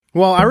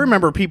Well, I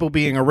remember people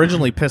being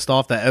originally pissed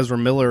off that Ezra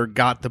Miller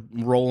got the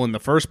role in the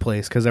first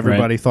place because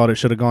everybody thought it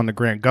should have gone to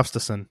Grant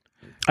Gustafson.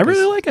 I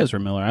really like Ezra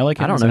Miller. I like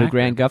him. I don't as know an who actor.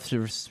 Grant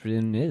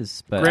Gustafson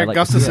is, but Grant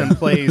Gustafson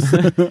plays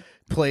the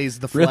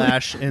Really?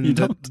 Flash in You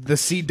the don't?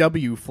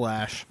 CW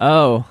Flash.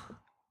 Oh,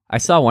 I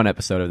saw one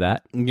episode of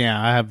that.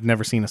 Yeah, I have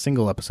never seen a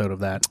single episode of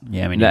that.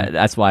 Yeah, I mean,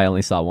 That's why I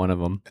only saw one of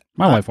them.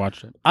 my wife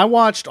watched it. I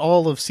watched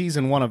all of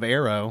season 1 of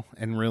Arrow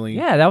and really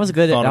Yeah, that was a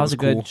good. thought it That was a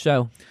good cool.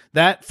 show.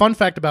 That fun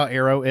fact about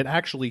Arrow, it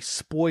actually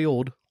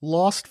spoiled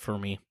Lost for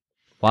me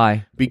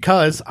Why?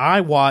 because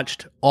I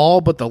watched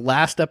all but the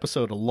last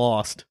episode of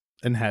Lost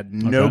and had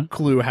no Okay.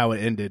 clue how it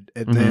ended.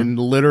 And then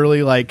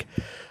literally like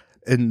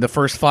in the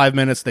first 5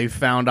 minutes, they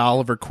found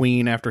Oliver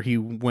Queen after he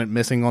went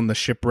missing on the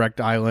shipwrecked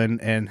island,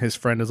 and his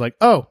friend is like,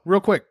 "Oh, real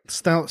quick,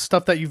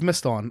 stuff that you've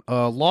missed on.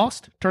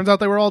 Lost? Turns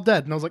out they were all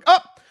dead." And I was like, "Oh,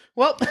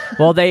 well,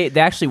 Well, they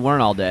actually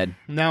weren't all dead.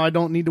 now I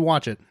don't need to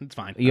watch it. It's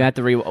fine." You have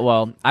to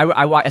Well,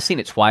 I seen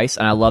it twice,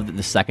 and I loved it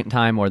the second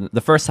time. Or the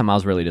first time, I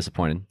was really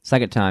disappointed.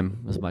 Second time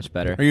was much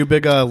better. Are you a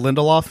big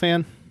Lindelof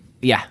fan?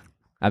 Yeah,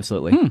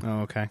 absolutely. Oh,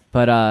 okay.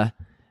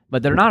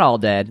 But they're not all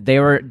dead. They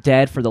were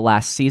dead for the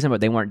last season, but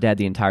they weren't dead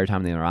the entire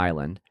time they were on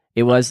island.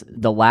 It was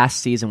the last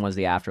season was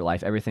the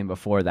afterlife. Everything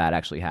before that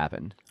actually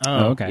happened.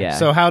 Oh, okay. Yeah.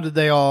 So how did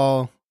they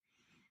all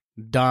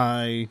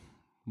die?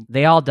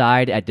 They all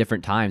died at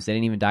different times. They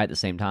didn't even die at the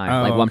same time.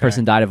 Oh, like one okay.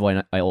 person died of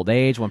old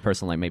age. One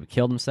person like maybe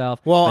killed himself.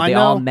 Well, but I they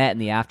all know- met in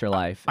the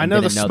afterlife. I and know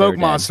the didn't they were smoke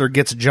dead. monster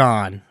gets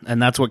John,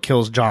 and that's what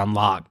kills John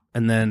Locke.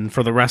 And then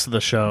for the rest of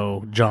the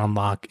show, John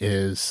Locke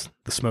is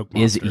the smoke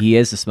monster. He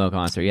is the smoke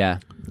monster. Yeah.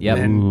 Yep.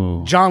 And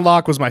Ooh. John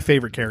Locke was my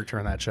favorite character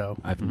in that show.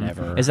 I've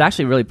never. It's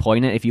actually really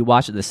poignant if you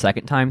watch it the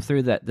second time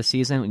through the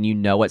season and you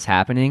know what's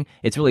happening.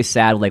 It's really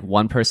sad. Like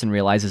one person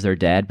realizes they're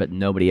dead, but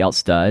nobody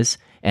else does,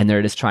 and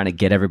they're just trying to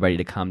get everybody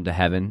to come to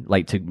heaven,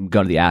 like to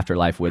go to the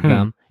afterlife with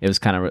them. It was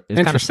kind of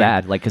Interesting.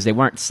 sad, like because they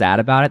weren't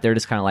sad about it. They're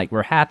just kind of like,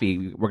 we're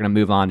happy, we're gonna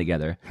move on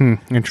together.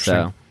 Interesting.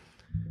 So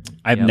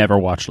I've never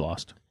watched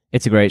Lost.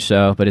 it's a great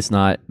show, but it's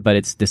not. But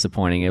it's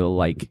disappointing. It will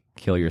like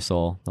kill your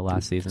soul. The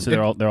last season. So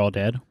they're all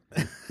dead.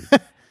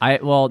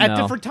 At no.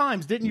 different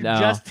times, didn't you No.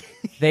 just...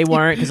 They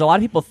weren't, because a lot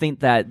of people think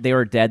that they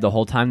were dead the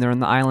whole time they were on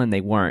the island. They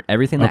weren't.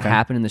 Everything that Okay.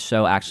 happened in the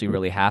show actually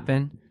really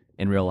happened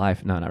in real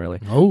life. No, not really.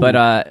 Oh.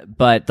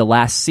 But the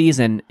last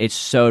season, it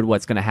showed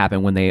what's going to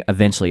happen when they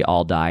eventually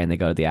all die and they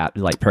go to the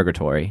like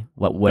purgatory.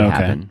 What would Okay.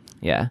 happen?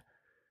 Yeah,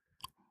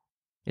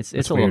 it's a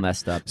little weird.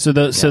 messed up. So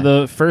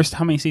the first,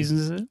 how many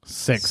seasons is it?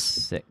 6.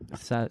 Six.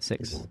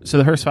 So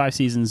the first 5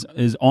 seasons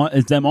is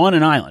them on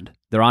an island.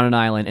 They're on an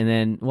island, and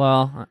then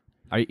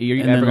are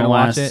you And ever then going the to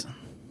watch last- it?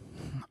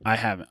 I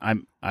haven't.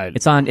 I'm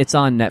It's on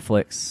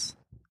Netflix.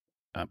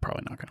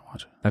 probably not going to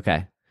watch it.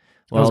 Okay.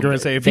 I was going to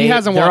say, if he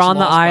hasn't they're watched on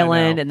the Lost by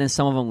island, now- and then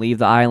some of them leave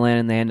the island,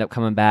 and they end up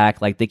coming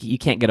back. Like you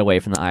can't get away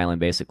from the island.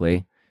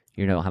 Basically,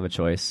 you don't have a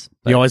choice.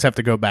 You always have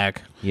to go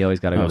back. You always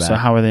got to go Oh, back. so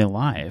how are they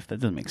alive? That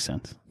doesn't make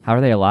sense. How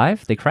are they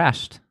alive? They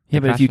crashed. Yeah,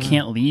 They but if you crashed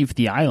can't leave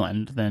the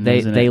island, then they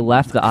isn't they it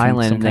left the some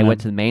island and they kind went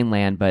of- to the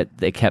mainland, but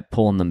they kept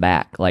pulling them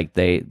back. Like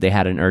they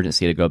had an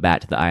urgency to go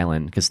back to the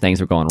island because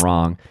things were going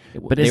wrong.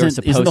 But they were isn't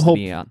supposed the whole-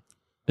 to be on.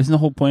 Isn't the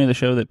whole point of the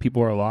show that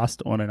people are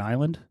lost on an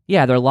island?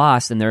 Yeah, they're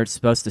lost and they're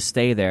supposed to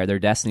stay there. Their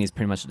destiny is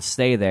pretty much to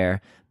stay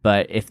there.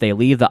 But if they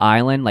leave the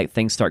island, like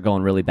things start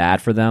going really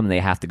bad for them, and they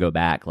have to go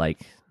back.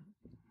 Like,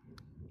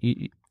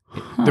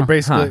 They're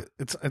basically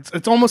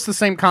it's almost the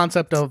same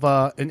concept of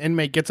an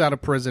inmate gets out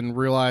of prison,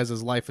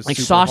 realizes life is like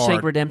super Shawshank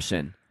hard.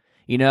 Redemption,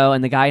 you know,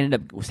 and the guy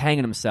ended up was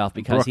hanging himself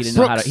because he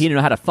Brooks. didn't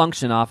know how to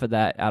function off of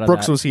that. Out of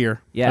Brooks that. was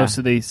here. Yeah, Oh,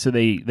 so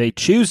they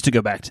choose to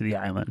go back to the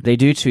island. they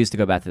do choose to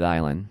go back to the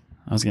island.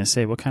 I was gonna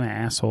say, what kind of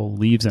asshole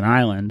leaves an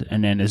island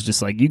and then is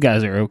just like, you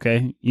guys are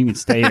okay, you can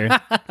stay here.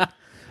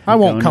 I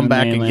won't Going come to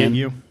back and get mainland.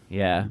 you.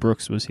 Yeah,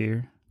 Brooks was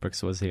here.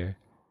 Brooks was here.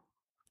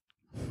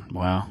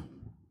 Wow.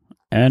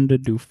 And a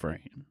Dufresne.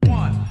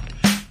 1,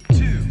 2,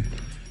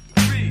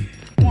 3.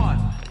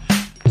 1,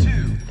 2,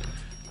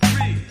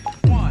 3.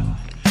 1,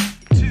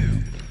 2,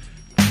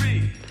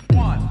 3.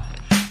 1,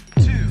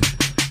 2,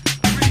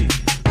 3.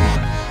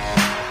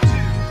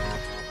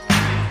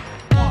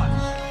 1,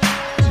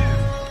 2,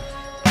 3.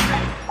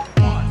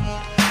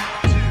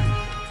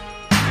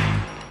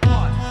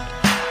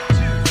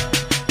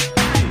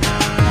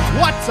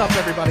 What's up,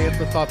 everybody? It's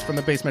the Thoughts from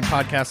the Basement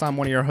podcast. I'm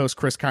one of your hosts,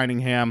 Chris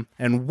Kindingham,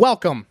 and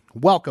welcome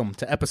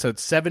to episode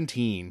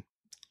 17.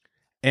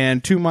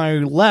 And to my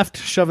left,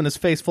 shoving his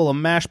face full of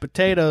mashed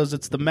potatoes,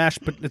 it's the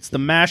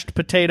mashed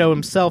potato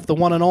himself, the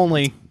one and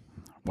only.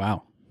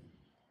 Wow.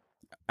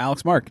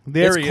 Alex Mark.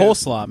 There it's he is.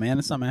 coleslaw, man.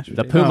 It's not mashed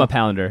The potatoes. Puma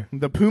Pounder.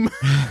 The Puma.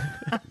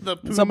 The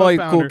Puma Some boy,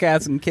 founder. cool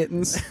cats and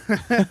kittens.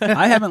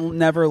 I haven't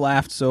never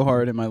laughed so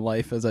hard in my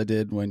life as I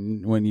did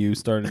when you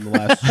started the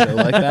last show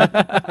like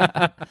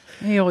that.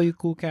 Hey, all you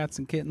cool cats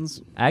and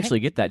kittens. I actually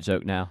get that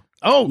joke now.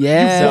 Oh,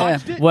 Yeah. you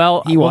watched it?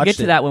 Well, He we'll watched get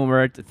to it. that when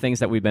we're at the things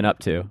that we've been up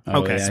to.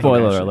 Okay. he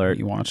Spoiler watched it. alert.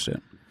 You watched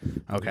it.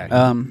 Okay.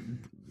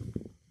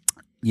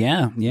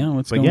 Yeah.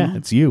 What's but going yeah, on?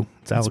 it's you.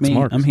 It's It's Alex me.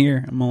 Marks. I'm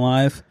here. I'm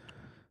alive.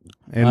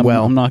 And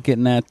I'm not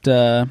getting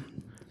that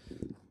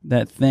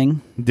that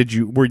thing. Did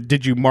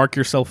you mark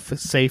yourself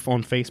safe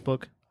on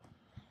Facebook?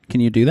 Can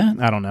you do that?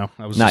 I don't know.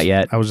 I was Not just,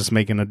 yet. I was just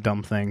making a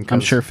dumb thing. 'cause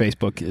I'm sure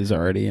Facebook is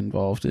already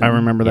involved. I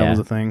remember that Yeah. was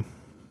a thing.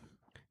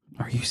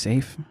 Are you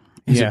safe?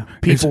 Yeah,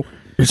 people.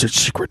 Is it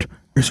secret?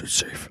 Is it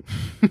safe?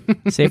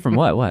 Safe from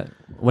what?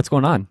 What's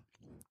going on?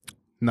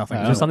 Nothing.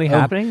 Is there something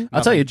happening?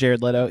 I'll tell you,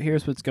 Jared Leto.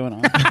 Here's what's going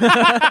on.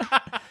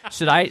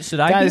 Should I be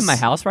Guys- in my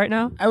house right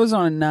now? I was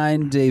on a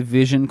 9-day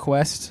vision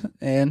quest,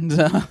 and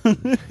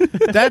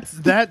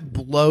That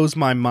blows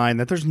my mind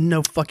that there's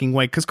no fucking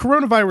way, because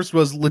coronavirus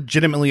was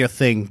legitimately a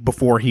thing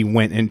before he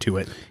went into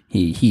it.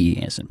 he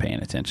isn't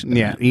paying attention. To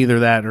Yeah, that. either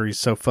that or he's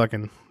so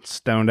fucking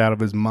stoned out of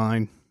his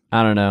mind.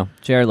 I don't know.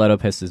 Jared Leto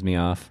pisses me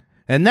off.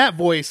 And that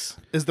voice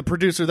is the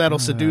producer that'll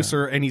seduce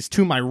her, and he's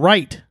to my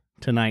right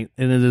tonight,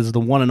 and it is the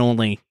one and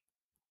only.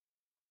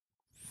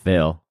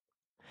 Phil.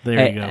 There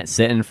Hey, you go.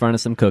 sitting in front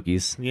of some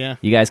cookies. Yeah,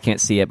 You guys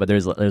can't see it, but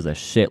there's a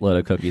shitload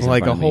of cookies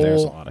like in a front of me.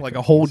 There's a whole lot of like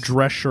a whole cookies.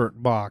 dress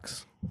shirt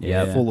box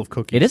Yeah. full of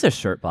cookies. It is a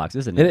shirt box,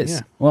 isn't it? It is.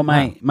 Yeah. Well,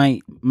 my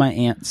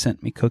aunt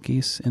sent me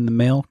cookies in the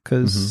mail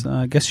because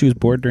I guess she was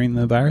bored during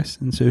the virus,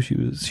 and so she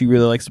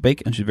really likes to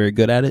bake and she's very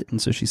good at it,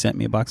 and so she sent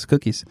me a box of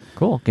cookies.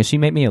 Cool. Can she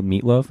make me a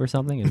meatloaf or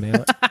something and mail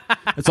it?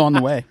 It's on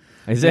the way.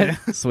 Is it?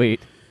 Sweet.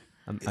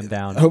 I'm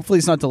down. Hopefully,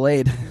 it's not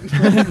delayed.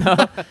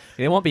 No,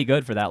 it won't be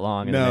good for that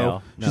long in the No.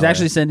 mail. No She's way.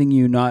 actually sending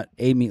you not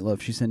a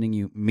meatloaf; she's sending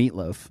you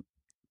Meatloaf,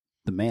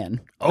 the man.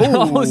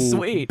 Oh,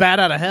 sweet. Bat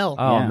out of hell.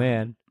 Oh, Yeah.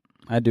 man.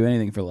 I'd do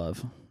anything for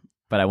love.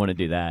 But I want to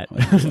do that.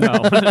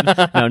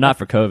 No, not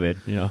for COVID,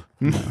 you know.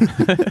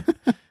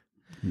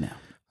 No.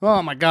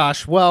 Oh my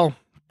gosh. Well,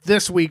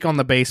 this week on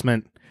The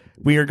Basement,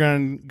 we are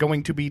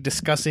going to be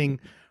discussing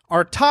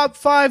our top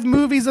 5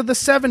 movies of the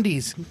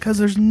 70s, because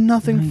there's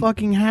nothing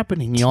fucking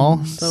happening,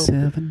 y'all. So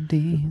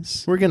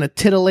 70s. we're going to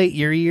titillate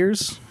your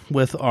ears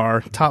with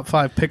our top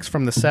 5 picks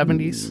from the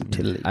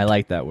 70s. I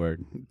like that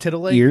word.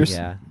 Titillate? Ears.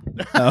 Yeah.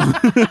 Oh.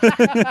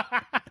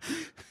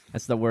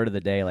 That's the word of the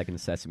day, like in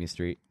Sesame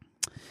Street.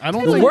 I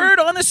don't The think... word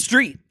on the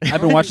street.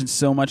 I've been watching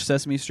so much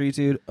Sesame Street,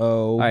 dude.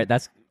 Oh, All right,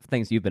 that's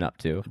things you've been up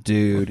to.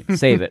 dude.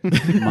 Save it.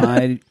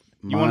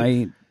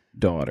 My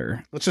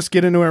daughter. Let's just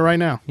get into it right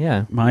now.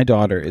 Yeah. My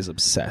daughter is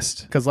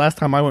obsessed. Because last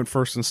time I went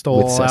first and stole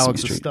With all Sesame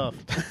Alex's Street. stuff.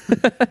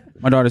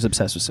 My daughter's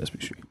obsessed with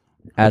Sesame Street.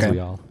 As Okay. we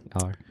all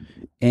are.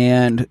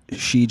 And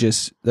she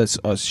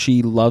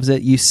she loves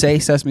it. You say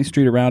Sesame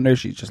Street around her,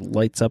 she just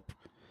lights up.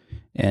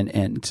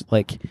 And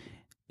like,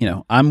 you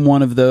know, I'm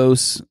one of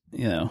those,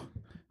 you know,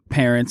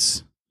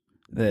 parents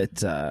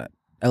that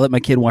I let my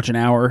kid watch an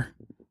hour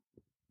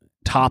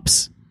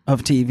tops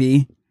of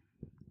TV.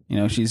 You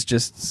know, she's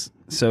just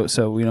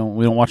so we don't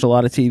watch a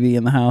lot of TV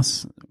in the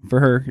house for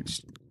her.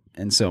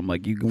 And so I'm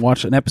like, you can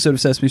watch an episode of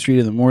Sesame Street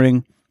in the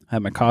morning,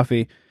 have my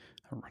coffee,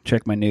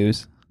 check my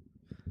news.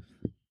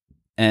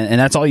 And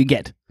that's all you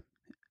get.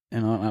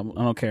 And I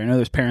don't care. I know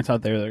there's parents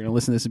out there that are going to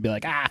listen to this and be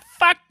like,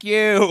 fuck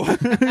you.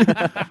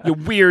 You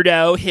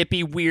weirdo,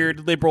 hippie,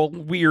 weird, liberal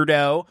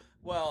weirdo.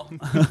 Well,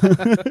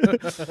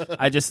 that's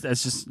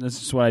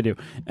just what I do.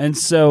 And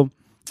so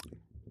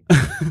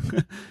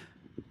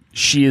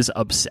she is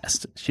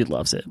obsessed. She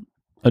loves it.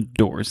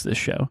 Adores this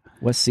show.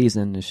 What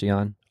season is she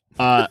on?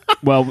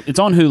 Well, it's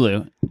on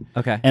Hulu.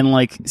 Okay. And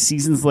like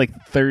seasons like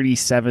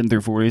 37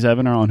 through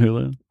 47 are on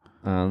Hulu.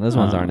 Those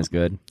ones aren't as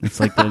good.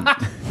 It's like the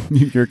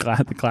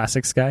the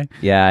classics guy.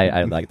 Yeah,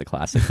 I like the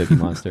classic Cookie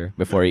Monster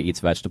before he eats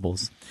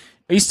vegetables.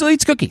 He still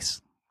eats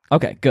cookies.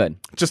 Okay, good.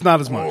 Just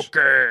not as much.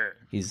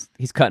 He's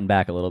cutting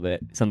back a little bit.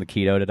 He's on the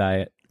keto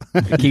diet.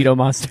 The keto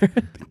monster.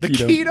 The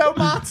keto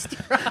monster.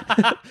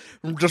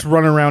 Just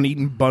running around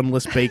eating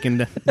bunless bacon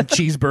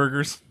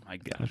cheeseburgers. My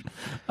gosh.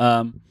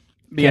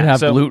 Can't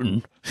have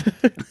gluten.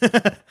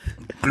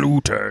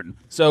 Gluten.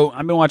 So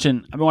I've been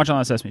watching a lot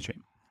of Sesame Street.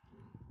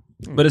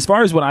 But as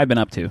far as what I've been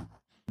up to,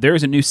 there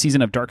is a new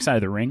season of Dark Side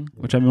of the Ring,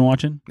 which I've been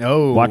watching.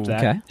 Oh, Watch that.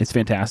 okay. It's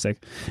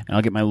fantastic. And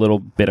I'll get my little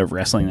bit of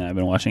wrestling that I've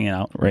been watching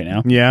out right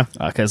now. Yeah.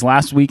 Because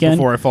last weekend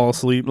Before I fall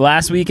asleep.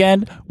 was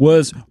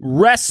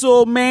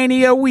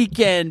WrestleMania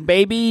weekend,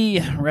 baby.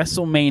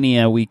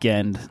 WrestleMania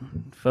weekend,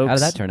 folks. How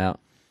did that turn out?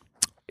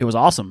 It was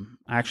awesome,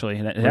 actually.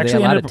 It Were they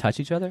actually allowed ended to up- touch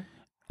each other?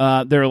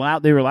 They were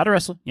allowed to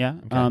wrestle. Yeah.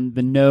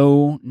 The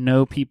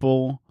no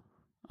people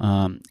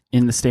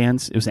in the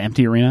stands. It was an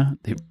empty arena.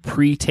 They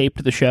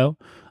pre-taped the show.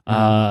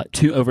 Put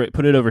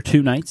it over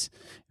 2 nights.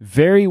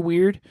 Very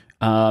weird.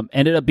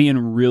 Ended up being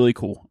really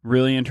cool,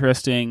 really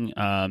interesting.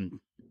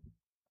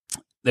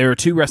 There are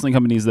 2 wrestling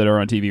companies that are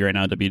on TV right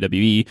now: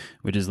 WWE,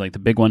 which is like the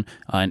big one,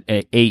 and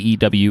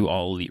AEW,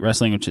 All Elite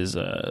Wrestling, which is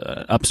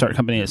a upstart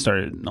company that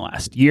started in the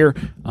last year.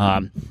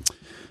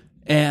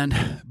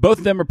 And both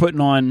of them are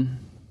putting on,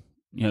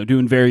 you know,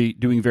 doing very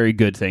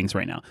good things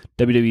right now.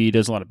 WWE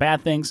does a lot of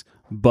bad things,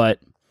 but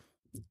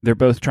they're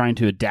both trying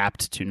to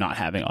adapt to not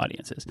having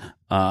audiences.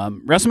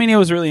 WrestleMania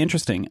was really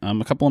interesting.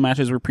 A couple of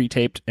matches were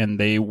pre-taped, and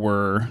they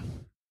were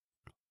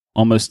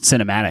almost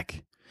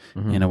cinematic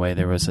in a way.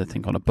 There was a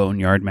thing called a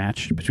Boneyard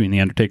match between The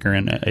Undertaker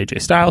and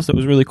AJ Styles that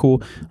was really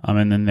cool.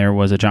 And then there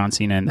was a John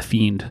Cena and The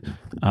Fiend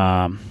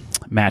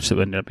match that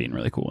ended up being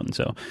really cool. And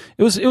so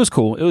it was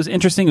cool. It was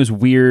interesting. It was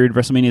weird.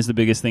 WrestleMania is the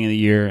biggest thing of the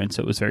year, and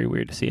so it was very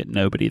weird to see it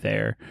nobody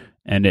there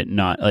and it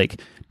not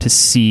like to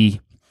see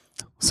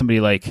somebody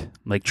like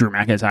Drew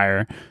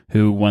McIntyre,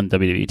 who won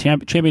WWE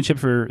championship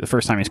for the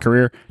first time in his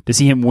career, to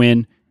see him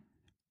win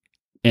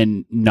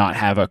and not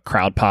have a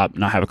crowd pop,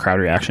 not have a crowd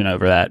reaction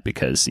over that,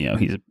 because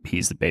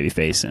he's the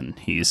babyface and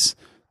he's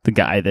the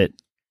guy that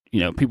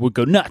people would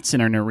go nuts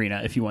in an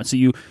arena if you want. So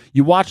you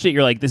watched it,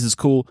 you're like, this is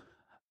cool,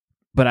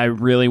 but I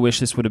really wish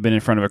this would have been in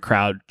front of a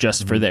crowd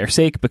just for their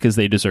sake, because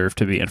they deserve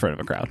to be in front of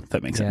a crowd. If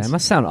that makes sense. Yeah, it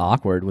must sound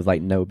awkward with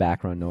like no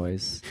background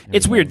noise.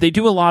 It's weird. They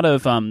do a lot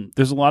of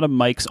there's a lot of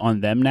mics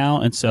on them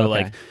now, and so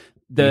Okay. like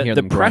You hear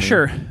the them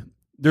pressure.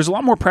 There's a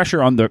lot more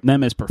pressure on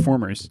them as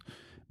performers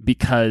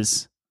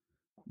because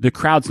the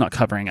crowd's not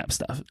covering up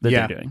stuff that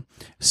Yeah. they're doing.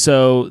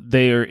 So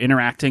they're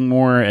interacting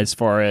more as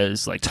far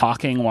as like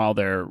talking while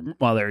they're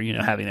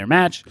having their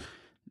match.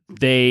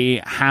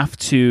 They have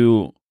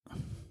to.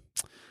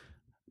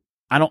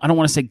 I don't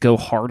want to say go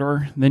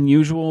harder than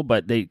usual,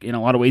 but they in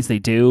a lot of ways they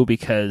do,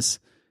 because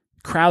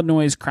crowd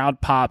noise,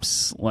 crowd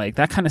pops, like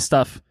that kind of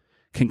stuff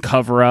can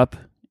cover up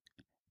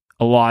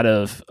a lot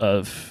of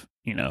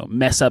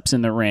mess ups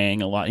in the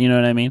ring, a lot, you know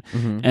what I mean?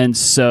 Mm-hmm. And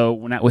so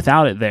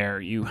without it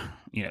there,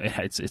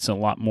 it's a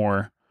lot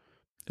more.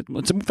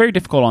 It's very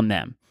difficult on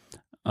them,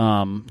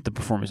 the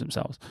performers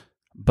themselves.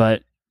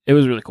 But it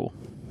was really cool.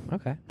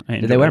 Okay. I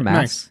Did they wear enjoyed it.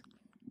 masks?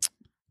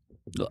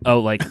 Oh,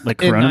 like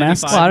Corona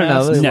masks? Well, I don't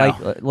know. No.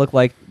 Like look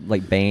like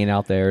Bane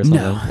out there or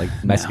something, No. like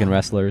Mexican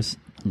wrestlers.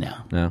 No.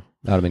 No,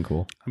 that would have been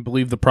cool. I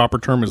believe the proper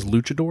term is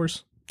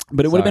luchadors.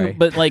 But it would have Sorry.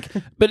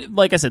 been, but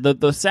like I said,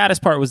 the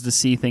saddest part was to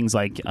see things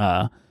like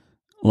I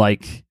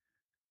said,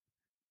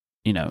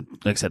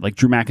 like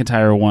Drew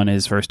McIntyre won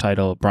his first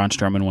title, Braun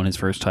Strowman won his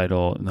first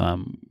title,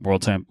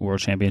 world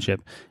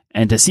championship,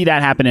 and to see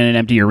that happen in an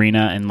empty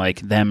arena and like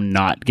them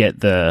not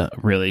get the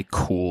really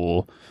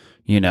cool,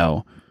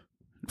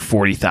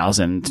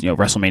 40,000,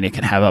 WrestleMania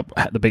can have up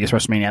the biggest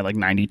WrestleMania had like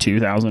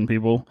 92,000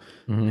 people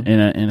Mhm.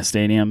 in a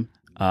stadium.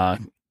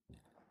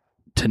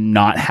 To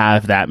not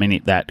have that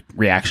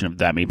reaction of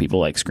that many people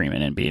like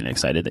screaming and being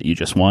excited that you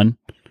just won,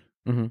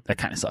 Mhm. that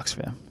kind of sucks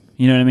for them.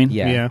 You know what I mean?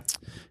 Yeah.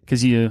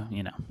 Because you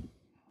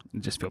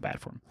just feel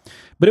bad for them.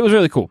 But it was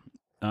really cool.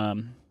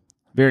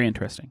 Very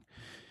interesting.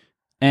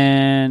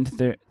 And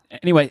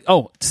anyway,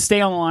 to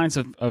stay on the lines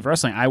of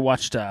wrestling, I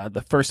watched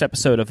the first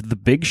episode of The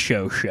Big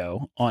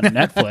Show on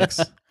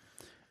Netflix.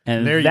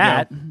 And There you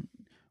that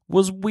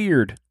was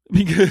weird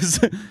because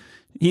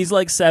he's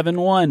like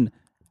 7'1",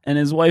 and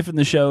his wife in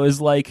the show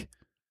is like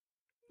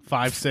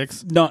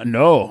 5'6". no, I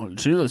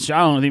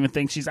don't even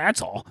think she's that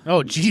tall.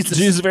 Oh Jesus!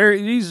 She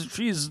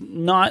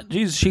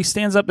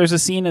stands up. There's a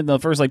scene in the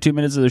first like 2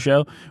 minutes of the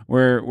show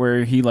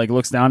where he like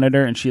looks down at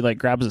her and she like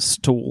grabs a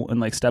stool and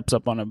like steps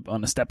up on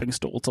a stepping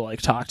stool to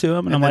like talk to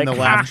him. And I'm then like,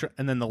 the laugh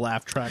and then the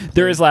laugh track.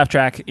 there is laugh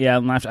track. Yeah,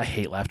 I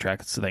hate laugh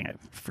track. It's the thing. I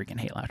freaking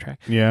hate laugh track.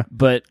 Yeah.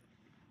 But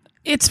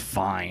it's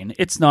fine.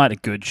 It's not a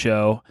good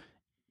show.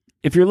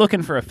 If you're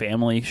looking for a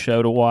family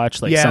show to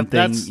watch, like Yeah,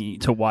 something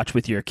to watch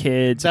with your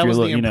kids, That if was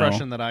you're the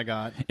impression that I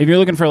got. if you're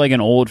looking for like an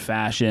old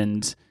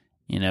fashioned,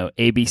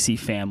 ABC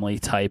Family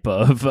type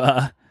of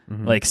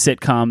like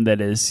sitcom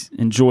that is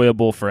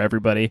enjoyable for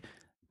everybody,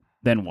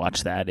 then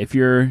watch that. If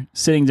you're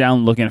sitting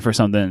down looking for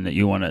something that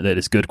you want that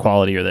is good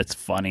quality or that's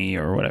funny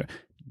or whatever,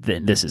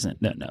 then this isn't.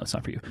 No, it's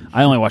not for you.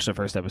 I only watched the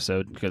first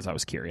episode because I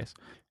was curious.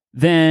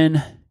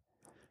 Then,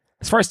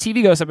 as far as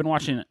TV goes, I've been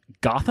watching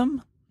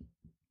Gotham.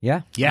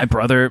 Yeah. My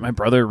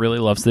brother really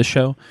loves this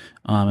show,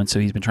 and so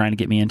he's been trying to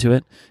get me into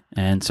it,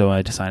 and so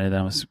I decided that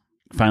I was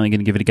finally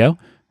going to give it a go,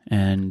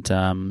 and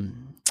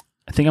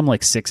I think I'm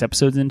like 6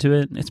 episodes into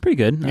it. It's pretty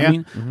good. Yeah. I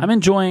mean, I'm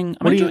enjoying.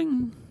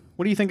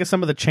 What do you think of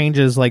some of the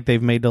changes like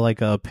they've made to like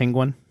a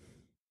Penguin?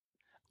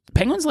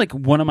 Penguin's like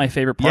one of my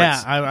favorite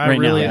parts. Yeah, I right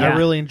really now. I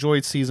really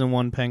enjoyed season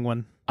 1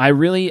 Penguin.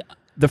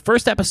 The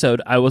first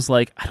episode, I was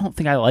like, I don't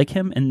think I like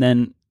him, and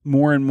then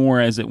more and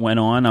more as it went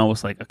on, I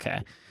was like,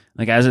 okay.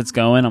 Like as it's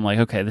going, I'm like,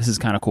 okay, this is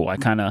kind of cool.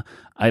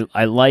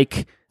 I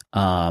like.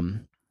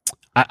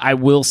 I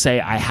will say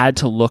I had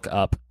to look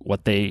up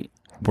what they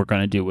were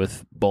going to do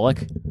with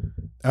Bullock.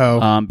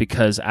 Oh,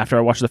 Because after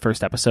I watched the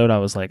first episode, I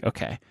was like,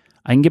 okay,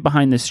 I can get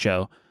behind this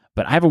show,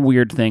 but I have a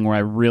weird thing where I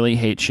really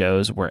hate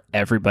shows where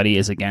everybody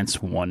is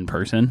against one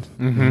person.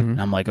 mm-hmm.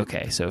 And I'm like,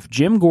 okay, so if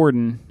Jim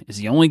Gordon is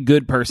the only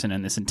good person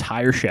in this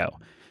entire show,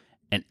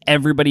 and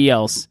everybody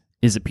else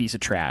is a piece of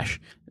trash,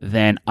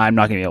 then I'm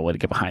not going to be able to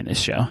get behind this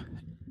show.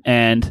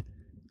 And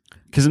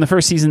because in the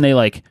first season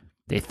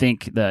they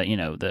think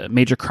the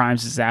major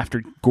crimes is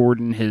after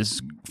Gordon,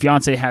 his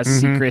fiance has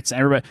secrets, and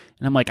everybody,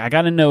 and I'm like, I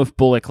got to know if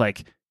Bullock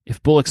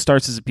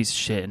starts as a piece of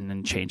shit and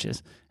then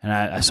changes,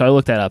 and so I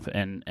looked that up,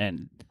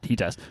 and he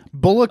does.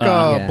 Bullock.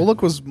 Yeah.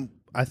 Bullock was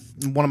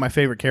one of my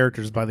favorite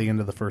characters by the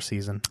end of the first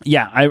season.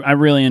 Yeah, I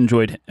really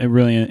enjoyed. I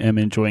really am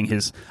enjoying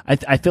his.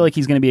 I feel like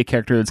he's going to be a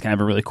character that's going to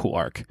have a really cool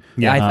arc.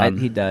 Yeah,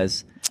 he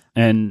does.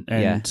 And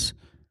Yeah.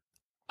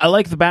 I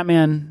like the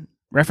Batman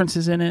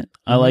references in it.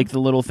 I like the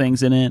little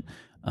things in it.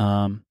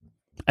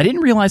 I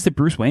didn't realize that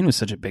Bruce Wayne was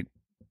such a big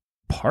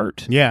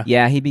part. Yeah.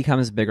 Yeah, he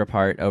becomes a bigger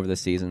part over the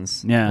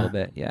seasons. Yeah. A little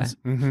bit. Yeah.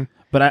 Mm-hmm.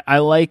 But I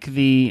like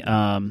the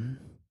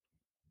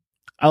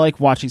I like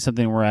watching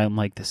something where I'm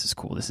like, this is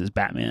cool. This is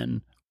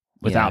Batman.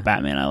 Without Yeah.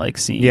 Batman, I like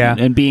seeing. Yeah.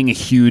 And being a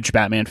huge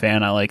Batman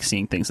fan, I like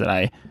seeing things that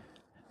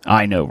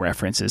I know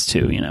references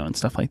to, and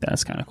stuff like that.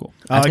 It's kind of cool.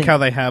 I like think- how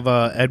they have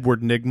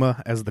Edward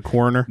Nygma as the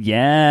coroner.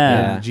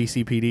 Yeah. in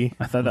GCPD.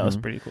 I thought that was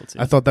pretty cool too.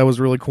 I thought that was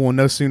really cool. And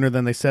no sooner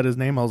than they said his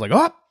name, I was like,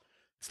 oh,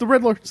 it's the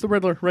Riddler. It's the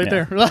Riddler right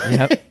Yeah. there.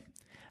 Yep.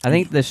 I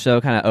think the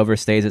show kind of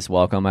overstays its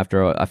welcome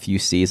after a few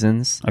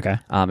seasons. Okay.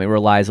 It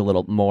relies a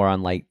little more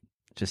on like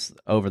just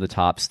over the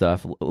top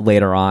stuff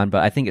later on,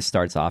 but I think it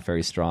starts off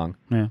very strong.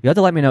 Yeah. You have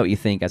to let me know what you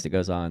think as it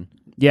goes on.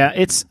 Yeah,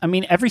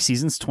 every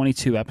season's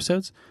 22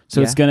 episodes,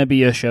 so it's Yeah. going to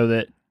be a show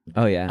that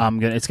Oh yeah.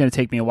 it's going to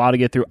take me a while to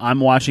get through. I'm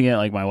watching it,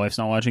 like my wife's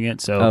not watching it,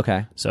 so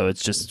Okay. so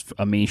it's just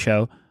a me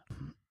show.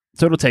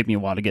 So it'll take me a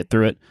while to get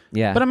through it.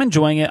 Yeah. But I'm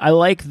enjoying it. I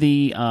like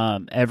the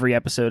every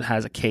episode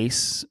has a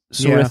case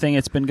sort Yeah. of thing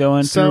it's been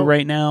going So- through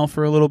right now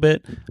for a little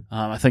bit.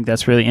 I think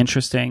that's really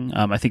interesting.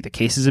 I think the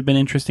cases have been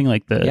interesting,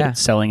 like the Yeah.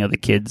 selling of the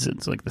kids.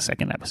 It's like the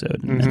second episode.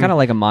 And it's kind of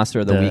like a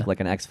monster of the The- week, like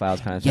an X-Files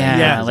kind of thing.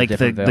 yeah, It's a like the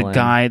different villain.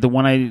 guy,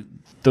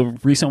 the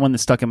recent one that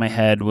stuck in my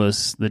head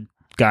was the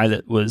guy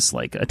that was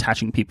like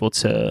attaching people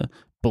to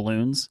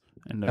balloons.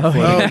 And Oh, floating.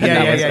 yeah. That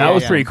Yeah, was, yeah, that yeah,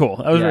 was yeah. pretty cool.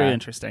 That was Yeah. very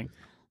interesting.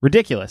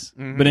 Ridiculous,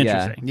 but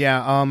interesting.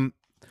 Yeah.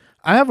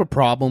 I have a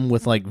problem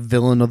with like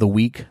villain of the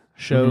week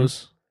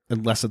shows,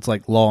 unless it's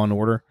like Law and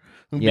Order.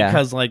 Yeah.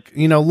 Because like,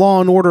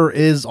 Law and Order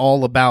is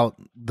all about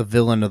the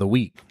villain of the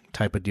week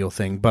type of deal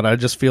thing. But I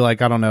just feel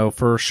like, I don't know,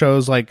 for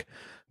shows like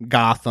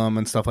Gotham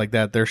and stuff like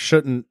that, they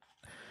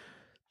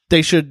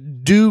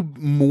should do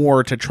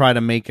more to try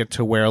to make it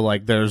to where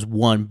like there's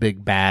one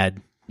big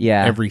bad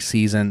Yeah. every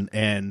season,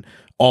 and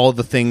all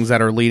the things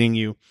that are leading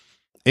you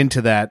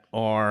into that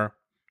are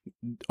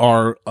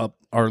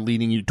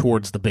leading you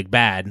towards the big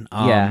bad.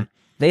 Yeah.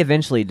 They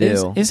eventually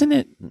do. Isn't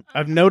it?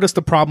 I've noticed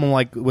a problem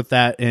like with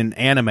that in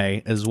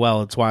anime as well.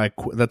 That's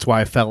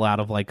why I fell out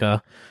of like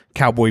a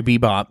Cowboy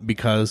Bebop,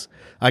 because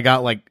I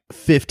got like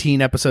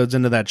 15 episodes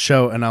into that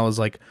show and I was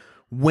like,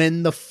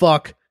 when the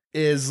fuck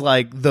is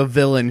like the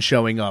villain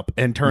showing up?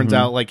 And turns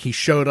out like he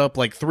showed up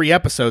like 3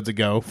 episodes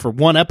ago for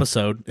 1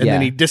 episode, and then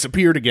Yeah. he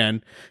disappeared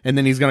again, and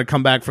then he's gonna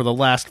come back for the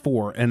last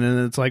 4, and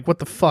then it's like, what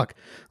the fuck?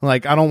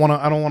 Like I don't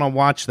want to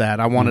watch that.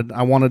 I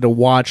wanted to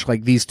watch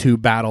like these two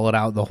battle it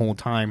out the whole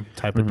time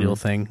type of deal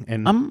thing.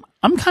 And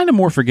I'm kind of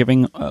more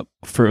forgiving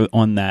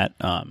on that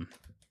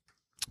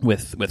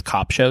with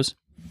cop shows,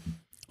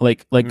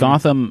 like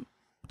Gotham.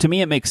 To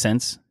me, it makes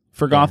sense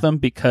for Gotham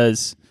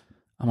because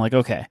I'm like,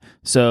 okay,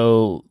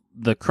 so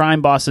the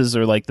crime bosses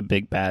are like the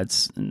big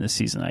bads in this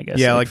season, I guess.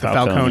 Yeah, like the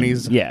Falcone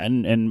Falcones.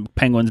 and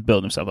Penguin's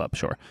building himself up,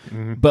 sure,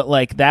 but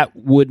like that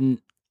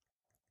wouldn't.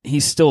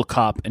 He's still a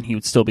cop, and he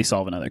would still be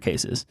solving other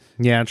cases.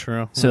 yeah,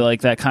 true. So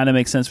like that kind of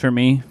makes sense for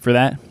me for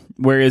that.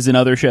 Whereas in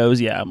other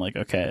shows, yeah, I'm like,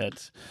 okay,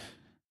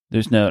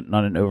 there's not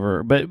an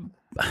over, but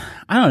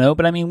I don't know.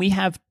 But I mean, we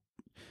have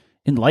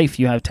in life,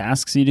 you have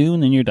tasks you do,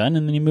 and then you're done,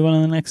 and then you move on to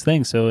the next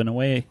thing. So in a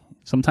way,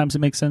 sometimes it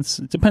makes sense.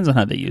 It depends on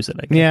how they use it,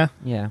 I guess. Yeah,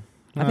 Yeah.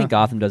 I think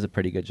Gotham does a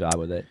pretty good job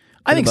with it.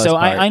 I think so.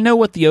 I know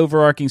what the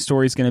overarching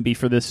story is going to be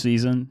for this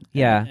season.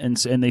 Yeah. and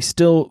they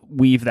still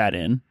weave that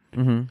in,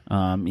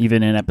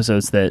 even in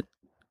episodes that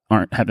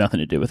have nothing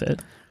to do with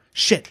it.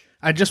 shit.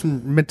 I just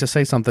meant to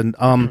say something.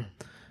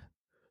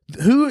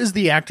 Who is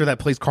the actor that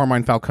plays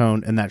Carmine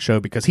Falcone in that show?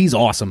 Because he's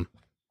awesome.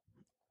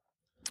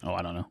 Oh,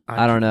 I don't know.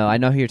 I don't know. I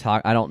know who you're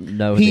talking. I don't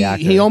know the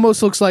actor. He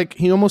almost looks like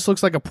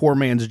a poor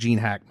man's Gene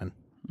Hackman.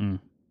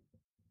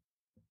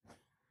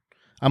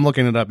 I'm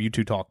looking it up. You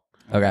two talk.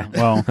 Okay.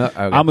 Well, Okay.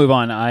 I'll move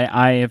on.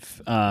 I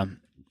have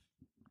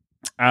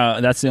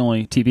that's the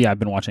only TV I've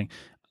been watching.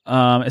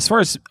 As far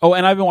as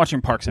and I've been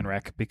watching Parks and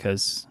Rec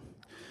because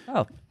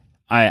Oh,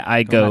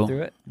 I going go.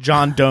 through it.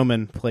 John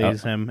Doman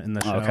plays him in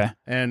the show. okay.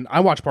 And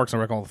I watch Parks and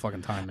Rec all the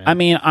fucking time, man. I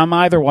mean, I'm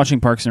either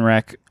watching Parks and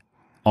Rec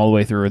all the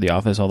way through or The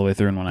Office all the way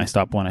through, and when I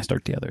stop one, I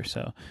start the other.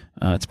 So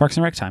it's Parks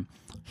and Rec time.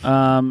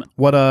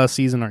 What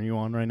season are you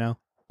on right now?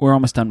 We're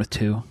almost done with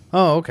 2.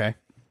 Oh, okay.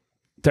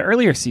 The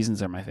earlier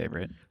seasons are my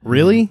favorite.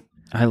 Really?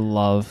 I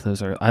love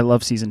those. I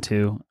love season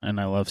 2,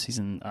 and I love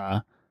season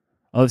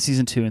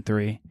 2 and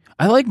 3.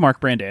 I like Mark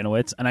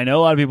Brandanowitz, and I know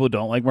a lot of people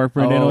don't like Mark Oh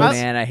Brandanowitz.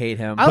 man, I hate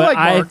him. I But like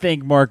I Mark.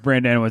 think Mark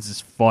Brandanowitz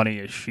is funny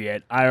as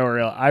shit. I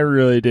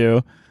really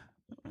do.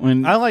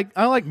 When I like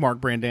Mark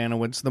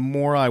Brandanowitz. The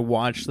more I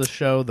watch the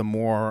show, the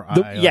more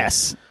I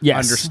yes,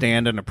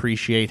 understand and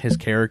appreciate his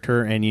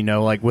character. And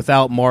like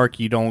without Mark,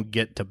 you don't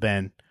get to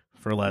Ben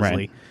for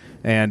Leslie. Right.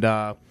 And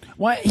Well,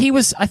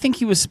 I think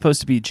he was supposed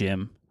to be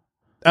Jim.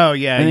 oh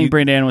yeah, I think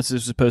Brandanowitz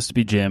was supposed to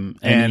be Jim,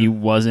 and And- he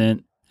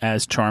wasn't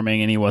as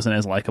charming and he wasn't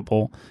as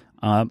likable.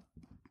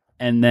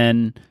 And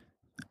then,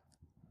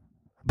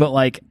 but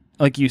like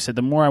you said,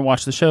 the more I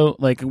watch the show,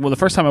 the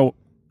first time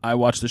I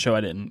watched the show,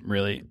 I didn't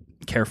really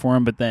care for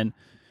him. But then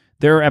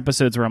there are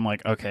episodes where I'm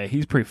like, okay,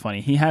 he's pretty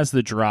funny. He has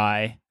the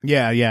dry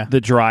yeah.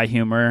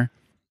 humor,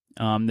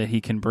 that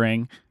he can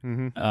bring.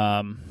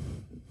 Mm-hmm.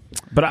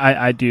 But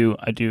I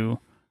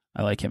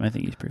like him. I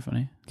think he's pretty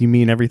funny. Do you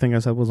mean everything I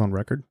said was on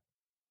record?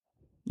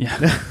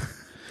 Yeah.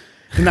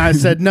 And I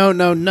said, no,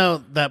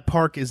 that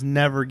park is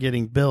never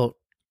getting built.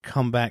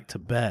 Come back to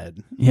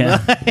bed.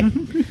 Yeah.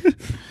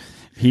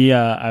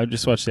 I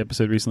just watched the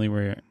episode recently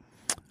where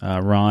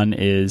Ron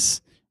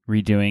is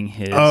redoing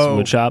his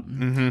wood shop,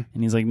 and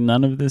he's like,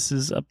 none of this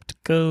is up to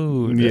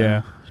code.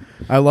 Yeah.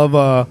 I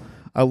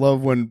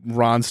love when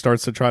Ron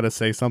starts to try to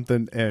say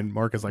something and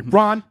Mark is like,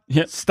 Ron,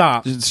 Yep.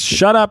 stop. Just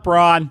shut up,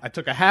 Ron. I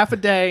took a half a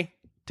day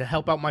to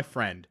help out my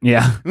friend.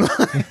 Yeah.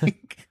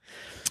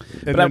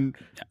 And then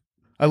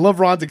I love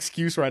Ron's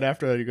excuse right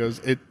after that. He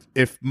goes,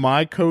 if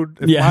my code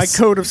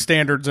of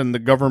standards and the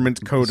government's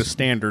code of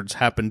standards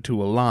happen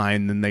to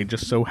align, then they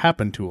just so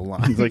happen to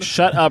align. He's like,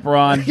 shut up,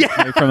 Ron.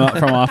 Like, from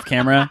off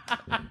camera.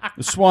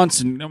 The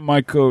Swanson,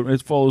 my code,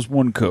 it follows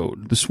one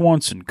code, the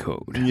Swanson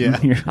code. Yeah.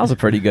 That was a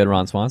pretty good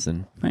Ron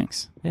Swanson.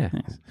 Thanks. Yeah.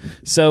 Thanks.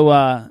 So,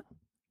 I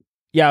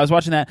was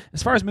watching that.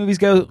 As far as movies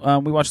go,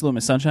 we watched Little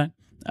Miss Sunshine,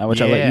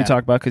 which I'll let you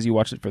talk about because you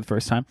watched it for the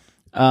first time.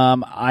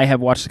 I have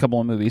watched a couple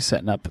of movies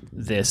setting up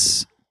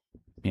this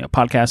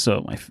podcast,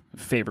 so my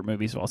favorite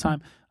movies of all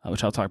time,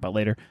 which I'll talk about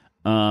later.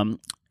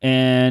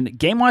 And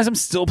game-wise, I'm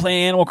still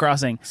playing Animal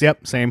Crossing.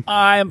 Yep, same.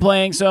 I am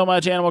playing so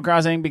much Animal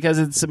Crossing because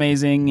it's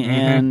amazing,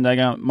 and I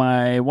got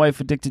my wife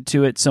addicted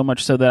to it so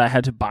much so that I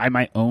had to buy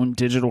my own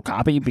digital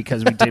copy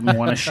because we didn't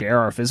want to share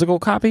our physical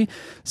copy.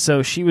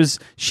 So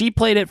she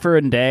played it for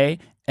a day,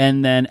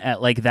 and then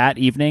at like that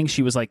evening,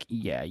 she was like,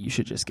 "Yeah, you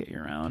should just get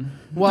your own."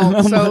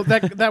 Well, so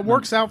that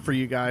works out for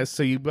you guys.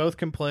 So you both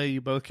can play. You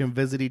both can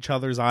visit each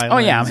other's islands. Oh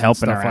yeah, I'm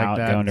helping her and stuff out,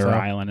 like that, going to so. her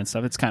island and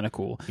stuff. It's kind of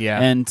cool. Yeah.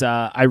 And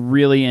I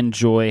really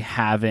enjoy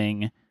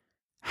having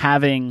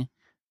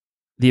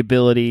the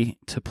ability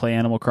to play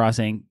Animal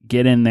Crossing,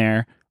 get in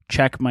there,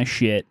 check my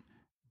shit,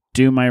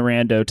 do my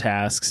rando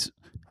tasks,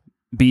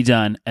 be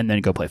done, and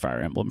then go play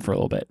Fire Emblem for a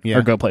little bit, Yeah.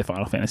 or go play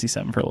Final Fantasy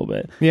VII for a little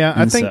bit. Yeah,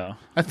 And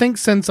I think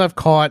since I've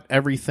caught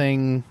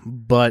everything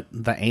but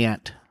the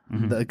ant,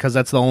 because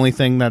that's the only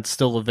thing that's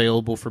still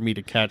available for me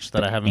to catch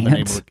that I haven't been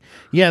ant? able to.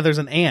 Yeah, there's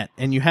an ant,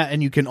 and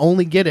you can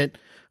only get it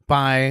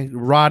by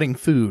rotting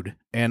food,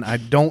 and I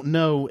don't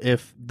know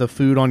if the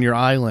food on your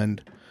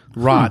island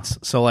rots.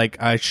 So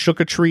like I shook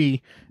a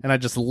tree and I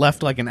just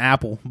left like an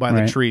apple by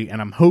the Right. tree, and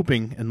I'm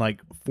hoping in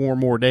like 4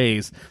 more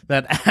days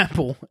that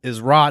apple is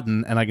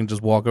rotten and I can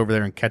just walk over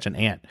there and catch an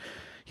ant.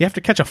 You have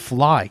to catch a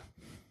fly,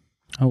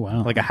 Oh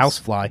wow, like a house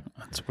fly.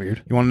 That's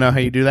weird. You want to know how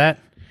you do that?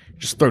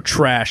 Just throw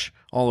trash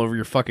all over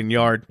your fucking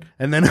yard,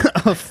 and then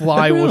a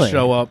fly will Really?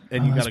 show up,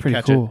 and you That's gotta pretty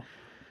catch cool.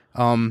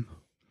 it.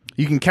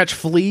 You can catch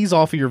fleas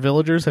off of your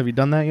villagers. Have you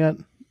done that yet?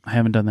 I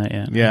haven't done that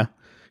yet. Yeah,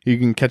 you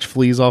can catch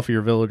fleas off of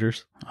your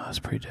villagers. Oh, that's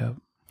pretty dope.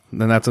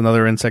 Then that's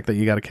another insect that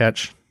you got to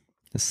catch.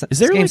 This Is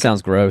there game like-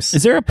 sounds gross.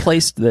 Is there a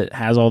place that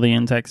has all the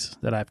insects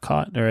that I've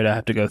caught, or do I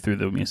have to go through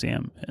the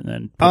museum and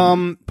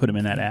then put them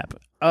in that app?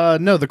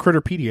 No, the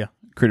Critterpedia.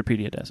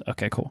 Critterpedia does.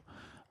 Okay, cool.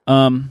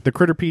 The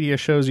Critterpedia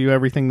shows you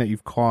everything that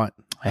you've caught.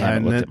 I haven't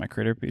And looked then- at my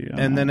Critterpedia.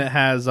 And then it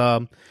has,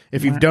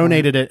 if you've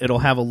donated it, it'll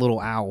have a little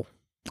owl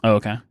oh,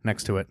 okay,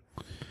 next to it.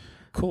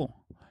 cool.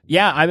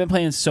 Yeah, I've been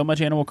playing so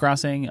much Animal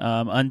Crossing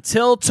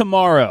until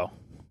tomorrow.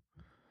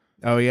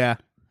 Oh yeah,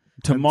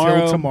 Tomorrow.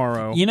 Until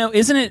tomorrow. You know,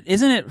 isn't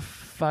it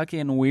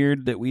fucking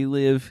weird that we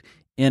live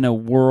in a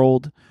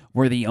world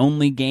where the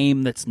only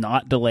game that's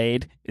not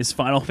delayed is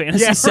Final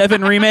Fantasy VII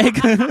Remake?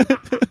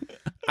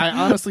 I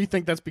honestly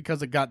think that's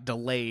because it got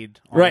delayed.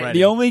 Already. Right,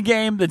 the only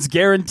game that's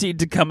guaranteed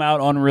to come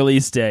out on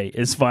release day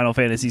is Final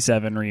Fantasy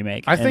VII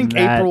Remake. I think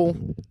And that- April.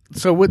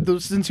 So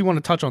since you want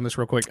to touch on this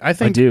real quick, I I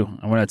think do.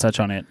 I want to touch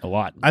on it a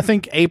lot. I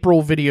think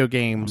April video I'm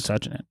games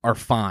touching it. are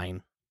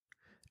fine.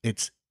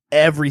 It's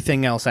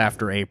everything else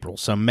after April.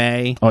 So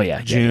May, Oh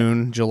yeah,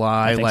 June,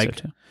 July, I think like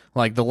so too.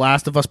 like The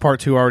Last of Us Part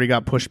 2 already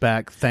got pushed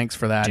back. Thanks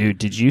for that. Dude,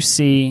 did you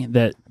see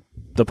that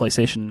the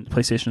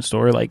PlayStation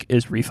Store like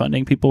is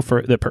refunding people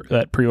for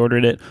that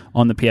pre-ordered it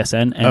on the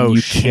PSN, and Oh,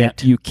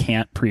 you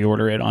can't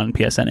pre-order it on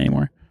PSN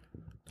anymore?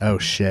 Oh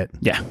shit.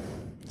 Yeah.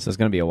 So it's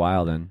going to be a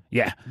while then.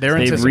 Yeah, They're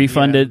they've antici-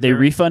 refunded. yeah, they they're-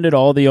 refunded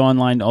all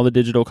the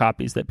digital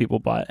copies that people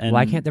bought. And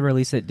Why can't they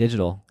release it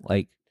digital?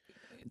 Like,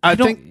 I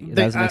don't- think That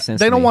they, doesn't make sense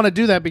they to don't me. want to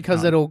do that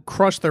because it'll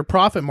crush their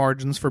profit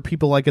margins for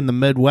people like in the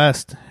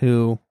Midwest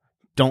who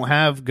don't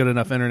have good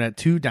enough internet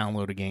to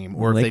download a game, or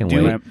Well, if they they can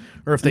do, wait.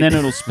 or if they And then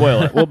it'll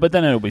spoil it. Well, but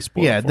then it'll be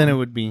spoiled. yeah, for then them. it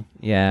would be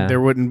yeah, there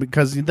wouldn't,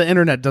 because the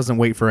internet doesn't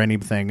wait for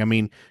anything. I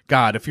mean,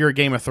 God, if you're a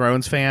Game of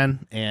Thrones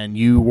fan and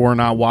you were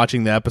not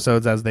watching the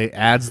episodes as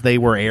they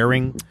were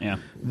airing Yeah.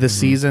 this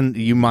season,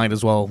 you might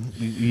as well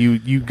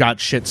you got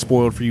shit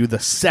spoiled for you the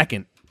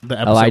second the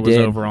episode I was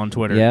did. over on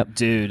Twitter. Yep.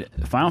 Dude,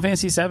 Final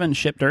Fantasy VII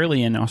shipped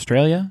early in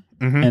Australia,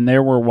 Mhm. and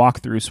there were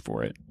walkthroughs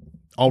for it.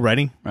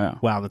 Already? Yeah.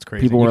 Wow, that's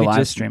crazy. People You were could live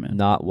just streaming.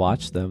 not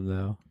watch them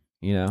though.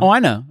 You know. Oh, I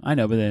know,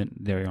 but then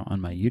they're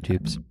on my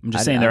YouTubes. I'm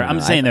just saying I they're. don't I'm know.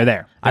 just saying they're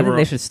there. I think were-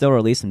 they should still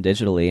release them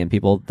digitally, and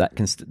people that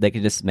they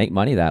can just make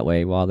money that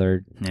way while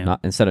they're Yeah. not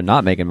instead of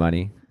not making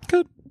money.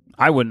 Good.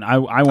 I wouldn't. I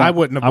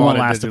wouldn't have I want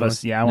bought it Last of digitally.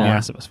 Us. Yeah, I want Yeah.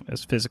 Last of Us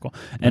as physical.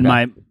 And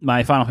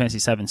my Final Fantasy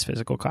VII's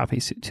physical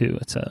copies too.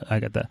 I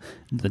got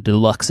the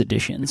deluxe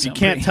edition. You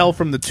can't tell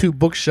from the 2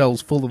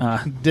 bookshelves full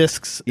of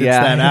discs. It's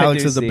Yeah, that I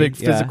Alex do is a see. big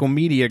Yeah. physical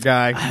media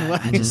guy.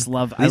 I just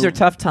love. These are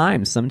tough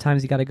times.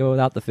 Sometimes you got to go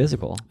without the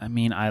physical. I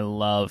mean, I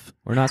love.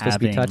 We're not supposed to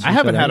be having- touching I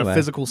haven't had anyway. a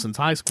physical since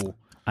high school.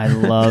 I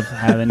love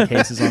having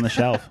cases on the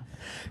shelf.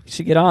 You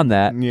should get on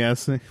that.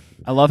 Yes.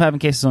 I love having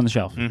cases on the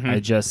shelf.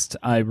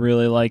 I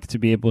really like to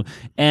be able.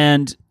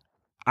 And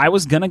I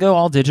was gonna go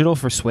all digital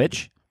for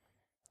Switch.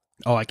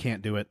 Oh, I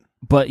can't do it.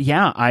 But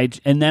yeah,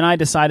 and then I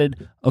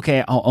decided,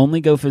 okay, I'll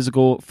only go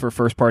physical for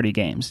first party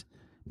games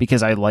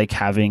because I like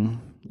having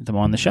them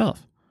on the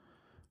shelf.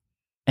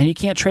 And you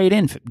can't trade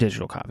in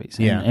digital copies.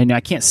 And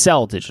I can't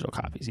sell digital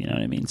copies, you know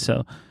what I mean?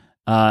 So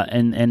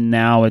and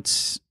now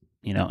it's,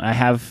 I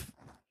have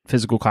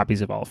physical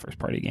copies of all first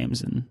party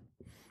games, and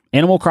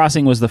Animal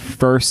Crossing was the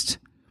first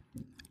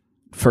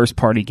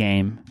party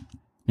game,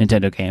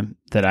 Nintendo game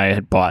that I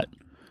had bought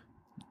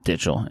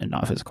digital and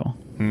not physical.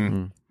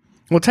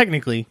 Well,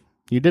 technically,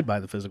 you did buy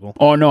the physical.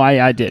 Oh no,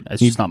 I did.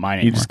 It's just not mine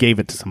anymore. You just gave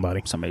it to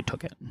somebody. Somebody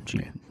took it. She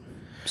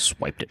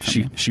swiped it.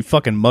 From me. She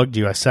fucking mugged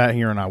you. I sat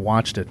here and I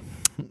watched it.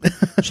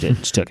 She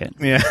did. She took it.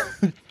 Yeah.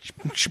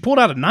 She pulled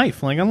out a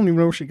knife. Like, I don't even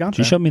know where she got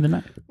She that. showed me the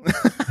knife.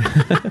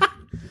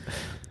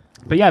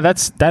 But yeah,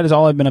 that is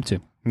all I've been up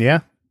to. Yeah.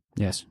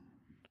 Yes.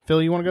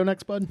 Phil, you want to go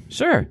next, bud?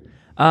 Sure.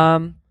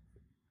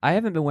 I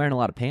haven't been wearing a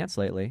lot of pants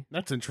lately.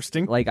 That's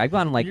interesting. Like I've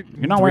gone like You're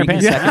not wearing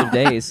pants. consecutive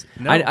days.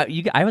 No.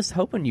 I was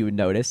hoping you would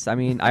notice. I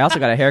mean, I also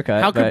got a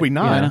haircut. How could but, we you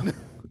not? know.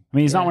 I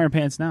mean, he's not wearing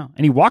pants now,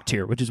 and he walked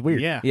here, which is weird.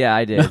 Yeah. Yeah,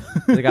 I did.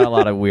 They got a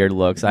lot of weird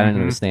looks. I didn't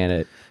understand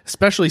it.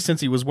 Especially since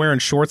he was wearing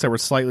shorts that were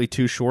slightly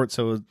too short,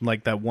 so it was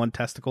like that one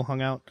testicle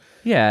hung out.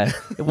 Yeah,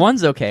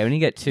 one's okay. When you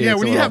get two, Yeah, it's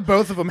when a you little, have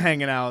both of them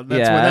hanging out, that's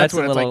yeah, when that's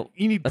when a it's little. like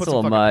you need to that's put a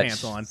some little fucking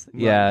much. pants on.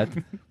 Yeah.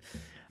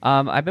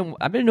 I've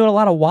been doing a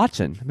lot of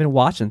watching. I've been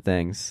watching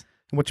things.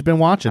 What you been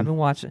watching? I've been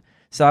watching.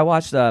 So I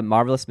watched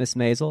Marvelous Miss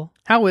Maisel.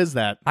 How is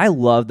that? I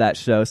love that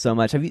show so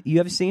much. Have you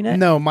ever seen it?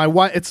 No, my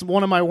wife. It's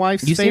one of my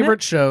wife's You seen favorite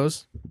it?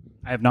 shows.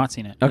 I have not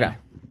seen it. Okay.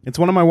 It's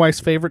one of my wife's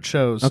favorite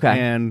shows. Okay.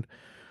 And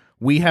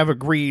we have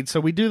agreed. So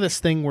we do this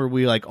thing where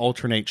we like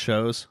alternate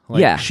shows.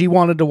 Like, Yeah. She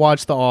wanted to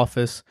watch The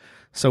Office,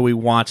 so we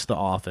watched The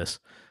Office.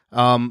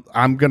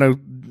 I'm gonna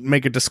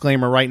make a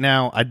disclaimer right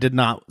now. I did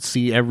not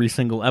see every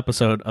single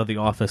episode of The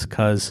Office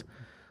because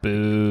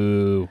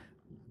Boo.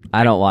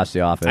 I don't watch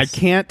The Office. I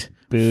can't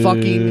Boo.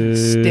 fucking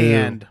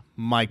stand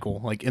Michael,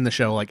 like in the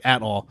show, like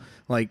at all.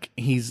 Like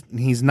he's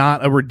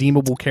not a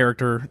redeemable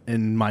character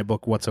in my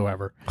book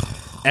whatsoever.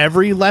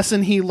 Every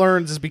lesson he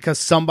learns is because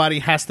somebody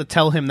has to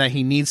tell him that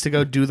he needs to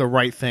go do the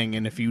right thing,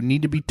 and if you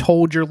need to be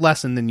told your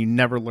lesson, then you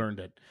never learned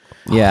it.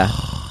 Yeah.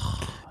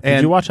 Did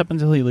And you watch up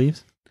until he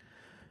leaves?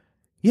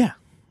 yeah,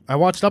 I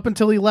watched up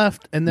until he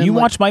left, and then You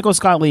like, watched Michael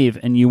Scott leave,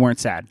 and you weren't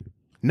sad.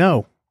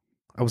 No,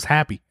 I was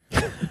happy.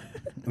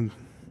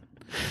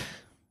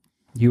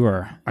 You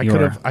are.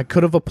 I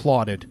could have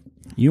applauded.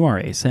 You are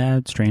a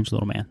sad, strange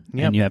little man,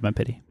 Yep. and you have my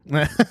pity.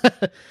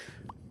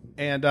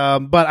 And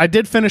but I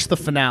did finish the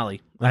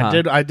finale.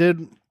 Uh-huh.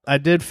 I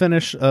did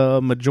finish a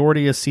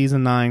majority of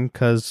season 9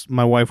 because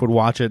my wife would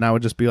watch it and I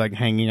would just be like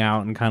hanging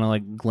out and kind of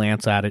like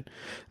glance at it.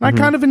 And I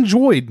kind of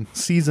enjoyed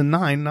season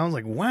 9 and I was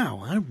like,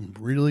 wow, I'm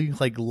really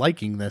like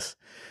liking this.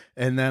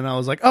 And then I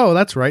was like, oh,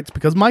 that's right, it's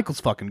because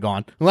Michael's fucking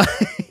gone.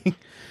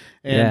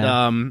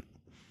 And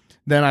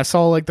then I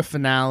saw like the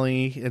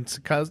finale. It's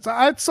because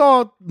I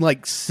saw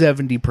like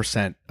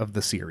 70% of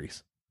the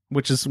series,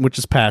 which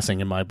is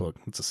passing in my book.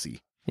 It's a C.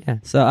 Yeah.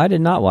 So I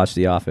did not watch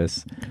The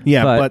Office.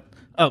 Yeah, But-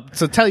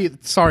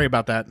 sorry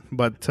about that,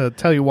 but to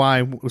tell you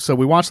why. So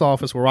we watched The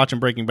Office. We're watching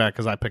Breaking Bad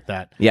because I picked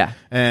that. Yeah.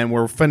 And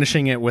we're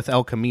finishing it with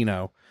El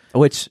Camino.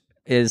 Which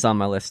is on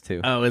my list too.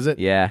 Oh, is it?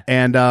 Yeah.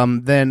 And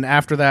then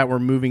after that, we're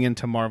moving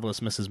into Marvelous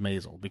Mrs.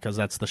 Maisel because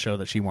that's the show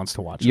that she wants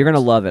to watch. You're gonna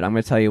love it. I'm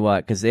gonna tell you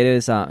what, because it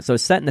is. So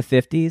it's set in the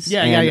 50s.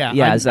 Yeah.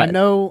 I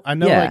know.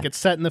 Yeah. Like it's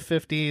set in the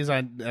 50s.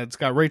 It's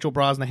got Rachel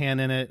Brosnahan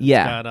in it.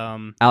 Yeah. It's got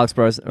Alex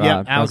Alex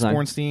Borstein.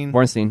 Borstein.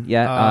 Borstein.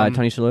 Yeah.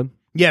 Tony Shalhoub.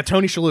 Yeah,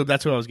 Tony Shalhoub.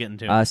 That's who I was getting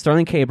to.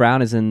 Sterling K.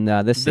 Brown is in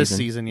this season. This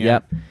season, yeah.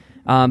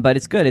 Yep. But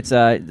it's good. It's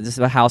this is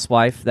a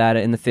housewife that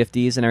in the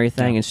 50s and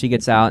everything, and she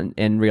gets out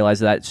and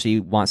realizes that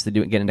she wants to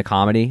get into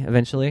comedy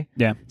eventually.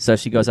 Yeah. So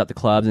she goes out to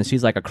clubs, and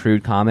she's like a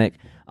crude comic.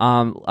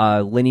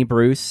 Lenny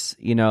Bruce,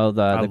 you know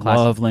the I class.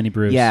 love Lenny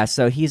Bruce. Yeah,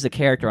 so he's a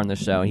character on the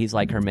show. He's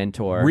like her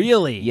mentor.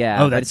 Really?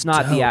 Yeah. Oh, but that's it's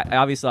not dope.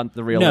 obviously not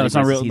the real. No, Lenny it's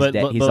not Bruce. real. He's But,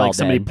 dead. but, He's but all like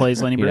somebody dead,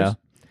 plays Lenny you Bruce. know?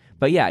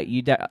 But yeah,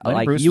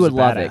 like Bruce you is would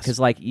love badass. it because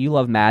like you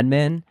love Mad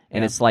Men,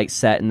 and Yeah. it's like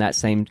set in that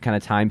same kind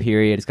of time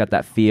period. It's got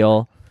that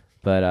feel.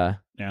 But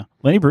Yeah.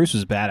 Lenny Bruce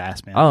was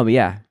badass, man. oh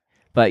yeah,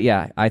 but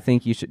yeah, I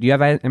think you should. Do you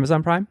have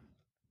Amazon Prime?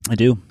 I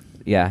do.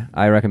 Yeah,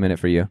 I recommend it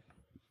for you.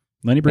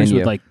 Lenny Bruce And would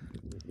you. like,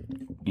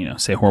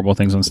 say horrible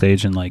things on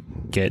stage and like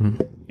get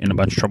in a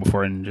bunch of trouble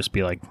for it and just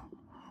be like,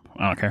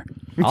 I don't care.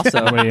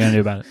 Also, What are you gonna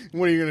do about it?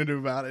 What are you gonna do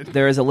about it?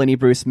 there is a Lenny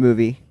Bruce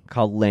movie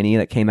called Lenny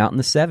that came out in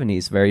the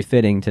 70s. Very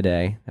fitting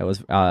today. That was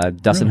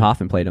Dustin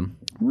Hoffman played him.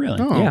 Really?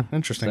 Oh, yeah,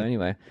 interesting. So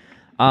anyway,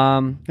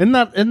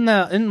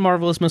 Isn't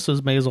Marvelous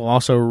Mrs. Maisel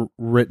also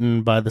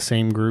written by the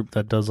same group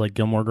that does like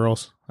Gilmore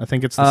Girls? I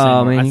think it's the same.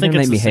 oh man, I you're think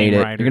gonna it's make me the same hate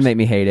it. writers. You're gonna make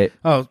me hate it.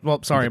 Oh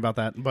well, sorry about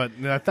that, but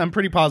I'm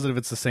pretty positive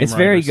it's the same. It's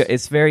very writers. good.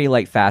 It's very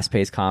like fast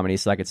paced comedy,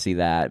 so I could see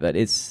that. But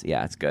it's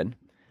good.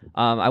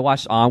 I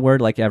watched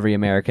Onward like every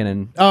American,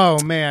 and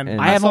Oh man,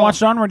 And- I haven't saw-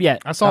 watched Onward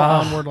yet. I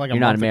saw Onward like a you're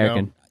not month American.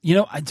 ago. You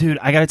know, dude,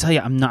 I gotta tell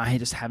you, I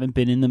just haven't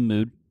been in the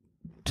mood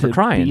to For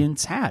crying. being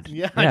sad.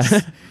 Yeah, I Yeah.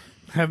 just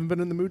haven't been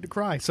in the mood to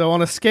cry. So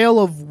on a scale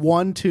of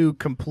 1 to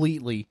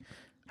completely,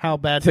 how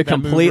bad To did that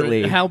completely,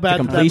 movie, how bad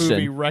to did that completion.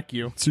 movie wreck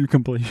you? To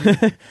completion.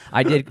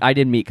 I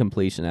did meet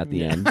completion at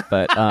the end,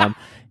 but and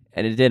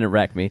it didn't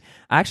wreck me.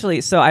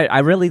 Actually, so I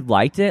really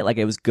liked it. Like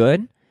it was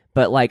good,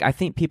 but like I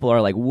think people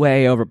are like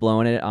way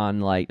overblowing it on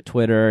like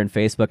Twitter and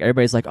Facebook.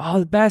 Everybody's like, "Oh,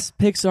 the best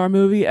Pixar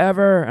movie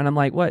ever," and I'm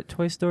like, "What?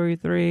 Toy Story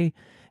 3?"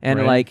 And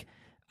Right. like,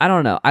 I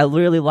don't know. I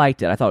really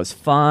liked it. I thought it was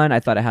fun. I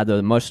thought it had the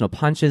emotional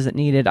punches it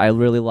needed. I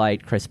really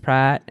liked Chris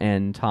Pratt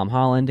and Tom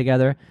Holland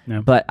together.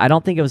 Yeah. But I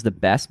don't think it was the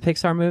best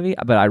Pixar movie.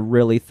 But I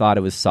really thought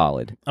it was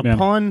solid. Yeah.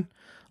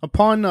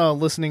 Upon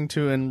listening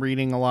to and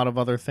reading a lot of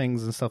other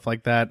things and stuff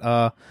like that,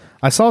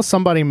 I saw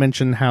somebody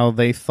mention how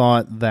they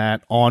thought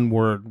that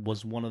Onward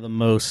was one of the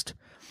most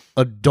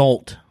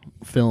adult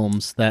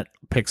films that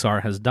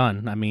Pixar has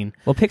done. I mean,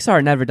 Well, Pixar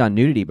had never done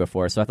nudity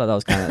before, so I thought that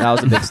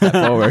was a big step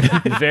forward.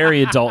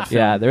 Very adult film.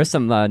 Yeah, there's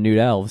some nude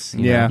elves.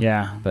 you Yeah. know,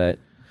 Yeah.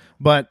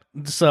 but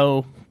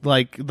so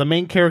like the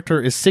main character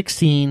is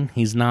 16.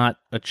 He's not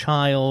a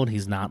child.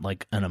 He's not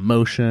like an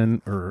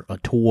emotion or a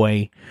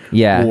toy.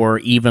 yeah, Or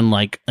even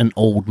like an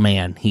old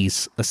man.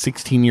 He's a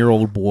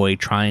 16-year-old boy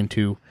trying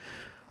to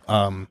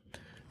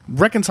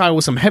reconcile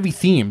with some heavy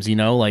themes, you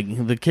know,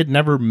 like the kid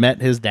never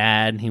met his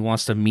dad. He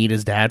wants to meet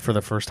his dad for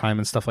the first time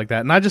and stuff like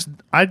that. And I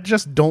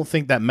just don't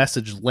think that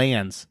message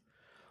lands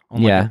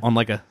on Yeah.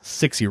 like a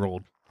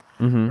 6-year-old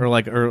or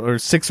like or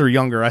 6 or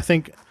younger. I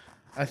think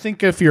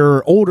if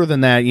you're older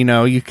than that, you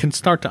know, you can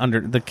start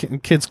to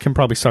kids can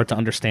probably start to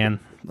understand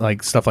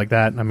like stuff like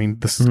that. I mean,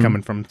 this is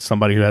coming from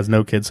somebody who has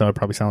no kids, so I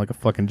probably sound like a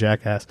fucking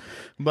jackass.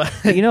 But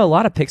you know, a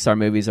lot of Pixar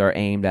movies are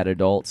aimed at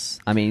adults.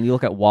 I mean, you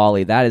look at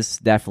WALL-E, that is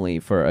definitely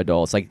for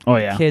adults. Like, Oh,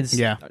 yeah. kids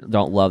Yeah.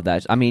 don't love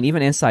that. I mean,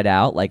 even Inside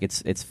Out, like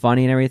it's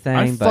funny and everything.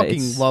 I but fucking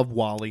it's, love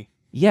WALL-E.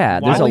 Yeah,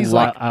 there's WALL-E's a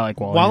lot. I like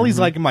WALL-E. WALL-E's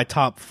like in my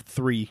top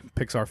 3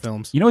 Pixar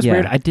films. You know what's Yeah.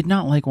 weird? I did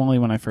not like WALL-E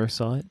when I first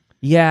saw it.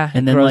 Yeah,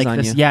 And then grows like on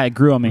this, you. yeah, it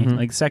grew on me.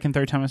 Like second,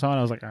 third time I saw it,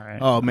 I was like, all right.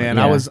 Oh man,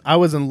 Yeah. I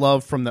was in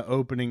love from the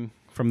opening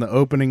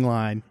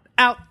line.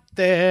 Out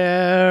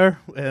there,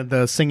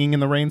 the singing in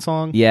the rain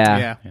song.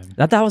 Yeah.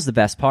 yeah. That was the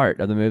best part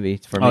of the movie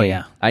for me. Oh,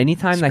 yeah.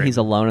 Anytime that great. he's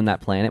alone on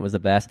that planet was the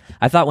best.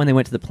 I thought when they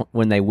went to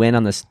when they went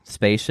on the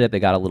spaceship, it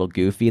got a little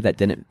goofy. That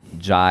didn't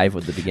jive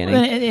with the beginning.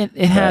 It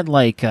had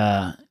like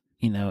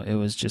it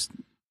was just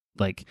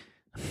like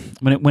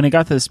when it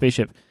got to the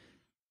spaceship,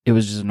 it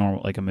was just a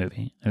normal like a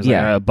movie. It was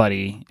Yeah. like,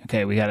 buddy,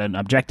 okay, we got an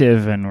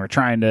objective and we're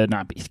trying to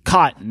not be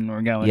caught and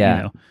we're going,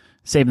 Yeah.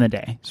 saving the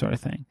day sort of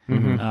thing.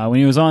 Mhm. When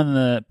he was on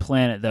the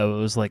planet, though,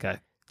 it was like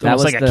a That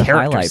was like a the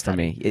character highlight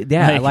study. for me.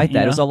 Yeah, I Like, like that.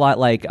 you It was a know? lot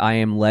like I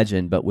Am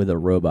Legend, but with a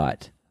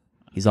robot.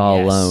 He's all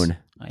Yes. alone.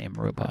 I am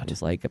robot.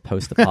 Just like a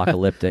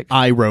post-apocalyptic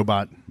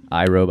iRobot.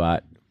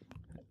 iRobot.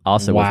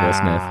 Also with Will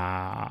Smith.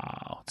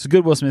 Wow, it's a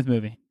good Will Smith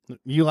movie.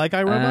 You like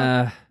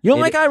iRobot? You don't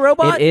like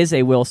iRobot? It is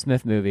a Will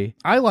Smith movie.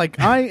 I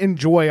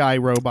enjoy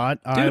iRobot.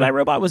 Dude,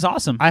 iRobot was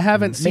awesome. I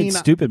haven't It made seen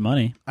stupid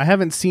money. I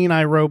haven't seen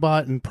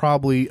iRobot in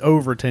probably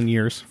over 10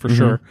 years for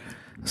sure.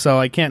 So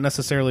I can't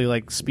necessarily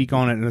like speak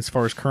on it as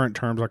far as current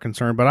terms are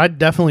concerned, but I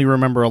definitely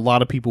remember a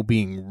lot of people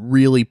being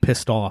really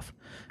pissed off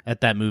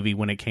at that movie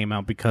when it came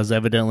out because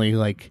evidently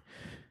like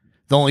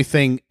the only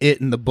thing it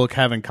and the book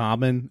have in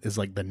common is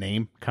like the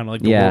name, kind of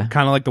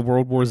like the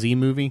World War Z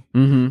movie.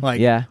 Mm-hmm.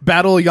 Like yeah.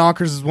 Battle of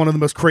Yonkers is one of the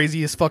most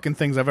craziest fucking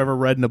things I've ever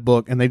read in a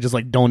book, and they just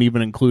like don't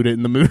even include it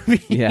in the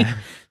movie. Yeah.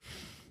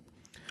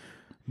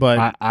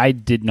 But I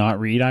did not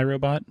read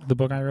iRobot, the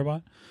book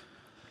iRobot.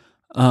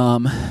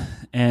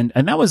 And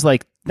that was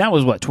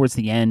what towards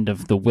the end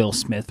of the Will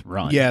Smith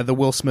run. yeah, the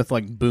Will Smith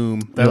like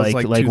boom. That was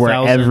like where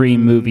 2000 every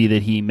movie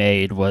that he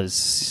made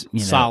was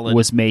Solid.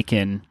 was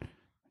making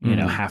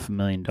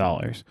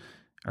 $500,000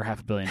 or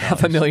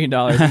 $500 million.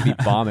 $500,000 would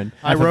be bombing.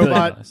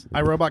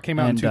 iRobot came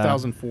out in And,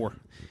 2004.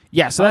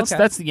 Yeah, so Okay.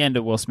 that's the end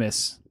of Will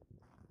Smith's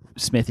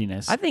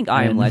smithiness. I think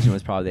I Am And- Legend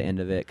was probably the end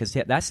of it because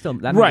that's still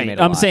that movie right. made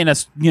a I'm lot. saying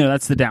that's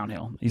the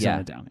downhill. He's Yeah.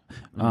 on the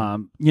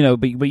downhill.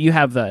 But you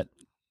have that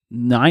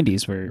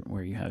 90s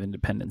where you have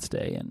Independence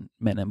Day and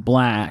Men in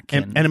Black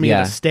and Enemy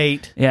Yeah. of the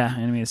State. yeah,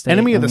 Enemy of the State,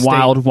 Enemy of and the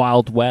State.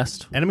 Wild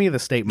West. Enemy of the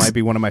State might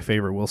be one of my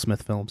favorite Will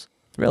Smith films.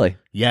 Really,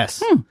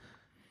 Yes.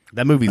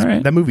 That movie's All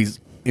right.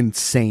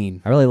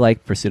 insane. I really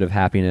like Pursuit of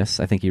Happiness.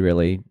 I think he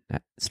really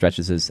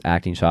stretches his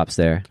acting chops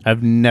there.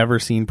 I've never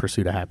seen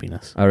Pursuit of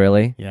Happiness. Oh,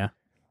 really? Yeah.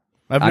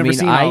 I've I never mean,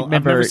 seen I I've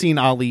never remember- seen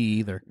Ali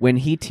either. When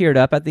he teared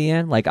up at the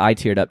end, like I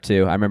teared up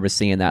too. I remember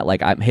seeing that,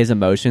 like his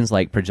emotions,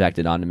 like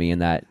projected onto me in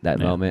that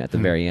moment at the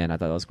very end. I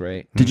thought that was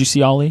great. Did you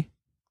see Ollie?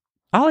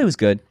 Ollie was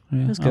good.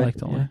 Yeah, It was I good.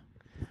 liked Ollie.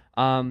 Yeah.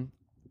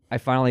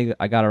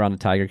 I got around to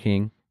Tiger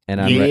King, and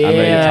I'm ready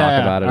to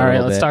talk about it. All a right,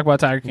 little let's bit. talk about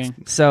Tiger King.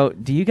 So,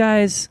 do you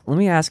guys? Let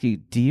me ask you.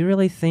 Do you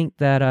really think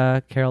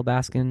that Carol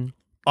Baskin?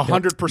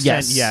 100%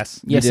 yes.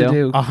 Yes, You I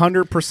do.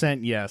 100%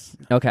 yes.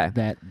 Okay,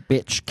 That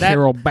bitch,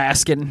 Carol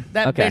Baskin.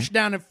 That Okay. bitch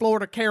down in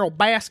Florida, Carol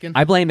Baskin.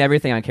 I blame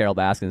everything on Carol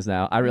Baskins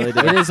now. I really do.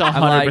 It is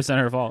I'm like, 100%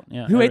 her fault.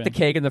 Yeah, who ate the everything.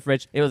 cake in the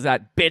fridge? It was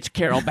that bitch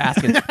Carol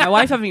Baskin. My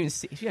wife hasn't even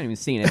she hasn't even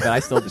seen it, but I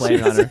still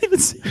blame it on her.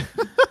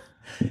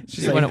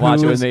 She like, wouldn't watch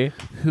who it with is- me.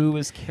 Who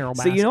is Carol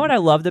Baskin? So you know what I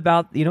loved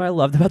about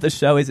the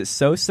show is it's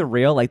so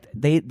surreal. Like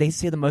they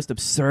say the most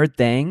absurd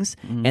things,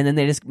 and then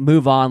they just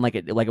move on like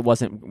it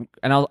wasn't.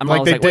 And I was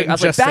Like they like, wait, didn't I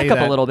was like, just back say up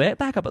a that. little bit,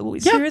 back up.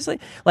 Seriously,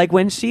 like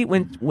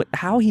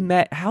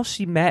how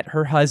she met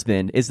her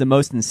husband is the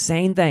most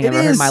insane thing I've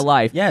ever heard in my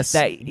life. Yes.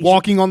 that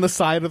Walking on the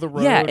side of the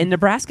road. yeah, in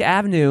Nebraska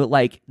Avenue,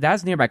 like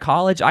that's near my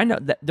college. I know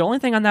that the only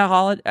thing on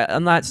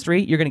that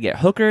street, you're gonna get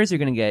hookers, you're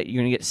gonna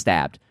get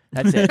stabbed.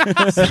 That's it.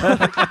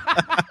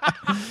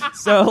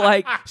 So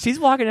like she's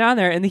walking down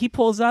there, and he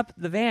pulls up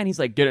the van. He's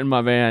like, "Get in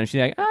my van." And she's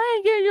like, "I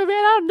ain't getting in your van.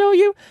 I don't know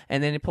you."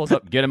 And then he pulls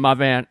up, "Get in my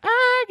van."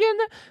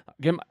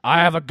 I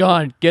have a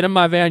gun. Get in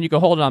my van. You can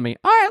hold it on me.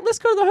 All right, let's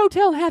go to the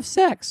hotel and have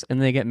sex.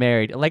 And they get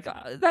married. Like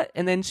that.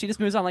 And then she just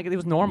moves on like it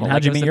was normal. How'd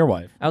Like, you it was meet your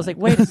wife? I was like,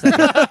 wait a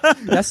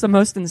second. That's the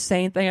most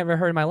insane thing I've ever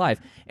heard in my life.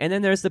 And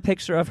then there's the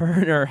picture of her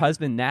and her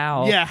husband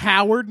now. Yeah,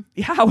 Howard.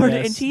 Howard,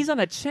 Yes. and he's on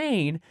a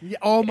chain. Yeah,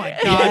 oh my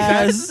God.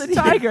 Yes, the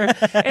tiger.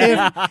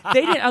 And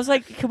they didn't. I was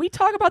like, can we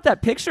talk about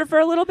that picture for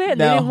a little bit? And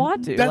they No. didn't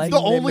want to. That's Like, the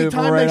only move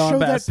time right they on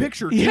showed that past it.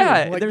 picture. Too.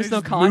 yeah, Like, there's they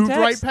no just moved context.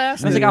 right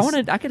past I was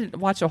it. like, I could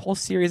watch a whole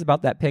series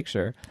about that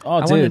picture. Oh,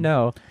 I dude. wanted to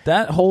know.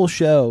 That whole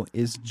show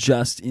is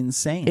just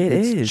insane. It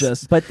It's is,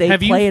 just. but they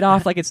Have you- play it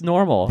off like it's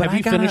normal. Have I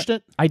you gotta- finished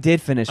it? I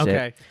did finish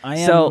Okay. it. I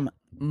am. So,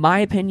 my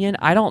opinion,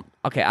 I don't.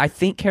 Okay, I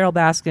think Carol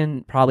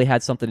Baskin probably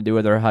had something to do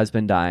with her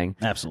husband dying.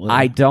 Absolutely.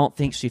 I don't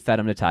think she fed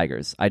him to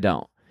tigers. I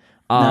don't.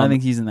 No, I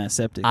think he's in that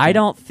septic. I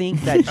don't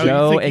think that Oh, you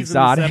Joe think he's in the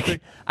Exotic.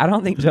 septic? I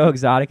don't think Joe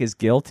Exotic is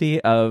guilty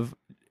of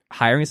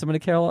hiring someone to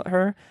kill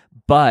her,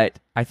 but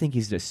I think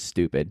he's just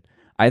stupid.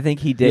 I think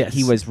he did. Yes.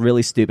 He was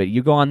really stupid.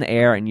 You go on the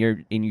air and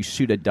you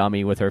shoot a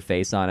dummy with her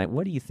face on it.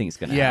 What do you think's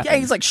gonna Yeah. happen? Yeah,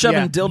 he's like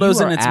shoving Yeah. dildos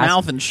You in are its ask-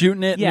 mouth and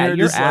shooting it. Yeah, and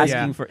you're just like-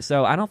 asking for.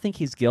 So I don't think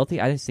he's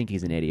guilty. I just think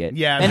he's an idiot.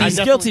 Yeah, and I he's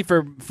definitely-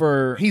 guilty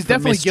for. He's for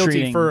definitely guilty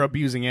mistreating- for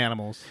abusing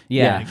animals.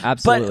 Yeah,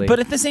 absolutely. But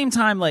at the same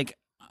time, like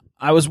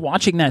I was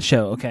watching that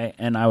show, okay,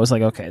 and I was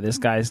like, okay, this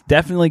guy's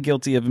definitely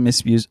guilty of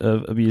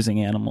abusing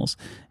animals,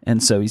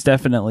 and so he's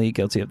definitely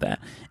guilty of that.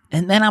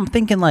 And then I'm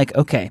thinking, like,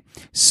 okay,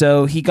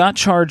 so he got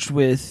charged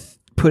with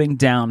putting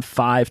down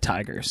 5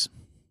 tigers,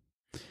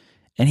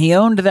 and he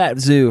owned that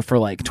zoo for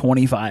like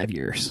 25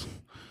 years.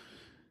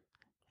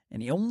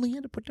 And he only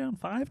had to put down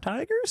 5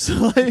 tigers.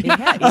 Like, he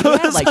had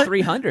I was like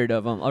 300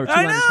 of them, or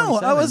I know.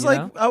 227. I was you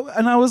like, know?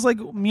 I was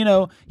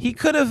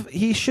like,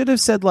 he should have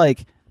said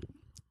like,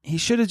 he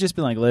should have just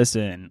been like,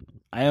 listen,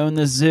 I own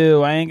the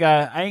zoo. I ain't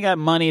got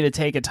money to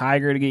take a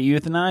tiger to get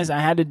euthanized. I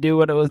had to do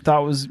what I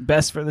thought was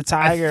best for the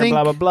tiger. think-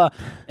 Blah blah blah.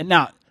 And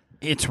now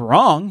it's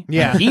wrong.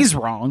 Yeah. he's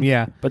wrong.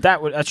 Yeah. but that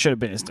should have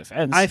been his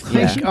defense. I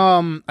think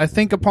I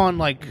think upon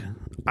like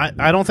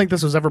I don't think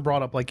this was ever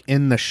brought up like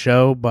in the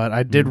show, but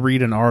I did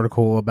read an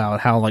article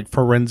about how like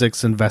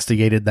forensics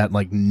investigated that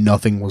like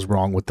nothing was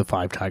wrong with the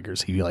 5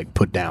 tigers he like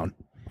put down.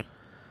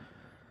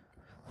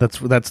 That's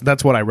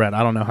what I read.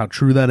 I don't know how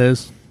true that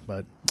is,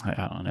 but I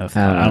don't know.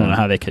 I don't know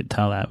how they could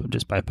tell that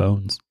just by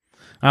bones.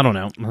 I don't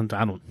know. I'm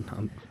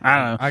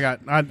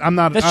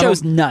not. That I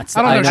show's don't- nuts.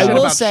 I don't know shit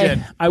will about say, shit.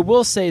 I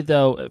will say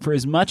though, for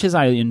as much as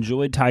I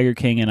enjoyed Tiger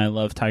King and I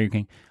love Tiger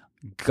King,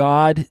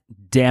 God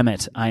damn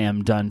it, I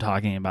am done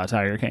talking about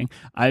Tiger King.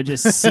 I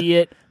just see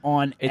it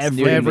on It's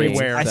new to me,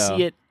 everywhere, I though.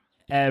 see it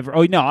ever.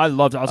 Oh no,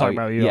 I'll talk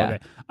about you. yeah. All day.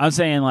 I'm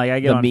saying like I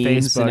get The on memes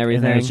Facebook and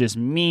everything. there's just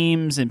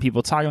memes and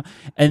people talking,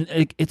 and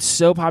it's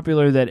so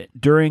popular that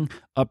during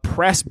a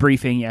press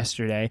briefing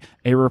yesterday,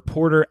 a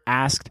reporter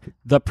asked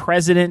the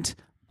president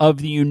of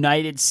the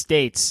United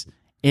States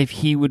if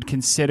he would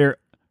consider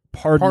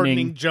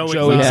pardoning Joe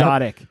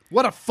Exotic.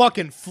 What a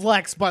fucking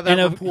flex by that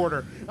And a-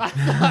 reporter.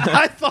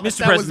 I thought Mr.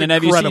 that President,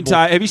 was incredible.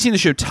 have you seen the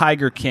show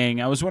Tiger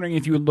King? I was wondering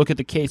if you would look at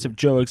the case of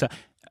Joe Exotic.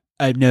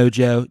 I know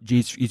Joe.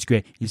 He's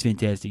great. He's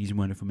fantastic. He's a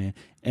wonderful man.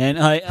 And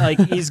like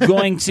he's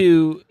going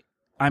to.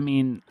 I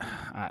mean,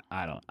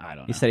 I don't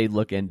know. He said he'd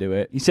look into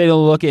it. He said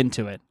he'll look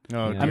into it.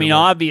 Oh, Yeah. I mean, dear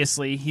Lord.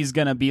 obviously, he's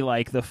gonna be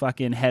like the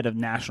fucking head of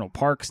national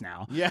parks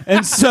now. Yeah.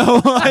 and so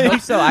I like,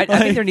 hope so. I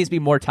think there needs to be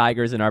more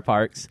tigers in our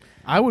parks.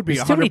 I would be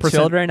There's too many 100%.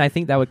 children. I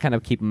think that would kind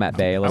of keep them at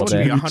bay a I little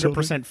would be bit.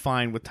 100%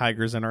 fine with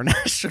tigers in our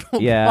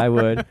national. Yeah, I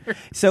would.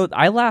 So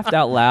I laughed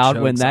out loud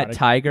Joe when that Exotic.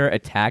 tiger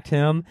attacked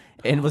him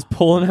and was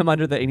pulling him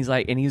under the, and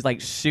he's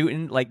like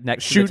shooting like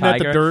next Shooting to the at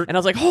the tiger, dirt. and I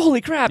was like, holy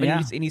crap!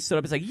 Yeah. And he stood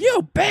up. He's like,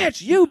 you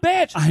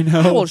bitch! I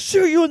know. I will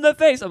shoot you in the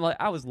face. I'm like,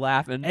 I was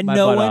laughing, and my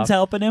no butt one's off.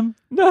 helping him.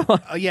 No.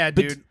 Yeah,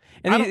 dude.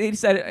 And I he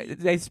said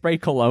they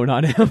sprayed cologne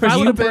on him. If I you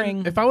would have bring-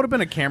 been, if I would have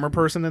been a camera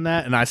person in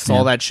that, and I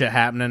saw that shit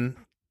happening,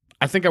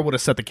 I think I would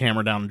have set the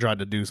camera down and tried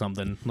to do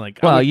something. Like,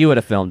 Well, you would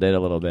have filmed it a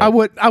little bit. I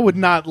would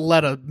not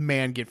let a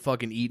man get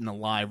fucking eaten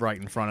alive right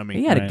in front of me.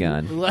 He had a Right.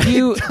 gun. Like,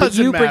 you it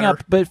doesn't you bring matter.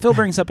 up, but Phil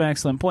brings up an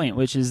excellent point,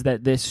 which is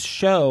that this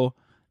show,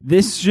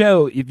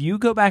 if you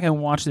go back and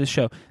watch this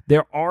show,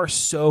 there are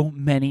so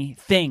many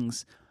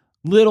things,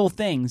 little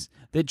things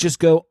that just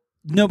go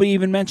nobody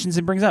even mentions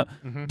and brings up.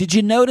 Mm-hmm. Did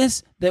you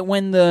notice that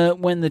when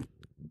the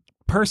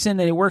person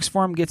that works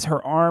for him gets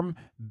her arm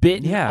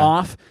bitten Yeah.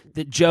 off,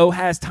 that Joe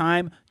has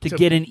time to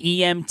get an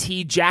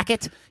EMT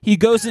jacket? He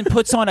goes and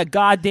puts on a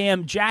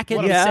goddamn jacket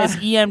What a- that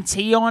says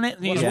EMT on it,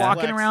 and he's a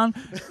walking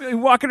flex.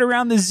 walking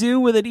around the zoo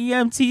with an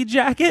EMT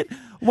jacket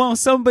while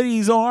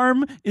somebody's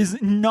arm is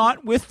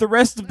not with the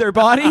rest of their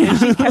body.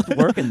 She kept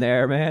working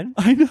there, man.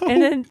 I know.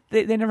 And then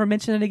they never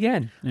mentioned it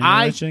again.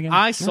 I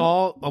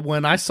saw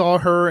when I saw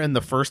her in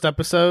the first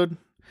episode,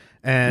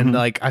 and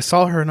like I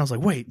saw her and I was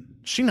like, wait,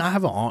 she not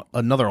have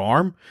another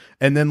arm?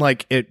 And then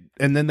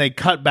then they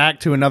cut back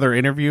to another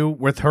interview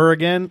with her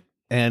again,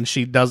 and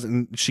she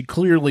doesn't. She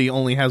clearly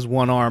only has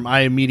one arm.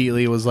 I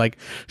immediately was like,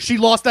 she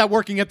lost that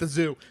working at the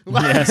zoo.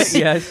 Yes.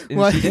 Yes, and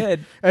Like, she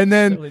did. And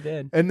then Totally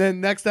did. and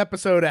then next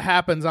episode it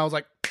happens. I was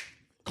like,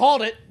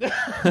 called it.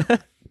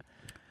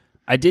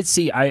 I did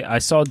see. I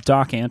saw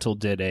Doc Antle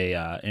did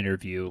a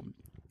interview.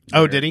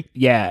 Oh, did he?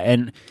 Yeah,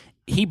 and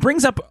he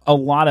brings up a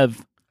lot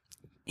of.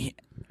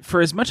 For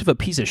as much of a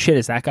piece of shit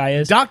as that guy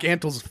is, Doc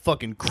Antle's a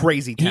fucking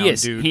crazy town, he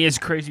is. dude. He is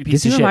crazy piece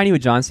Does he of shit. remind you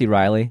of John C.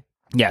 Riley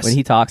Yes. when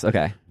he talks?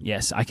 Okay,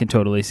 Yes, I can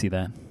totally see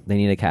that. they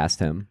need to cast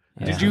him.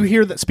 Did you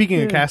hear that?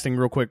 Speaking of casting,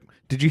 real quick,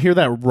 did you hear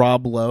that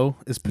Rob Lowe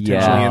is potentially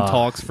in Yeah.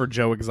 talks for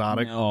Joe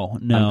Exotic? No.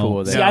 I'm cool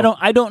with See, it.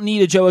 I don't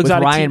need a Joe With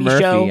Exotic Ryan TV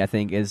Murphy, show. I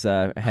think, is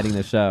heading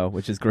the show,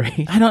 which is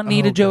great. I don't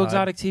need Oh, a Joe God.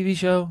 Exotic TV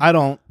show. I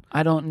don't,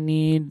 I don't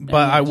need.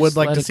 but I would just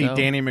like let to it see go.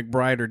 Danny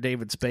McBride or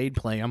David Spade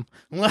play him.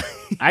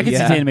 I could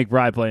Yeah. see Danny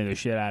McBride playing the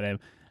shit out of him.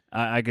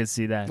 I could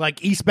see that.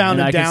 Like Eastbound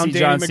and, I Down, could see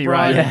Danny John C. McBride.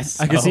 Riley. Yes.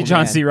 I could see Oh, John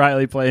man. C.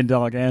 Riley playing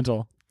Doc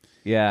Antle.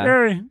 Yeah,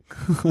 Very.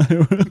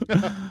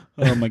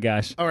 Oh my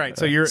gosh. All right,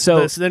 So-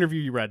 this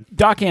interview you read.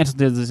 Doc Antle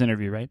did this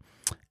interview, right?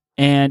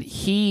 And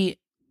he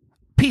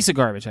piece of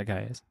garbage that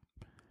guy is.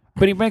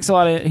 But he brings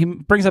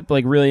up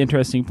like really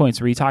interesting points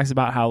where he talks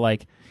about how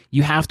like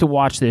you have to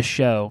watch this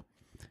show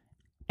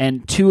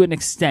and to an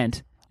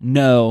extent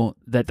know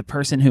that the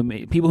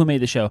people who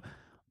made the show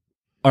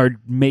are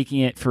making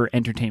it for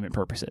entertainment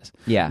purposes.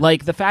 yeah.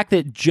 Like the fact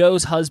that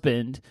Joe's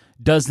husband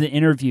does the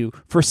interview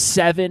for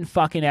 7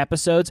 fucking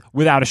episodes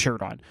without a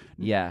shirt on.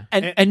 yeah.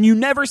 And you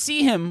never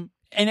see him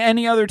in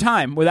any other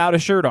time without a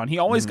shirt on. He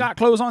always got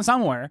clothes on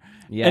somewhere.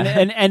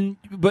 Yeah.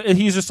 But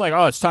he's just like,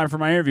 oh, it's time for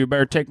my interview.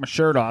 Better take my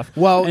shirt off.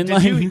 Well, And, did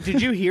like-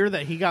 did you hear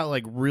that he got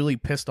like really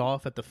pissed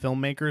off at the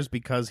filmmakers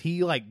because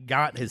he like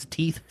got his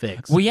teeth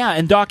fixed? Well, yeah,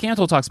 and Doc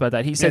Antle talks about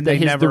that. He said And that they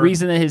the never-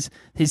 reason that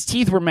his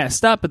teeth were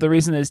messed up, but the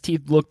reason that his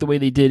teeth looked the way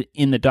they did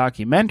in the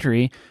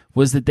documentary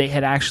was that he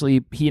had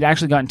actually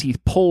gotten teeth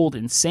pulled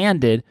and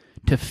sanded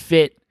to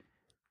fit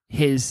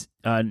his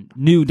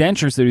new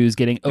dentures that he was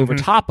getting over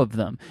top of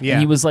them. Yeah.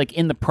 And he was like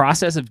in the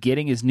process of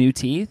getting his new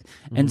teeth,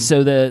 and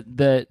so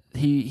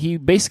he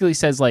basically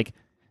says like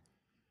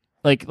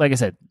I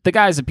said, the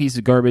guy's a piece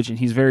of garbage and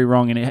he's very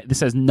wrong, and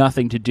this has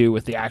nothing to do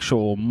with the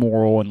actual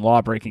moral and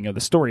law breaking of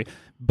the story.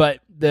 But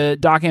the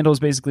Doc Antle is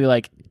basically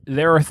like,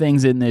 there are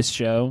things in this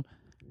show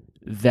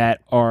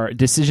that are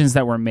decisions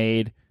that were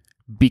made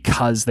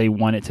because they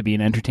want it to be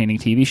an entertaining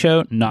TV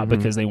show, not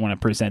because they want to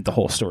present the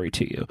whole story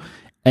to you.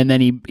 And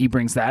then he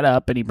brings that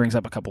up, and he brings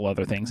up a couple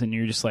other things, and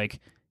you're just like,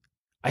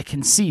 I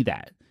can see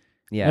that.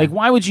 Yeah. Like,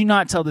 why would you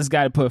not tell this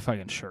guy to put a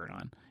fucking shirt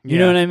on? You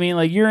know Yeah. what I mean?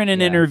 Like, you're in an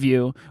Yeah.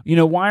 interview. You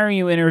know, why are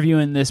you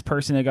interviewing this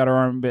person that got her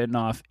arm bitten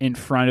off in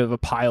front of a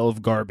pile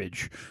of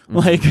garbage?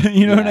 Like,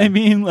 you know what I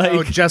mean? Like,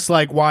 Oh, just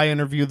like why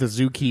interview the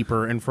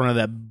zookeeper in front of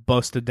that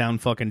busted down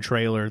fucking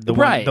trailer? The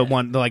Right.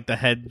 one, like the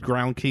head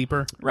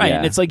groundkeeper. right? Yeah.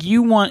 And it's like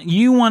you want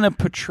to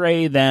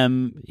portray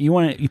them. You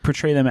want to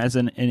portray them as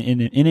in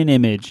an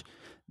image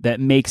that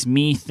makes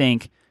me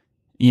think,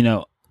 you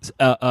know,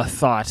 a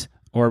thought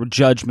or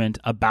judgment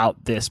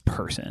about this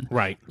person.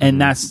 Right. And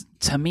that's,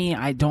 to me,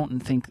 I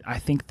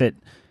think that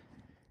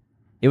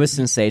it was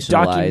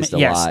sensationalized a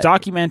lot.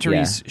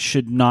 documentaries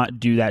should not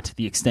do that to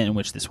the extent in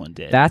which this one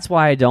did. That's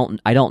why I don't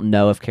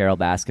know if Carol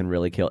Baskin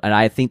really killed. And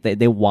I think that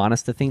they want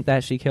us to think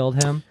that she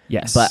killed him.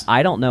 Yes. But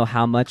I don't know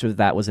how much of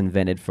that was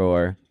invented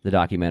for the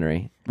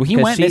documentary. Well, he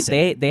 'Cause went missing.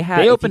 They They opened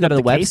if you up go to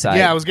the the case website.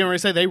 Yeah, I was getting ready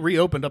to say they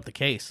reopened up the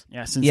case.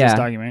 yeah, since Yeah. this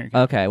documentary.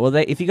 Okay, well,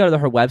 if you go to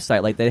her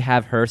website, like they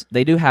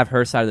do have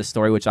her side of the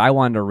story, which I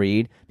wanted to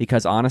read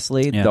because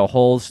honestly, Yeah. the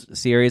whole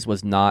series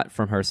was not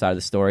from her side of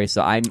the story.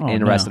 So I'm Oh,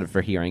 interested no.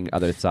 for hearing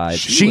other sides.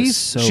 She was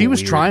so she was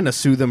weird. trying to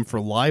sue them for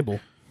libel.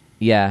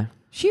 Yeah,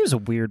 She was a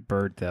weird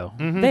bird, though.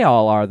 they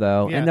all are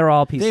though, Yeah. and they're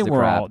all pieces They of were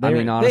crap. all- I they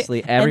mean, were-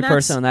 honestly, they- every and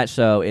person that's-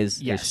 on that show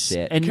is Yes.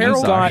 shit. And I'm you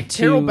sorry. got to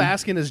Carol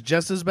Baskin is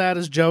just as bad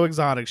as Joe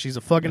Exotic. She's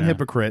a fucking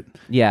hypocrite.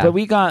 yeah, But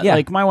we got Yeah.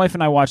 like my wife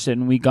and I watched it,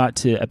 and we got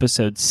to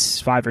episode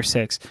 5 or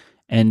 6,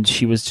 and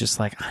she was just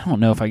like, I don't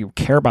know if I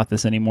care about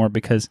this anymore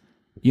because,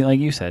 like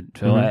you said,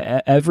 Phil,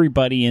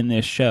 everybody in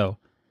this show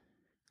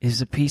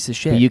is a piece of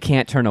shit. But you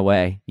can't turn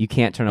away. You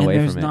can't turn and away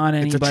there's from not it.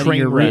 anybody train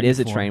you're wreck. It rooting is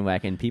a for. train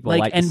wreck, and people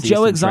like to and see Joe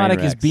some Exotic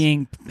train is wrecks.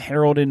 being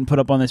heralded and put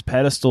up on this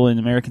pedestal in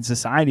American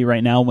society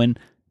right now when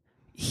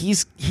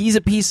he's kind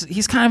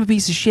of a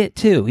piece of shit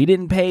too. He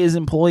didn't pay his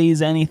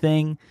employees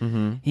anything.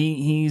 Mm-hmm.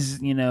 He's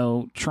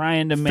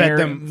trying to fed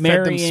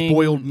them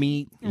spoiled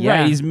meat.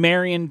 Yeah. Right, he's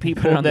marrying Put it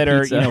people on the that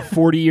are pizza.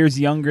 40 years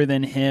younger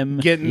than him.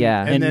 Getting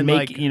Yeah. and then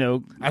make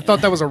like I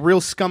thought that was a real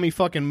scummy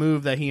fucking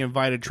move that he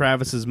invited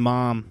Travis's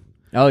mom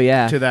Oh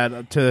yeah.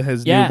 to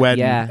his Yeah. new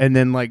wedding, Yeah. and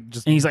then like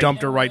just And he's like,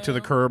 dumped her right to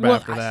the curb Well,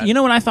 after that. You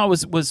know what I thought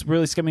was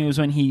really scummy was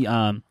when he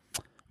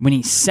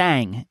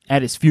sang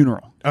at his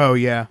funeral. Oh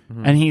yeah,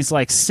 And he's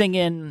like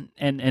singing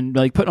and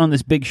like putting on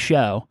this big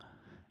show,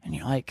 and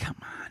you're like, come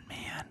on,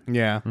 man,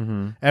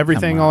 yeah.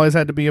 Everything Come on. always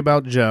had to be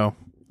about Joe.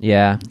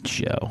 Yeah.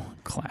 Joe,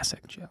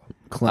 classic Joe.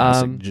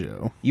 Classic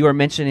Joe. You were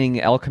mentioning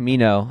El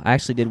Camino. I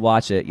actually did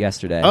watch it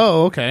yesterday.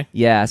 Oh, okay.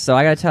 Yeah, so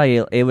I gotta tell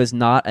you, it was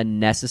not a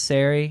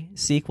necessary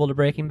sequel to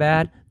Breaking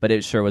Bad, but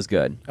it sure was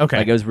good. Okay.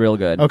 Like, it was real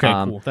good. Okay,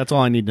 cool. That's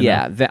all I need to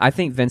Yeah, know. I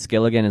think Vince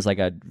Gilligan is like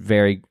a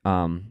very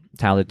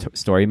talented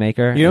story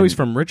maker. You know and- he's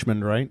from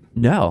Richmond, right?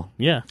 No.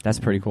 Yeah. That's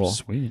pretty cool.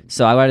 Sweet.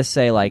 So I gotta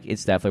say, like,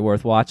 it's definitely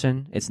worth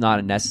watching. It's not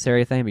a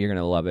necessary thing, but you're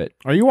gonna love it.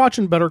 Are you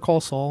watching Better Call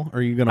Saul? Or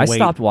are you gonna I wait?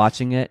 stopped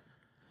watching it.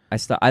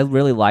 I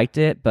really liked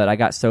it, but I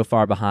got so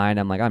far behind.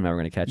 I'm like, I'm never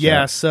gonna catch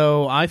Yeah. up.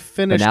 So I But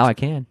finished. now I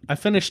can. I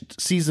finished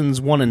seasons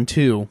 1 and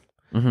 2.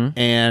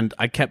 And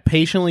I kept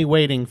patiently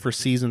waiting for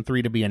season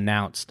 3 to be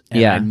announced.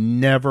 And Yeah. I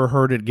never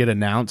heard it get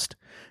announced.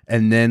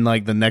 And then,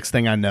 like, the next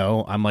thing I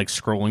know, I'm like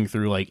scrolling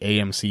through like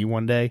AMC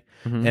one day,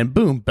 and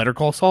boom, Better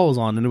Call Saul was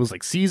on, and it was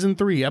like season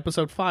 3,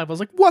 episode 5. I was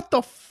like, "What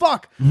the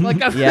fuck?"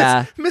 Like, I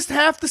Yeah. missed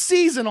half the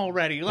season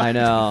already. Like, I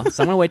know.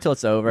 So I'm gonna wait till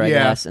it's over, I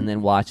Yeah. guess, and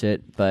then watch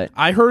it. But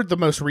I heard the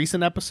most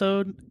recent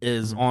episode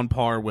is on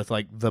par with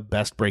like the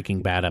best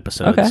Breaking Bad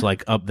episodes, Okay.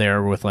 like up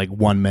there with like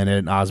 1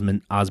 Minute,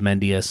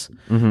 Osmondius,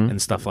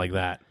 and stuff like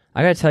that.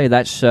 I gotta tell you,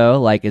 that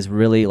show like is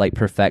really like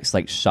perfects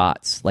like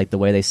shots, like the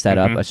way they set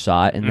up a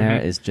shot in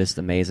there is just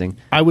amazing.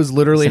 I was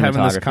literally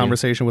having this Cinematography.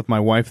 conversation with my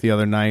wife the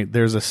other night.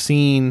 There's a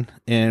scene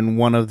in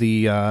one of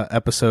the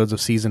episodes of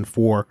season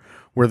 4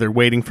 where they're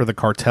waiting for the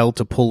cartel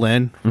to pull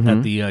in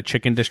at the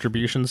chicken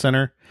distribution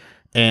center,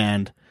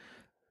 and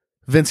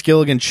Vince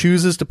Gilligan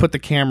chooses to put the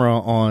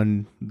camera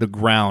on the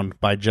ground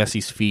by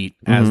Jesse's feet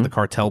as the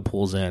cartel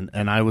pulls in,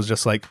 and I was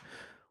just like,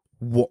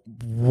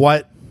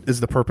 what is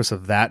the purpose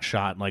of that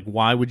shot? Like,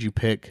 why would you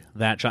pick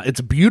that shot?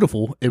 It's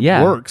beautiful. It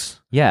Yeah.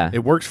 works. Yeah,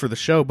 It works for the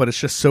show, but it's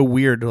just so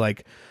weird.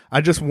 Like,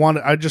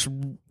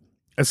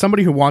 as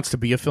somebody who wants to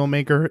be a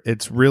filmmaker,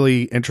 it's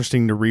really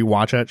interesting to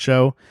rewatch that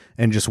show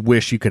and just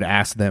wish you could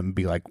ask them,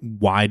 be like,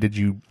 why did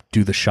you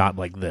do the shot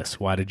like this?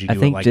 Why did you do I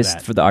think it like just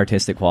that? for the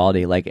artistic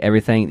quality, like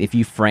everything. If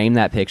you frame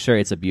that picture,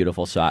 it's a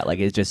beautiful shot. Like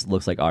it just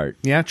looks like art.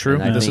 Yeah, true.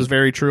 And I This think is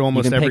very true. You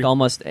Almost can every pick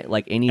almost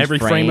like any every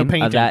frame of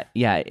painting. that.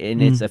 Yeah,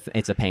 and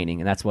it's a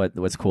painting, and that's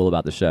what's cool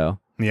about the show.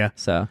 yeah.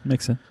 So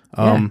Makes sense.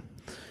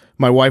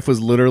 My wife was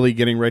literally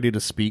getting ready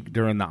to speak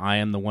during the "I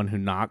am the one who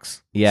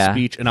knocks" Yeah.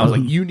 speech, and I was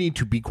like, "You need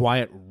to be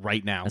quiet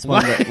right now." that's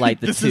one of the,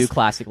 like the This two is-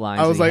 classic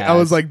lines. I was that he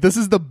like, has. this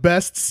is the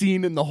best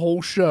scene in the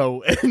whole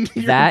show. And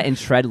you're- That and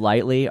Tread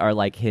Lightly are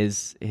like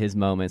his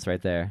moments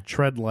right there.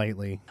 tread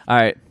lightly. All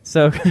right,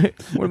 so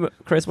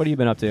Chris, what have you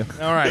been up to?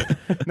 All right,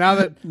 now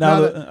that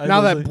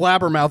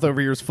blabbermouth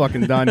over here is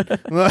fucking done.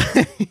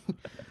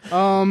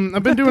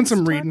 I've been doing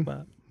some reading.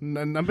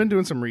 I've been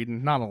doing some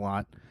reading, not a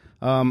lot.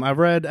 I've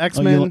read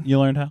X-Men. you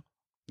learned how?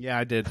 Yeah,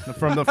 I did.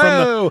 From the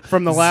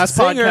last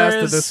podcast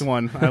to Zingers. this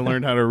one, I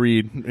learned how to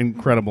read.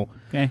 Incredible.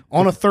 Okay.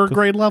 On a third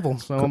grade level,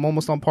 so I'm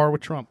almost on par with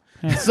Trump.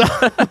 So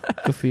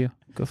Good for you.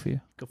 Good for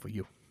you. good for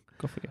you.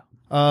 Good for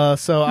you.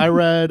 So I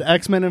read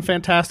X-Men and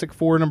Fantastic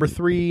Four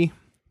 #3,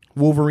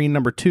 Wolverine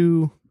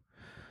 #2,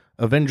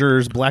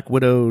 Avengers Black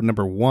Widow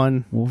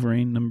 #1.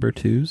 Wolverine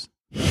 #2s.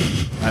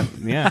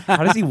 Yeah.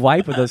 How does he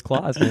wipe with those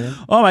claws, man?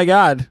 Oh my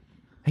God.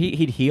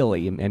 He'd heal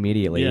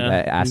immediately. Yeah.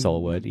 That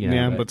asshole would. You know,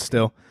 Yeah, but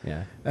still.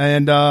 yeah.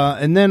 And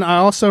then I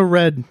also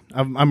read.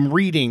 I'm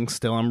reading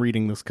still. I'm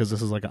reading this because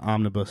this is like an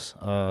omnibus.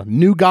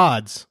 New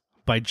Gods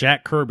by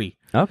Jack Kirby.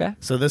 Okay.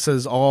 So this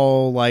is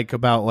all like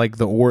about like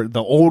the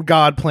old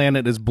god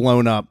planet is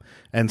blown up,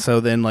 and so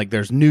then like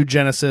there's New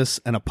Genesis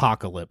and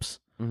Apocalypse.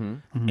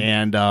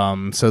 And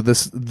so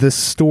this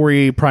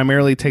story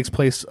primarily takes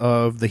place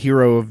of the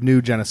hero of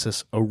New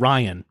Genesis,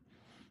 Orion,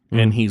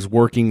 and he's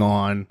working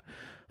on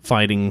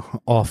fighting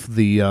off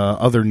the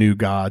other new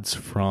gods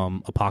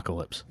from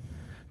Apocalypse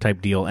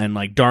type deal, and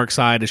like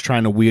Darkseid is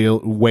trying to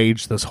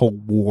wage this whole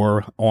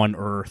war on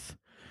Earth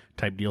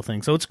type deal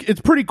thing. So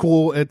it's pretty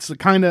cool. It's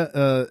kind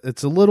of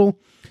it's a little.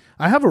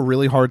 I have a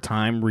really hard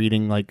time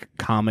reading like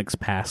comics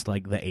past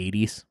like the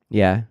 80s,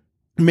 Yeah.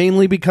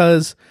 mainly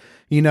because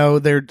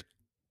they're.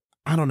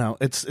 I don't know.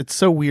 It's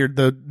so weird.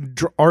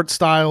 The art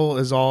style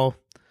is all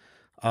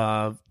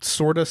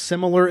sort of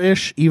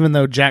similar-ish, even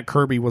though Jack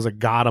Kirby was a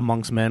god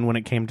amongst men when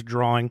it came to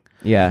drawing.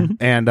 Yeah.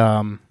 And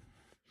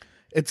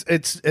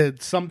it's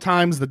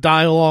sometimes the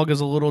dialogue is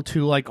a little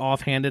too like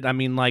offhanded. I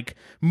mean, like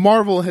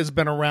Marvel has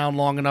been around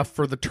long enough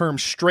for the term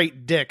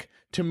straight dick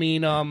to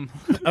mean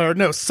or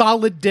no,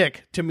 solid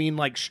dick to mean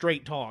like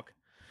straight talk.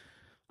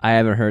 I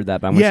haven't heard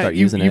that, but I'm gonna start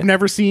using you've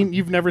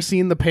it. never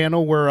seen the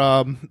panel where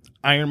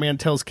Iron Man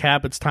tells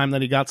Cap it's time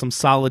that he got some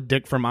solid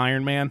dick from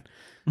Iron Man.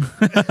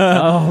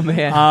 Oh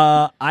man,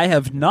 I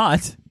have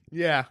not.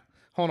 Yeah.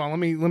 Hold on, let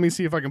me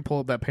see if I can pull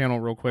up that panel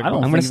real quick. I don't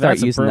I'm gonna think start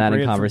that's using that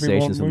in appropriate for people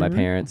conversations with my moving.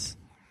 parents.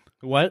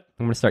 What?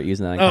 I'm gonna start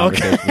using that in Oh, okay.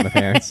 conversations with my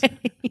parents.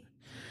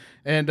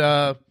 And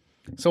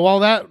so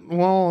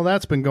while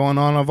that's been going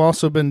on, I've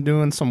also been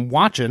doing some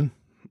watching.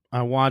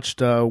 I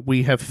watched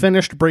we have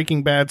finished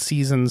Breaking Bad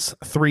seasons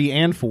 3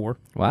 and 4.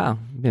 Wow,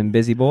 you've been a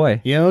busy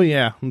boy. Yeah,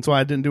 yeah. That's why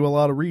I didn't do a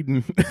lot of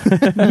reading.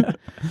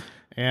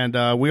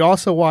 And we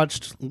also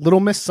watched Little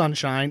Miss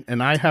Sunshine,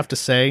 and I have to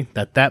say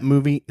that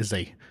movie is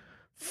a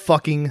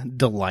fucking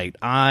delight.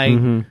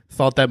 I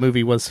thought that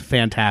movie was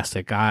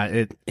fantastic.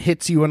 It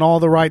hits you in all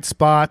the right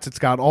spots. It's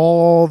got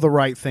all the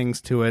right things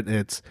to it.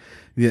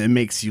 It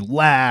makes you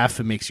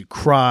laugh. It makes you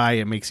cry.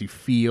 It makes you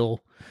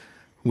feel,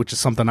 which is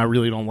something I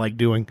really don't like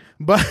doing.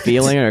 But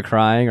Feeling or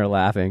crying or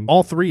laughing.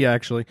 all three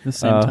actually. The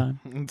same time.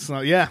 It's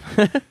not, yeah.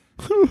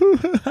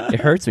 It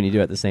hurts when you do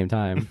it at the same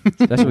time,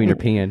 especially when you're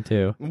peeing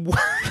too.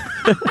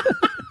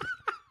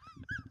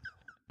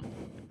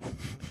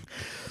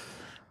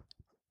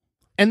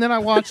 And then I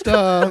watched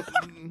The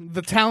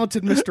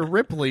Talented Mr.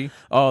 Ripley.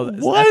 Oh,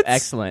 that's What?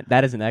 excellent.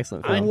 That is an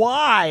excellent film.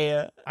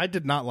 Why? I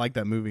did not like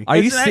that movie. Are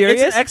you It's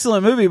serious? It's an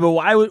excellent movie, but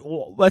why would?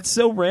 That's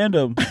so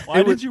random.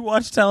 Why did you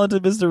watch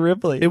Talented Mr.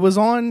 Ripley? It was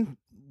on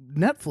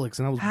Netflix,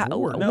 and I was How-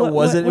 bored. no, it What-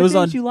 wasn't. what It was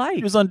on. didn't you like?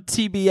 It was on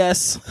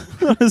TBS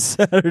on a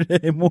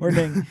Saturday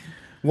morning.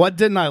 What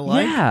didn't I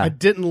like? Yeah. I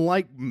didn't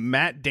like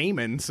Matt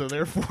Damon, so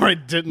therefore I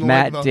didn't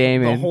Matt like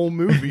Damon. the whole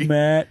movie.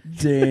 Matt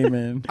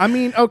Damon. I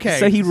mean, okay.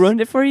 So he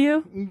ruined it for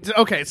you?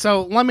 Okay,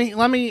 so let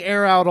me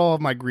air out all of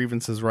my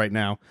grievances right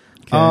now.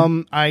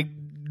 I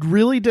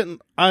really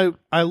didn't. I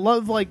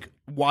love like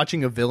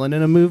watching a villain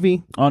in a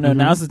movie. Oh no!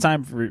 Now's the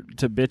time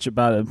to bitch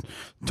about a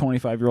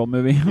 25-year-old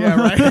movie. Yeah,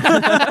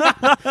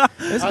 right.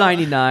 It's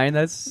 99.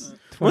 That's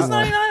Was 21.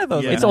 99? I thought it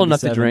was Yeah. like It's old enough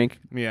to 97. drink.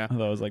 Yeah. I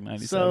thought it was like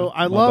 97. So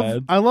I My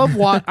love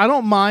bad. I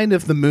don't mind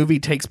if the movie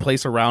takes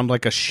place around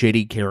like a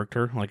shitty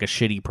character, like a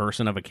shitty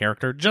person of a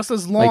character, just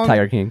as long Like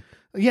Tiger King.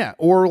 yeah,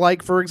 or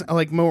like for example,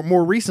 like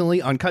more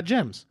recently Uncut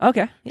Gems.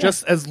 Okay. Yeah.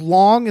 Just as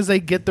long as they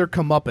get their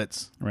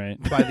comeuppance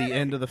Right. by the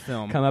end of the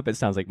film. Come Up, it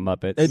sounds like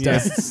Muppets. It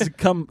does.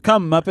 Come,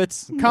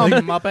 Muppets. Come,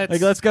 like, Muppets.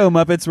 Like, let's go,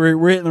 Muppets. We're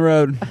hitting the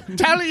road.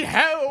 Tally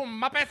ho,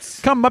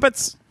 Muppets. Come,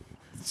 Muppets.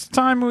 It's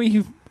time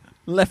we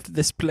left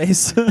this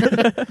place.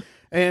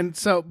 And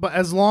so, but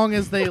as long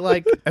as they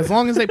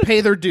pay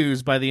their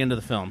dues by the end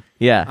of the film,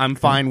 Yeah. I'm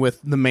fine with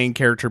the main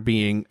character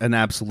being an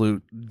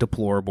absolute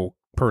deplorable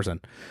person.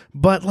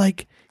 But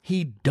like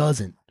he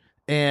doesn't.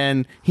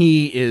 And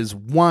he is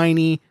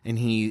whiny and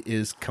he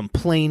is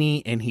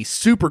complaining and he's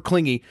super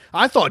clingy.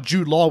 I thought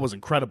Jude Law was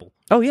incredible.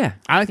 Oh, yeah.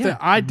 I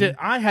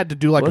had to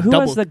do like Well, a who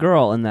double was the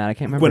girl in that? I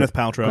can't remember. Gwyneth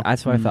Paltrow.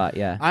 That's what I thought,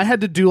 yeah. I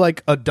had to do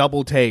like a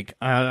double take.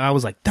 I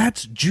was like,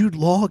 that's Jude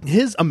Law.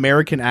 His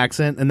American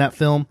accent in that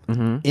film,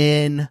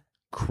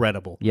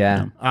 incredible.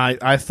 Yeah.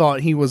 I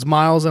thought he was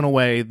miles and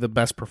away the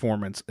best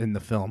performance in the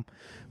film.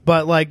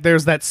 But like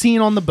there's that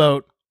scene on the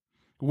boat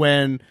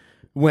when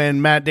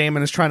Matt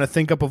Damon is trying to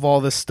think up of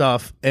all this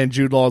stuff and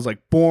Jude Law is like,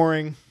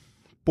 boring.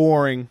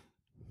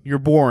 You're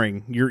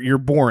boring. You're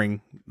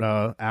boring,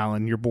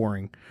 Alan. You're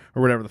boring.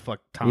 Or whatever the fuck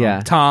Tom.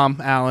 Yeah.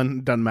 Tom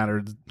Allen, doesn't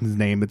matter his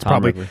name. It's Tom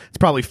probably Ripley. it's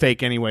probably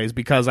fake anyways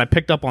because I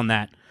picked up on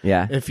that.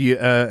 Yeah. If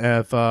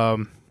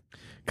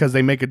because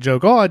they make a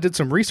joke, oh, I did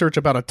some research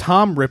about a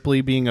Tom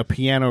Ripley being a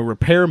piano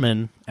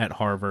repairman at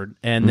Harvard,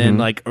 and then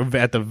like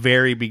at the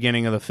very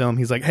beginning of the film,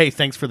 he's like, "Hey,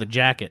 thanks for the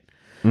jacket."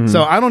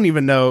 So I don't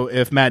even know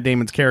if Matt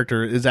Damon's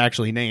character is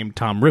actually named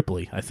Tom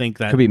Ripley. I think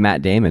that Could be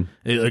Matt Damon.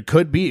 it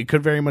could be. It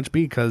could very much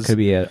be because Could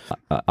be a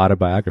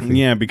autobiography.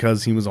 yeah,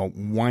 because he was a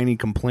whiny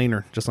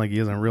complainer, just like he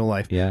is in real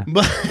life. Yeah.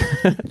 But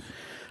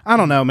I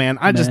don't know, man.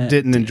 I just Matt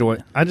didn't enjoy.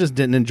 I just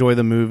didn't enjoy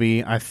the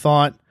movie. I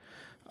thought,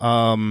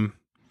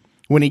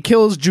 when he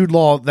kills Jude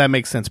Law, that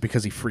makes sense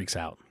because he freaks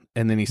out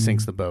and then he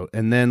sinks the boat,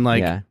 and then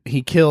like Yeah.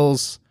 he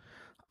kills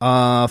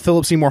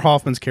Philip Seymour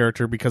Hoffman's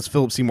character because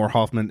Philip Seymour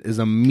Hoffman is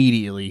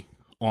immediately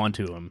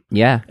onto him,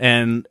 Yeah.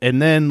 and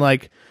then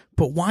like,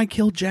 but why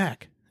kill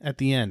Jack at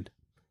the end?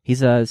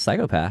 He's a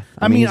psychopath.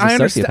 I mean, he's a I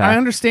understand. sociopath. I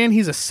understand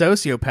he's a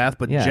sociopath,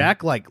 but Yeah.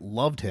 Jack like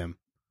loved him.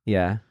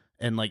 Yeah.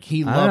 And like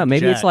he I loved don't know.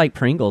 Maybe Jack. it's like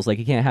Pringles. Like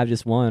you can't have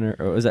just one,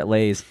 or was that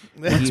Lay's?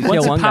 You Once kill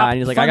it one pop, guy, and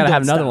he's like, I gotta fun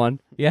have don't another stop. one.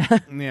 Yeah.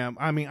 Yeah,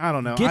 I mean, I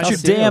don't know. Get I, your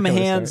serial damn killer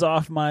hands story.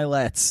 off my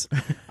Let's.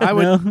 I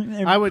would,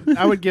 No?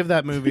 I would give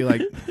that movie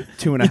like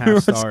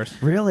 2.5 stars.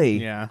 Really?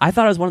 Yeah. I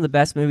thought it was one of the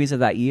best movies of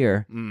that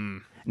year.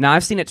 Now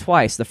I've seen it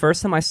twice. The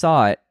first time I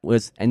saw it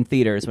was in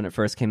theaters when it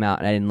first came out,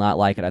 and I did not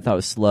like it. I thought it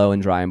was slow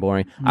and dry and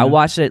boring. I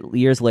watched it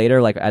years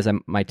later, like as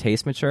my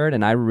taste matured,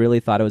 and I really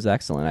thought it was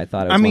excellent. I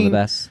thought it was one of the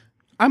best.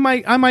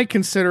 I might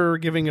consider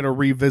giving it a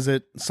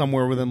revisit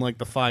somewhere within like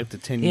the 5 to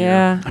 10 year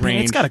Yeah. range. I mean,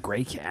 it's got a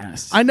great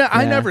cast. I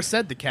Yeah. never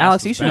said the cast.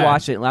 Alex, was you should bad.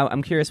 watch it.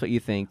 I'm curious what you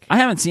think. I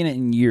haven't seen it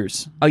in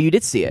years. Oh, you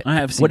did see it. I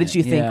have seen What did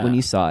you think yeah. when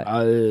you saw it?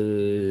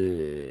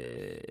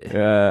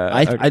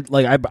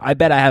 I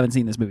bet I haven't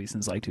seen this movie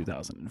since like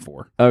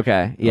 2004.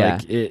 Okay, yeah.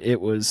 Like, it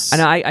was. I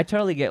know. I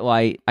totally get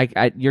why.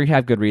 You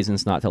have good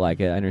reasons not to like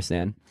it. I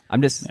understand. I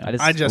just I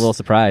a just- little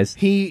surprised.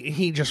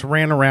 He just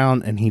ran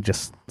around and he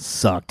just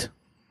sucked.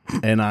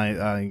 And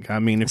I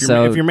mean, if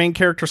So- your main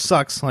character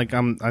sucks, like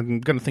I'm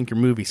gonna think your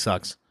movie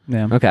sucks.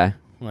 Yeah, Okay.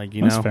 Like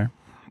you that's know. fair.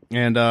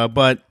 And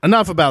but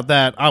enough about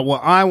that.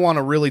 What I want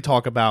to really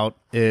talk about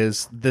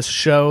is this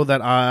show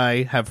that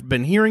I have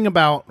been hearing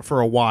about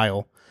for a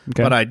while,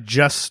 Okay. but I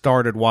just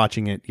started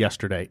watching it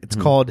yesterday. It's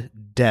called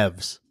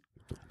Devs.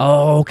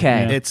 Oh,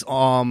 okay. It's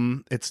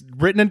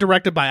written and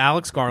directed by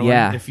Alex Garland.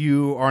 Yeah. If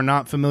you are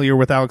not familiar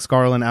with Alex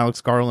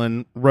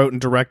Garland wrote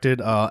and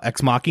directed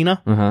Ex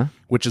Machina, Uh-huh.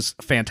 which is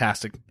a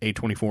fantastic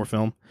A24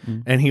 film,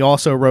 and he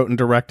also wrote and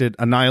directed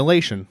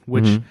Annihilation,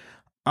 which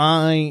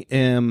I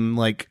am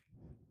like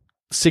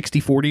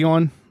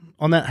 60-40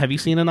 on that. Have you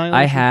seen Annihilation?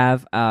 I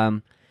have.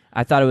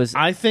 I thought it was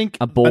I think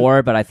a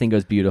bore, but I think it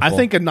was beautiful. I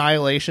think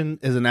Annihilation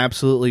is an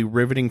absolutely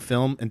riveting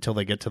film until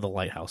they get to the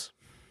lighthouse.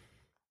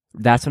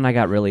 that's when I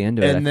got really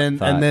into it. And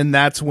then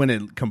that's when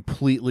it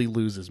completely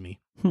loses me.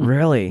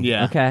 really,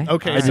 Yeah. okay,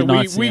 Okay. I So did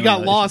not see we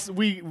got Annihilation. lost.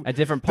 We at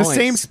different the points.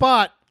 same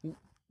spot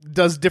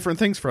does different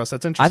things for us.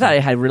 That's interesting. I thought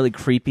it had really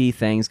creepy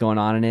things going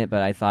on in it,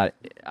 but I thought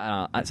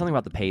something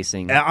about the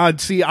pacing.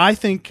 See, I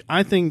think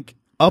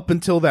up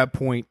until that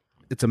point,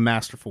 it's a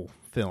masterful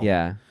film.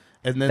 Yeah,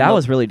 And then that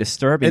was really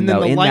disturbing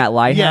though. In that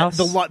lighthouse,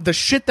 Yeah, the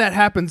shit that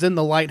happens in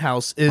the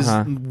lighthouse is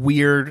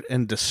weird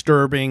and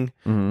disturbing.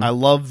 I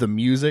love the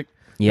music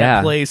Yeah.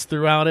 that plays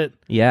throughout it.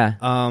 yeah,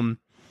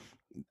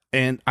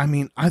 And I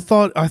mean, I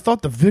thought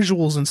the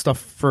visuals and stuff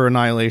for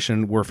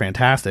Annihilation were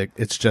fantastic.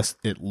 It's just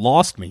it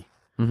lost me.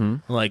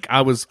 Mm-hmm. Like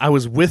I was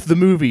with the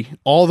movie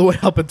all the way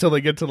up until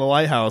they get to the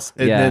lighthouse,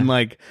 and Yeah. then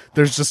like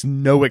there's just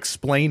no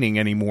explaining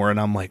anymore, and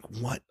I'm like,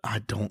 what? I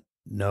don't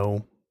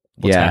know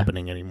what's Yeah.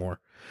 happening anymore.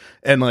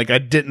 And like I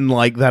didn't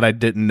like that I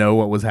didn't know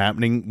what was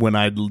happening when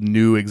I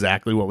knew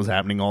exactly what was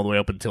happening all the way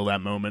up until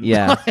that moment.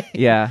 yeah,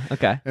 yeah.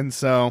 Okay, And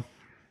so,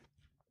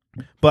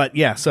 but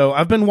yeah, so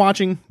I've been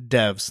watching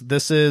Devs.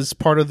 This is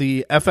part of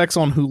the FX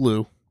on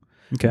Hulu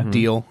Okay.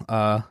 deal.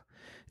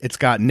 It's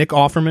got Nick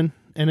Offerman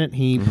in it.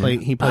 He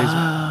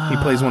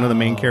plays one of the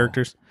main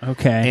characters.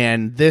 Okay.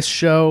 And this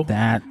show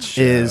That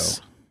show.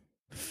 is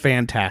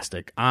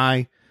fantastic.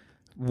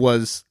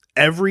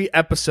 Every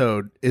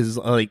episode is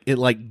like it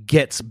like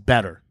gets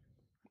better.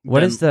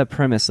 what is the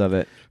premise of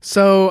it?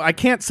 So I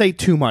can't say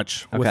too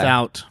much Okay.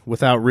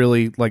 without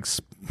really like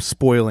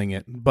spoiling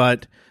it.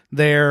 But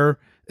there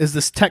is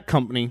this tech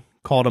company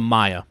called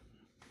Amaya,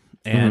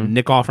 and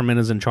Nick Offerman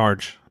is in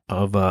charge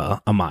of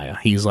Amaya.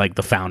 He's like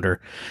the founder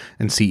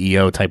and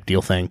CEO type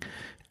deal thing.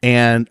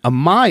 And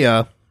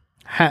Amaya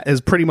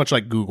is pretty much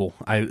like Google.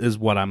 Is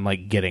what I'm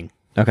like getting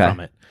Okay. from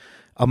it.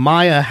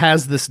 Amaya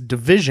has this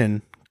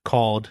division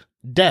called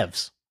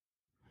Devs.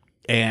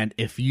 And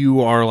if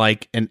you are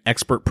like an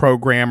expert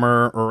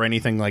programmer or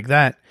anything like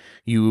that,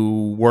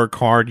 you work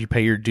hard, you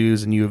pay your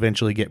dues, and you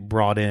eventually get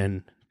brought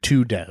in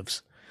to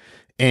Devs.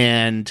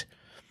 And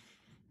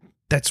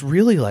that's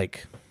really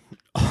like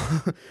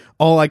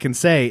all I can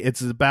say.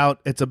 It's about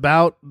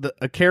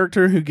a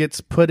character who gets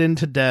put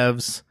into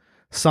Devs,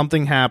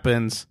 something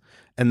happens,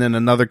 and then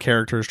another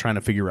character is trying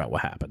to figure out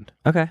what happened.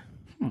 Okay,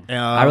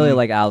 I really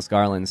like Alex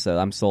Garland, so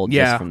I'm sold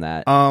just from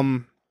that.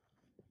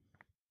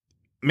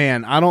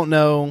 Man, I don't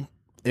know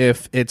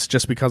if it's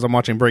just because I'm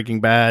watching Breaking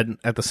Bad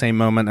at the same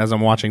moment as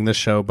I'm watching this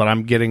show, but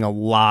I'm getting a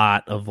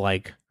lot of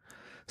like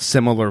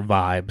similar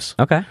vibes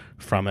Okay,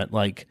 from it.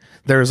 Like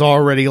there's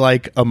already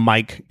like a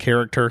Mike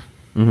character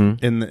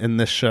in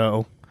this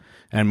show.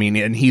 I mean,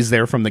 and he's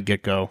there from the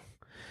get-go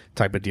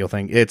type of deal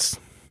thing. It's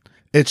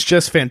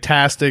just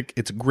fantastic.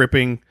 It's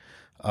gripping.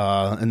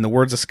 In the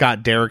words of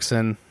Scott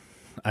Derrickson,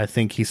 I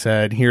think he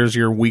said, "Here's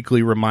your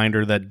weekly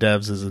reminder that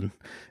Devs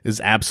is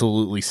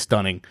absolutely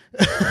stunning,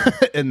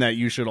 and that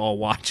you should all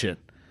watch it."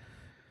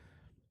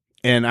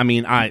 And I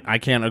mean, I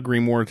can't agree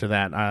more to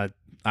that.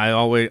 I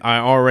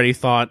already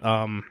thought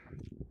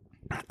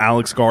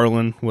Alex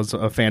Garland was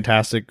a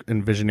fantastic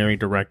and visionary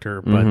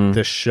director, but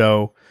this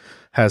show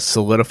has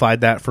solidified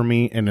that for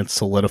me, and it's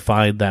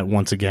solidified that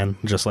once again,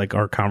 just like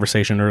our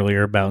conversation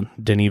earlier about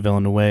Denis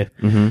Villeneuve,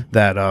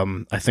 that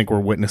I think we're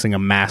witnessing a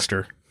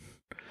master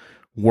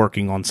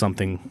working on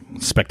something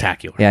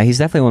spectacular. yeah, he's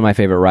definitely one of my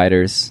favorite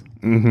writers.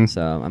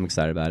 So I'm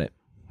excited about it.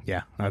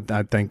 Yeah,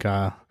 I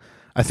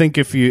think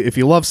if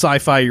you love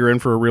sci-fi, you're in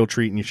for a real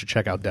treat, and you should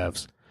check out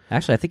Devs.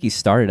 Actually, I think he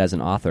started as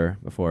an author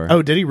before.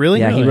 Oh, did he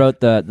really? yeah, Really? he wrote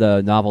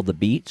the novel The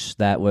Beach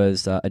that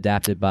was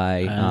adapted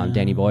by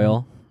Danny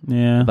Boyle.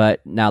 Yeah.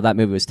 But now that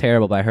movie was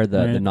terrible, but I heard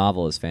the Right.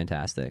 novel is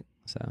fantastic.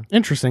 So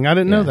Interesting. I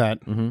didn't know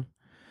that. Mhm.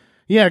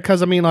 Yeah,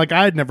 because I mean, like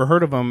I had never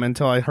heard of him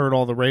until I heard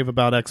all the rave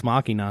about Ex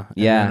Machina. And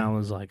Yeah. then I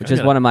was like, Which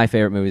is one of my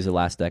favorite movies of the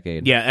last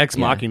decade. Yeah, Ex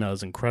Machina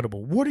is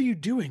incredible. What are you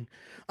doing?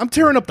 I'm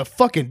tearing up the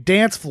fucking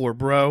dance floor,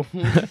 bro.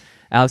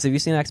 Alex, have you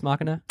seen Ex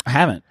Machina? I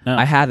haven't. No.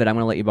 I have it. I'm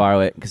going to let you borrow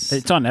it.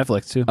 It's on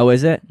Netflix too. Oh,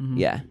 is it?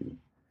 Yeah.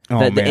 Oh,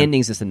 The man.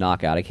 ending's just a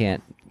knockout. I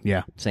can't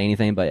Yeah. say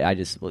anything, but I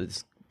just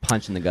was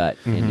punch in the gut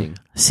ending.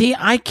 See,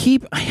 I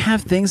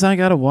have things I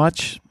gotta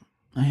watch.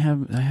 I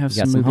have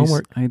some some movies.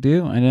 homework. I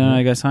do. I know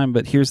I got time,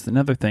 but here's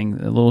another thing: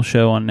 a little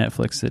show on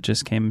Netflix that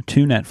just came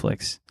to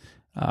Netflix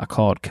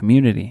called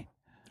Community.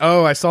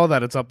 Oh, I saw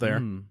that. It's up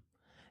there.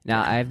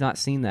 Now, I have not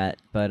seen that,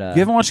 but You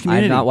haven't watched I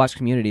Community? have not watched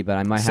Community, but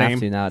I might Same. have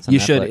to now. It's on You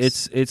Netflix.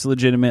 should. It's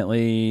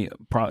legitimately.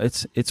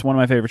 It's one of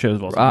my favorite shows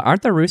of all time.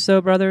 Aren't the Russo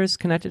brothers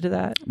connected to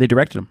that? They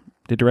directed them.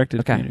 They directed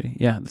Okay. Community.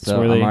 Yeah, that's So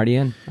where I'm already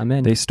in. I'm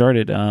in. they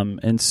started.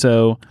 And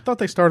so I thought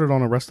they started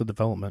on Arrested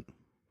Development.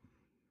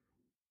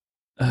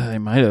 they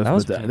might have. that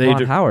was but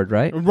Ron Howard,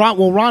 right?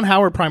 Ron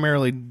Howard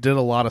primarily did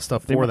a lot of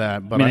stuff for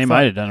that, but I mean, they thought,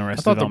 might have done I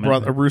Arrested thought the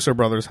Development. Russo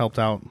brothers helped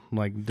out,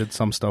 like did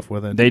some stuff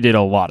with it. They did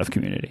a lot of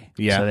Community.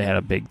 Yeah. So they had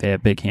a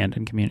big hand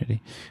in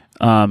Community.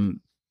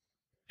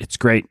 It's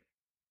great.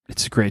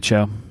 It's a great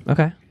show.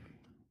 Okay.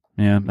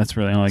 Yeah, that's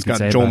really all I It's can got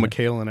say Joel about it.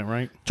 McHale in it,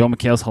 right? Joel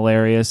McHale's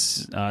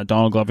hilarious.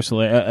 Donald Glover's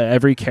hilarious.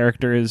 Every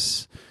character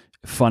is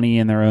funny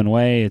in their own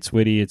way. It's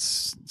witty.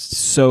 It's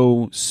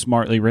so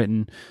smartly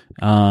written.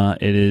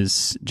 It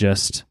is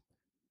just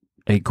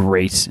a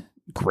great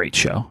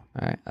show. All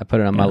right. I put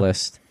it on my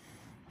list.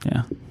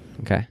 Yeah.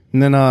 Okay.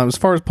 And then as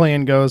far as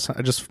playing goes,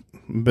 I just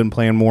been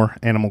playing more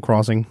Animal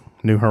Crossing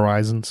New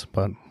Horizons,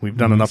 but we've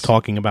done enough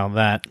talking about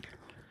that.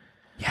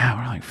 Yeah,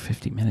 we're like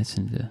 50 minutes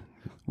into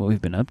what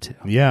we've been up to,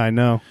 Yeah, I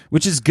know.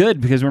 which is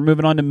good because we're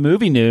moving on to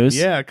movie news.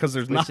 Yeah, because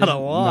there's not Which a is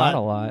lot. Not a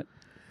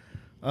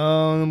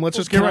lot. Let's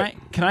just get right.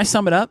 Can I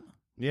sum it up?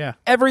 Yeah,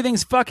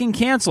 Everything's fucking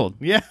canceled.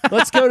 yeah.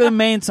 Let's go to the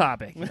main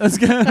topic. Let's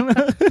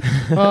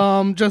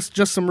go.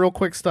 Just some real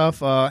quick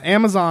stuff.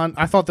 Amazon.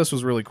 I thought this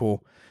was really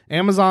cool.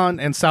 Amazon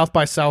and South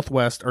by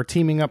Southwest are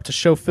teaming up to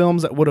show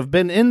films that would have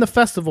been in the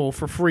festival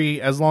for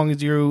free as long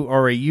as you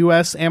are a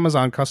U.S.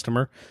 Amazon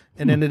customer,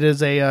 and then it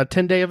is a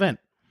 10-day event.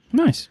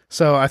 Nice.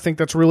 So I think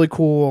that's really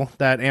cool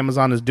that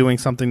Amazon is doing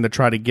something to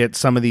try to get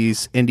some of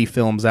these indie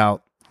films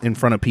out in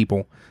front of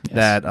people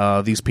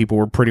that these people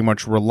were pretty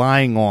much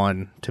relying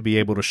on to be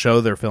able to show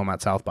their film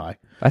at South by.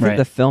 I think Right.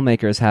 the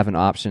filmmakers have an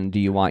option. Do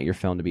you want your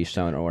film to be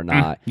shown or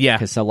not? yeah.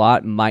 Because a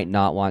lot might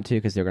not want to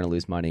because they're going to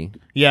lose money.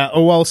 Yeah,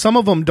 well, some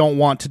of them don't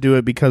want to do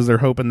it because they're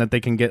hoping that they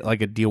can get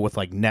like a deal with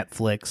like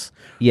Netflix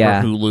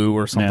Yeah. or Hulu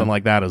or something Yeah.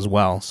 like that as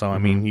well. So I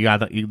mean,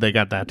 they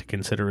got that to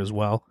consider as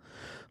well.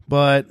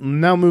 But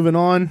now moving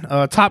on,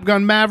 Top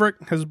Gun Maverick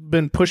has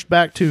been pushed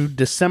back to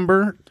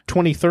December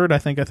 23rd. I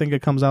think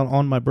it comes out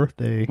on my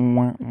birthday.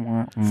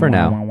 For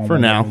now. For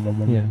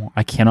now.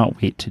 I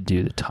cannot wait to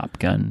do the Top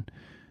Gun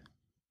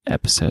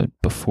episode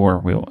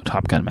before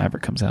Top Gun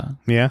Maverick comes out.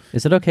 Yeah,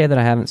 Is it okay that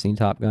I haven't seen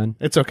Top Gun?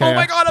 it's okay. Oh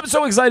my god, I'm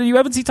so excited! You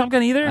haven't seen Top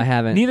Gun either? I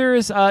haven't. Neither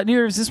is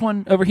this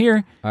one over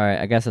here. All right.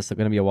 I guess it's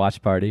going to be a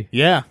watch party.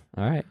 Yeah,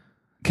 All right.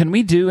 Can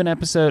we do an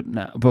episode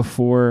yeah.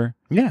 before?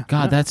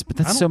 God, that's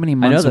so many I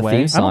months know the away.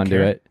 theme song to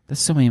care. it. That's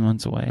so many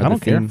months away. I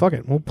don't care. theme. Fuck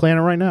it. We'll plan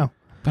it right now.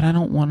 But I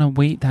don't want to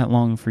wait that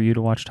long for you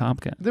to watch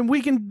Top Gun. Then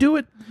we can do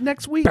it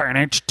next week.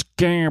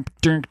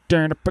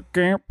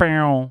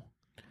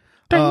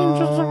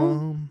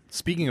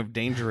 Speaking of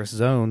dangerous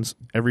zones,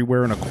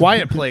 everywhere in a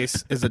quiet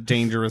place is a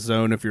dangerous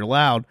zone if you're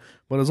loud.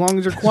 But as long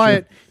as you're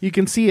quiet, you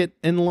can see it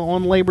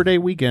on Labor Day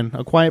weekend.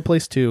 A Quiet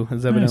Place 2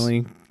 is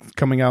evidently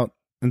coming out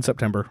in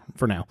September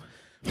for now.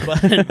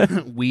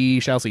 But we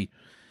shall see.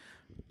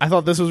 I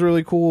thought this was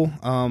really cool.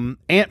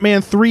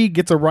 Ant-Man 3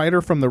 gets a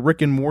writer from the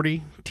Rick and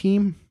Morty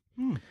team.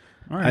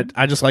 All right.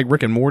 I just like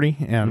Rick and Morty,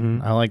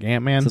 and I like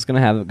Ant-Man. So it's going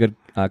to have a good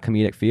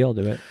comedic feel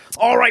to it.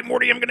 All right,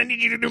 Morty, I'm going to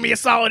need you to do me a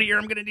solid here.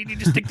 I'm going to need you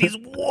to stick these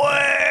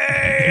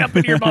way up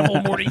in your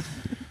butthole, Morty.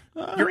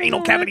 Your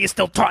anal cavity is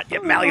still taut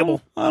yet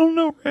malleable. I don't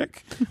know,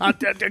 Rick.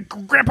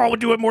 Grandpa would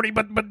do it, Morty,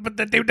 but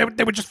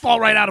they would just fall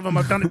right out of him.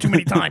 I've done it too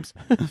many times.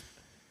 I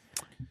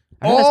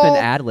think that's been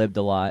ad-libbed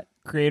a lot.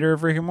 Creator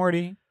of Rick and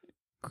Morty,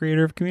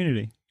 creator of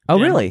Community. Oh,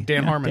 really?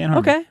 Dan Harmon. Dan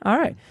Harmon. Okay. All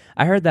right.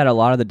 I heard that a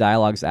lot of the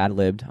dialogue's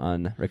ad-libbed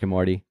on Rick and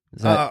Morty.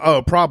 Is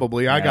that,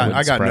 Probably. I got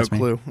no surprise me.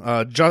 clue.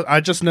 I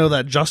just know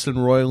that Justin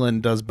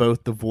Roiland does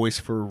both the voice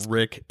for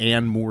Rick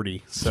and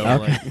Morty. So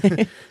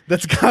like,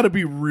 that's got to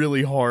be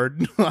really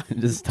hard.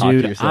 just talk to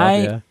yourself.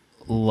 I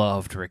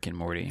loved Rick and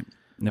Morty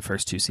in the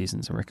first 2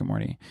 seasons of Rick and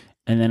Morty.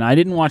 And then I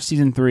didn't watch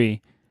season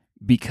 3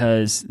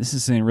 because this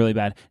is something really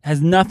bad. It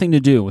has nothing to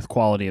do with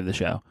quality of the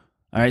show.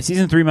 All right,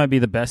 season 3 might be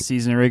the best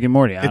season of Rick and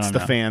Morty. It's the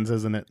fans,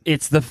 isn't it?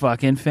 It's the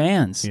fucking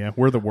fans. Yeah,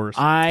 we're the worst.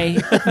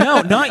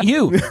 No, not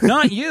you.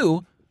 Not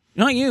you.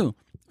 Not you.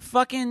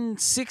 Fucking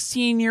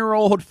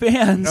 16-year-old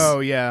fans. Oh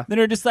yeah. That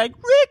are just like,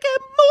 Rick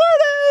and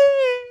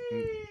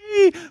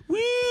Morty!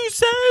 We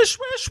say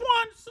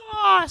Szechuan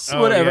sauce!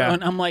 Oh, Whatever. yeah.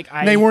 And I'm like,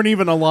 They weren't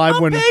even alive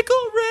when. Pickle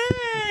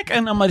Rick!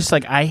 And I'm just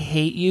like, I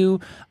hate you.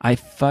 I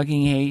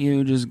fucking hate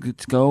you. Just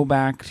go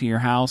back to your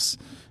house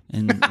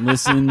and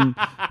listen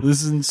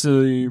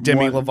to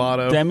Demi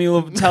Lovato.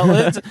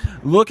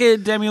 Look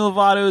at Demi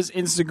Lovato's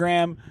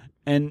Instagram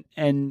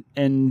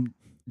and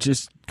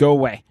just go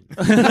away.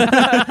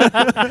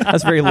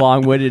 That's very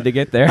long-winded to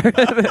get there.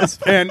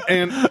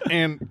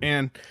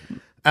 and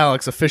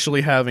Alex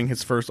officially having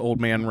his first old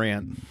man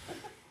rant.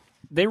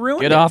 They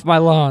ruined Get it. off my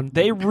lawn.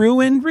 They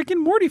ruined Rick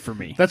and Morty for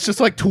me. That's just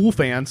like Tool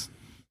fans.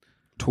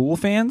 Tool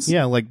fans?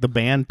 Yeah, like the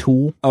band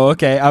Tool. Oh,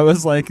 okay. I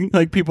was like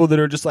people that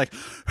are just like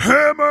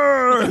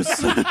hammers.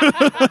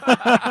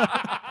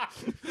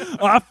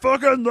 I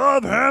fucking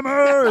love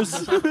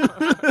hammers.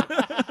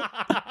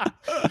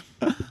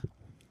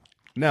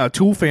 No,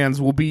 Tool fans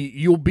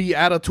you'll be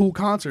at a Tool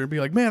concert and be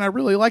like, man, I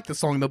really like this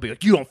song. And they'll be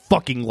like, you don't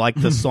fucking like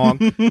this song.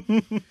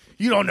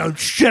 You don't know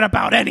shit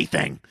about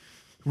anything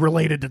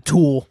related to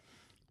Tool.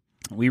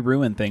 We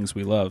ruin things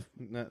we love.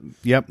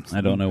 Yep.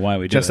 I don't know why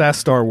we do Just it. ask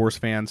Star Wars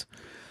fans.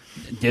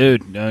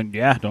 Dude,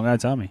 yeah, don't gotta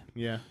tell me.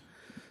 Yeah.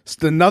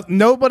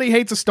 Nobody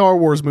hates a Star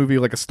Wars movie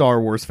like a Star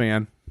Wars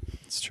fan.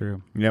 It's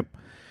true. Yep.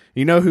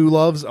 You know who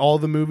loves all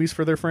the movies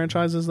for their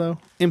franchises, though?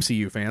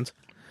 MCU fans.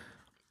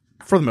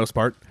 For the most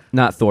part.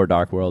 Not Thor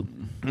Dark World.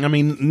 I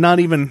mean, not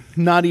even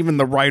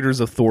the writers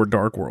of Thor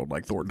Dark World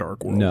like Thor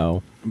Dark World.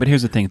 No. But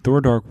here's the thing: Thor: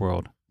 Dark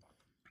World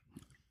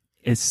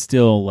is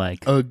still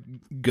like A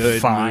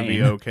good Fine.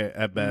 movie, okay,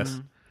 at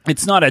best.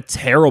 it's not a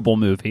terrible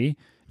movie.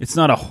 It's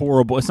not a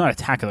horrible. It's not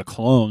Attack of the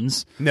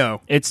Clones.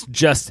 No. It's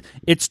just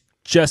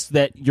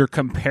that you're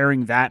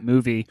comparing that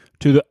movie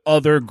to the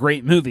other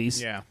great movies.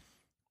 Yeah.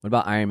 What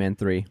about Iron Man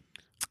 3?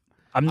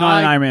 I'm not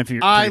an Iron Man 3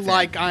 I fan.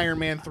 like Iron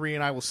Man 3,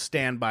 and I will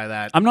stand by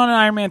that. I'm not an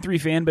Iron Man 3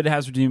 fan, but it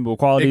has redeemable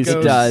qualities. It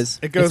It does.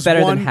 It goes it's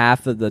better one- than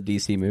half of the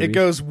DC movies. It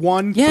goes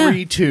 1, Yeah.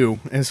 3, 2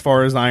 as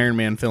far as Iron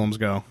Man films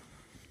go.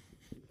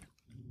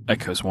 It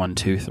goes 1,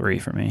 2, 3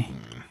 for me.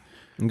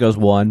 It goes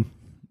 1.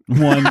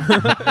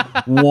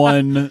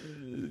 One.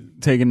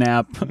 Take a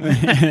nap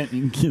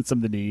and get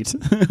something to eat.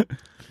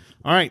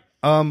 All right.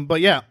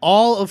 But yeah,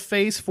 all of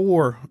Phase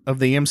 4 of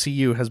the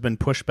MCU has been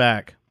pushed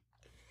back.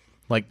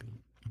 Like,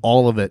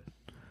 all of it.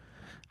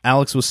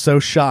 Alex was so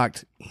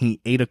shocked, he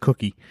ate a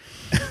cookie.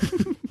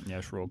 Yeah,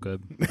 it's real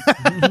good.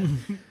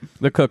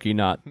 The cookie,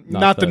 not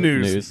the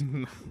news.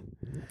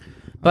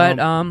 But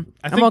I I'm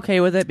think- okay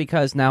with it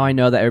because now I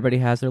know that everybody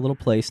has their little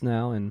place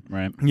now, and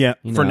Right. Yeah,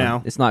 you for know,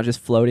 now. it's not just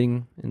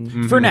floating.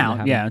 And For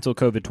now, yeah, until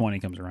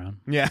COVID-20 comes around.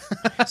 Yeah.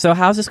 So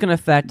how's this going to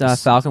affect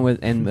Falcon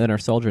and Winter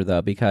Soldier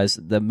though? Because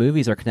the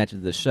movies are connected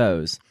to the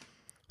shows.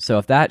 So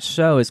if that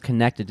show is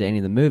connected to any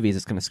of the movies,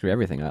 it's going to screw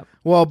everything up.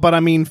 Well, but I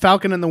mean,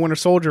 Falcon and the Winter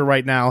Soldier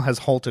right now has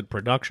halted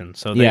production,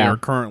 so they Yeah. are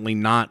currently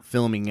not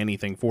filming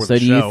anything for So the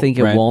do show. you think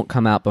it Right. won't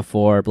come out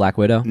before Black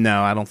Widow?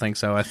 No, I don't think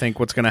so. I think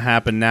what's going to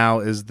happen now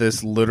is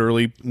this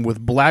literally,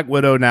 with Black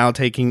Widow now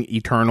taking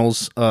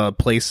Eternal's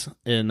place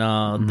in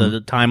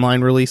the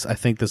timeline release, I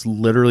think this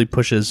literally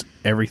pushes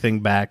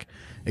everything back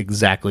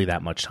exactly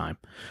that much time.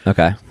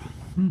 Okay.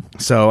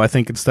 So I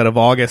think instead of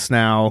August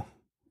now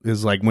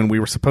is like when we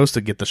were supposed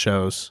to get the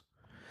shows,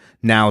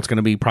 now it's going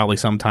to be probably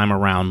sometime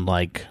around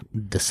like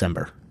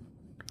December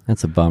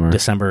That's a bummer.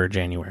 or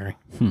January.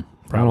 I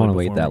don't want to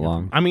wait before that we get-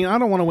 long. I mean, I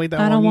don't want to wait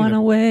that I long don't want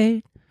to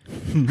wait.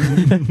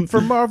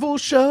 for Marvel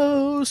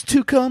shows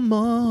to come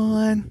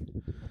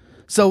on.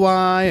 So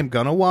I am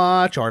gonna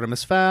watch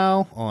Artemis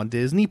Fowl on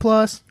Disney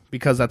Plus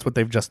because that's what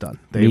they've just done.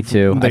 Me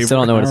too. I still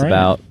don't know what it's All right.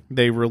 about.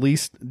 They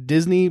released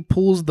Disney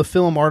pulls the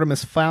film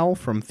Artemis Fowl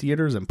from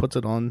theaters and puts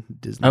it on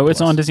Disney. Oh, it's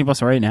Plus. on Disney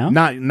Plus right now?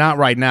 Not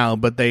right now,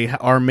 but they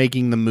are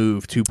making the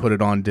move to put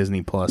it on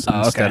Disney Plus Oh,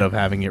 okay. instead of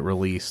having it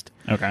released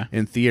Okay.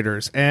 in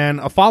theaters. And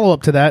a follow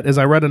up to that is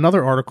I read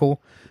another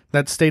article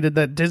that stated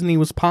that Disney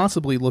was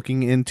possibly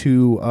looking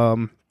into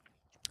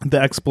the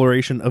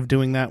exploration of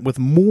doing that with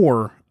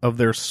more of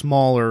their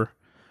smaller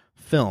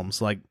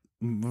films, like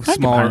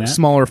behind that.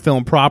 smaller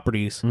film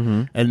properties,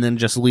 Mm-hmm. and then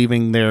just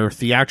leaving their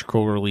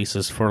theatrical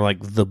releases for like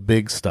the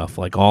big stuff,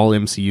 like all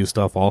MCU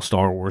stuff, all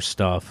Star Wars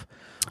stuff,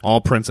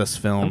 all princess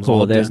films, cool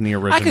all with it. Disney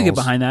originals. I could get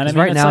behind that. I Because mean,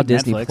 right it's now like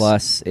Disney Netflix.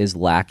 Plus is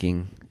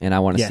lacking, and I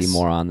want to Yes. see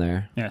more on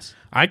there. Yes.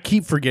 I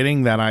keep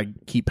forgetting that I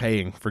keep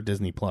paying for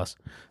Disney Plus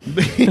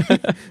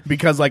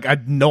because like I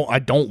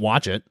don't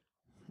watch it.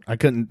 I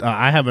couldn't.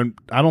 I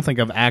don't think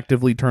I've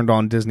actively turned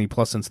on Disney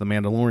Plus since The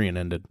Mandalorian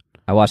ended.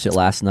 I watched it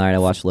last night. I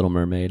watched Little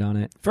Mermaid on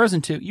it.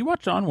 Frozen 2. You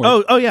watched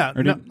Onward. Oh yeah.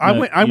 Or No, did- I no,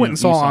 went. I you- went and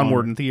you saw saw Onward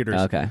Onward. in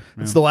theaters. Okay.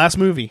 It's the last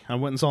movie I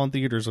went and saw in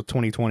theaters of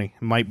 2020.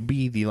 It might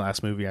be the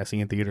last movie I see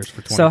in theaters for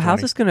 2020. So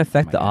how's this going to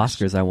affect the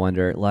Oscars? I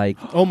wonder. Like,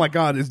 Oh my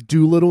God! Is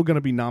Doolittle going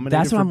to be nominated?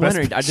 that's what for I'm Best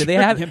wondering. Picture? Do they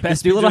have? Best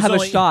Does Doolittle Picture. have a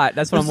There's shot?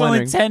 That's what I'm There's only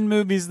wondering. 10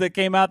 movies that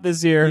came out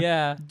this year.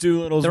 Yeah.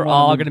 Doolittle's They're one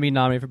all of going to them. be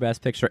nominated for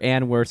Best Picture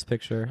and Worst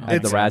Picture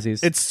at the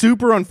Razzies. It's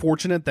super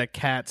unfortunate that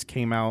Cats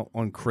came out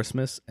on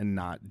Christmas and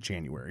not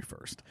January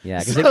 1st. Yeah,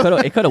 because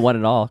it could have won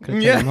it all. Could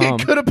have Yeah, taken them home.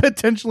 it could have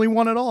potentially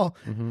won it all.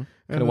 Could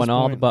have won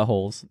all the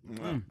buttholes.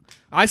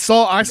 I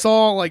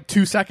saw like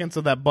 2 seconds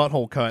of that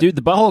butthole cut. Dude,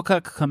 the butthole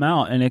cut could come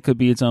out, and it could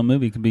be its own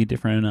movie. It could be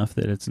different enough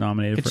that it's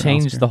nominated Could for an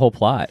change Oscar. the whole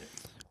plot.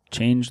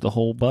 Change the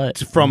whole butt.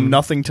 from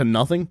nothing to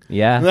nothing.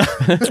 Yeah.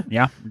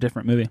 Yeah,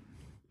 different movie.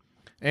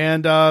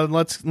 And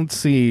let's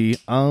see.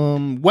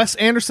 Wes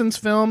Anderson's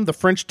film, The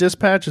French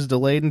Dispatch, is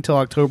delayed until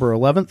October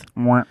 11th.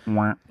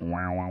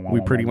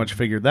 We pretty much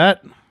figured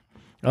that.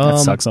 That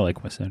sucks. I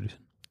like Wes Anderson.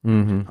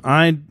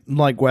 I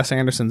like Wes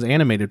Anderson's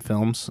animated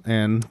films,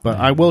 but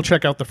I will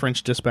check out The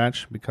French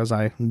Dispatch because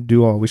I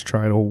do always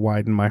try to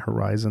widen my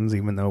horizons,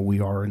 even though we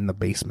are in the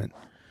basement.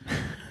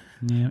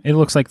 Yeah, it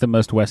looks like the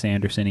most Wes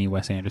Anderson-y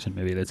Wes Anderson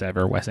movie that's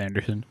ever Wes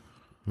Anderson,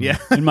 Yeah.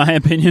 in my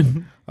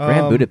opinion.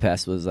 Grand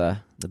Budapest was the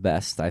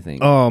best, I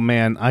think. Oh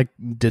man, I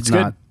did good.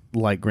 not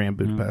like Grand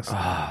Budapest.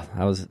 That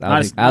was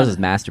Not his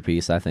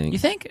masterpiece, I think. You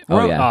think?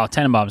 Oh, yeah. Oh,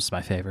 Tenenbaums is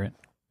my favorite.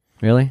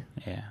 Really?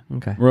 Yeah.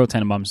 Okay. Royal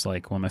Tenenbaums is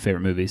like one of my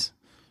favorite movies.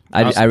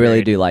 I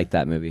really do like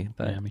that movie,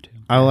 but Yeah, me too.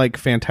 I like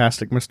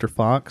Fantastic Mr.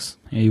 Fox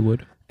Yeah, you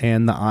would.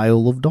 and The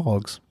Isle of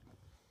Dogs.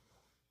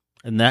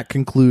 And that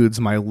concludes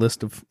my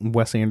list of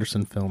Wes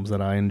Anderson films that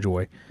I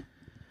enjoy.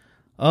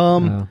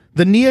 Wow.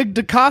 The Nia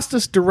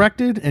DaCosta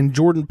directed and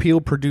Jordan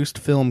Peele produced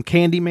film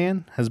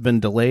Candyman has been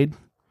delayed.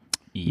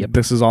 Yep.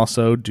 This is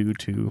also due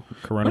to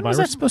coronavirus. When was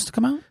that supposed to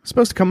come out? It's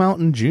supposed to come out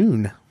in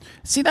June.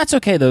 See, that's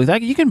okay though.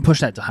 You can push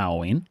that to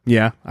Halloween.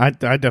 Yeah, I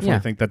definitely Yeah.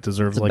 think that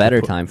deserves it's a like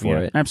better time for yeah.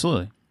 it.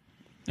 Absolutely.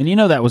 And you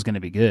know that was going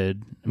to be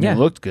good. I mean, Yeah. It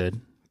looked good.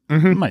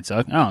 It might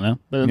suck. I don't know,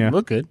 but Yeah. it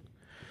looked good.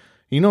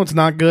 You know what's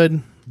not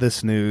good?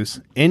 This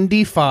news.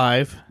 Indy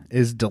 5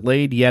 is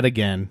delayed yet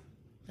again.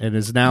 It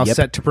is now Yep.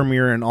 set to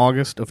premiere in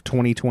August of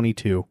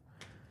 2022.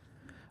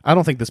 I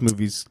don't think this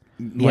movie's...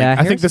 Yeah,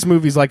 I think this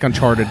movie's like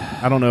Uncharted.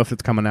 I don't know if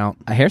it's coming out.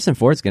 Harrison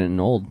Ford's getting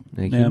old.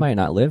 Like, Yeah. He might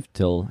not live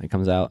till it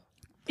comes out.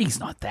 He's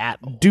not that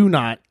old. Do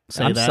not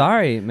say I'm that.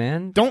 sorry,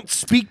 man. Don't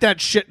speak that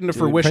shit into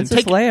fruition.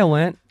 Princess Leia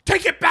went.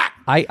 Take it back!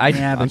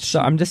 Yeah, but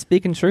I'm just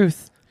speaking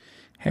truth.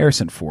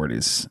 Harrison Ford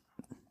is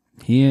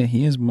he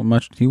was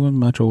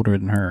much older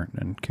than her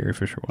than Carrie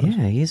Fisher was.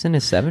 Yeah, he's in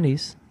his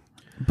 70s.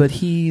 But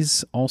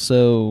he's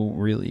also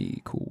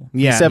really cool.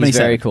 Yeah, He's he's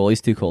 77. Very cool.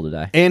 He's too cool to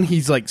die. And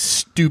he's like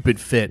stupid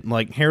fit.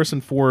 Like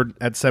Harrison Ford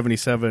at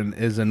 77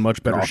 is in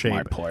much better Off my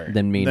shape player.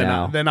 Than me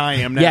now. than I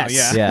am now.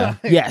 Yes. Yeah.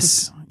 Yeah.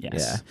 Yes. Yes.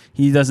 Yeah.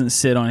 He doesn't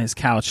sit on his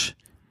couch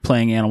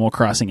playing Animal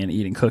Crossing and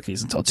eating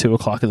cookies until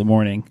 2:00 in the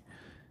morning,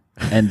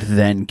 and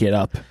then get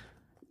up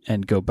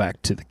and go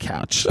back to the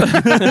couch.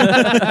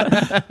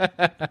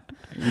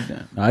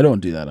 I don't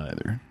do that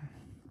either.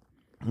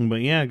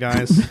 But yeah,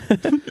 guys,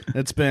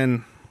 it's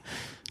been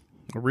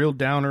a real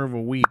downer of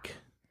a week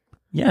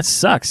Yeah, it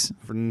sucks.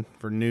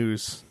 for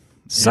news.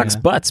 Sucks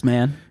butts,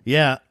 man.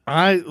 Yeah,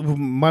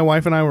 my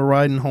wife and I were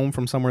riding home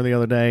from somewhere the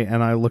other day,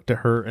 and I looked at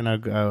her and I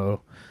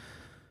go,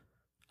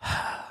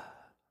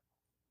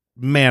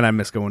 "Man, I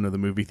miss going to the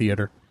movie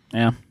theater."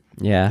 Yeah.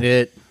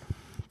 Yeah.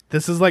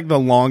 This is like the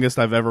longest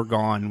I've ever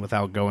gone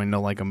without going to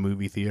like a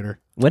movie theater.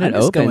 When I it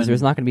miss opens, going-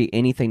 there's not going to be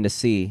anything to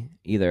see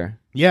either.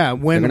 Yeah, They're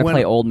when going to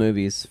play old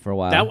movies for a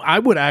while. that I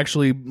would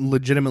actually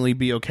legitimately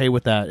be okay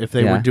with that if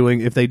they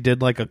if they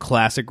did like a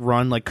classic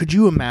run. Like, could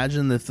you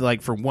imagine if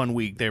like for 1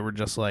 week they were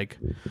just like,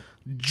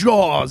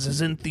 Jaws is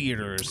in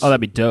theaters? Oh,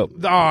 that'd be dope.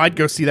 Oh, I'd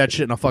go see that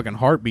shit in a fucking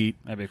heartbeat.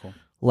 That'd be cool.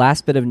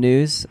 Last bit of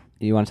news.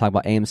 You want to talk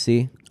about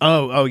AMC?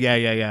 Oh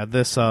yeah.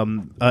 This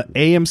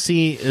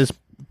AMC is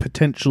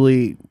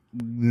potentially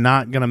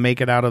not going to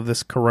make it out of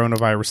this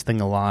coronavirus thing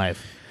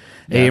alive.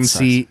 Yeah,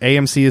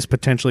 AMC is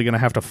potentially going to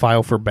have to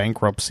file for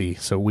bankruptcy,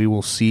 so we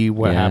will see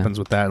what happens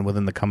with that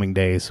within the coming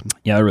days.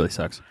 Yeah, that really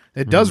sucks.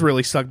 It does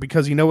really suck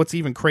because you know what's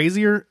even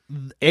crazier?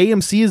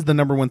 AMC is the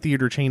 #1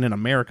 theater chain in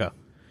America.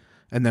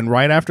 And then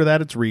right after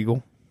that it's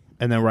Regal,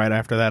 and then right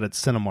after that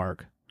it's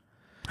Cinemark.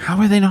 How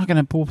are they not going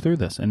to pull through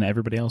this, and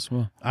everybody else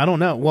will? I don't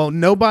know. Well,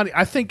 nobody.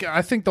 I think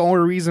the only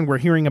reason we're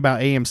hearing about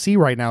AMC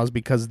right now is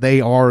because they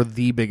are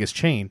the biggest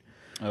chain.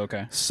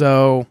 Okay.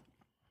 So,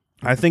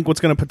 I think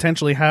what's going to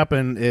potentially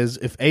happen is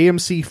if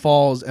AMC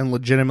falls and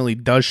legitimately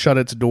does shut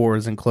its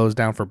doors and close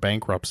down for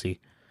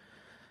bankruptcy,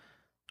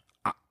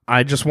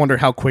 I just wonder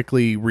how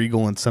quickly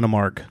Regal and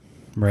Cinemark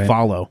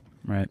follow.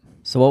 Right.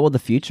 So what will the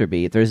future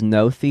be if there's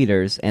no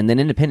theaters and then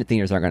independent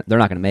theaters they're not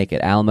going to make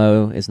it?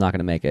 Alamo is not going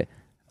to make it.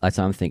 That's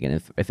what I'm thinking.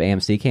 If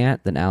AMC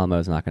can't, then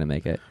Alamo's not going to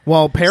make it.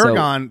 Well,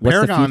 Paragon, So,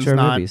 what's the Paragon's future of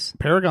not. movies?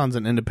 Paragon's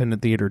an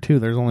independent theater too.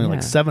 There's only like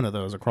Yeah. 7 of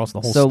those across the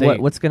whole So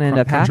state. what's going to end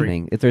up country.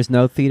 happening if there's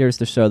no theaters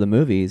to show the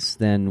movies?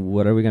 Then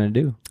what are we going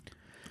to do?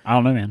 I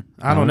don't know, man.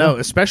 I don't know,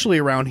 especially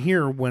around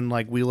here when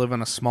like we live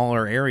in a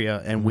smaller area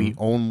and we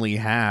only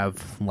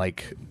have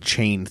like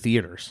chain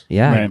theaters.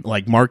 Yeah, Right.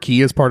 Like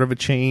Marquee is part of a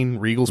chain,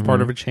 Regal's part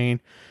of a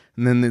chain,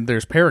 and then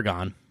there's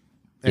Paragon.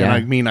 And Yeah.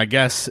 I mean, I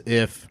guess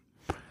if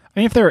I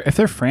mean, if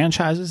they're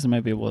franchises, they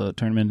might be able to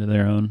turn them into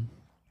their own.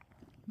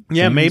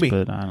 yeah, things, maybe.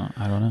 but I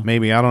don't know.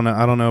 Maybe I don't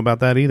know about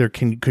that either.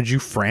 Could you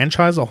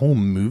franchise a whole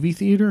movie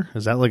theater?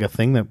 Is that like a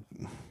thing that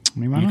I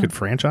mean, why you not? could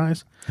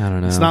franchise? I don't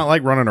know. It's not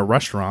like running a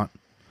restaurant.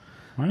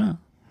 Why not?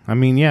 I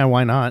mean, yeah,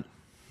 why not?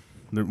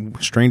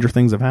 Stranger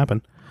things have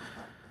happened.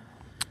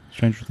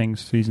 Stranger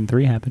Things season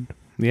 3 happened.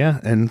 Yeah,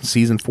 and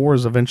season 4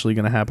 is eventually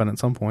going to happen at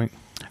some point.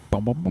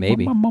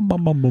 Maybe.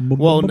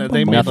 Well, no,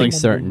 they made Nothing's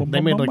certain.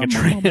 They made like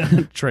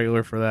a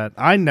trailer for that.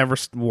 I never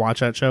watched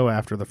that show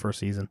after the first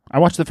season. I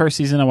watched the first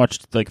season. I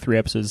watched like 3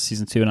 episodes of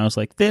season 2, and I was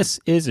like, "This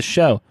is a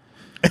show."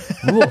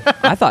 Ooh,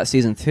 I thought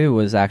season 2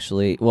 was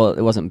actually it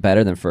wasn't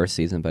better than first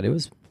season, but it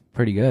was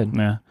pretty good.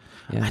 Yeah,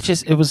 Yeah.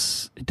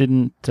 it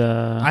didn't.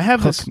 I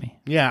have hook this. me.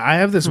 Yeah, I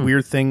have this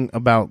weird thing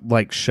about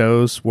like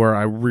shows where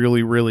I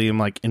really, really am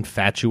like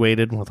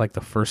infatuated with like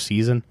the first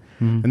season,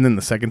 and then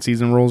the second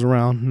season rolls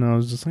around, and I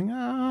was just like,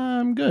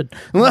 I'm good.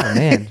 Oh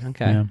man,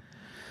 okay. Yeah.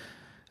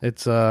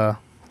 It's I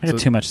got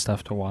too much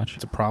stuff to watch.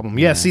 It's a problem.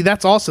 Yeah, see,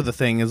 that's also the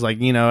thing is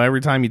like,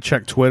 every time you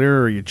check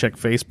Twitter or you check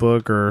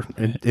Facebook or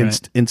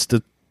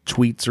Insta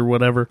tweets or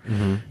whatever,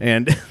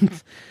 and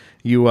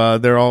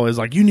they're always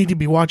like, you need to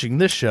be watching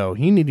this show.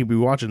 You need to be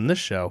watching this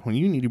show.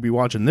 You need to be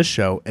watching this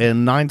show.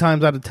 And 9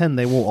 times out of 10,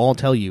 they will all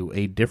tell you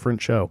a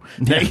different show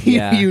that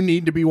Yeah. you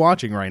need to be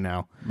watching right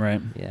now.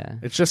 Right. Yeah.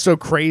 It's just so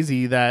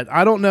crazy that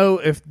I don't know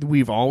if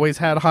we've always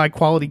had high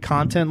quality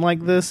content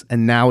like this,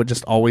 and now it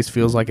just always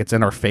feels like it's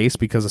in our face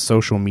because of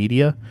social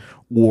media,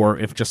 or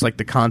if just like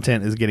the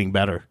content is getting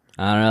better.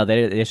 I don't know.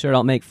 They sure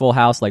don't make Full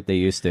House like they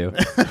used to,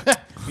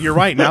 You're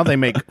right. Now they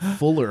make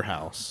Fuller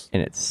House.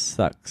 and it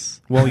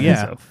sucks. Well,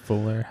 yeah. So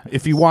Fuller.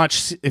 If you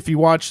watch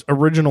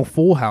original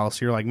Full House,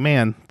 you're like,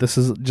 man, this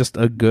is just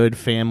a good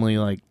family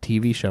like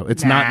TV show.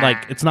 It's not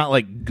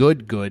like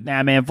good.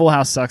 Nah, man, Full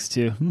House sucks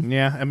too.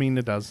 Yeah, I mean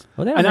it does.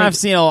 Well, they I don't know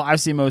make-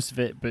 I've seen most of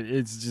it, but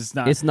it's just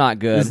not. It's not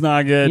good. It's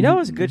not good. You know,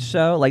 it's a good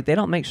show. Like they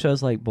don't make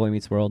shows like Boy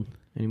Meets World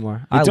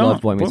anymore. They I don't.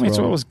 love Boy Meets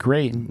World. was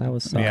great. That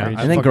was so Yeah, great.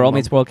 I And then fucking Girl love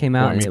Meets World came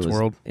out, Boy and Meets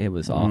World. it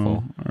was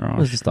awful. Oh, It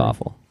was just sure.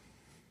 awful.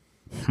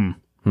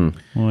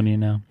 What do you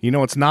know? You know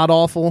what's not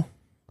awful?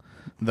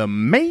 The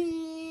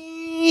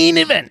main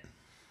event,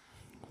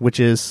 which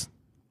is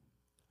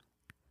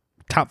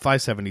top 5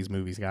 70s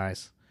movies,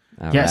 guys.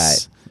 All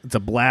Yes. It's a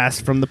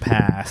blast from the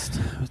past.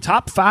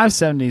 Top 5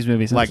 70s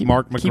movies. Like Keep-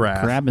 Mark keep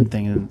McGrath. grabbing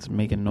things and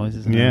making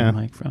noises. And Yeah.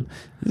 everything, like from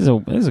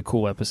this is a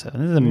cool episode.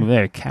 This is a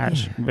very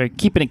cash. Very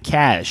keeping it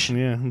cash.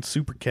 Yeah, and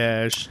super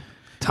cash.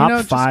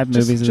 Top 5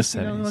 movies of the just,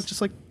 70s.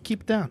 just like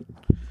keep it down.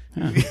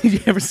 You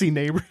ever see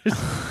Neighbors?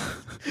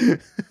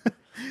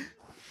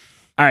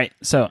 All right,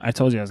 so I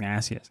told you I was going to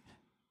ask you this.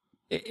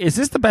 Is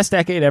this the best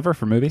decade ever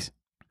for movies?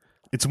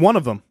 It's one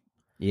of them.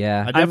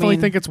 Yeah. I definitely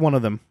mean- think it's one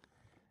of them.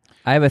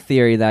 I have a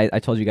theory that I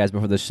told you guys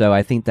before the show.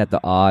 I think that the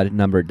odd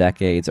number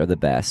decades are the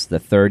best. The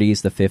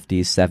 30s, the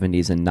 50s,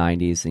 70s, and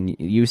 90s. And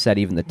you said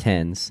even the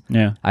 10s.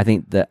 Yeah. I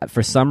think that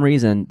for some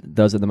reason,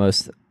 those are the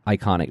most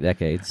iconic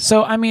decades.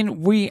 So, I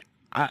mean,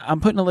 I'm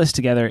putting a list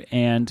together,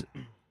 and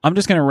I'm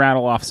just going to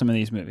rattle off some of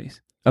these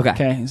movies. Okay.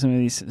 Okay, some of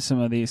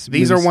these.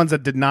 These are movies. ones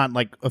that did not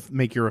like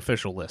make your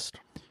official list,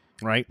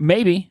 right?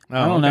 Maybe.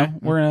 I don't okay.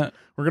 know.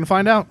 We're gonna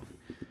find out.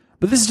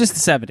 But this is just the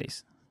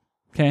 70s.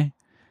 Okay?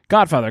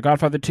 Godfather,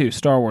 Godfather 2,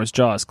 Star Wars,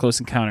 Jaws, Close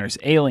Encounters,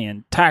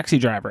 Alien, Taxi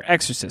Driver,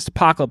 Exorcist,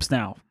 Apocalypse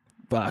Now,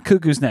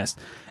 Cuckoo's Nest,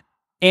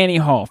 Annie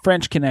Hall,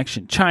 French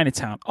Connection,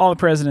 Chinatown, All the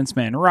President's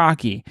Men,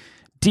 Rocky,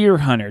 Deer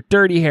Hunter,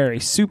 Dirty Harry,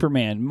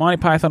 Superman, Monty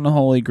Python and the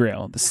Holy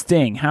Grail, The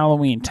Sting,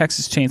 Halloween,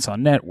 Texas Chainsaw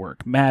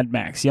Network, Mad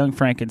Max, Young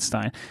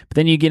Frankenstein. But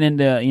then you get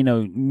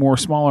into, more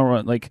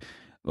smaller, like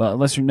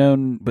lesser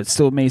known but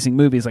still amazing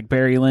movies like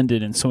Barry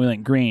Lyndon and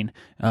Soylent Green,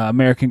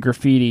 American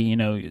Graffiti,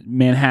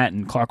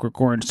 Manhattan, Clockwork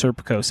Orange,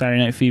 Serpico,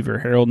 Saturday Night Fever,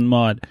 Harold and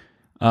Maude,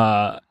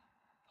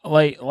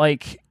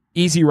 like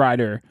Easy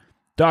Rider,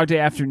 Dog Day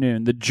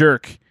Afternoon, The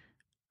Jerk.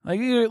 Like,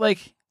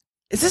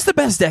 is this the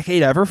best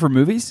decade ever for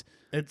movies?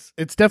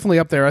 It's definitely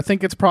up there. I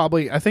think it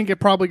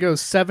probably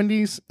goes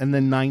 70s and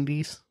then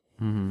 90s,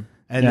 Mm-hmm.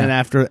 and Yeah.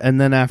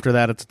 then after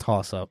that it's a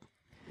toss up.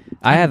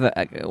 I have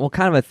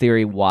kind of a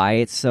theory why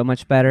it's so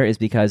much better is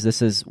because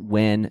this is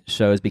when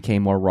shows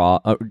became more raw,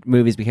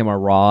 movies became more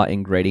raw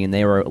and gritty, and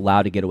they were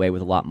allowed to get away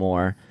with a lot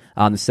more.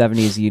 The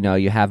 70s,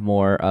 you have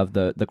more of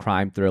the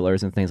crime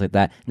thrillers and things like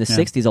that. In the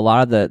 60s, a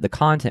lot of the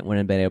content wouldn't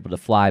have been able to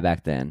fly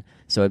back then.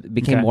 So it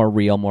became Okay. more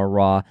real, more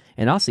raw.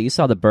 And also, you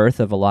saw the birth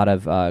of a lot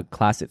of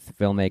classic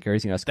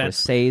filmmakers,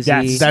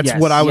 Scorsese. That's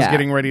what I was Yeah.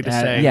 getting ready to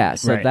say. Yeah,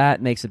 so Right.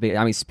 that makes a big...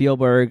 I mean,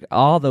 Spielberg,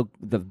 all the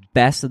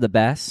best of the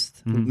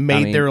best.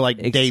 Made their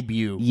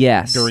debut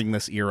Yes. during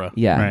this era.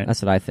 Yeah, Right.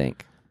 that's what I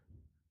think.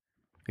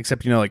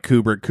 Except like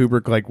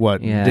Kubrick like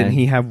what? Yeah. Didn't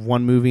he have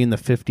one movie in the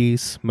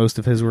 50s? Most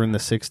of his were in the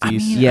 60s. I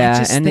mean, Yeah,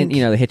 just and think-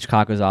 then the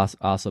Hitchcock was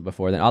also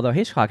before then. Although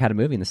Hitchcock had a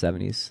movie in the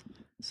 70s,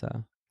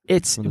 so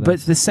It's One of the but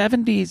best. the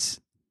 70s.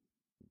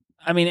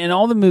 I mean, in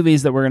all the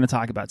movies that we're going to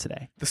talk about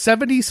today, The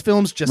 70s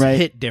films just Right.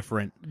 hit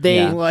different. they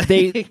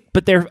Yeah.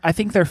 but I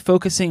think they're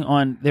focusing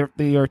on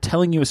they are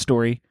telling you a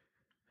story.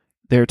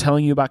 They're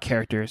telling you about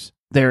characters.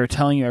 They're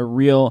telling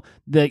you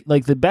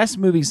the best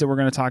movies that we're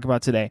going to talk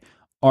about today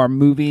are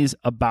movies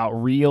about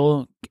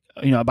real,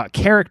 about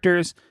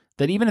characters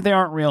that even if they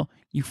aren't real,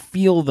 you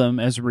feel them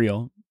as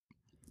real.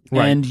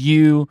 Right. And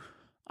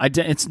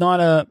it's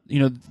not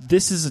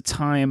this is a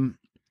time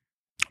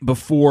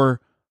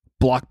before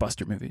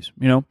blockbuster movies,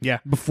 you know? Yeah.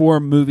 Before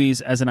movies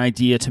as an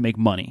idea to make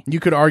money. You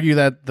could argue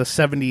that the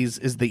 70s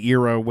is the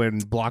era when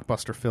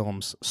blockbuster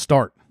films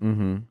start.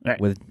 Right.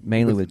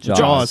 Mainly with Jaws.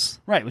 Jaws.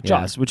 Right, with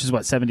Yeah. Jaws, which is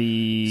what,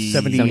 78,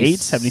 78,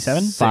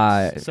 77?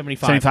 75.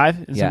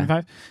 75? Yeah.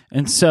 75?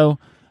 And so,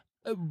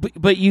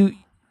 but you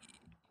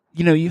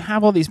know, you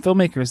have all these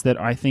filmmakers that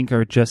I think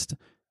are just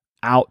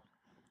out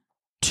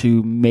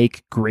to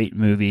make great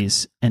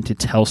movies and to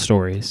tell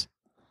stories.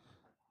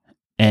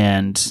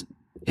 And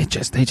they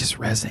just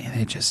resonate.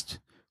 They just,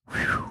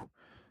 whew.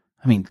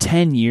 I mean,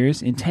 10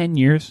 years, in 10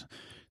 years,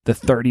 the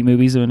 30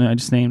 movies that I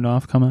just named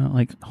off come out.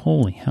 Like,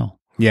 holy hell.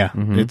 Yeah,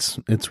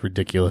 it's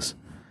ridiculous.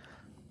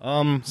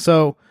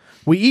 So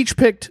we each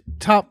picked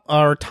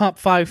our top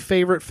 5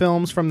 favorite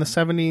films from the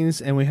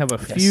 70s, and we have a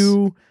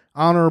few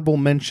honorable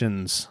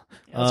mentions.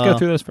 Let's go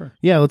through those first.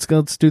 Yeah,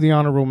 let's do the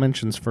honorable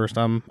mentions first.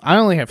 I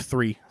only have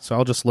 3, so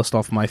I'll just list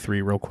off my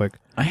 3 real quick.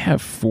 I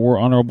have 4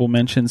 honorable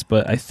mentions,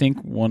 but I think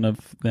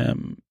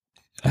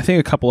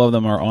a couple of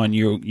them are on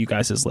you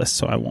guys' list,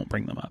 so I won't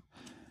bring them up.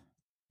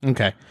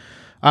 Okay.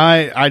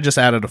 I just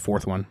added a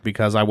 4th one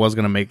because I was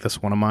going to make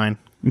this one of mine,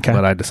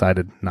 but I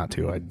decided not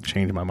to. I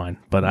changed my mind,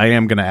 but I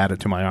am going to add it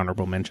to my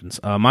honorable mentions.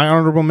 My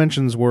honorable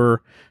mentions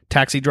were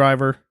Taxi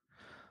Driver,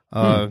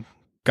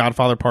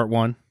 Godfather Part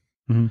 1,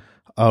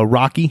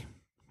 Rocky,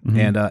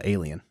 and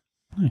Alien.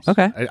 Nice.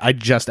 Okay. I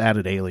just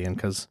added Alien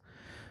because,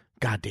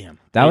 goddamn,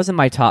 That was in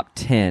my top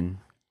 10.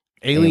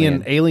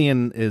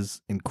 Alien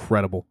is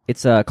incredible.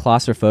 It's a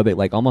claustrophobic,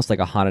 like almost like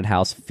a haunted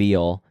house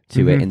feel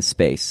to it in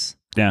space.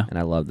 Yeah. And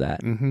I love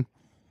that. Mm-hmm.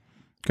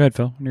 Go ahead,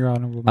 Phil. Your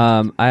honorable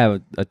mentions. I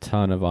have a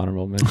ton of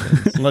honorable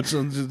mentions. Let's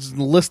just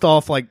list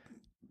off like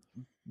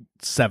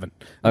 7.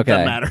 Okay.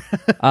 Doesn't matter.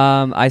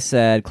 I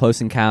said Close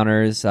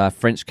Encounters,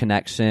 French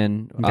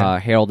Connection,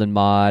 Harold and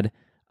Maude,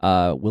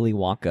 Willy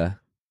Wonka.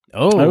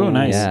 Oh,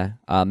 nice.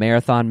 Yeah.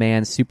 Marathon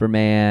Man,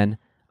 Superman,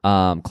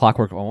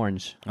 Clockwork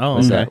Orange. Oh,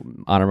 was okay. a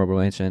honorable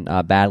mention.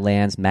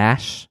 Badlands,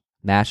 MASH.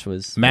 MASH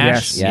was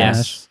MASH.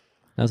 Yes.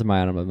 Those are my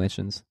honorable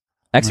mentions.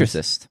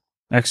 Exorcist.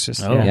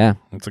 Exorcist. Oh, Yeah.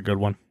 That's a good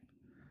one.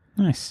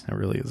 Nice. That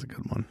really is a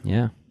good one.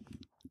 Yeah.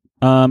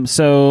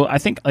 So I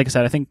think, like I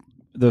said, I think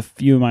the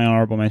few of my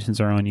honorable mentions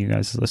are on you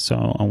guys' list,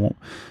 so I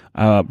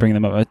won't bring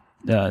them up.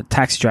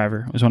 Taxi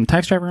Driver. Was one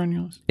Taxi Driver on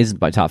your list? Is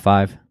my top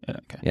 5. Yeah,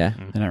 okay. Yeah.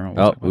 Then everyone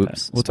Oh, talk about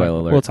oops. that. We'll Spoiler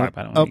talk, alert. We'll talk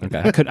about it. When we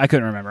get okay. there. I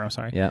couldn't remember. I'm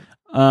sorry. Yeah.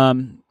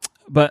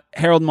 But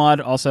Harold Maude,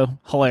 also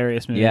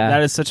hilarious movie. Yeah.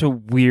 That is such a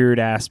weird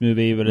ass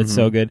movie, but it's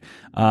so good.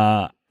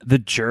 The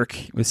Jerk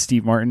with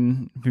Steve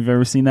Martin. If you've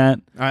ever seen that,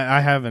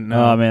 I haven't.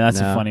 No. oh man, that's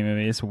a No. funny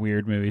movie. It's a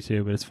weird movie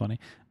too, but it's funny.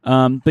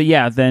 But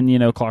yeah,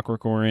 then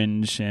Clockwork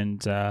Orange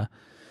and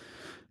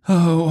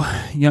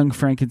Young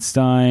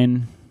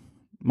Frankenstein,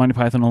 Monty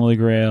Python, Holy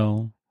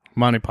Grail.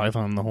 Monty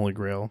Python and the Holy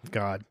Grail.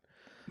 God.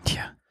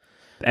 Yeah,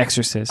 The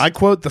Exorcist. I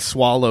quote the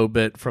swallow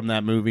bit from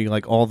that movie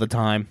like all the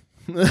time.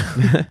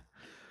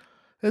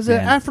 Is it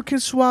Man. African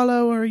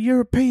swallow or a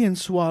European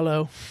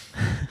swallow?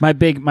 my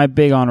big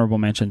honorable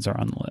mentions are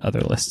on the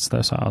other lists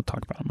though, so I'll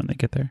talk about them when they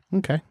get there.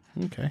 Okay.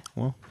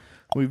 Well,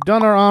 we've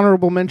done our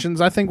honorable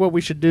mentions. I think what we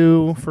should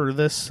do for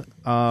this,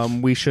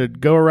 we should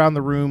go around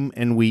the room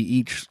and we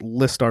each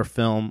list our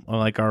film, or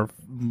like our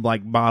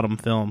bottom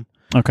film,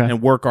 Okay.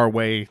 and work our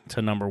way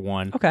to number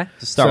 1. Okay.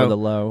 So start So- with a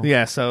low.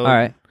 Yeah. So, All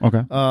right. Okay.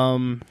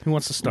 who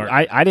wants to start?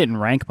 I didn't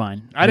rank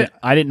mine. I didn't-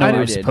 I didn't know I we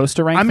were did. supposed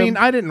to rank. I mean,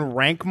 them. I didn't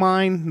rank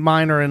mine.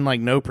 Mine are in like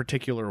no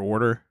particular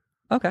order,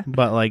 Okay.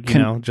 but like you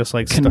Can- know, just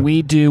like can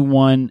we do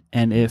one?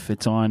 And if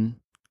it's on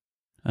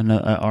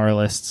our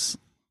lists,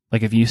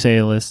 like if you say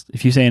a list,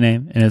 if you say a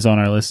name and it's on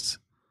our lists,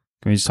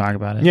 can we just talk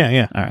about it?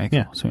 Yeah. All right. Cool.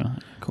 Yeah. So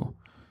cool.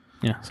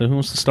 Yeah. So who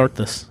wants to start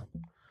this?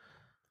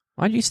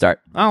 Why don't you start?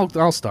 I'll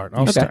start.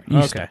 I'll You start. start. You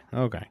Okay. start.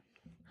 Okay.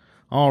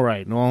 All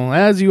right. Well,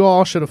 as you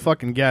all should have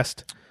fucking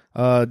guessed,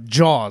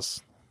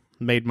 Jaws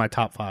made my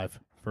top 5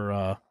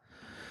 for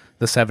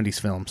the 70s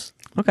films.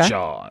 Okay.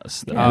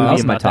 Jaws. The Yeah, movie that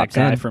was my about top that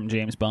guy 10. from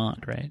James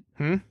Bond, right?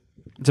 Hmm?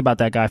 It's about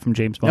that guy from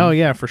James Bond. Oh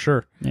yeah, for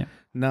sure. Yeah.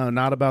 No,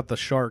 not about the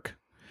shark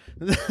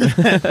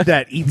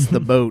that eats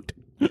the boat.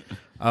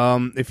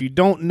 If you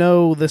don't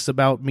know this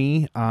about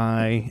me,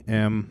 I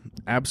am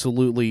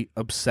absolutely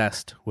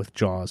obsessed with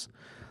Jaws.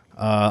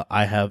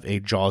 I have a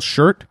Jaws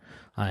shirt.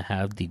 I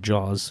have the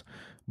Jaws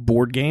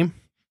board game.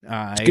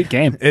 It's a good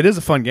game. It is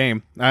a fun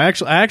game. I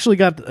actually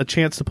got a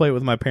chance to play it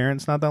with my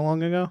parents not that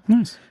long ago,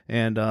 Nice.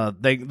 and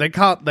they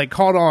caught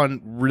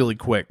on really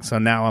quick. So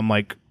now I'm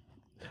like,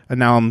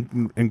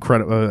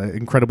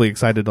 incredibly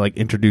excited to like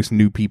introduce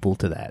new people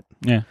to that.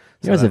 Yeah.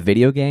 There was a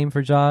video game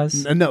for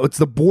Jaws. No, it's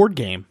the board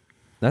game.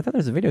 I thought there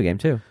was a video game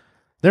too.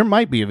 There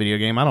might be a video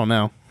game. I don't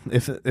know.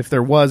 If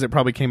there was, it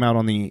probably came out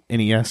on the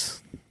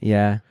NES.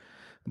 Yeah.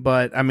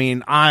 But I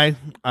mean, I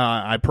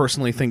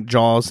personally think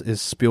Jaws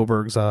is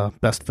Spielberg's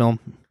best film.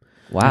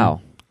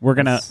 Wow. We're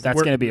gonna. That's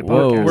we're- gonna be a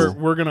whoa. podcast.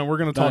 We're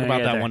gonna talk yeah, about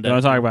yeah, that there. one day.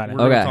 Don't talk about it. We're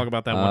gonna Okay. talk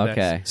about that one day.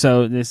 Okay.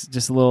 So this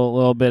just a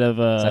little bit of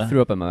So I a.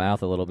 threw up in my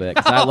mouth a little bit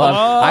 'cause I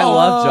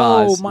love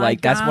Jaws. my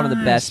Like that's one of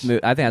the best. gosh.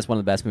 I think that's one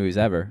of the best movies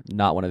ever.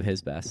 Not one of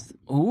his best.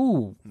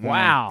 Ooh!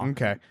 Wow.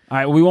 Okay. All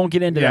right, we won't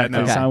get into Yeah, that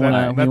no. because I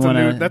Okay. want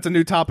to. That's a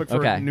new topic for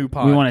Okay. a new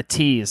pod. We want to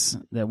tease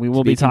that we will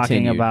To be be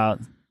talking continued. about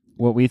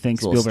what we think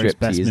It's a little Spielberg's strip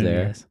best tease movie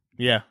there. is.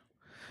 Yeah.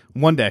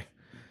 One day.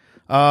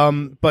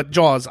 But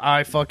Jaws,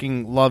 I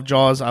fucking love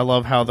Jaws. I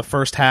love how the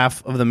first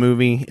half of the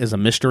movie is a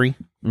mystery.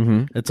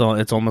 Mm-hmm.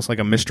 It's almost like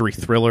a mystery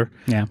thriller.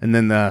 Yeah. And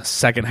then the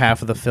second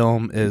half of the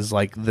film is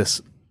like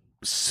this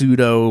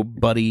pseudo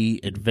buddy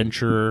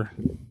adventure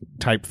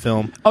type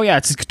film. Oh yeah,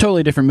 it's a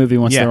totally different movie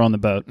once Yeah. they're on the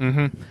boat.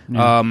 Mm-hmm.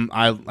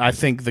 Yeah. I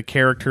think the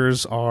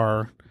characters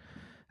are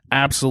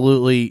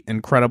absolutely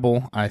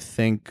incredible. I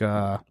think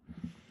my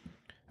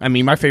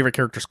favorite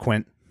character is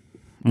Quint.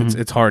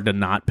 It's hard to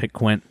not pick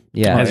Quint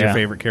Yeah. as your yeah.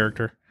 favorite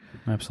character.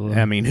 Absolutely.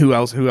 I mean, who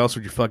else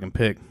would you fucking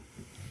pick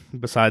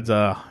besides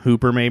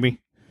Hooper maybe?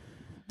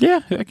 Yeah,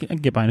 I can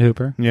get behind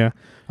Hooper. Yeah.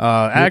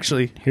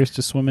 Actually, Here's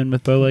to swimming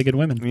with bow-legged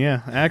women.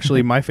 yeah,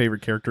 actually my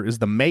favorite character is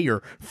the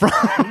mayor from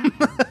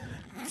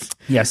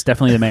Yes,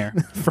 definitely the mayor.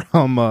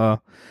 from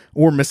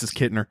or Mrs.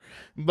 Kittner.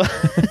 But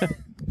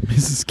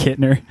Mrs.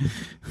 Kittner.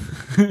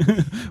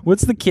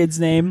 What's the kid's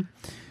name?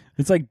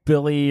 It's like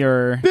Billy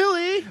or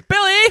Billy,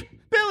 Billy.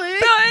 Billy.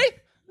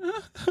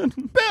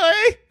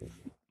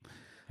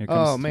 Here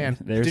comes- Oh man.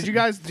 there's- Did you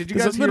guys there's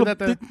hear a little,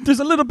 that there's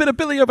a little bit of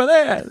Billy over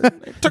there.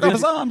 Took off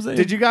his arms.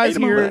 Did you guys ate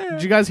him over hear? there.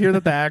 Did you guys hear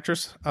that the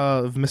actress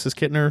of Mrs.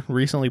 Kittner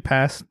recently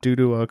passed due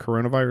to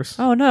coronavirus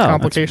Oh no.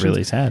 complications? That's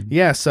really sad.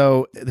 Yeah,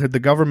 so the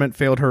government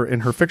failed her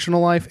in her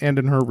fictional life and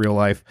in her real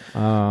life.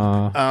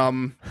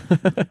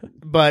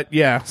 But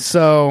yeah,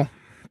 so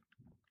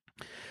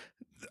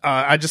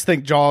I just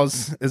think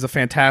Jaws is a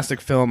fantastic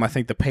film. I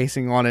think the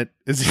pacing on it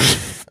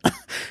is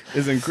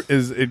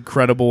is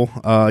incredible.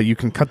 You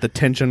can cut the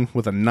tension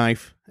with a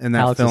knife in that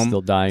Alex film. is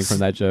still dying from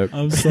that joke.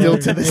 I'm Still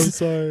to this- I'm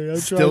sorry. I'm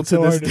still trying to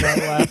so this hard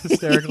to not laugh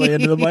hysterically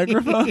into the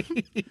microphone.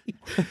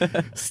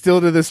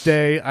 Still to this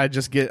day, I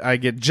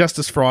get just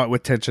as fraught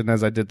with tension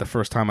as I did the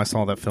first time I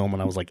saw that film when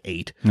I was like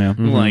 8. Yeah.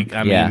 Like,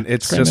 I Yeah. mean,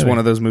 it's Great just movie. one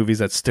of those movies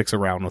that sticks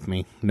around with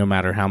me, no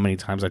matter how many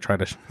times I try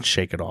to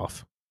shake it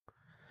off.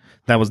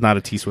 That was not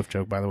a T Swift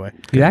joke, by the way.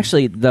 You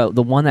actually, the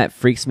one that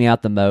freaks me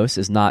out the most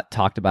is not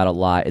talked about a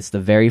lot. It's the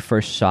very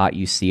first shot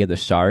you see of the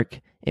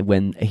shark, and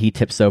when he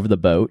tips over the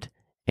boat,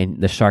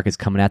 and the shark is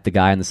coming at the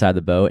guy on the side of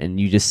the boat, and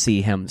you just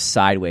see him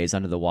sideways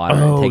under the water,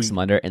 and Oh. takes him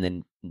under, and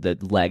then the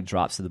leg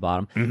drops to the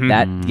bottom. Mhm.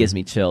 That gives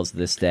me chills to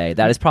this day.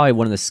 That is probably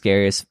one of the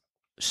scariest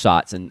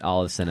shots in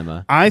all of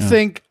cinema. I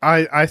think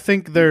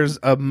there's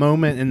a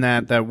moment in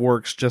that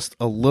works just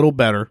a little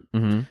better,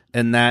 Mm-hmm.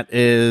 and that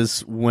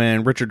is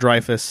when Richard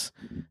Dreyfuss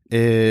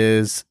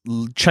is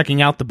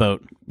checking out the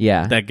boat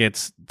Yeah, that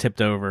gets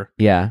tipped over,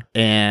 yeah,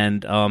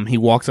 and he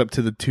walks up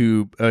to the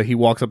tube. He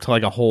walks up to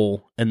like a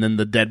hole, and then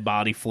the dead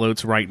body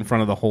floats right in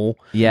front of the hole.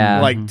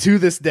 yeah. Like to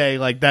this day,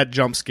 like that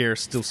jump scare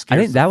still I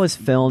scares think that was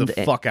filmed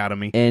the fuck out of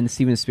me. in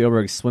Steven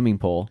Spielberg's swimming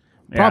pool.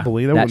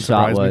 Probably that That wouldn't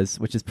shot surprise me. was,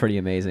 which is pretty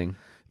amazing.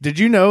 Did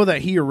you know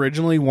that he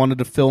originally wanted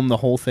to film the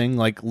whole thing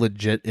like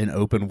legit in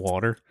open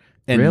water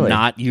and Really?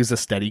 not use a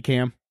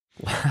Steadicam?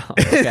 Wow.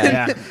 Okay.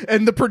 Yeah.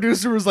 And the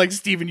producer was like,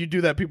 "Steven, you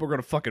do that, people are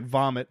gonna fucking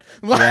vomit."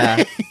 Yeah.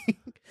 Like,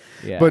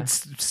 Yeah. But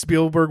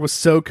Spielberg was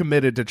so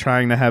committed to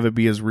trying to have it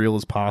be as real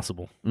as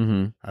possible.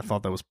 hmm I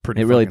thought that was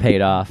pretty. it really fucking-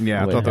 paid off.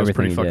 Yeah, I with thought that was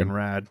pretty everything he fucking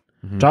rad.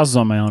 Jaws is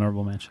on my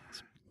honorable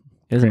mentions.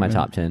 It was in Great my movie.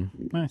 top 10.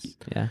 Nice.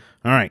 Yeah.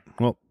 All right,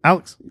 well,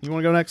 Alex, you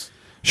want to go next?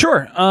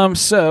 Sure.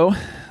 So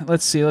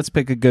let's see. Let's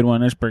pick a good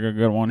one. Let's pick a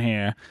good one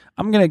here.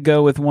 I'm gonna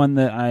go with one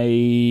that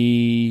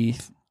I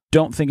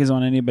don't think is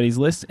on anybody's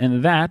list,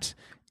 and that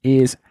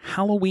is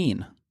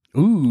Halloween,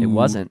 Ooh, It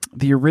wasn't.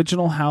 the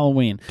original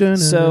Halloween.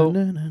 So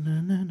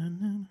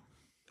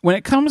when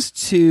it comes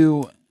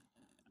to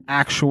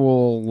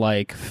actual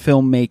like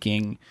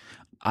filmmaking,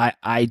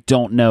 I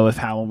don't know if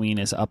Halloween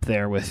is up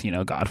there with,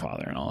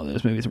 Godfather and all of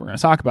those movies we're going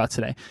to talk about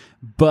today.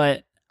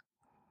 But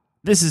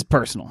this is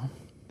personal.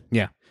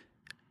 Yeah.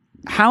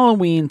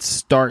 Halloween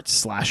starts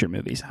slasher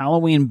movies.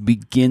 Halloween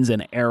begins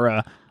an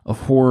era of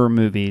horror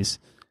movies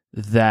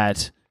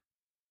that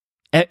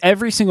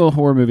every single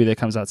horror movie that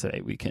comes out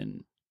today we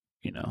can,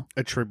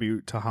 a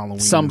tribute to Halloween.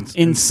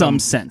 in some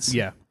sense.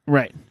 Yeah.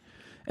 Right.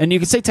 And you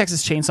could say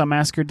Texas Chainsaw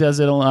Massacre does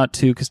it a lot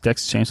too, because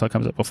Texas Chainsaw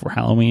comes up before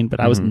Halloween, but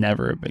I was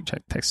never a big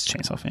Texas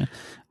Chainsaw fan.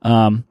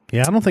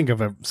 Yeah, I don't think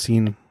I've ever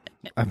seen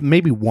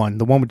maybe one.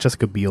 The one with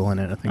Jessica Biel in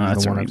it. I think is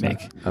That's the a one I've seen.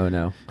 remake. Oh,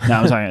 no. No,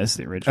 I'm sorry, this is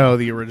the original. Oh,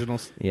 the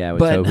originals. Yeah, with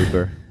But- Toe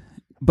Hooper.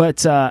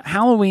 But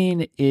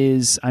Halloween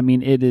is,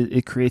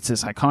 it creates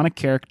this iconic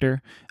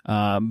character, two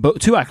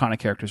iconic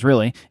characters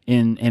really,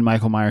 in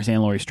Michael Myers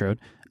and Laurie Strode.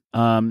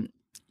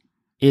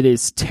 It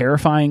is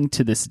terrifying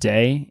to this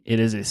day.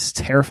 It is a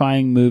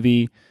terrifying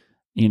movie,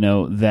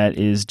 that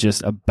is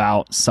just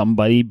about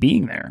somebody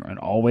being there and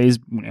always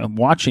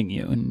watching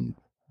you and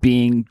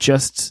being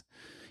just,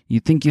 you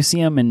think you see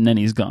him and then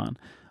he's gone.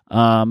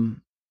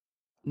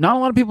 not a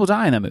lot of people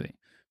die in that movie.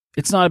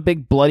 It's not a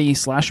big bloody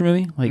slasher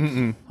movie.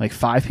 Like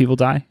 5 people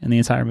die in the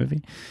entire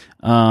movie,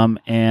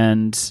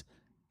 and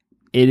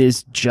it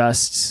is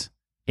just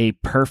a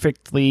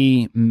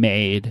perfectly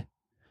made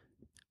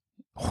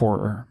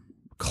horror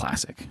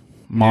classic,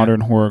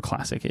 modern horror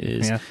classic. It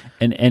is,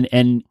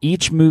 and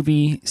each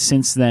movie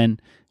since then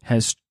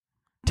has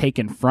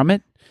taken from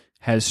it,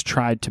 has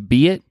tried to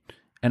be it,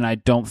 and I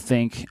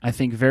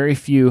think very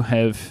few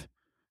have,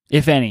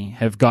 if any,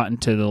 have gotten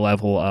to the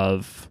level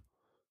of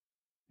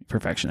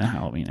perfection that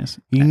Halloween is.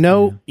 You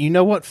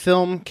know what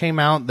film came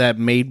out that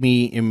made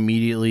me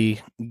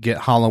immediately get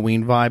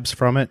Halloween vibes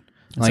from it?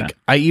 What's that?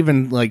 I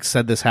even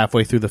said this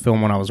halfway through the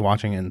film when I was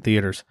watching it in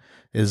theaters.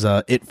 Is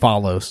It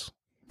Follows?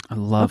 I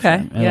love Okay,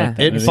 that. I yeah. like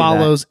that It movie.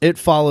 Follows. It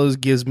Follows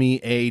gives me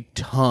a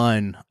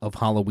ton of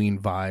Halloween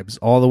vibes,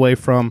 all the way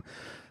from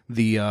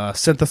the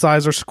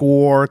synthesizer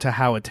score to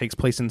how it takes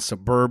place in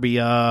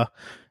suburbia.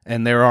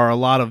 And there are a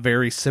lot of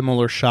very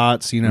similar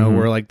shots,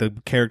 where like the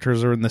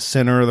characters are in the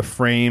center of the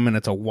frame, and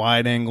it's a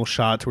wide angle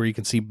shot to where you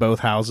can see both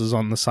houses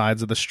on the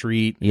sides of the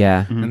street.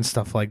 Yeah. And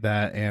stuff like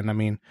that. And I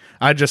mean,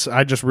 I just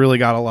really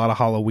got a lot of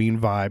Halloween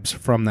vibes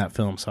from that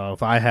film. So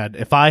if I had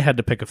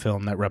to pick a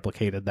film that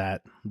replicated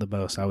that the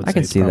most, I would say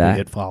can it's see probably that.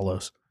 It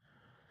Follows.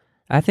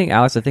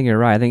 Alex, I think you're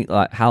right. I think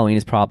Halloween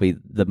is probably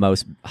the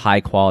most high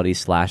quality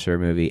slasher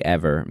movie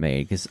ever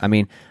made. Because I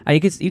mean, you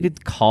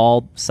could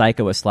call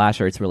Psycho a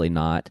slasher. It's really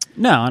not.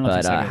 No, I don't But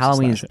think Psycho's a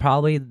Halloween is slasher.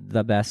 probably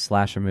the best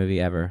slasher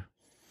movie ever.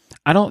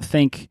 I don't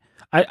think.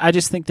 I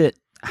just think that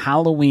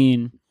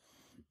Halloween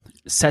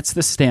sets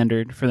the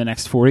standard for the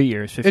next 40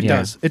 years. 50 It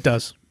years. does. It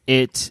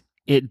does.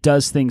 It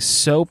does things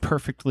so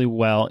perfectly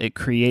well. It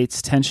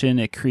creates tension.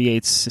 It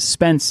creates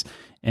suspense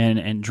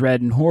and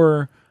dread and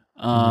horror.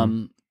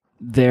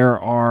 There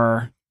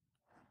are,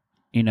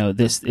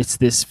 it's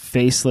this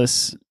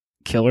faceless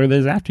killer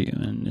that's after you,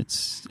 and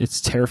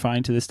it's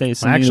terrifying to this day.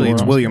 It's something Actually, the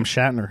it's world- William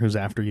Shatner who's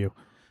after you.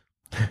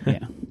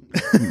 Yeah.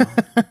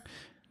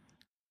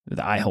 With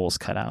the eye holes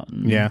cut out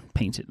and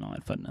painted and all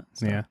that fun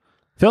stuff. Yeah.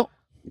 Phil?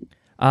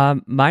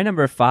 My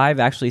number 5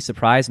 actually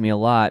surprised me a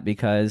lot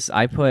because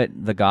I put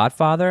The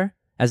Godfather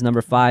as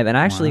number 5, and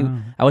actually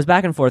I was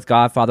back and forth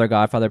Godfather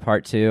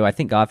Part 2. I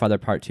think Godfather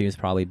Part 2 is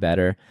probably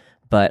better,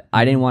 but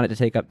I didn't want it to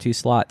take up 2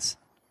 slots,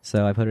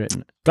 so I put it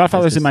in.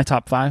 Godfather's in my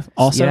top 5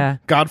 also. Yeah.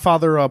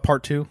 Godfather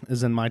Part 2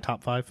 is in my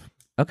top 5.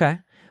 Okay.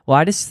 Well,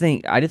 I just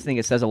think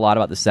it says a lot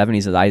about the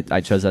 70s that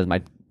I chose as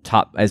my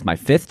top as my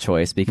 5th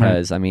choice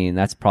because I mean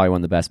that's probably one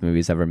of the best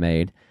movies ever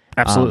made.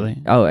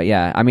 Absolutely. Oh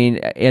yeah, I mean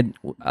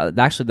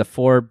actually the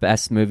 4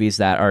 best movies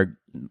that are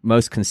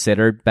most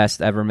considered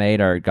best ever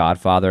made are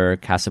Godfather,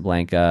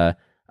 Casablanca,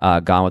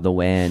 Gone with the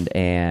Wind,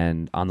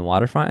 and On the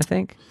Waterfront. I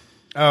think.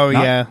 Oh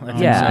yeah,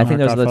 I think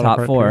those are the Godfather top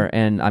Part 4, 2.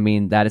 and I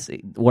mean that is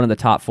one of the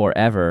top 4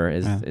 ever.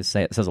 It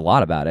says a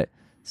lot about it.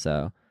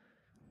 So.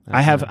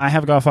 I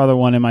have Godfather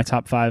 1 in my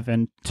top 5,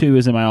 and 2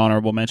 is in my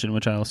honorable mention,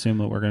 which I'll assume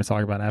that we're going to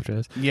talk about after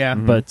this. Yeah,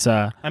 But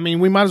I mean,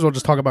 we might as well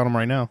just talk about them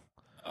right now.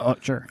 oh,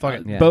 sure,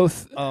 Fuck it. Yeah.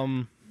 both.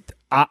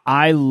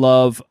 I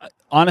love.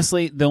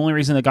 Honestly, the only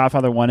reason that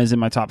Godfather 1 is in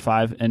my top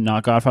 5 and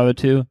not Godfather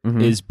 2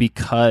 is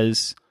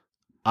because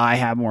I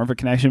have more of a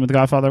connection with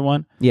Godfather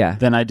 1 Yeah.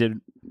 than I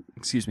did.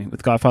 Excuse me,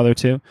 with Godfather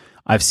 2.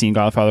 I've seen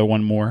Godfather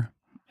 1 more.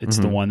 It's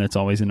the one that's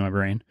always in my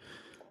brain.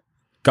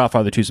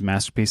 Godfather 2 is a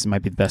masterpiece. It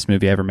might be the best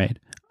movie ever made.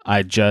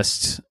 I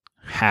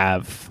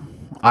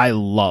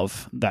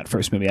love that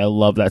first movie. I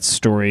love that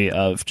story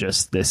of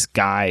just this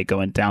guy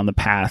going down the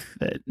path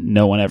that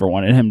no one ever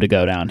wanted him to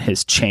go down.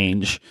 His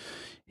change,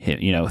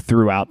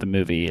 throughout the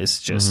movie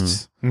is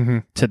just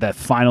to that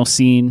final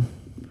scene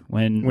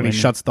when He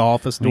shuts the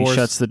office when doors. he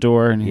shuts the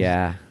door and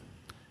Yeah.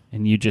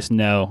 and you just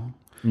know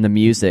And the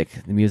music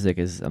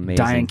is amazing.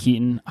 Diane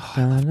Keaton. Oh,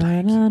 I love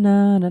Diane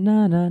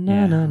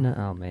Keaton.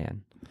 Oh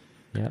man.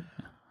 Yep.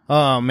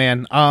 Oh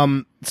man.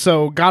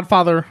 So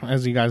Godfather,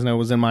 as you guys know,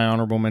 was in my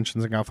honorable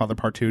mentions, and Godfather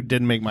Part 2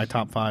 didn't make my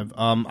top 5.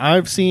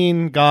 I've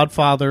seen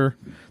Godfather,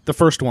 the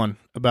first one,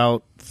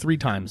 about 3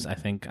 times. I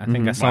think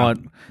I saw it.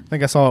 I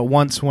think I saw it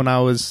once when I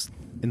was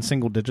in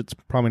single digits.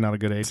 Probably not a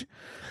good age.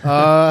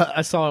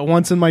 I saw it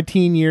once in my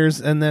teen years,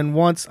 and then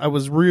once I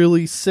was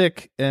really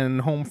sick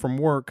and home from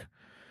work.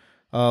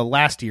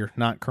 Last year,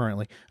 not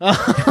currently.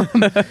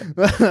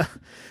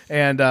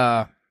 And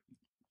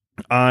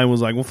I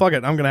was like, well, fuck it.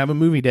 I'm going to have a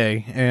movie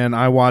day. And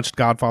I watched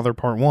Godfather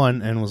Part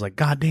 1 and was like,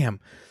 God damn,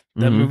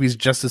 that movie's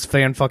just as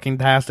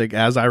fan-fucking-tastic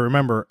as I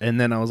remember. And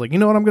then I was like, you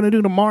know what I'm going to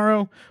do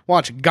tomorrow?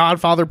 Watch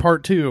Godfather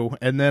Part 2.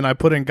 And then I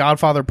put in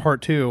Godfather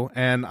Part 2.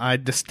 And I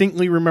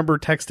distinctly remember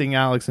texting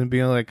Alex and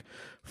being like,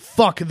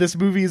 fuck, this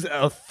movie's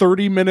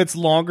 30 minutes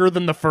longer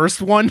than the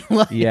first one.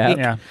 Like, Yeah.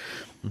 Yeah.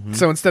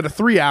 So instead of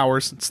 3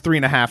 hours, it's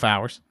 3.5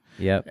 hours.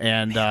 Yep.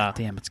 And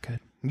Damn, it's good.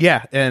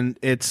 yeah, and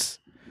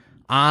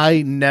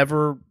I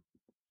never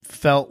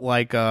felt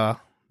like that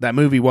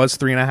movie was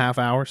 3.5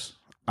 hours.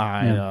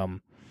 I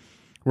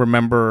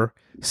remember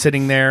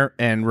sitting there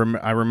and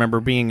I remember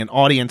being an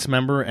audience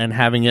member and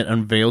having it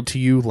unveiled to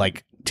you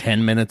like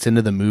 10 minutes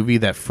into the movie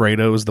that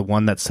Fredo is the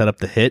one that set up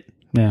the hit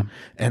Yeah.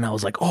 And I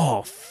was like,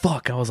 oh,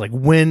 fuck. I was like,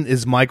 when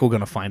is Michael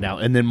going to find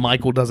out? And then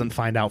Michael doesn't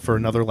find out for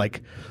another,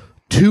 like,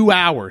 2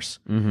 hours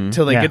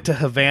till they Yeah. get to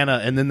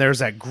Havana. And then there's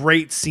that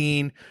great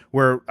scene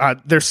where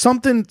there's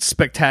something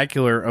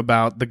spectacular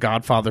about the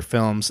Godfather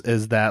films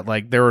is that,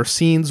 like, there are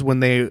scenes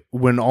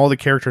when all the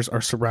characters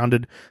are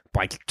surrounded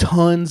by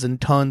tons and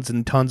tons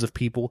and tons of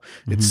people.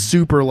 It's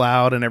super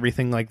loud and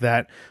everything like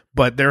that.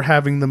 But they're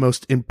having the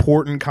most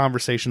important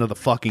conversation of the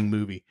fucking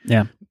movie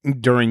Yeah.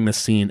 during this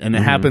scene, and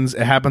it happens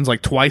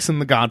like twice in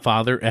The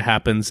Godfather. It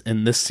happens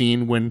in this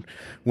scene when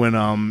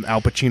Al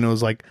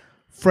Pacino's like,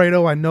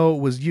 Fredo, I know it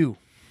was you.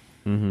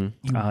 You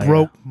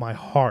broke my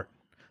heart.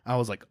 I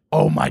was like,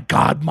 oh my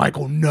God,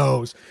 Michael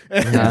knows.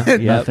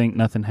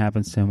 Nothing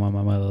happens to him while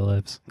my mother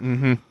lives.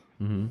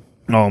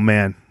 Oh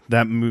man,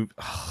 that move.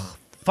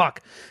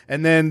 Fuck.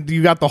 And then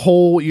you got the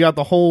whole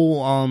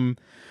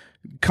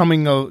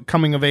coming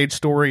of age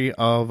story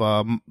of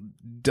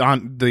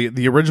Don,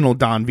 the original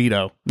Don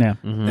Vito. Yeah.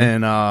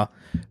 And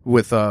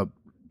with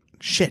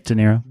shit, De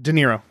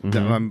Niro.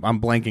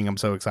 I'm blanking. I'm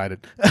so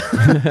excited.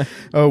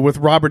 With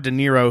Robert De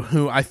Niro,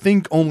 who I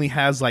think only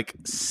has like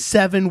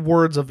 7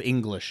 words of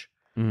English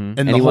in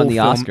the he whole won the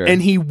film, Oscar.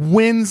 and he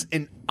wins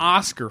an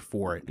Oscar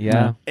for it.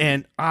 Yeah.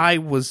 And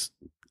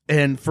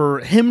for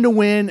him to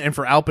win and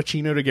for Al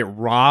Pacino to get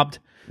robbed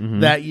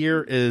that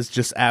year is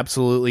just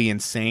absolutely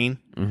insane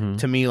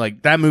to me.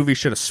 Like, that movie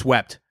should have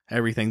swept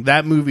everything.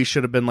 That movie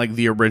should have been like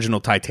the original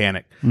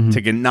Titanic to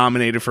get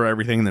nominated for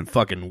everything and then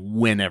fucking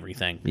win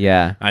everything.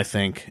 Yeah. I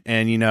think.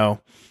 And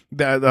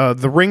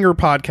the Ringer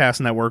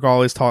podcast network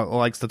always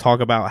likes to talk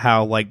about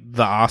how like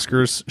the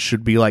Oscars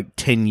should be like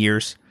 10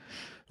 years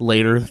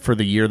later for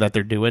the year that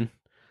they're doing.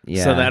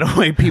 Yeah. So that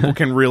way people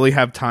can really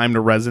have time to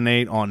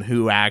resonate on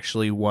who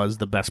actually was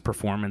the best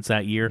performance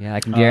that year. Yeah, I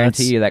can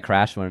guarantee you that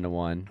Crash wouldn't have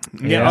won.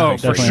 Yeah,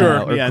 for definitely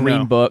sure. Or Yeah, Green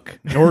no. Book.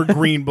 Or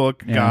Green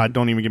Book. God,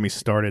 don't even get me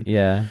started.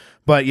 Yeah.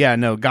 But yeah,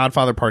 no,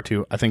 Godfather Part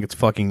 2, I think it's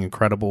fucking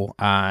incredible.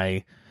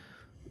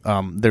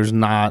 There's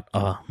not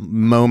a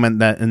moment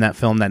that in that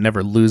film that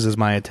never loses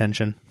my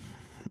attention.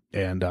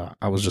 And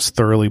I was just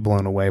thoroughly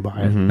blown away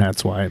by it. And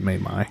that's why it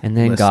made my And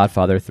then list.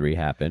 Godfather 3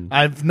 happened.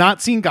 I've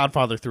not seen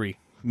Godfather 3,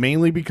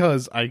 mainly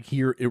because I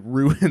hear it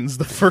ruins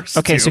the first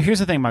Okay, two. so here's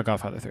the thing about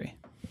Godfather 3.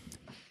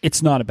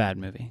 It's not a bad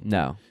movie.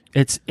 No.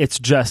 It's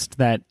just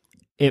that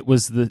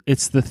it's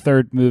the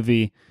third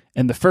movie,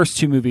 and the first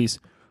 2 movies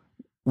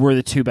were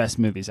the 2 best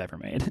movies ever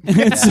made.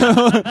 And so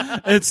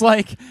it's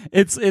like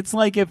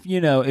if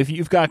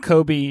you've got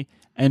Kobe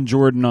and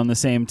Jordan on the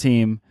same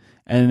team,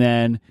 and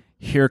then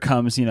here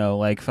comes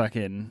like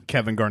fucking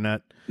Kevin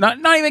Garnett. not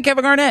even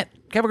Kevin Garnett.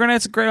 Kevin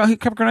Garnett's a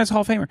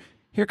Hall of Famer.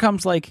 Here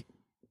comes like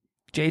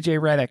JJ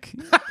Redick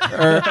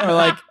or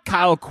like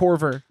Kyle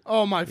Korver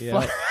Oh my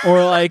fuck.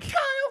 or like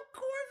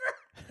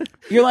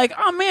you're like,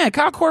 oh man,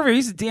 Kyle Korver,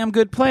 he's a damn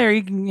good player.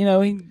 He can,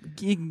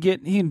 he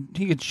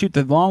can shoot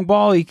the long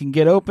ball. He can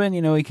get open.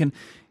 He can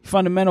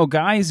fundamental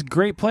guy. He's a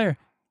great player.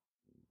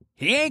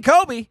 He ain't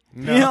Kobe.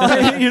 No.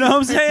 You know what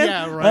I'm saying?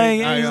 Yeah, right.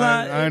 Like, he's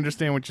not- I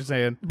understand what you're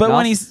saying. but No.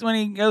 when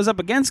he goes up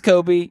against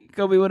Kobe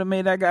would have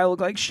made that guy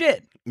look like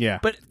shit. Yeah.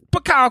 But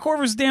Kyle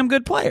Korver's a damn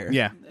good player.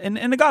 Yeah. And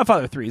The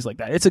Godfather 3 is like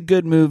that. It's a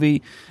good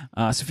movie.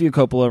 Sofia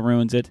Coppola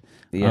ruins it.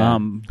 Yeah.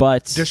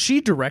 But Does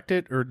she direct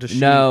it or does she?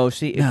 No, No.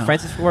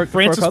 Francis Ford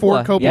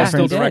Coppola yeah,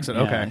 still he did. directs it.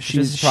 yeah, Okay. Which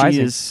is she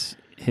surprising. is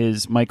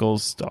his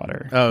Michael's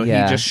daughter. Oh,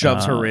 Yeah. he just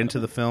shoves her into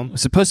the film. It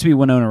was supposed to be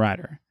Winona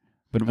Ryder,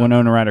 but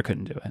Winona Ryder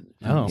couldn't do it.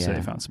 Oh. So Yeah.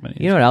 they found somebody.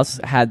 You know what else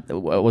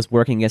was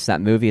working against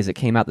that movie is it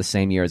came out the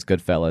same year as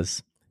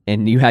Goodfellas.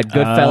 And you had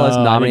Goodfellas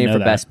Oh, I nominated didn't for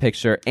know Best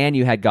Picture, and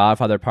you had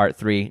Godfather Part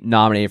 3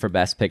 nominated for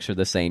Best Picture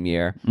the same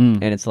year.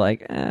 And it's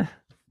like,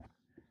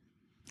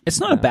 It's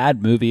not a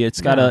bad movie. It's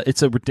got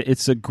it's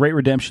a great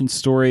redemption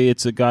story.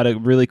 It's got a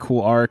really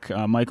cool arc.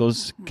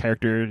 Michael's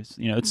character,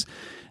 it's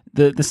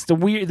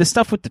the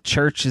stuff with the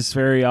church is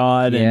very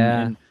odd.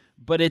 Yeah.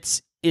 But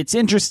it's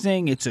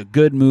interesting. It's a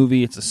good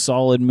movie. It's a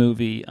solid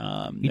movie.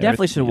 You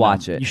definitely should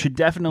watch it. You should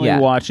definitely Yeah.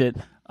 watch it.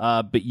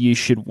 But you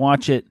should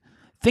watch it.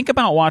 Think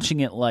about watching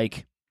it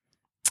like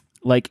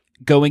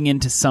going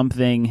into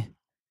something.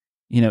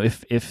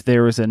 If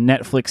there was a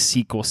Netflix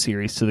sequel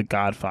series to The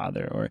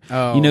Godfather, or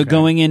okay.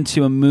 going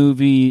into a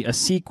movie, a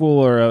sequel,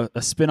 or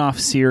a spin-off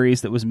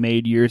series that was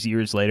made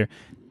years later,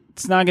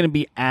 it's not going to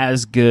be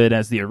as good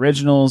as the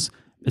originals.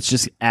 It's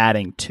just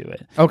adding to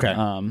it. Okay.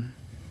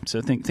 So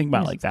think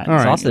about it like that. All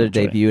it's right. also the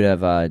Enjoy it. debut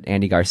of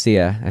Andy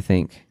Garcia, I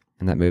think,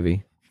 in that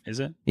movie. Is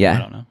it? Yeah. I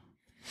don't know.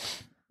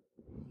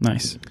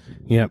 Nice.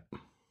 Yep.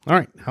 All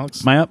right,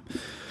 Alex. Am I up?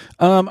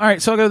 All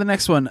right, so I'll go to the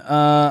next one.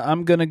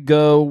 I'm going to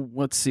go,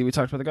 let's see, we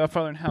talked about The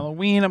Godfather and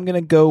Halloween. I'm going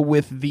to go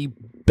with the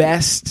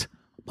best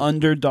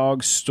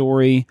underdog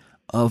story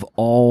of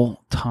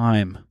all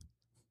time.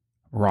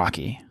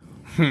 Rocky.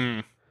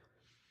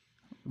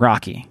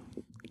 Rocky.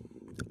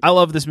 I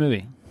love this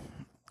movie.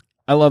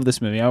 I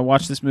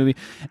watched this movie,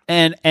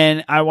 and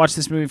I watched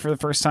this movie for the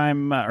first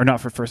time, or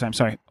not for the first time,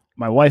 sorry.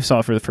 My wife saw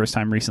it for the first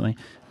time recently.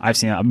 I've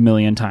seen it a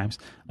million times.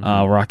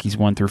 Rockies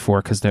 1 through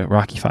 4, because the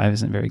Rocky 5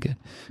 isn't very good.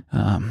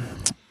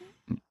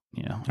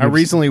 you know, I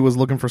recently was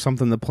looking for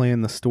something to play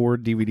in the store,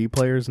 DVD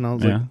players, and I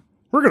was Yeah. like,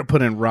 we're gonna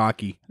put in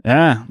Rocky.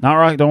 Yeah, not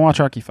Rocky. Don't watch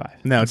Rocky 5.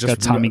 No, It's just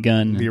got Tommy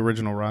Gunn. the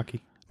original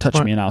Rocky. Touch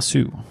me and I'll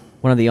sue.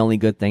 One of the only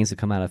good things to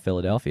come out of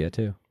Philadelphia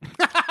too.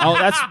 Oh,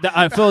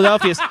 that's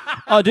Philadelphia's.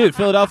 Oh, dude,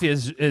 Philadelphia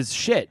is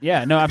shit.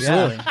 Yeah, no,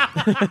 absolutely.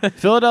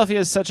 Philadelphia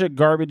is such a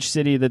garbage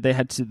city that they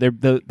had to.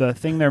 The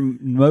thing they're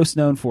most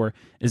known for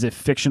is a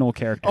fictional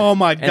character. Oh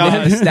my And they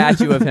have a god!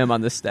 statue of him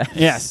on the steps.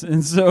 Yes,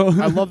 and so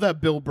I love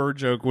that Bill Burr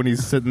joke when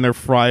he's sitting there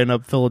frying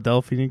up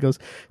Philadelphia, and he goes,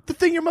 "The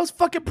thing you're most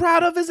fucking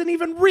proud of isn't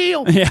even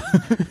real." yeah,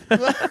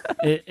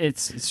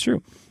 it's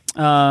true.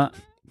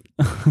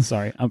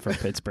 Sorry, I'm from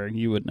Pittsburgh.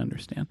 You wouldn't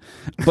understand,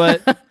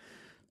 but.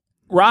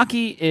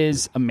 Rocky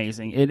is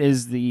amazing. It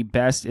is the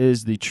best. It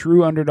is the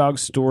true underdog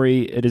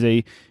story. It is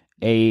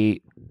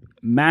a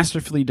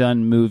masterfully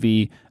done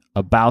movie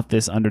about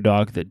this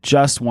underdog that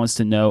just wants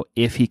to know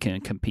if he can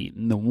compete.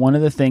 And one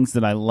of the things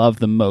that I love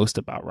the most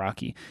about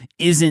Rocky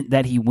isn't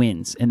that he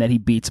wins and that he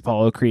beats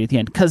Apollo Creed at the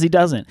end, because he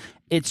doesn't.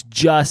 It's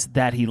just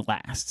that he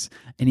lasts,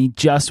 and he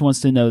just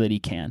wants to know that he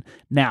can.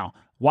 Now,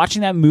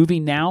 watching that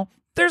movie now,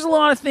 there's a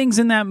lot of things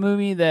in that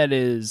movie that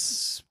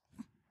is,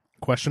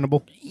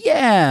 Questionable.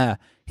 yeah.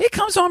 It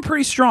comes on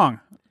pretty strong.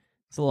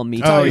 It's a little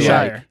meat. Oh, like,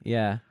 yeah.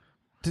 yeah.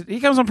 He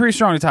comes on pretty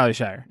strong to Talia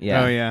Shire.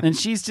 Yeah. Oh yeah. And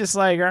she's just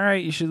like, all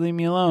right, you should leave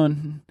me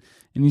alone.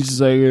 And he's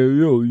just like,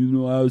 yo, you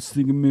know, I was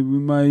thinking maybe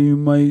you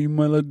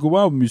might like go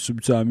out with me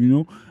sometime, you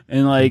know?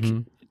 And like,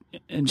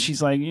 and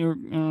she's like, you're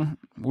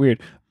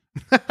weird.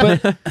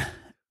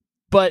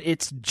 But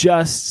it's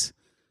just,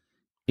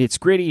 it's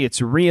gritty,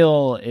 it's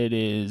real, it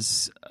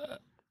is,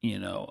 you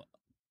know,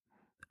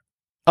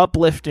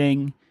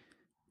 uplifting.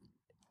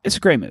 It's a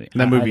great movie.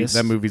 That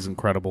movie's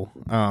incredible.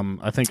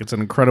 I think it's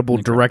an incredible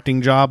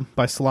directing job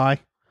by Sly.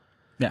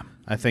 Yeah.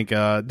 I think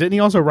didn't he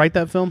also write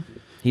that film?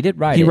 He did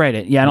write He it. wrote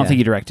it. Yeah, I don't Yeah. think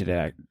he directed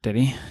it, did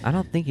he? I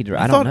don't think he did.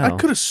 I I don't thought know. I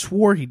could have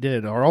swore he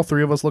did. Are all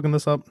three of us looking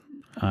this up?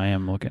 I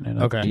am looking it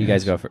up. Okay. You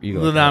guys go for you.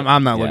 Go Then for it.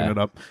 I'm not Yeah. looking it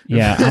up.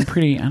 Yeah,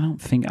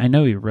 I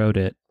know he wrote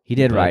it. He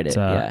did but, write it.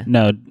 Yeah.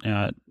 No,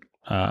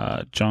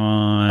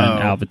 John Oh.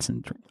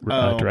 Alvinson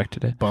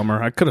directed it.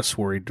 Bummer. I could have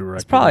swore he directed.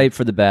 It's probably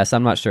for the best.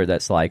 I'm not sure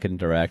that Sly couldn't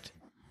direct.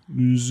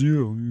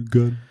 You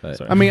got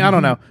But I mean, I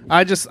don't know.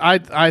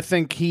 I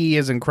think he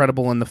is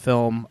incredible in the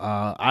film.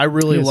 I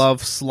really He is.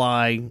 love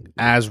Sly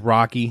as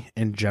Rocky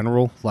in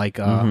general, like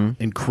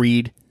in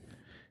Creed.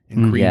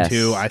 In Creed Yes.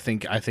 2, I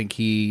think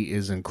he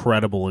is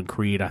incredible in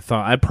Creed.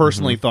 I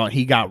personally thought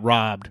he got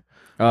robbed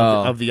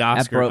of the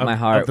Oscar. that broke my of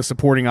heart. the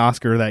supporting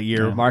Oscar that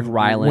year. Mark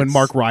Rylance. When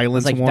Mark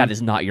Rylance It's like, won. that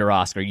is not your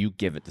Oscar. You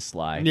give it to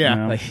Sly.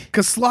 Yeah, Like,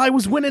 because Sly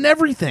was winning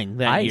everything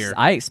that year.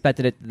 I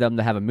expected them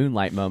to have a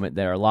Moonlight moment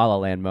there, a La La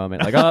Land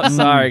moment. Like, oh,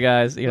 sorry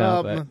guys, you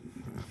know. But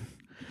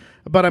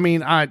But I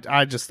mean,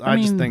 I just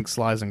mean- think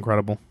Sly's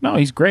incredible. No,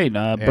 he's great.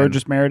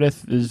 Burgess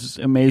Meredith is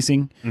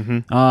amazing.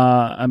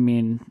 I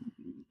mean,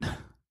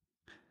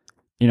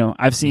 you know,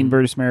 I've seen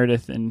Burgess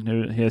Meredith,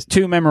 and he has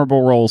two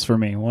memorable roles for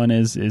me. One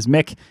is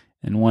Mick,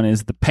 and one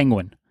is the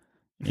Penguin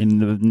in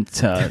the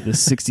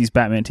 '60s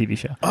Batman TV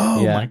show.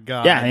 Oh Yeah. my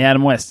god! Yeah,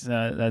 Adam West.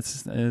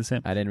 That's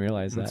him. I didn't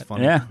realize That's that.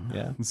 funny. Yeah,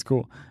 Yeah. it's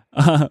cool.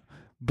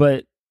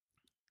 But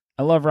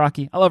I love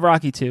Rocky. I love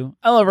Rocky 2.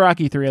 I love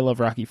Rocky 3. I love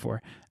Rocky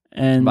 4.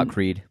 And What about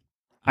Creed?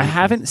 I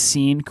haven't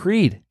seen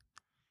Creed.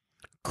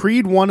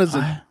 Creed 1 is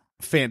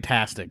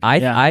fantastic.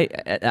 I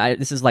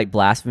this is like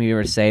blasphemy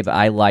to say, but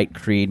I like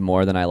Creed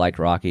more than I liked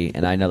Rocky,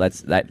 and I know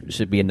that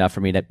should be enough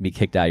for me to be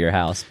kicked out of your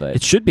house. But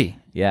It should be.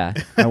 yeah,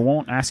 I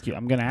won't ask you.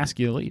 I'm going to ask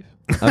you to leave.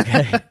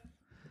 okay.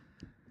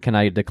 Can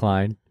I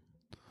decline?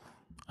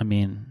 I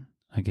mean,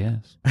 I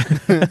guess.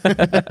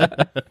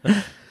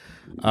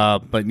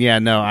 But yeah,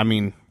 no, I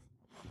mean,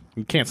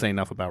 you can't say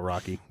enough about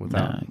Rocky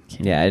without. I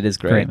can't. Yeah, it is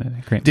Great great.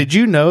 movie. Great. Did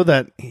you know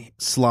that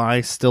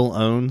Sly still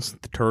owns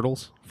the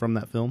turtles from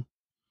that film?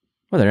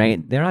 Well,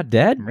 they're not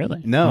dead.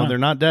 Really? No, Huh. they're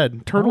not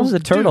dead. Turtles, Turtles, the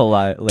turtle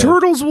live.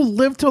 Turtles will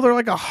live till they're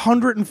like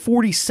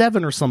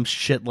 147 or some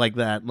shit like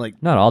that.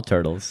 Like, Not all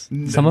turtles.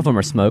 Some of them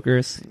are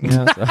smokers. You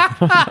know, so.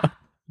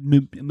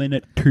 Am I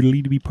not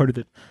turtly to be part of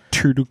the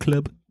Turtle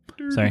Club?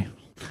 Sorry.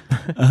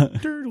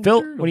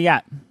 Phil, what do you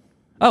got?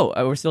 Oh,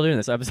 we're still doing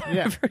this episode.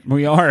 Yeah.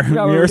 We are. Yeah, we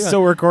we're are doing-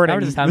 still recording. now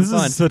we're just having This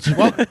fun. is such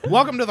a,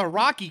 Welcome to the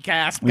Rocky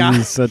Cast, this guys.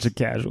 is such a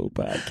casual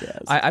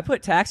podcast. I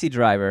put Taxi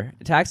Driver.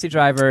 Taxi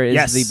Driver is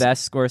Yes. the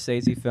best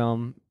Scorsese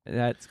film.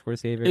 That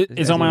Scorsese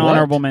It's on my What?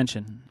 honorable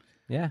mention.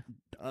 Yeah.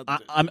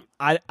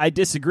 I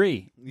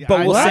disagree, Yeah,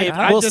 but I- we'll I- save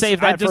I we'll dis- save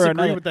I that for disagree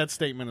another. with that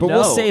statement. But as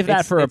we'll well. save that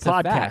it's- for a it's a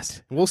fact.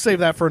 podcast. We'll save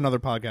that for another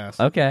podcast.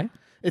 Okay.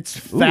 It's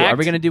Ooh, fact. are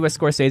we going to do a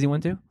Scorsese one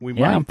too? We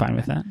Yeah, might. I'm fine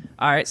with that.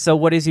 All right. So,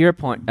 what is your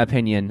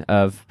opinion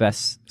of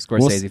best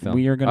Scorsese film?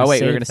 we are gonna Oh wait,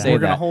 save we're going to that. say We're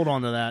gonna that. hold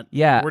on to that.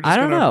 Yeah, we're just I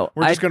don't gonna, know.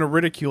 We're just I- going to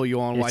ridicule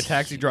you on why It's-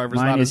 Taxi Driver's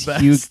Mine not is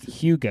his best.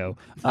 Hugo.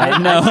 I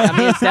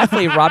mean, it's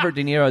definitely Robert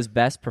De Niro's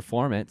best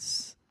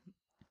performance.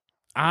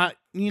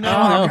 You know,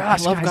 Oh,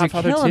 gosh, I love guys, you're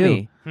Godfather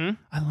killing 2. me.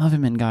 I love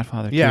him in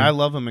Godfather. yeah, 2. I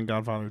love him in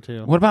Godfather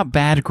too. What about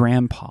Bad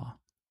Grandpa?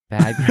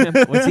 Bad.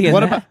 What's he in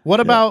What that?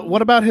 about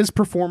what about his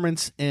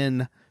performance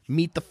in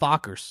Meet the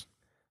Fockers?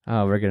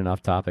 Oh, we're getting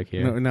off topic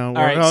here. No, All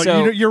right, no,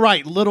 so- you're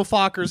right. Little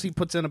Fockers, he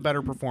puts in a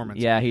better performance.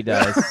 Yeah, he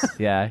does.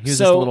 Yeah, he was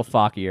So- just a little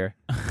fockier.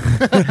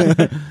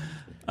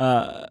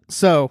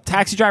 So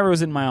Taxi Driver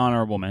was in my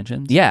honorable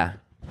mentions. Yeah.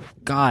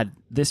 God,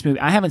 this movie.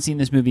 I haven't seen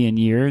this movie in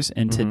years,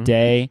 and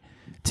today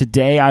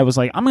I was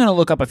like, I'm going to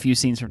look up a few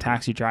scenes from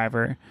Taxi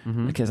Driver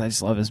because I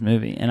just love this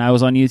movie. And I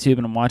was on YouTube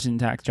and I'm watching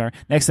Taxi Driver.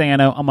 Next thing I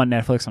know, I'm on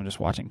Netflix. I'm just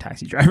watching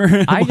Taxi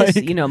Driver. I just,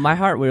 Like- my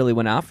heart really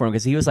went out for him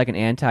because he was like an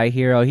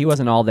anti-hero. He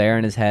wasn't all there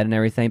in his head and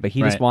everything, but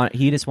he just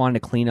wanted to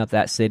clean up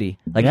that city.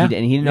 Like Yeah. and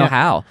he didn't know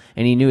how,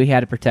 and he knew he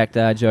had to protect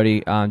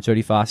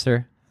Jodie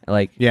Foster.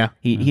 Like Yeah.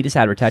 he just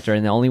had to protect her,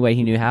 and the only way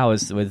he knew how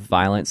was with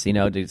violence.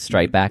 To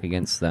strike back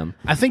against them.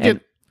 I think And-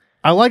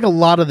 I like a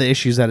lot of the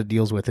issues that it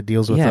deals with. It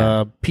deals with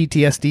Yeah.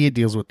 PTSD. It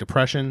deals with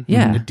depression.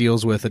 Yeah. It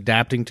deals with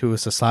adapting to a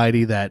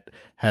society that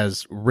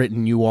has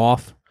written you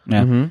off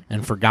Yeah.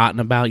 and forgotten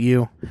about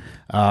you.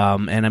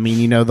 And I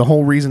mean, the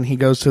whole reason he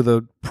goes to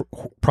the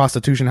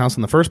prostitution house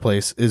in the first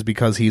place is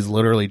because he's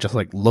literally just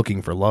like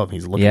looking for love.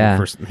 He's looking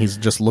he's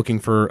just looking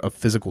for a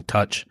physical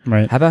touch.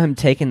 Right. How about him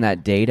taking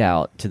that date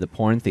out to the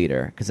porn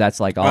theater? Because that's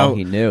like all Oh.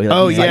 he knew.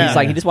 Oh, He's like, yeah. he's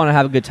like, he just wanted to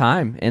have a good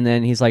time, and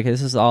then he's like,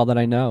 "This is all that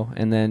I know."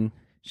 And then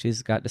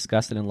she's got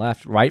disgusted and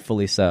left,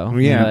 rightfully so.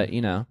 Yeah.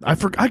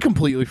 But, I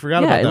completely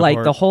forgot about yeah, that like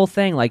part. the whole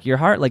thing, like your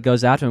heart like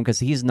goes out to him because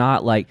he's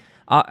not like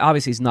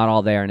obviously he's not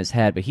all there in his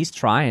head, but he's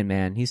trying,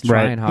 man. He's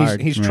trying hard.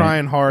 He's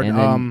trying hard. And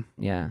then,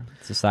 yeah,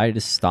 society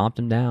just stomped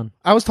him down.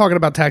 I was talking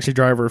about Taxi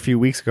Driver a few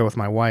weeks ago with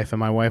my wife, and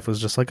my wife was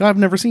just like, "I've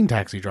never seen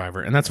Taxi Driver,"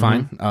 and that's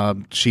fine.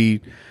 She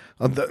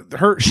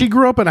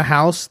grew up in a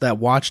house that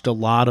watched a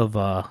lot of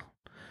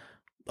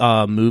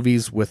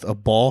movies with a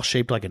ball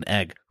shaped like an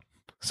egg.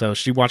 So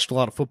she watched a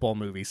lot of football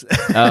movies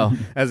Oh,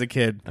 as a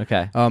kid.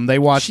 okay. They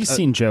watched. She's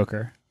seen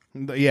Joker.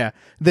 Yeah,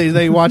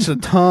 they watched a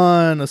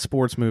ton of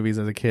sports movies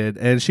as a kid,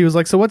 and she was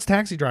like, "So what's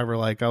Taxi Driver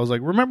like?" I was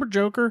like, "Remember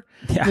Joker?"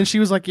 Yeah. And she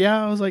was like,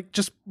 "Yeah." I was like,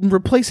 "Just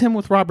replace him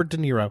with Robert De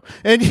Niro."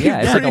 And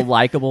Yeah, it's like a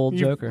likable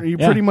Joker. You've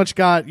Yeah. pretty much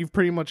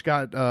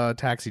got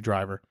Taxi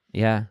Driver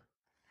Yeah.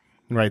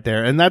 right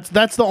there, and that's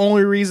the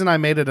only reason I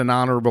made it an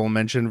honorable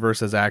mention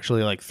versus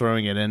actually like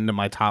throwing it into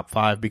my top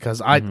 5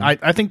 because I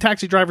think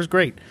Taxi Driver's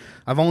great.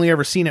 I've only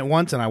ever seen it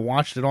once, and I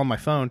watched it on my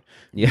phone.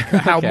 Yeah.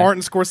 How Okay.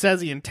 Martin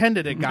Scorsese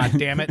intended it. God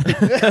damn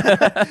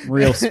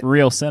it!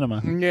 Real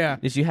cinema. Yeah.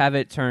 Did you have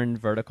it turned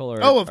vertical or?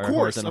 Oh, of or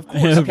course, horizontal? of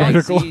course. Okay,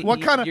 Vertical. see,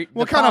 What kind the of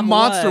what kind of problem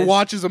monster was-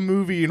 watches a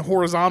movie in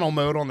horizontal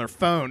mode on their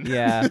phone?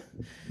 Yeah,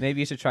 maybe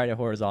you should try to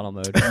horizontal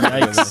mode.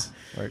 Yikes.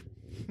 Or-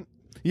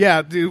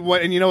 Yeah, dude.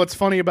 What? And you know what's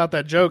funny about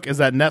that joke is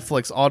that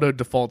Netflix auto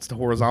defaults to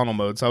horizontal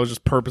mode, so I was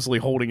just purposely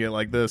holding it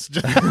like this.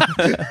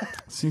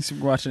 Seems to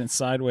be watching it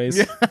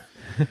sideways.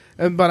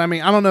 But I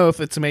mean, I don't know if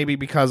it's maybe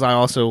because I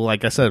also,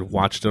 like I said,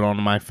 watched it on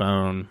my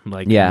phone,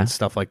 like Yeah. and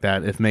stuff like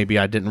that. If maybe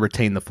I didn't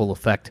retain the full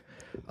effect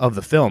of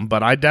the film,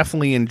 but I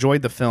definitely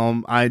enjoyed the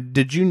film.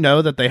 Did you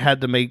know that they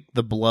had to make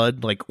the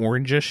blood like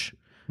orangish?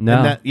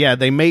 No. And yeah,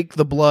 they make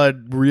the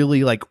blood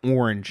really like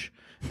orange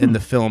in the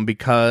film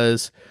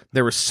because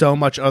there was so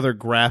much other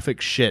graphic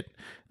shit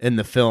in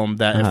the film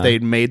that if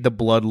they'd made the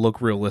blood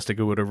look realistic,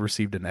 it would have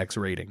received an X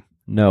rating.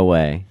 No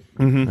way.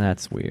 Mhm.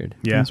 That's weird.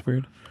 Yeah, That's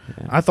weird.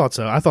 I thought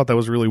so. I thought that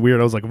was really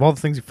weird. I was like, of all the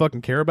things you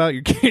fucking care about,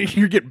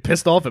 you're getting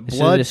pissed off at Should have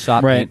blood. just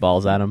shot Right.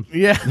 paintballs at him.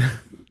 Yeah,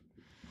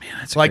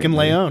 it's like in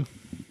Leon,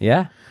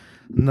 Yeah.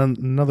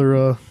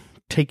 another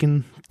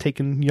taking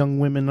young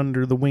women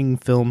under the wing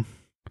film.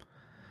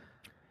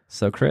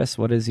 So, Chris,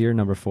 what is your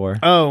number 4?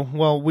 Oh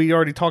well, we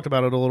already talked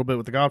about it a little bit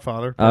with The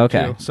Godfather. Oh, part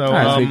okay. two. So, all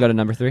right, so we go to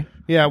number 3.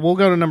 yeah, we'll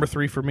go to number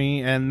 3 for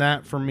me, and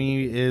that for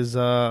me is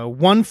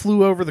One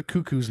Flew Over the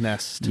Cuckoo's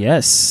Nest.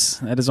 Yes,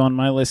 that is on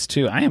my list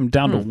too. I am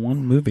down to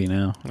one movie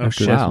now. after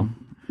shit. this Wow.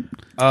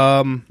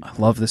 one. I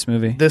love this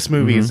movie. This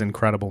movie is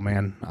incredible,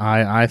 man.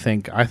 I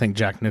think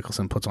Jack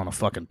Nicholson puts on a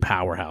fucking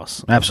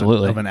powerhouse.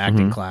 Absolutely. of an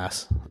acting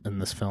class in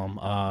this film.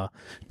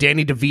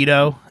 Danny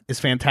DeVito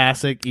is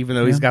fantastic, even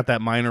though he's got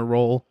that minor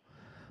role.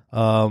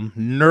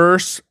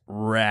 Nurse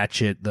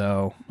Ratchet,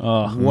 though,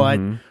 Oh,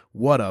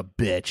 what a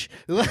bitch,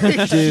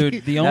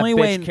 dude, the only bitch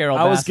way Carol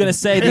I was Baskin. gonna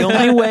say the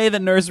only way that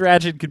Nurse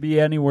Ratched could be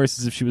any worse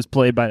is if she was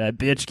played by that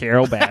bitch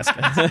Carol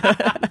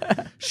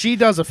Baskin. She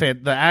does the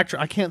actress.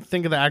 I can't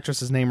think of the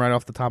actress's name right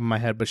off the top of my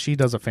head, but she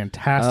does a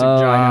fantastic Oh,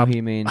 job. he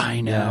mean.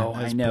 I know,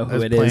 Yeah. I know who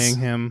as it playing is.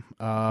 him.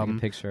 can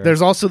picture her.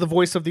 There's also the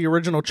voice of the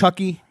original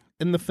Chucky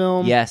in the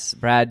film. Yes,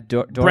 Brad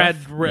Dorff.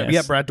 Brad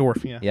Yes.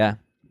 Dorff. Yeah. Yeah.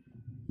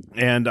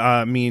 And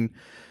I mean,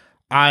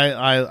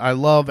 I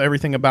love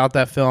everything about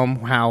that film.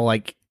 How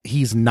like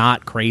he's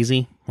not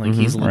crazy, like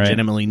he's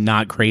legitimately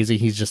not crazy.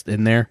 He's just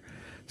in there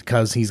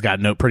because he's got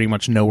pretty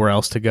much nowhere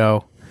else to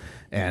go.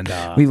 And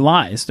He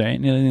lies, right?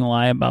 He doesn't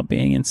lie about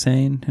being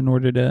insane in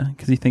order to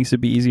because he thinks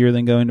it'd be easier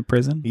than going to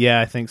prison.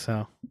 yeah, I think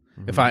so.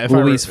 If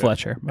Louise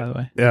Fletcher, by the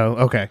way. Yeah,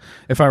 okay.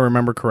 If I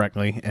remember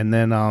correctly, and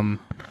then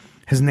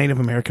his Native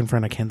American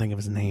friend, I can't think of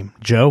his name.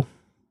 Joe.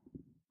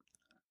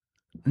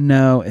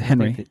 No,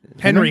 Henry.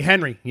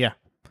 Henry, yeah.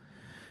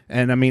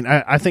 And I mean,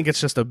 I think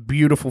it's just a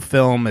beautiful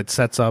film. It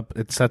sets up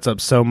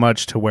so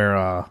much to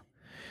where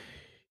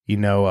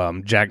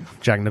Jack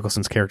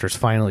Nicholson's character is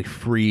finally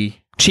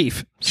free.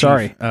 Chief.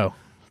 Sorry. Oh,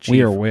 We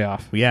Chief. are way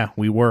off. Yeah,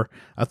 we were.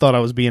 I thought I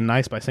was being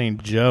nice by saying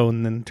Joe,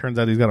 and then it turns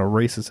out he's got a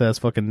racist ass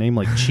fucking name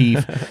like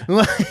Chief.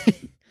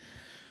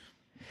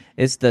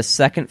 It's the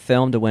second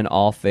film to win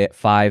all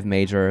 5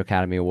 major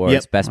Academy Awards: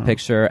 Yep. Best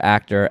Picture,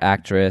 Actor,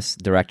 Actress,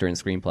 Director, and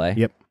Screenplay.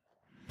 Yep.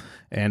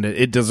 And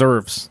it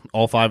deserves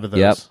all 5 of those.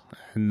 Yep.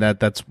 And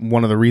that's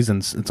one of the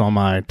reasons it's on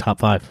my top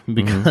 5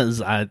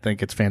 because I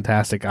think it's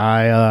fantastic.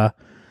 I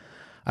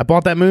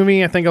bought that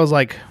movie. I think I was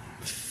like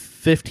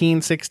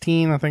 15,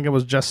 16. I think I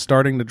was just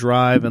starting to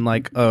drive, and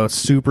like a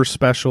super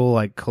special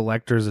like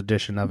collector's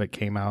edition of it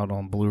came out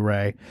on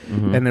Blu-ray.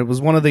 And it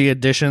was one of the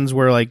editions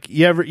where like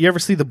you ever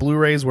see the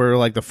Blu-rays where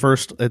like the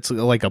first it's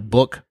like a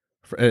book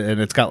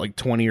and it's got like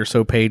 20 or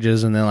so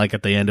pages, and then like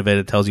at the end of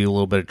it tells you a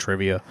little bit of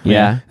trivia.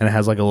 Yeah. And it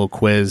has like a little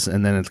quiz,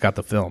 and then it's got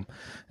the film.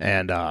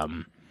 And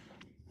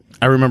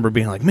I remember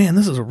being like, man,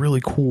 this is a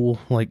really cool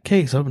like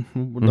case. I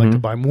would like to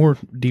buy more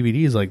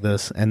DVDs like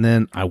this. And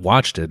then I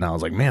watched it and I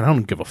was like, man, I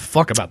don't give a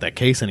fuck about that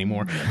case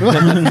anymore.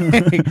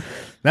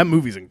 That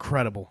movie's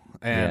incredible.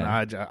 And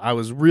I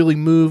was really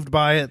moved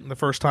by it the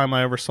first time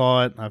I ever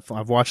saw it.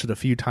 I've watched it a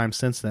few times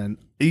since then.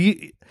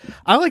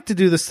 I like to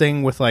do this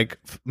thing with like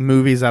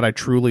movies that I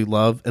truly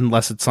love,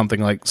 unless it's something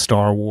like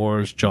Star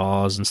Wars,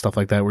 Jaws, and stuff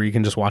like that, where you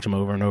can just watch them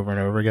over and over and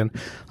over again.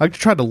 I like to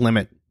try to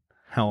limit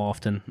how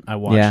often I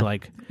watch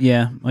like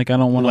I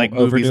don't want to like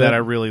overdo movies that it. I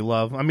really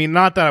love. I mean,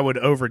 not that I would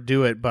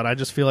overdo it, but I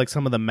just feel like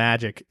some of the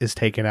magic is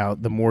taken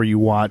out the more you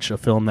watch a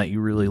film that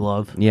you really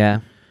love. Yeah.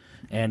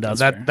 And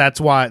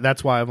that's why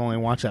I've only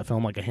watched that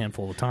film like a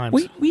handful of times.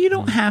 Well, you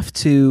don't have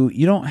to.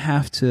 You don't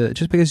have to.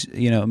 Just because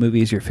a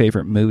movie is your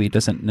favorite movie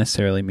doesn't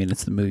necessarily mean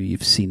it's the movie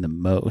you've seen the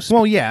most.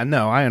 Well, yeah,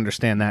 no, I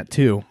understand that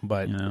too,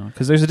 but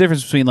because there's a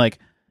difference between like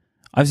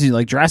obviously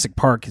like Jurassic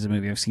Park is a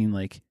movie I've seen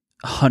like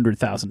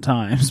 100,000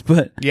 times,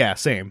 but yeah,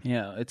 same.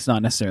 it's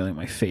not necessarily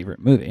my favorite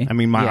movie. I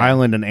mean, my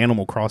island in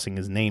Animal Crossing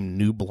is named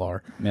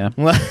Nublar. Yeah,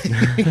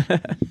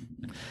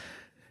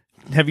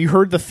 have you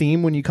heard the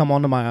theme when you come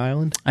onto my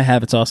island? I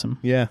have. It's awesome.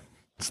 Yeah,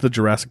 it's the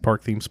Jurassic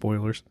Park theme.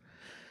 Spoilers.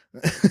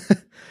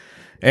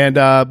 And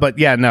but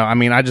yeah, no, I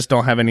mean, I just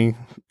don't have any.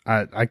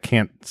 I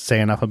can't say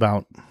enough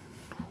about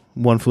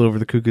One Flew Over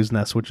the Cuckoo's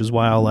Nest, which is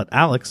why I'll let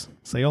Alex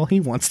say all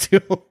he wants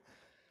to.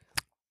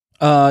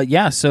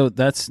 So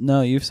that's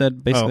you've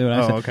said basically what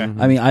I said. Okay.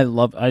 I mean,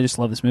 I just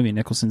love this movie.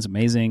 Nicholson's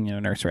amazing.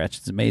 Nurse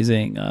Ratchet's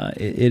amazing.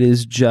 It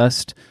is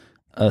just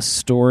a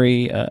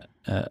story,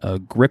 a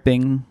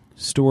gripping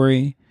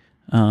story,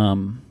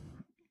 and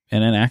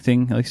an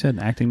acting, like I said,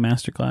 an acting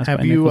masterclass. Have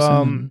by you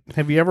Nicholson.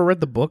 have you ever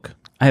read the book?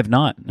 I have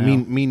not. No.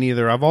 Me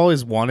neither. I've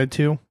always wanted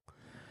to.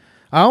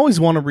 I always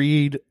want to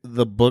read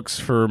the books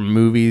for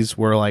movies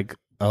where like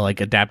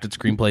adapted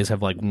screenplays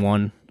have like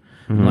won.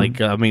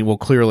 Like, I mean, well,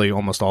 clearly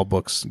almost all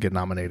books get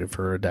nominated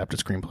for adapted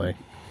screenplay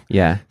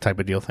type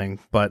of deal thing.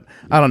 But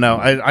I don't know.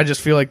 I just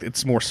feel like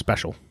it's more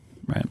special.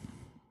 Right.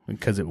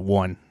 Because it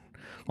won.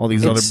 All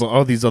these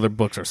other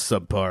books are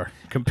subpar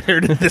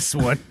compared to this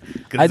one.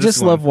 I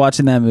just love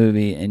watching that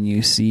movie and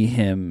you see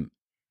him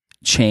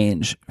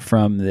change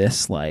from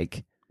this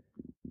like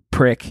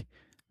prick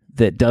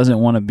that doesn't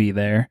want to be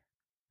there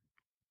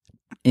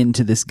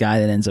into this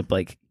guy that ends up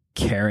like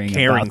caring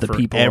about the for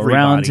people everybody.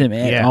 around him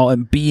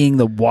and being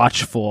the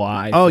watchful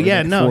eye. Oh for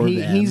yeah, them, no, for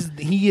he them. is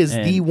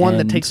the one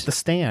that takes the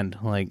stand.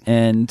 Like,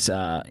 and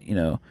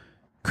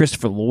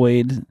Christopher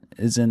Lloyd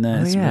is in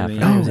that movie.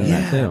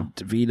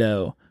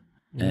 DeVito,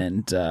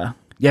 and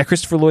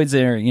Christopher Lloyd's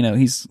there.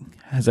 He's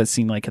has that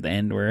scene like at the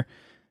end where,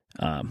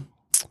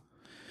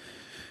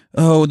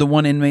 the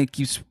one inmate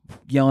keeps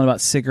yelling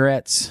about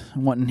cigarettes,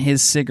 wanting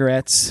his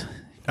cigarettes.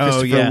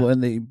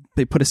 And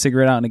they put a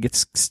cigarette out and it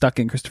gets stuck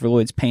in Christopher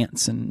Lloyd's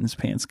pants and his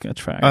pants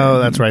catch fire. Oh,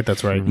 that's right.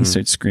 He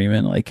starts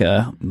screaming like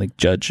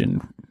Judge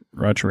and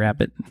Roger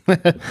Rabbit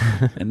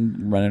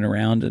and running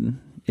around, and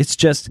it's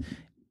just,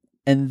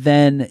 and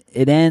then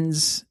it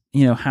ends,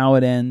 how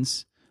it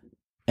ends,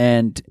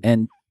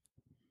 and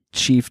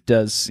Chief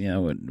does,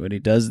 what he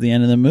does at the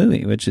end of the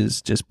movie, which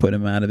is just put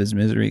him out of his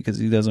misery because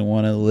he doesn't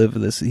want to live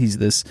this. He's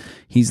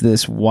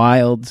this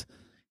wild,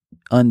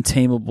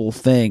 untamable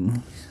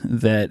thing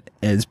that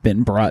has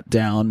been brought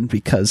down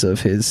because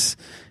of his,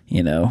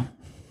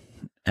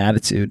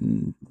 attitude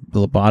and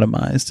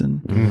lobotomized,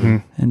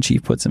 and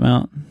Chief puts him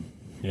out.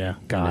 Yeah,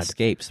 God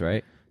escapes,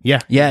 right? Yeah.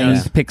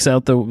 He picks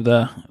out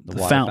the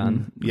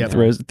fountain,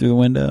 throws it through the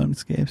window, and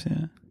escapes.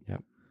 Yeah.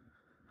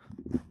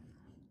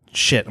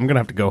 Shit, I'm gonna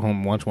have to go home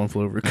and watch One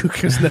Flew Over the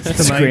Cuckoo's Nest tonight.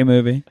 It's a great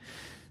movie.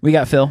 We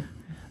got Phil.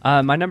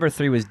 My number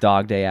 3 was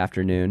Dog Day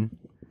Afternoon.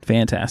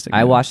 Fantastic.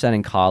 I watched that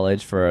in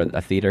college for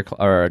a theater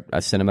or a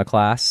cinema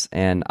class,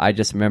 and I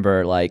just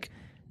remember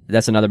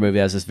that's another movie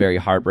that was just very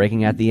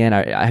heartbreaking at the end.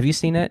 Have you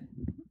seen it?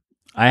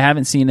 I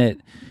haven't seen it.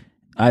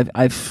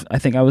 I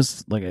think I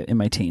was like in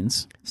my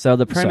teens. So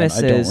the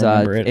premise is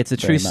it's a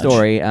true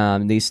story.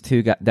 These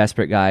two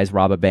desperate guys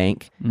rob a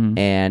bank,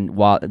 and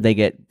while they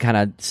get kind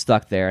of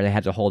stuck there, they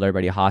had to hold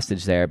everybody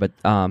hostage there. But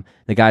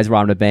the guy's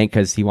robbing a bank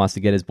because he wants to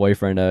get his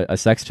boyfriend a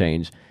sex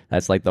change.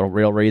 That's like the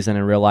real reason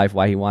in real life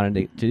why he wanted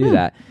to do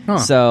that.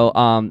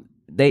 So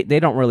they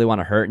don't really want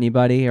to hurt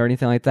anybody or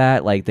anything like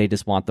that. Like they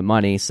just want the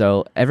money.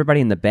 So everybody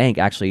in the bank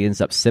actually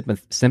ends up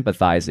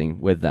sympathizing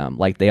with them.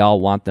 Like they all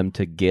want them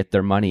to get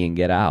their money and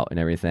get out and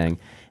everything.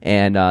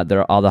 And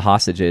they're all the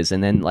hostages.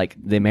 And then like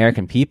the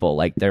American people,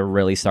 like they're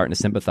really starting to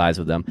sympathize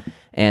with them.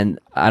 And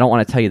I don't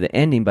want to tell you the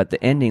ending, but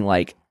the ending,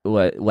 like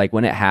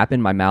when it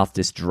happened, my mouth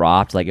just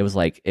dropped. Like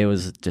it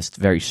was just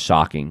very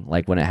shocking.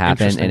 Like when it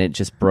happened, and it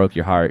just broke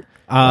your heart.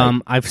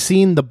 I've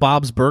seen the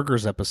Bob's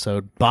Burgers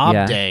episode, Bob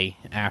Yeah. Day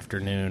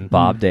Afternoon,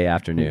 Bob Day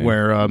Afternoon.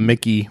 where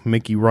Mickey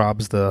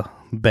robs the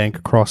bank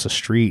across the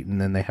street, and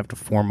then they have to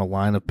form a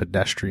line of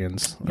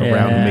pedestrians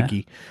around Yeah.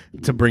 Mickey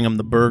to bring him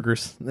the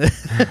burgers.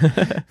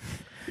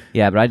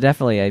 Yeah, but I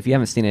definitely, if you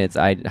haven't seen it,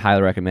 I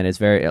highly recommend it. It's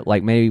very,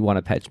 like, maybe one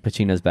of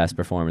Pacino's best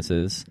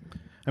performances.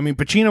 I mean,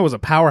 Pacino was a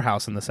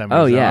powerhouse in the 70s.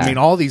 Oh, yeah. I mean,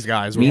 all these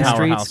guys were Mean powerhouses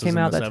Streets came in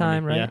out the that 70s.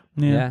 time, right?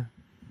 Yeah.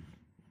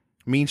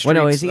 Mean Streets.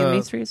 Well, no, is he in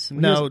Mean Streets? He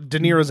No, De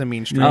Niro's in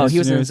Mean Streets. Oh, he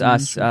was in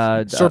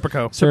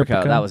Serpico.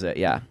 Serpico. That was it.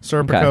 Yeah.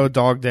 Serpico, Okay.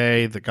 Dog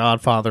Day, the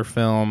Godfather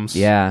films.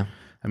 Yeah.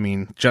 I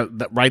mean,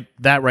 that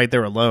right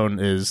there alone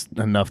is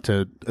enough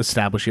to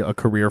establish a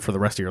career for the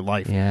rest of your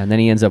life. Yeah, and then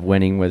he ends up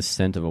winning with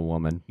Scent of a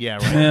Woman. Yeah,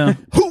 right. Yeah.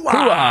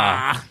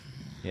 Hoo-ah!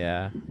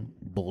 Yeah.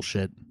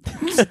 Bullshit.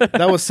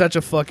 That was such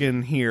a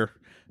fucking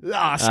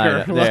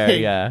Oscar. There, Like-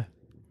 yeah.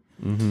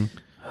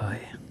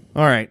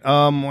 All right.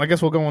 I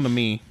guess we'll go on to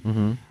me.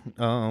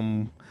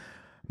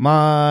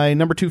 My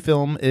number 2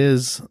 film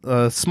is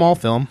a small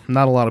film.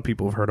 Not a lot of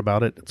people have heard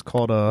about it. It's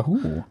called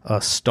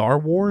Star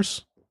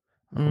Wars.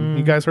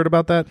 You guys heard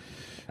about that?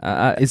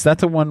 Is that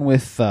the one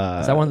with Is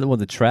that one with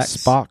the Treks?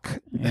 Spock?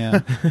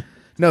 Yeah.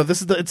 No,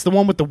 it's the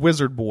one with the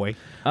wizard boy.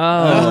 Oh,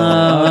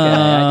 okay.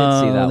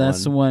 I did see that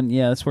That's the one. one.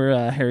 Yeah, that's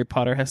where Harry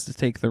Potter has to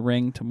take the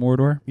ring to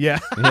Mordor. Yeah.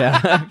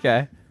 Yeah,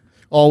 okay.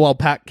 All while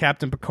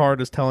Captain Picard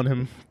is telling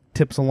him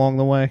tips along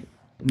the way.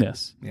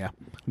 Yes. Yeah,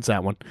 it's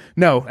that one.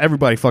 No,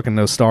 everybody fucking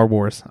knows Star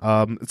Wars.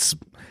 It's.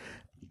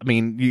 I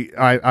mean,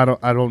 I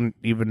don't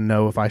even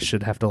know if I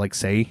should have to like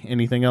say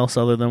anything else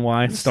other than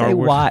why Star Say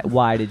Wars.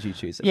 Why did you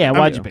choose it? Yeah.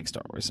 Why'd you pick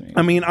Star Wars?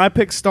 I mean, I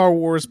picked Star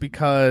Wars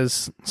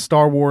because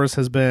Star Wars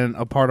has been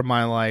a part of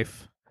my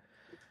life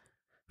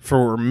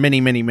for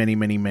many, many, many,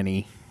 many,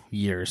 many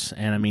years.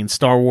 And I mean,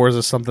 Star Wars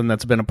is something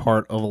that's been a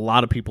part of a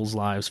lot of people's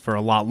lives for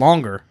a lot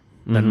longer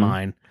than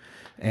mine.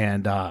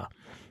 And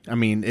I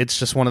mean, it's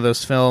just one of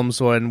those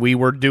films when we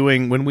were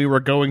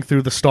going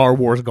through the Star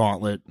Wars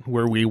gauntlet,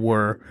 where we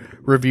were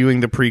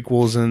reviewing the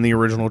prequels and the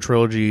original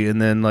trilogy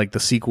and then like the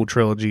sequel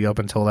trilogy up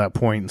until that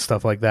point and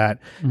stuff like that.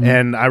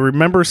 And I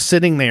remember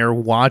sitting there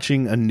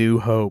watching A New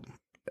Hope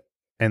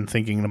and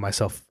thinking to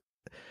myself,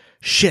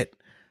 shit,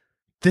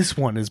 this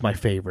one is my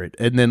favorite.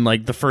 And then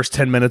like the first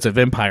 10 minutes of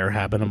Empire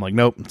happened. I'm like,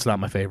 nope, it's not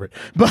my favorite.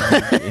 But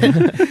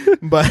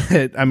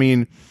I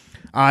mean,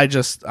 I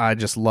just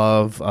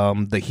love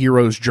the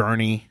hero's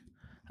journey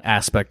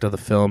aspect of the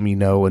film. You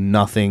know,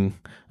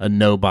 a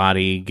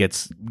nobody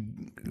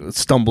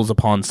stumbles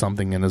upon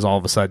something and is all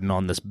of a sudden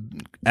on this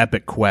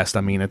epic quest.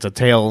 I mean, it's a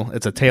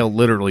tale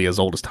literally as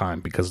old as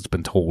time because it's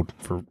been told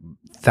for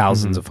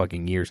thousands of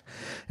fucking years.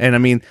 And I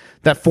mean,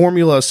 that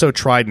formula is so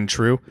tried and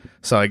true.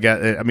 So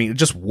it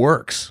just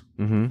works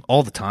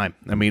all the time.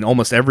 I mean,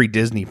 almost every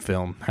Disney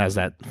film has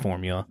that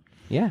formula.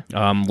 Yeah.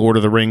 Lord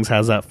of the Rings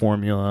has that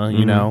formula,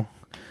 you know.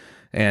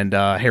 And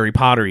Harry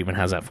Potter even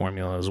has that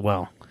formula as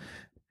well.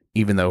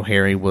 Even though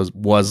Harry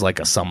was like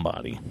a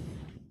somebody.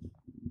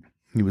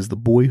 He was the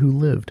boy who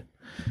lived.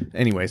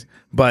 Anyways,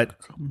 but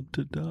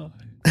To die.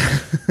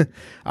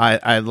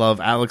 I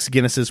love Alex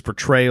Guinness's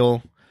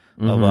portrayal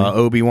of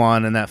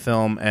Obi-Wan in that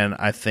film, and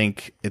I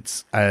think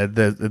it's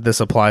this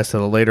applies to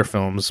the later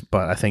films,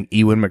 but I think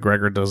Ewan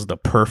McGregor does the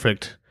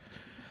perfect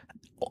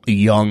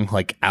young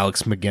like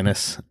Alex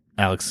Guinness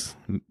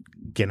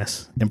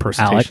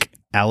impersonation.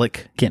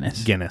 Alec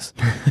Guinness.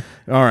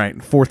 All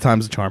right, fourth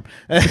time's the charm.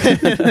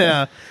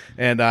 Yeah.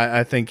 And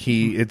I think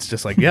it's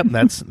just like, yep,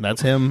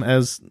 that's him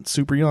as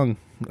super young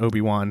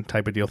Obi-Wan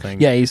type of deal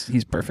thing. Yeah,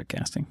 he's perfect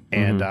casting.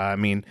 And I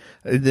mean,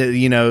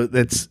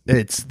 it's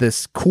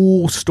this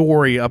cool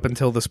story up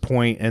until this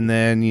point, and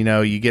then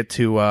you get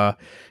to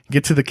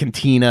the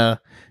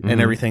cantina and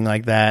everything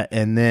like that,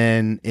 and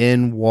then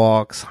in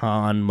walks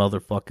Han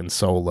motherfucking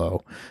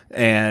Solo,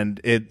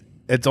 and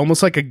it's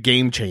almost like a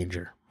game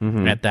changer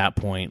at that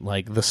point.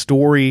 Like the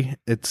story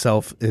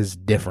itself is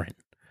different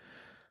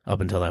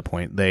up until that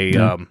point.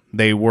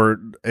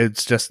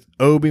 It's just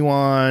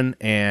Obi-Wan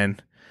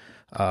and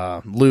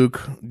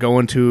Luke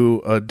going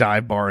to a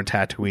dive bar in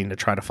Tatooine to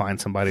try to find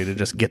somebody to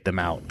just get them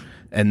out.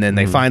 And then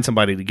they find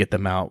somebody to get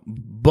them out.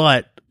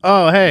 But,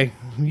 oh, hey,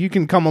 you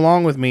can come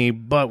along with me,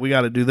 but we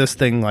got to do this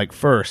thing like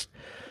first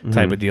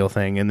type of deal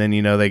thing. And then,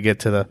 they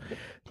get to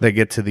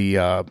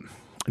the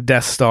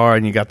Death Star,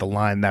 and you got the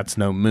line, "That's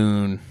no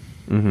moon.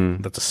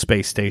 That's a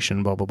space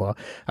station, blah, blah, blah."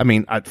 I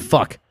mean,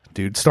 fuck,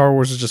 dude, Star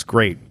Wars is just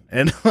great.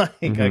 And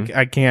like,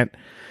 I can't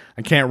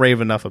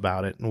rave enough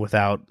about it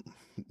without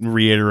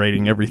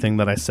reiterating everything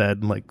that I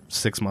said like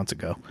 6 months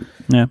ago.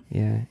 Yeah.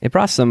 Yeah, it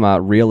brought some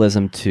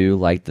realism to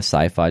like the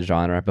sci-fi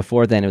genre.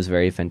 Before then, it was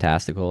very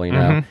fantastical, you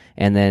know,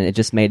 and then it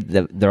just made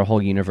their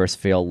whole universe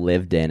feel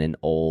lived in and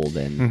old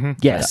and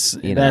Yes,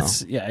 you know,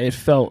 that's it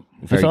felt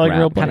very like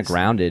real kind of place.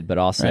 grounded, but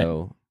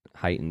also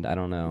heightened. I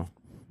don't know,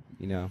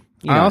 you know.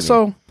 You know I what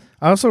mean.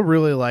 also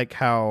really like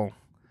how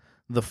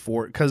the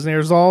because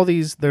there's all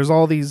these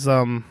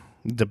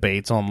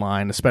debates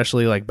online,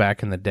 especially like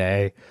back in the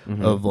day,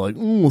 of like,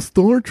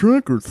 Star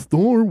Trek or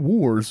Star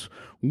Wars,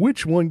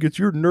 which one gets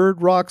your nerd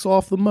rocks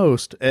off the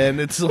most? And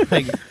it's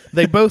like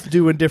they both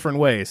do in different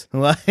ways.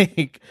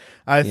 Like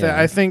I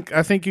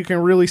think you can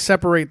really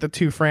separate the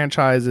two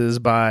franchises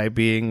by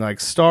being like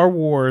Star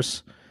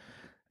Wars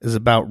is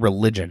about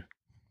religion.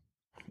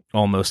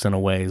 Almost in a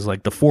way, is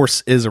like the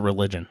Force is a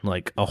religion.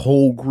 Like a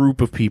whole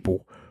group of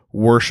people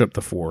worship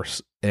the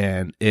Force,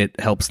 and it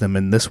helps them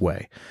in this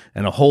way.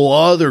 And a whole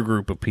other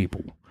group of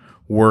people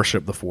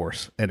worship the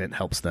Force, and it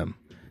helps them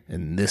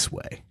in this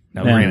way.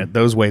 Now, granted,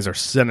 those ways are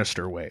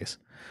sinister ways,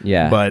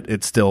 Yeah, but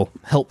it still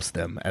helps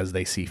them as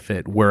they see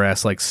fit.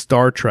 Whereas, like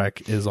Star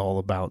Trek is all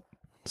about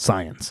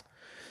science.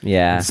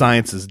 yeah, And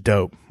science is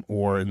dope.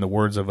 Or, in the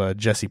words of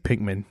Jesse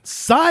Pinkman,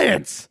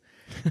 science.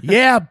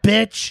 Yeah,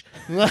 bitch.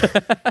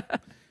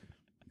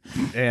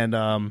 And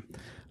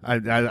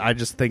I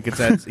just think it's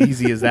as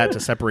easy as that to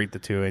separate the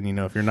two. And, you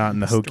know, if you're not in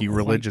the hokey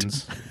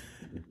religions.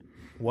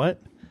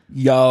 What?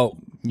 Yo,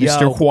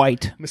 Mr.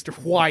 White. Mr.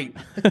 White.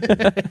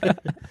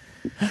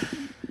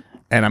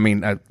 And, I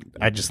mean,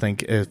 I just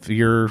think if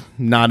you're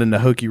not into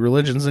hokey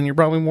religions, then you're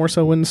probably more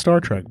so into Star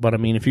Trek. But, I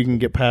mean, if you can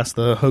get past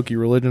the hokey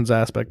religions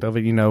aspect of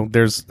it, you know,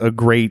 there's a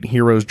great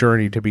hero's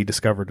journey to be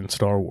discovered in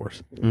Star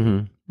Wars.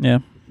 Yeah.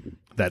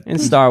 and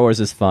Star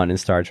Wars is fun, and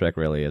Star Trek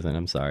really isn't.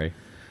 I'm sorry.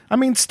 I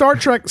mean, Star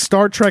Trek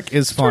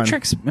is fun.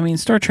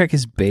 Star Trek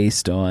is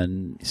based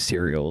on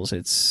serials.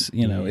 It's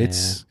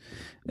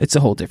it's a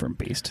whole different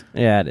beast.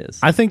 Yeah, it is.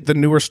 I think the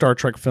newer Star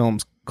Trek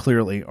films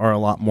clearly are a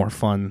lot more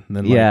fun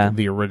than like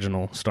the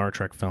original Star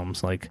Trek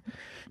films. Like,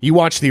 you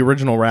watch the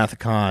original Wrath of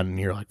Khan and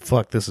you're like,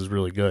 fuck, this is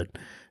really good.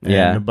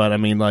 Yeah. But I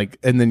mean, like,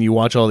 and then you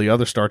watch all the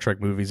other Star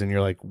Trek movies and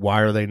you're like, why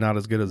are they not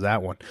as good as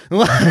that one?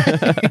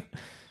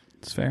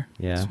 It's fair.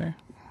 Yeah. It's fair.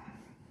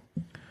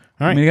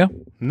 All right. Want me to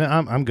go? No,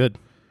 I'm good.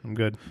 I'm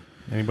good.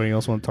 Anybody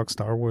else want to talk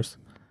Star Wars?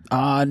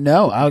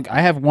 No.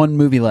 I have one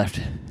movie left.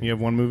 You have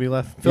one movie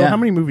left? Phil, Yeah. how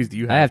many movies do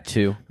you have? I have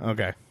two.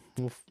 Okay.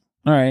 All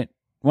right.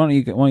 Why don't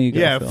you go?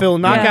 Yeah, Phil,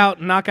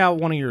 knock out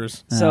one of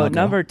yours. So I'll go.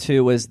 number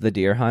 2 was The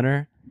Deer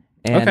Hunter,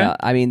 and Okay.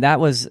 I mean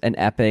that was an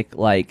epic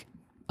like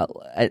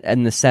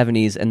in the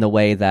 70s, and the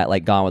way that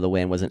like Gone with the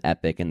Wind was an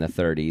epic in the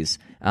 30s.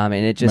 And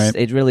it just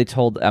it really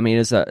told. I mean,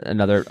 it's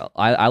another.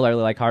 I really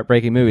like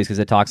heartbreaking movies because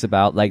it talks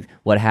about like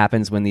what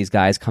happens when these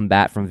guys come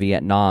back from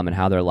Vietnam and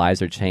how their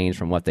lives are changed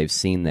from what they've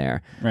seen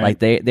there. Right. Like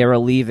they were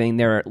leaving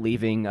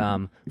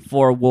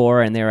for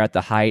war, and they were at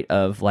the height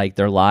of like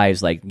their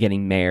lives, like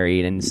getting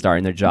married and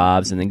starting their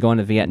jobs, and then going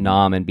to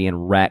Vietnam and being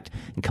wrecked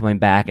and coming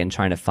back and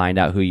trying to find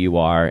out who you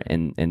are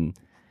and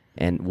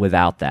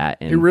without that.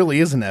 And It really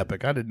is an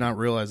epic. I did not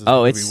realize this oh,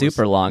 movie it's was-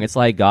 super long. It's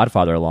like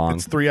Godfather long.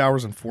 It's 3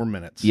 hours and 4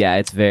 minutes. Yeah,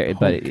 it's very.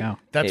 But cow.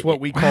 That's what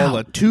we call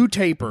a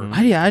two-taper.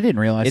 I didn't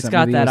realize it's that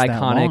got movie that was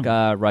iconic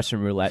long. Russian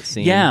roulette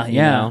scene. Yeah, you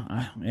yeah,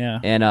 know? yeah.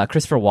 And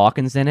Christopher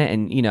Walken's in it,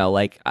 and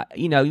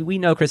we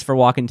know Christopher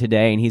Walken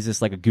today, and he's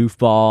just like a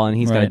goofball, and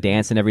he's got to Right.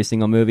 dance in every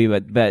single movie.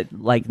 But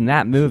like in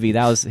that movie,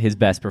 that was his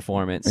best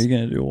performance. Are you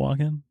gonna do a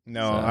walk-in?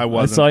 No, I I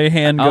wasn't. saw your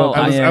hand go. Oh,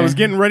 I was, yeah. I was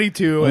getting ready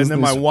to, and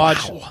then my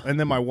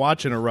Listeners,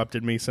 watch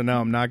interrupted me. So now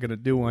I'm not going to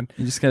do one.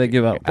 You just gotta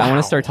give up. I want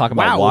to start talking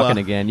about Wow. Walken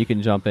again. You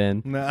can jump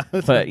in. Nah,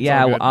 But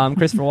yeah,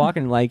 Christopher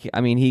Walken, like, I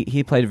mean,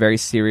 he played a very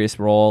serious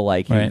role,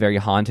 like Right. a very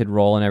haunted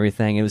role and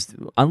everything. It was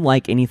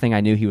unlike anything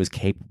I knew he was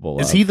capable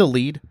of. is he the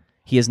lead?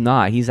 He is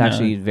not. He's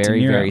actually De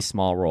very, Niro. very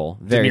small role.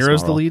 Very Niro's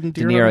small the role. lead in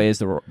De Deer Niro Hunter? is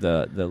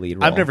the lead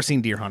role. I've never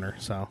seen Deer Hunter,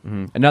 so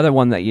Another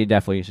one that you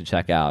definitely should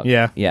check out.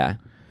 Yeah. Yeah.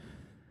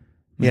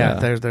 yeah.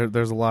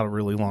 There's a lot of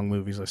really long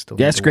movies I still.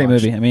 Yeah, need it's a to great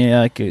watch. movie. I mean,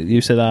 like you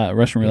said,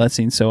 Russian roulette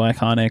scene's so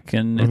iconic,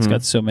 and it's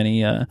got so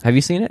many. Have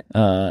you seen it?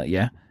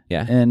 Yeah,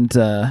 Yeah. and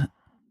De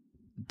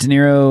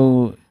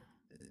Niro.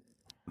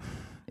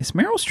 Is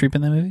Meryl Streep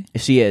in that movie?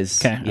 She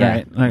is. Okay, Yeah. all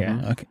right, okay,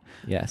 Mhm. okay.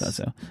 Yes.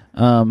 Thought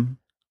so.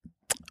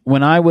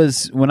 When I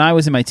was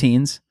in my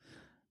teens,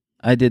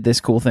 I did this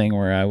cool thing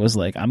where I was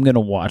like, I'm gonna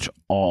watch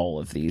all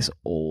of these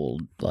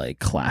old like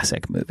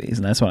classic movies,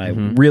 and that's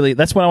when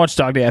that's when I watched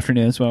Dog Day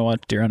Afternoon. That's when I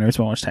watched Deer Hunter. That's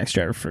when I watched Taxi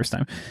Driver for the first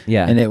time.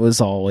 Yeah. And it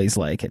was always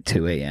like at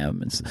 2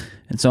 a.m.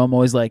 And so I'm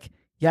always like,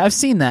 yeah, I've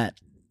seen that,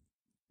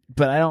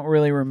 but I don't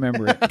really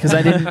remember it because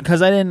I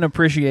didn't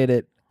appreciate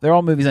it. They're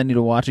all movies I need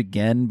to watch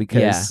again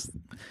because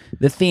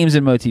the themes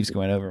and motifs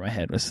going over my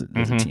head as a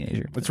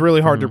teenager. It's really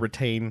hard to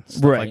retain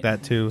stuff Right. like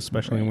that too,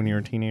 especially when you're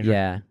a teenager.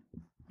 Yeah.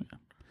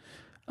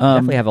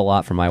 Definitely have a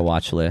lot from my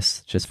watch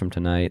list just from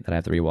tonight that I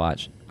have to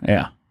rewatch.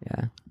 Yeah.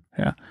 Yeah.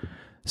 Yeah.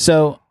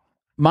 So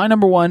my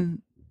number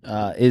one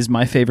is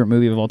my favorite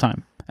movie of all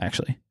time,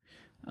 actually,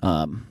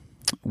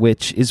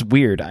 which is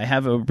weird. I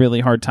have a really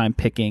hard time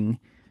picking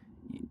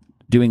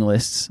doing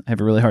lists. I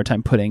have a really hard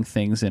time putting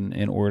things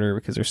in order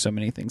because there's so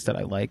many things that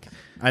I like.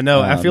 I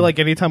know. I feel like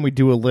anytime we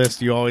do a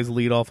list, you always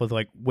lead off with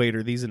like, "Wait,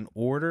 are these in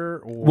order?"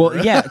 Or...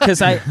 Well, yeah,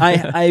 because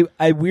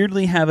I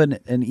weirdly have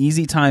an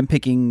easy time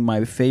picking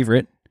my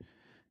favorite,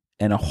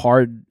 and a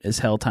hard as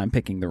hell time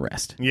picking the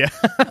rest. Yeah.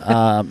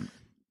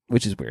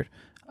 Which is weird.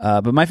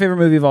 But my favorite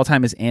movie of all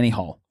time is Annie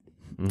Hall,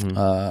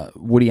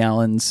 Woody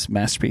Allen's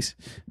masterpiece.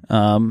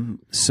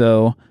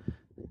 So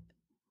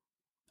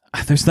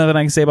there's nothing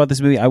I can say about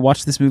this movie. I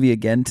watched this movie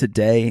again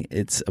today.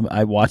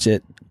 I watch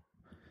it,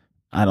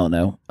 I don't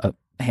know, a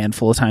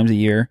handful of times a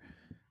year,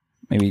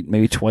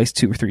 maybe twice,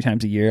 2 or 3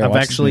 times a year. I've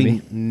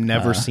actually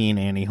never seen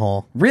Annie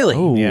Hall. Really?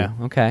 Ooh, Yeah.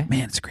 Okay.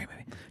 Man, it's a great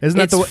movie. Isn't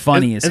that It's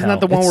funny as Isn't hell.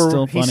 that the one It's where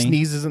still he funny.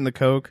 sneezes in the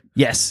Coke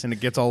Yes. and it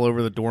gets all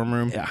over the dorm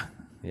room? Yeah.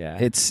 Yeah.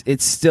 It's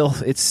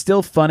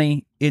still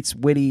funny. It's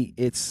witty.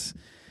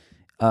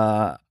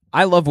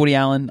 I love Woody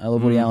Allen. I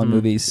love Woody Allen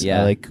movies. Yeah.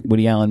 I like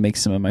Woody Allen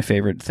makes some of my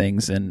favorite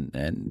things in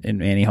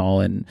Annie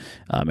Hall and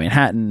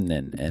Manhattan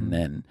and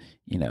then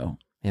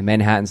And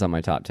Manhattan's on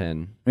my top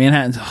 10.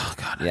 Manhattan's. Oh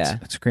god, Yeah.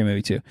 that's a great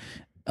movie too.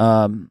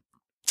 A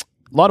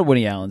lot of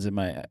Woody Allen's in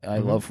my. I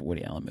love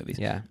Woody Allen movies.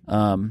 Yeah.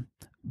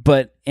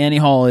 But Annie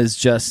Hall is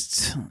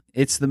just.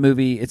 It's the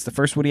movie. It's the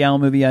first Woody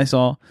Allen movie I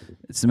saw.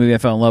 It's the movie I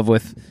fell in love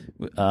with,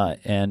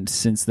 and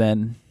since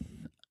then.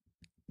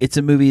 It's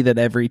a movie that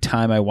every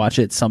time I watch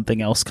it,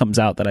 something else comes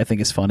out that I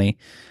think is funny,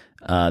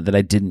 that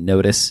I didn't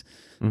notice.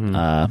 One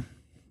of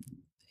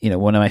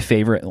my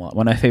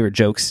favorite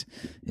jokes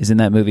is in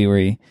that movie where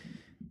he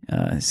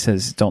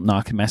says, "Don't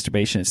knock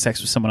masturbation; it's sex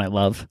with someone I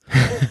love,"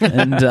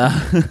 and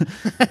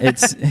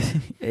it's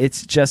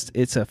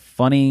a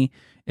funny,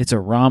 it's a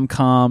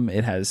rom-com.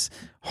 It has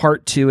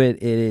heart to it.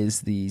 It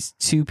is these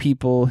two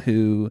people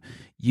who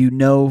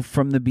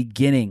from the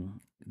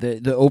beginning.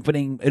 The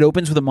opening, it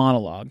opens with a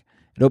monologue.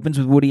 It opens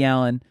with Woody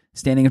Allen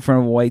standing in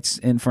front of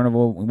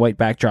a white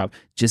backdrop,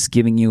 just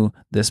giving you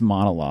this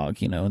monologue.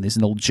 There's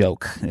an old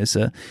joke. There's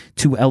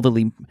 2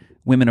 elderly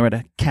women are at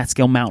a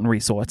Catskill mountain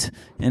resort,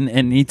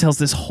 and he tells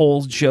this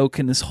whole joke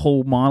and this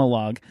whole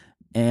monologue,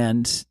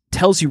 and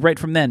tells you right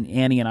from then,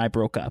 Annie and I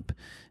broke up,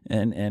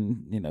 and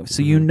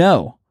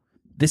so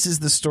this is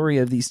the story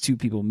of these 2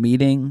 people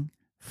meeting,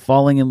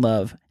 falling in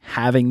love,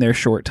 having their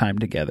short time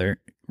together,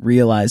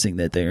 realizing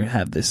that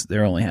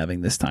they're only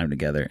having this time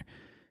together.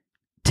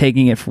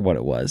 Taking it for what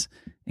it was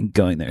and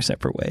going their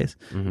separate ways.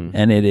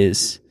 And it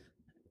is,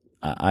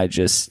 I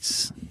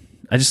just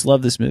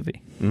love this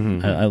movie.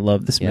 I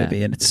love this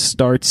movie, and it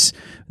starts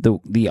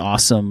the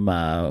awesome,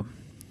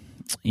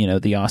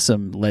 the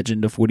awesome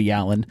legend of Woody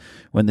Allen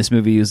when this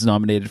movie was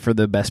nominated for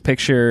the Best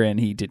Picture and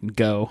he didn't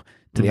go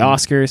to the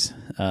Oscars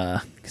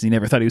because he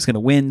never thought he was going to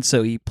win.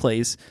 So he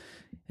plays,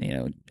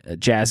 a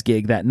jazz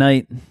gig that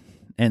night,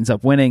 ends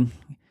up winning.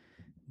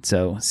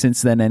 So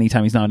since then,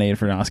 anytime he's nominated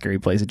for an Oscar, he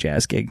plays a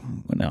jazz gig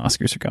when the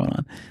Oscars are going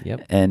on.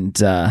 Yep.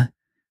 And I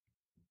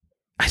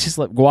just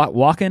love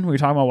Walken. We were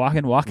talking about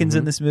Walken. Walken's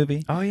in this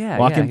movie. Oh yeah.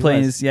 Walken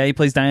he he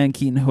plays Diane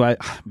Keaton. Who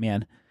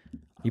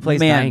He plays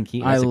Diane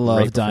Keaton. I That's a love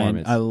great Diane.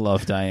 performance. I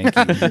love Diane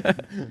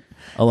Keaton.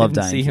 I love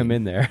Diane. See him Keaton.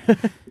 in there.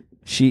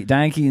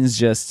 Diane Keaton's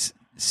just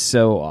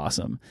so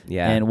awesome.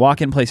 Yeah. And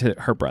Walken plays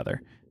her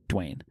brother,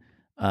 Dwayne.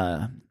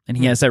 And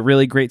he has that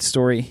really great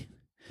story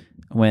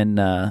when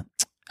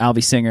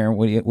Alvy Singer,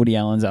 Woody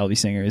Allen's Alvy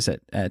Singer, is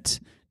at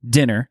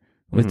dinner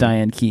with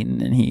Diane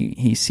Keaton, and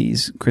he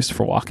sees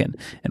Christopher Walken,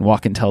 and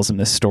Walken tells him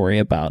this story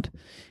about,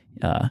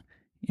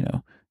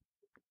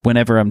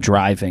 whenever I'm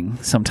driving,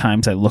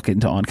 sometimes I look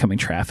into oncoming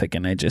traffic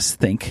and I just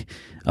think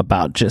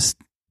about just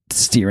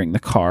steering the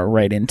car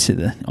right into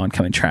the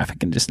oncoming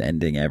traffic and just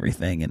ending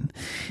everything.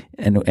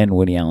 And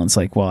Woody Allen's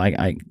like, well,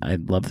 I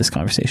love this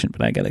conversation,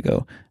 but I gotta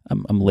go.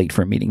 I'm late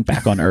for a meeting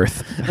back on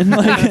Earth.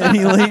 and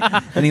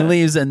he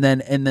leaves. And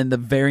then the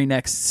very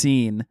next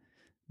scene,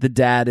 the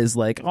dad is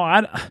like, oh,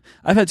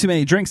 I've had too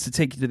many drinks to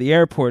take you to the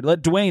airport.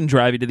 Let Dwayne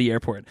drive you to the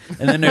airport.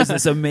 And then there's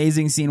this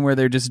amazing scene where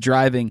they're just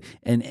driving,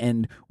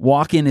 and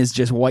Walken is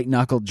just white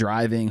knuckle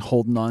driving,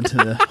 holding on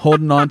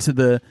to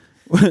the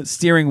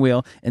steering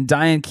wheel, and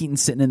Diane Keaton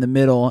sitting in the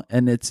middle,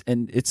 and it's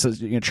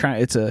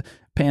a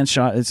pan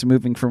shot. It's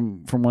moving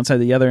from one side to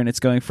the other, and it's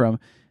going from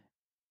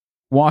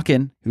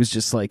Walken, who's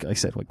just like I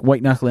said, like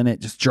white knuckling it,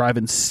 just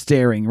driving,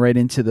 staring right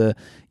into the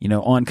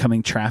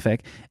oncoming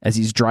traffic as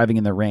he's driving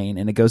in the rain,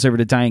 and it goes over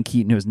to Diane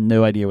Keaton, who has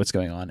no idea what's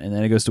going on, and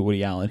then it goes to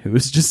Woody Allen, who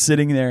is just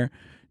sitting there,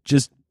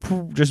 just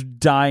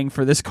dying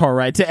for this car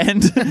ride to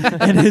end,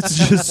 and it's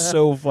just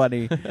so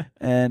funny.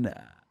 And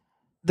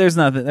there's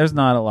not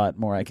a lot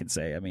more I can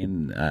say. I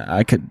mean,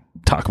 I could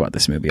talk about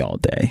this movie all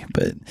day,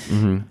 but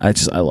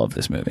I love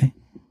this movie.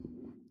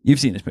 You've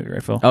seen this movie,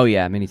 right, Phil? Oh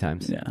yeah, many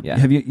times. Yeah.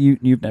 Have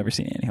you've never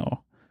seen Annie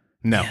Hall?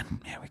 No.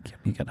 Yeah,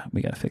 we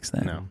gotta fix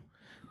that. No.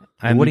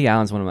 Woody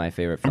Allen's one of my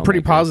favorite filmmakers. I'm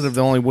pretty positive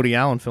the only Woody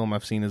Allen film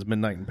I've seen is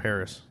Midnight in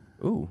Paris.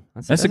 Ooh,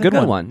 That's a good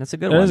one. That's a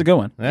good That one. is a good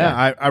one.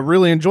 Yeah, I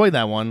really enjoyed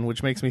that one,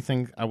 which makes me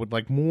think I would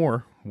like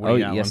more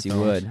Woody Oh, Allen yes, you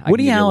films. would. I can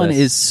Woody give you a Allen list.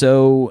 is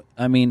so.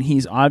 I mean,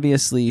 he's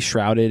obviously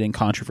shrouded in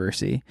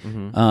controversy,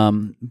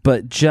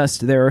 but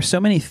just there are so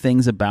many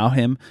things about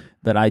him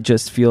that I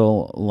just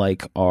feel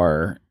like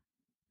are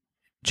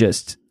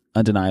just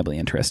undeniably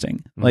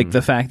interesting. Like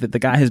the fact that the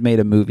guy has made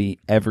a movie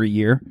every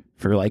year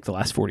for like the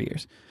last 40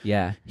 years.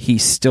 Yeah. He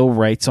still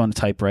writes on a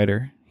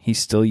typewriter. He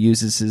still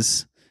uses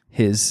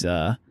his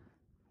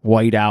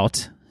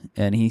whiteout,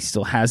 and he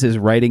still has his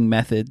writing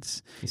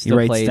methods. He still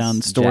writes plays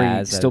down story.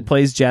 jazz Still and-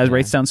 plays jazz.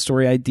 Writes down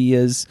story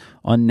ideas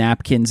on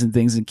napkins and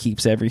things, and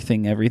keeps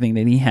everything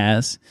that he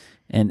has.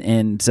 And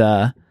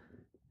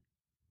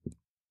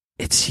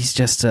he's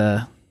just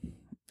a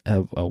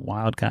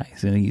wild guy.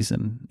 So he's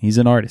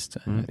an artist.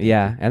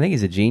 Yeah, I think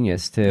he's a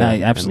genius too.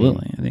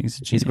 Absolutely. I mean, I think he's a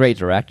he's genius. a great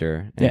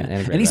director. Yeah, and, a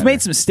great and he's writer.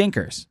 made some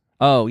stinkers.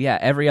 Oh yeah,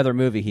 every other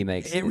movie he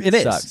makes, It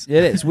is. sucks.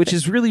 It is, which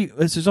is really,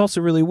 this is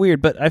also really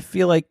weird. But I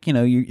feel like,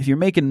 if you're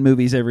making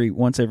movies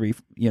once every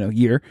year,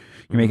 you're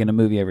making a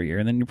movie every year,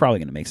 and then you're probably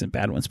going to make some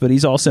bad ones. But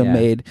he's also Yeah.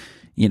 made,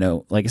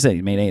 like I said,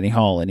 he made Annie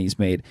Hall, and he's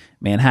made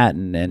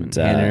Manhattan, and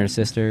Hannah and her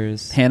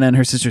sisters. Hannah and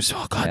her sisters.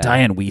 Oh God, Yeah.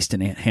 Diane Wiest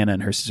and Hannah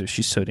and her sisters.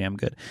 She's so damn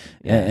good.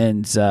 Yeah.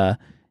 And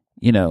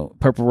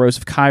Purple Rose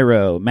of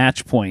Cairo,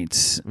 Match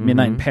Point,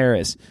 Midnight in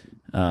Paris.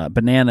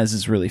 Bananas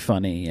is really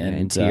funny, and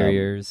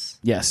Interiors.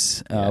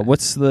 yes.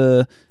 What's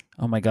the?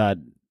 Oh my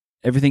God!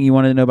 Everything you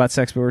wanted to know about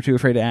sex, but we're too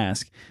afraid to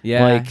ask.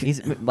 Yeah, Like-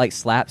 he's like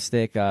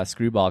slapstick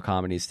screwball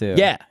comedies too.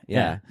 Yeah.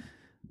 yeah.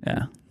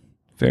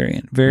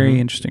 Very, very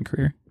interesting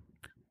career.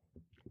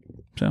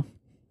 So,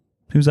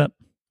 who's up?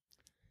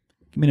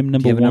 Give me them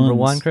number Do you have a number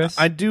ones. one, Chris?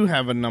 I do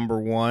have a number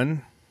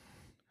one.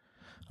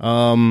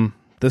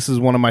 This is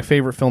one of my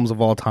favorite films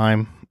of all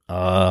time.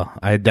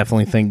 I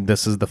definitely think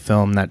this is the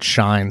film that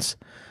shines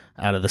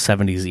out of the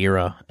 70s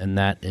era, and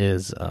that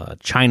is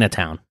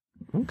Chinatown.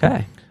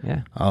 Okay.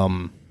 Yeah.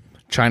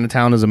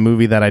 Chinatown is a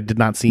movie that I did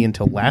not see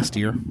until last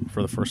year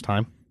for the first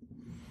time.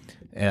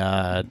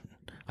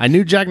 I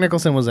knew Jack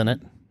Nicholson was in it,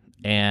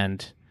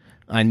 and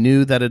I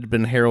knew that it had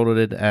been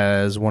heralded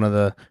as one of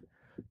the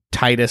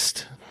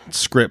tightest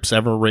scripts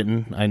ever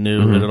written. I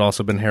knew it had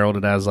also been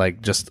heralded as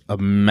like just a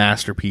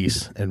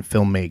masterpiece in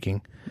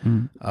filmmaking.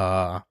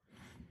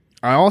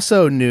 I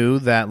also knew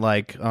that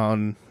like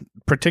on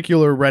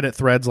particular Reddit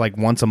threads, like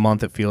once a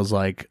month, it feels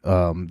like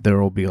there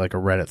will be like a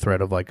Reddit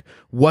thread of like,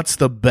 what's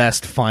the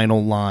best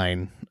final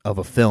line of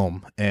a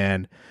film?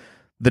 And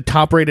the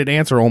top rated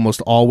answer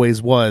almost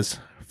always was,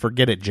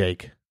 forget it,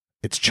 Jake.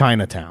 It's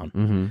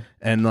Chinatown.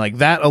 And like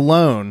that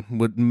alone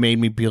made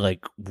me be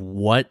like,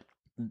 what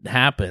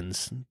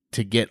happens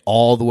to get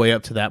all the way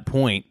up to that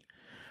point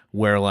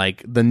where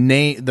like the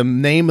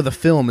name of the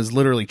film is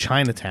literally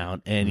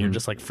Chinatown, and you're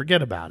just like,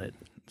 forget about it.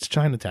 It's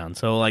Chinatown.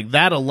 So like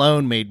that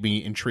alone made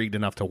me intrigued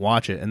enough to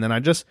watch it. And then I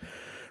just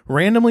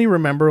randomly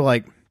remember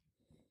like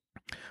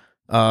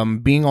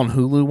being on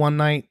Hulu one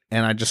night,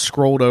 and I just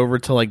scrolled over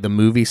to like the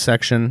movie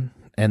section,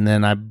 and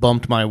then I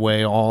bumped my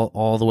way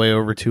all the way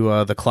over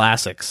to the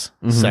classics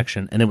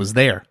section, and it was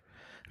there.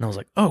 And I was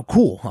like, oh,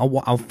 cool.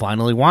 I'll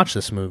finally watch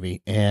this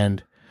movie.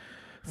 And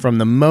from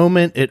the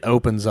moment it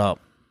opens up,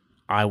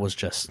 I was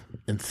just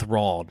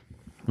enthralled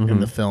in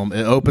the film.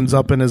 It opens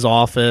up in his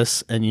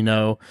office, and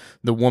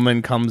the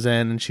woman comes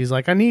in, and she's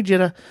like, I need you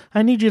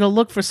to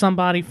look for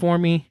somebody for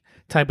me,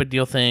 type of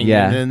deal thing.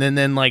 Yeah. And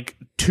then like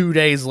 2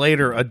 days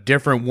later, a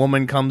different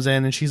woman comes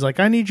in, and she's like,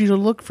 I need you to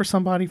look for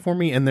somebody for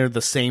me, and they're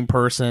the same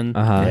person.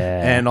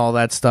 And all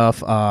that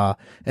stuff.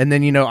 And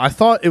then, I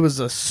thought it was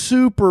a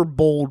super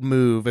bold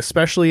move,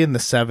 especially in the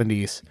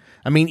 70s.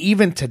 I mean,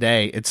 even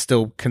today, it's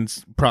still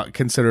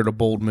considered a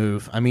bold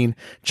move. I mean,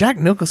 Jack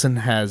Nicholson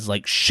has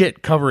like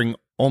shit covering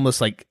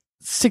almost like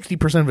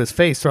 60% of his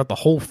face throughout the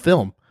whole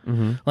film.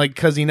 Like,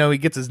 because, he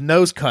gets his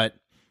nose cut,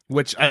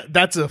 which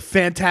that's a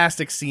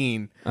fantastic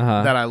scene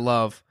that I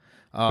love.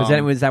 Was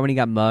that when he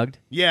got mugged?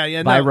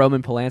 Yeah. By no.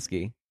 Roman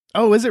Polanski.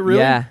 Oh, is it really?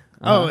 Yeah.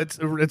 Oh,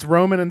 it's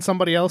Roman and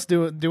somebody else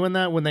doing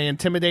that when they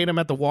intimidate him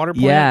at the water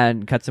plant. Yeah,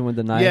 and cuts him with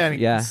the knife. Yeah, and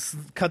he Yeah.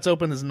 cuts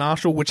open his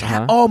nostril, which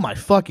oh my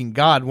fucking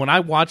God, when I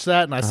watched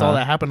that and I saw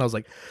that happen, I was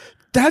like,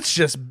 that's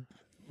just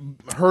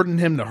hurting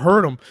him to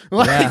hurt him.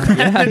 Like,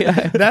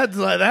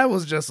 that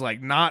was just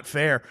like not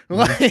fair.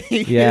 Like,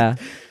 Yeah.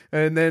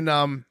 And then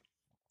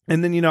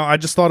I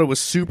just thought it was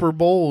super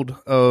bold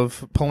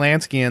of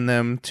Polanski and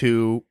them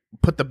to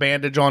put the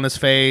bandage on his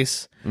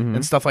face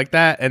and stuff like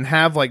that, and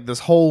have like this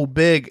whole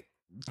big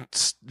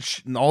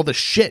all the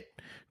shit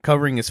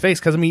covering his face,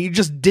 because I mean, you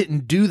just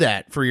didn't do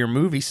that for your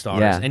movie stars.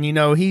 Yeah. And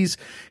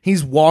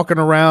he's walking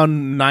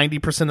around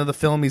 90% of the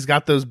film, he's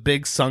got those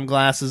big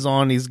sunglasses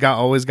on, he's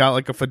always got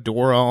like a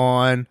fedora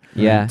on,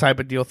 Yeah. type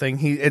of deal thing.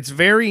 It's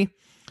very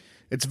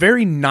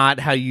not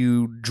how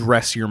you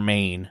dress your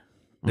main,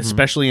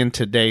 especially in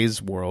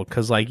today's world,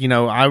 because like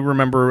I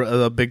remember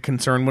a big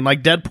concern when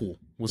like Deadpool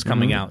was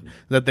coming out,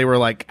 that they were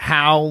like,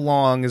 how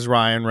long is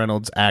Ryan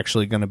Reynolds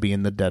actually going to be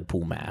in the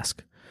Deadpool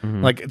mask?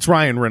 Like, it's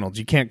Ryan Reynolds.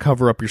 You can't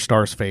cover up your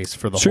star's face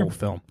for the whole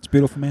film. It's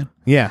beautiful, man.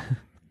 Yeah.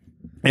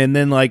 And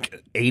then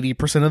like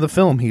 80% of the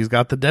film, he's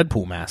got the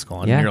Deadpool mask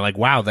on. Yeah. And you're like,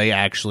 wow, they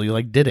actually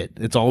like did it.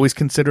 It's always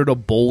considered a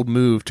bold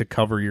move to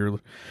cover your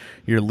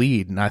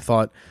lead. And I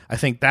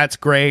think that's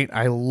great.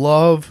 I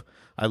love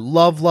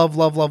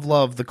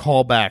the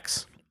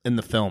callbacks in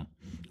the film.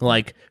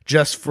 Like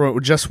just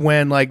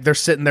when like they're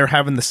sitting there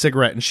having the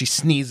cigarette and she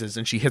sneezes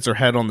and she hits her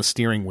head on the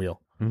steering wheel.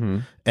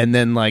 Mm-hmm. And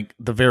then like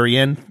the very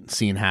end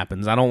scene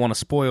happens. I don't want to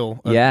spoil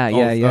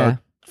a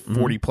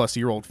 40 plus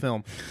year old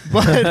film,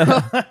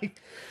 but like,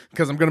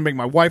 because I'm gonna make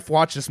my wife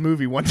watch this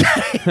movie one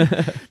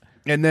day.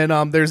 And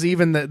then there's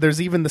even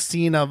the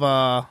scene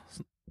of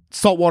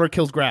saltwater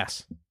kills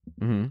grass.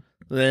 Mm-hmm.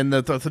 And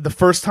the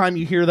first time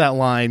you hear that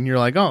line, you're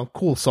like, oh,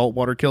 cool,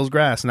 saltwater kills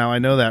grass. Now I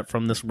know that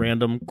from this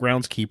random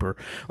groundskeeper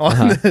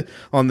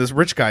on this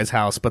rich guy's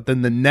house. But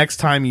then the next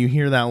time you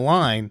hear that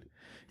line,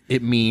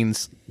 it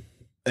means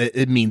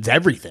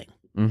everything.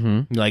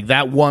 Mm-hmm. Like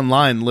that one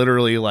line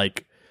literally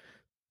like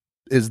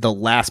is the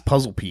last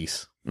puzzle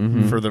piece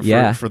for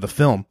the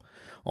film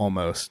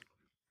almost.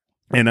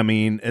 And I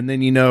mean, and then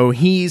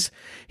he's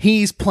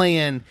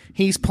playing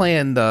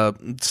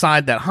the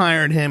side that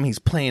hired him. He's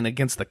playing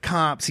against the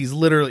cops. He's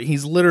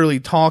literally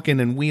talking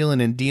and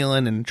wheeling and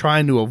dealing and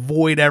trying to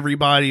avoid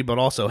everybody, but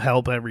also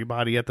help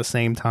everybody at the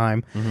same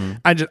time. Mm-hmm.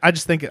 I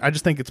just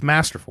think it's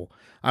masterful.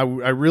 I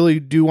really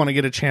do want to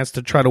get a chance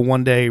to try to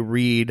one day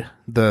read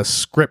the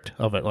script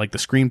of it, like the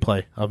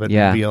screenplay of it,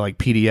 via like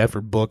PDF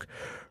or book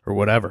or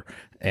whatever,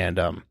 and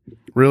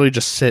really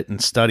just sit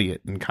and study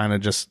it and kind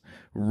of just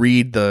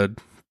read the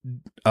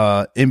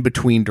in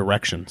between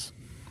directions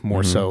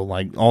more so,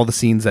 like all the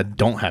scenes that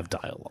don't have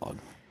dialogue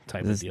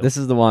type of deal. This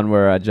is the one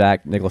where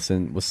Jack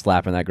Nicholson was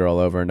slapping that girl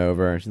over and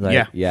over. And she's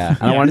like, yeah.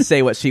 I don't want to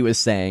say what she was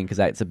saying because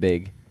that's a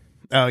big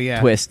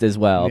twist as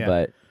well,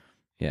 but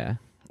yeah.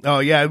 Oh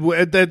yeah,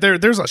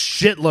 there's a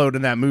shitload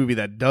in that movie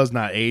that does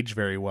not age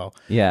very well.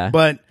 Yeah,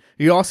 but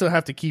you also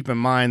have to keep in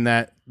mind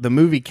that the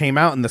movie came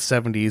out in the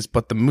 70s,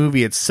 but the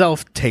movie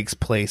itself takes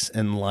place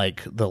in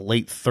like the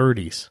late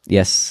 30s.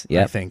 Yes,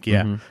 I think.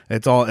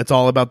 It's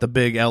all about the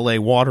big LA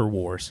water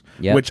wars,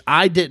 which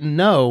I didn't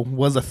know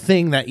was a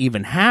thing that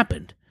even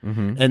happened.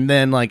 Mm-hmm. And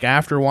then like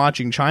after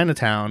watching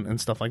Chinatown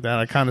and stuff like that,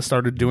 I kind of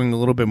started doing a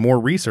little bit more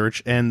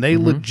research, and they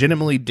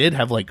legitimately did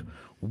have like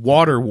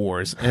water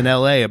wars in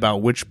LA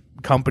about which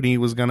company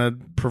was going to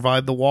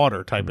provide the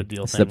water type of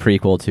deal. It's the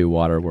prequel to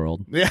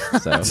Waterworld. Yeah.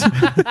 So.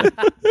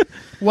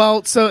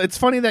 Well, so it's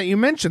funny that you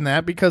mentioned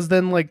that, because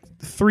then like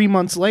 3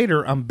 months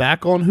later, I'm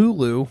back on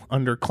Hulu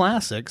under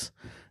classics,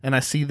 and I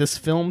see this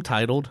film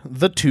titled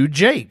The Two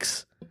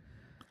Jakes.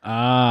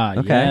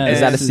 Okay. Yes.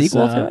 Is that a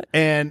sequel to it?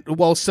 And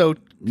well, so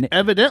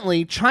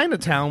evidently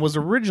Chinatown was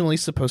originally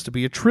supposed to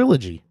be a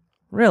trilogy.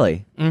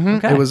 Really? Mm-hmm.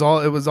 Okay. It was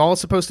all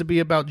supposed to be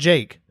about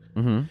Jake.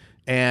 Mm-hmm.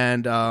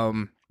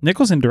 And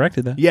Nicholson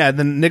directed that. yeah,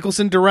 then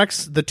Nicholson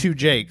directs The Two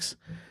Jakes.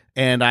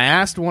 And I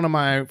asked one of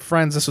my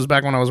friends, this was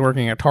back when I was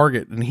working at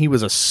Target, and he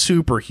was a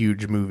super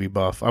huge movie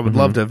buff. I would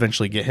love to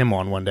eventually get him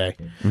on one day.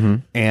 Mm-hmm.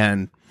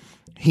 And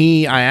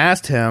I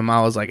asked him, I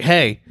was like,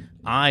 hey,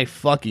 I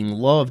fucking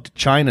loved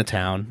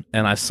Chinatown,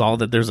 and I saw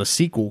that there's a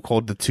sequel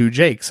called The Two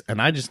Jakes,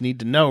 and I just need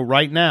to know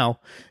right now,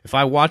 if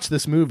I watch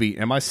this movie,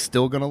 am I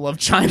still gonna love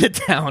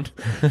Chinatown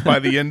by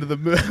the end of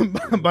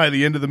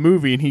the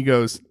movie? And he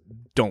goes,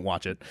 don't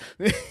watch it.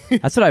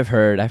 That's what I've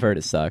heard. I've heard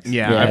it sucks.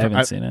 Yeah, I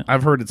haven't seen it.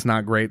 I've heard it's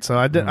not great, so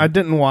I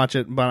didn't watch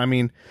it. But I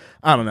mean,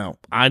 I don't know.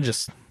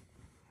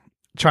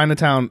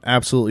 Chinatown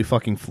absolutely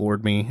fucking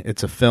floored me.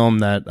 It's a film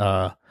that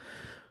I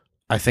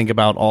think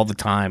about all the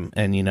time.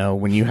 And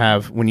when you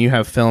have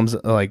films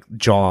like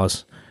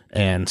Jaws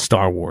and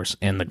Star Wars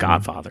and The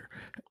Godfather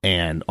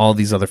and all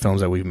these other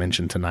films that we've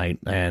mentioned tonight,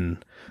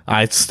 and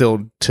I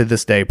still to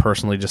this day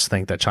personally just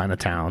think that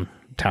Chinatown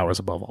towers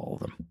above all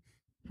of them.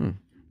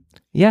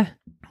 Yeah.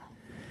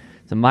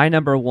 So my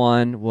number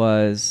one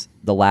was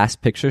The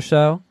Last Picture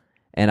Show,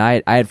 and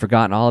I had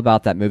forgotten all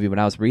about that movie when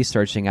I was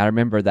researching. I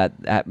remember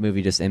that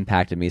movie just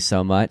impacted me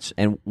so much,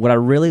 and what I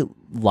really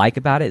like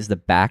about it is the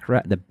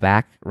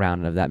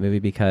background of that movie,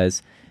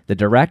 because the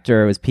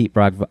director was Pete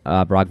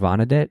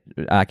Bogdanovich.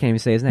 I can't even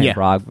say his name. Yeah.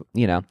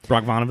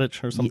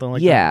 Bogdanovich or something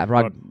like that. Yeah,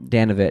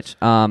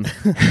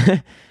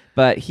 Bogdanovich.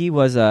 But he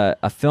was a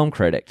film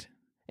critic.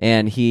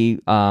 And he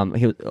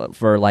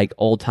for like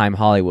old time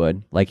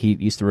Hollywood, like he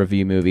used to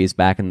review movies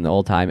back in the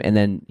old time, and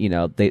then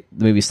the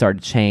movies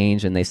started to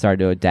change and they started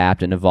to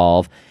adapt and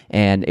evolve,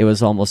 and it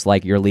was almost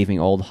like you're leaving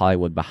old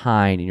Hollywood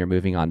behind and you're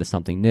moving on to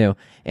something new.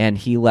 And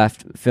he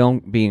left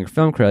being a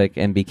film critic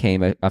and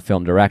became a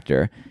film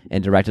director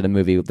and directed a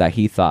movie that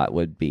he thought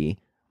would be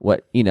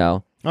what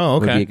Oh,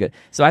 okay. would be good.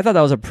 So I thought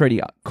that was a pretty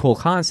cool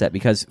concept,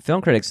 because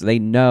film critics, they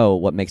know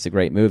what makes a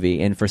great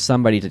movie, and for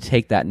somebody to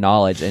take that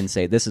knowledge and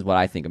say, this is what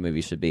I think a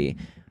movie should be,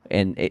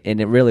 and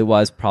it really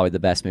was probably the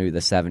best movie of the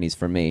 70s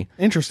for me.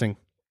 Interesting.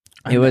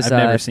 It was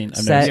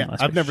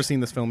I've never seen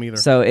this film either.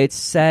 So it's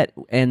set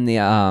in the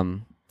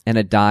in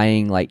a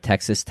dying like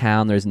Texas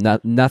town. There's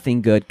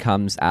nothing good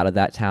comes out of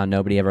that town.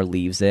 Nobody ever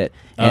leaves it,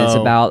 and it's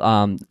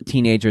about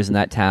teenagers in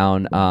that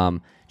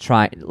town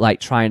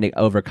trying to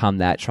overcome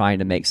that, trying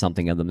to make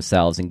something of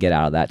themselves and get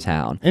out of that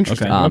town.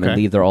 Interesting. And Okay.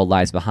 leave their old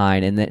lives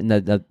behind. And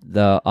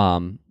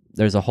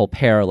there's a whole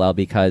parallel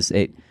because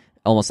it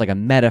almost like a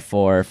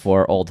metaphor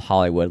for old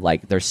Hollywood.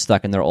 Like they're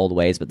stuck in their old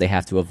ways, but they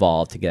have to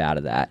evolve to get out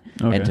of that,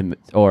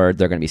 or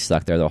they're going to be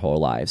stuck there their whole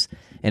lives.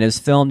 And it was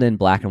filmed in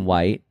black and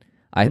white.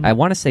 I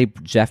want to say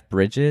Jeff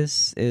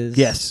Bridges is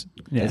Yes.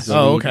 is the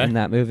Oh, lead okay. in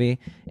that movie,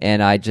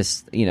 and I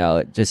just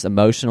just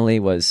emotionally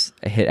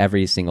hit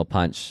every single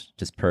punch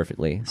just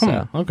perfectly.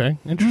 So. Okay.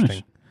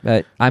 Interesting.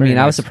 But I Very mean,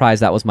 I was nice.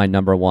 surprised that was my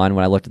number one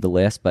when I looked at the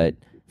list. But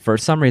for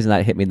some reason,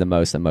 that hit me the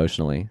most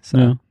emotionally.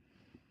 So,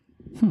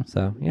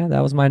 so yeah,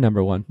 that was my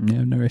number one.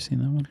 Yeah, I've never seen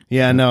that one.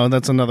 Yeah. No,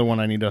 that's another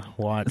one I need to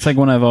watch. It's like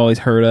one I've always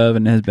heard of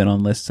and has been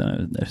on lists, and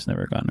I've just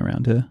never gotten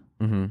around to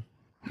Mm-hmm.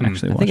 actually I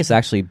watching. think it's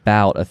actually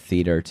about a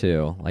theater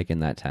too, like in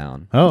that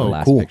town. Oh, the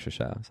last cool. picture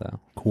show. So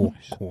cool.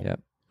 Cool. yep.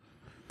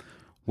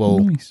 Well,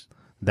 Nice.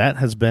 that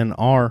has been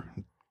our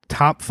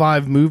top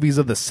 5 movies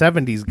of the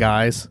 70s,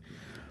 guys.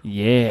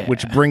 Yeah.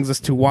 Which brings us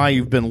to why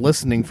you've been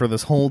listening for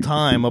this whole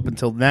time up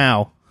until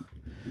now,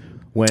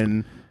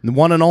 when the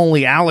one and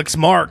only Alex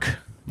Mark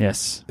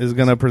Yes. is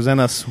going to present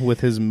us with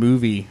his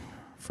movie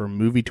for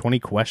Movie 20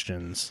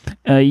 Questions.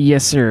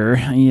 Yes, sir.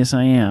 Yes,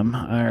 I am.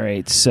 All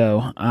right.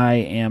 So I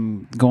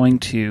am going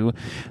to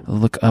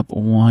look up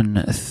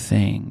one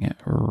thing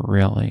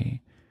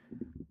really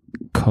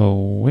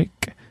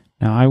quick.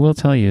 Now, I will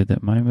tell you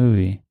that my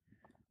movie,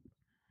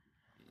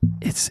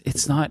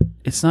 it's not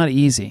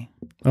easy.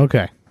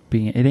 Okay.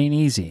 It ain't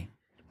easy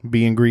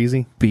Being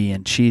greasy.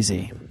 being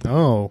cheesy.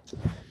 Oh.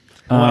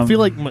 Well, I feel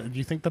like, do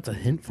you think that's a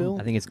hint, Phil?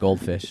 I think it's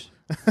goldfish.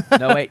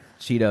 No, wait,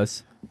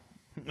 Cheetos.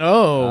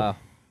 Oh.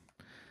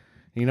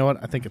 You know what?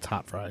 I think it's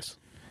hot fries.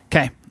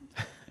 Okay.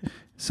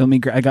 So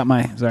I got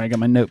my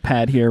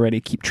notepad here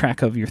ready to keep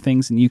track of your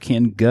things, and you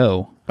can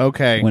go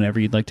Okay. whenever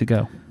you'd like to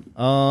go.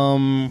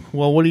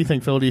 Well, what do you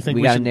think, Phil? Do you think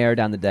We we got to should... narrow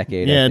down the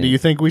decade. Yeah, I do think. you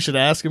think we should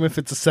ask him if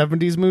it's a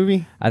 70s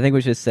movie? I think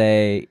we should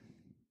say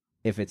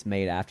if it's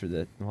made after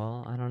the.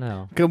 Well, I don't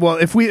know. Okay, well,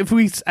 if we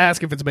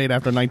ask if it's made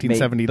after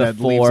 1970, that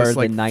leaves us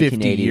like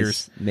 50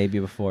 years. Maybe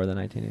before the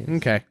 1980s.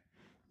 Okay.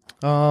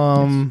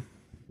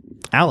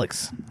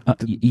 Alex,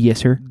 Yes,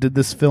 sir. did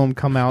this film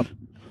come out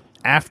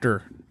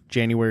after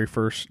January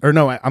 1st? Or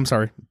no, I'm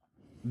sorry.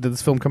 Did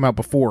this film come out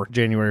before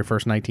January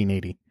 1st,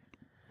 1980?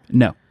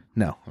 No.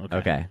 No.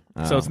 Okay.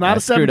 So it's not I a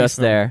screwed 70s us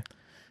film. there. I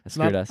not-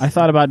 screwed us. I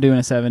thought about doing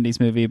a 70s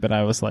movie, but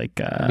I was like...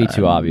 It'd be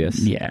too obvious.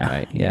 Yeah.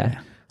 Right.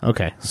 Yeah.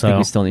 Okay. I think So,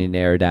 we still need to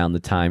narrow down the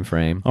time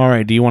frame all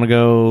right. Do you want to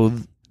go?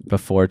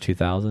 before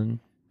 2000.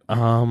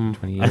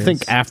 20 I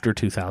think years? after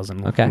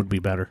 2000 Okay. would be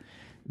better.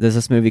 Does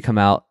this movie come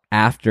out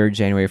after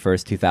January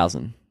 1st,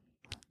 2000?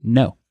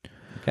 No.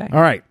 Okay.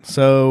 All right.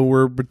 So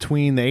we're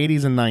between the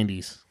 80s and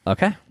 90s.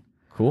 Okay.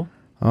 Cool.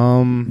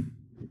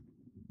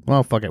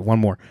 Well, fuck it. One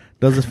more.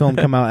 Does this film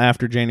come out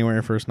after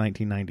January 1st,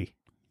 1990?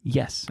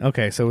 Yes.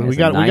 Okay, so Okay, we so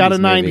got a 90s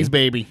 90s movie.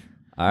 baby,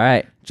 All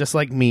right. just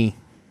like me.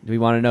 Do we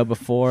want to know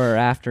before or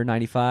after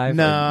 95?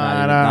 No,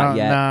 not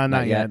yet.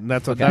 not yet.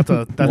 That's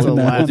a We'll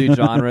last. do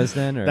genres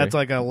then, or That's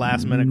like a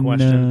last minute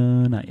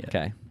question. No, not yet.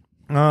 okay.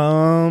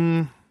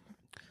 Well,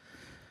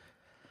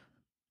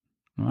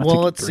 Well,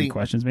 took let's 3 see.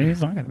 questions. Maybe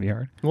it's not going to be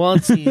hard. Well,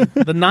 let's see.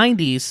 The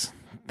 90s.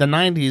 The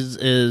 90s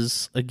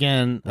is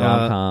again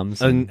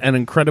Rom-coms an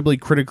incredibly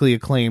critically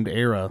acclaimed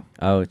era.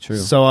 Oh, true.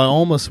 So I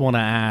almost want to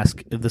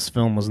ask if this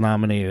film was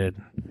nominated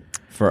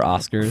For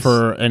Oscars,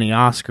 for any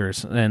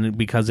Oscars, and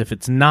because if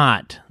it's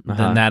not,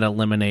 then that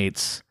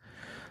eliminates.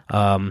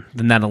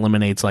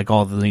 Like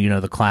all the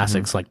the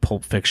classics like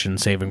Pulp Fiction,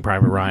 Saving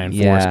Private Ryan,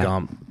 Forrest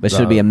Gump. but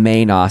should it be a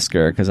main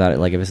Oscar because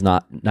like if it's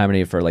not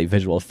nominated for like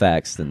visual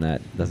effects, then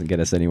that doesn't get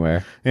us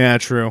anywhere. Yeah,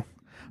 true.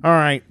 All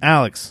right,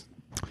 Alex.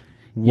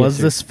 Was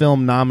sir. this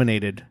film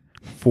nominated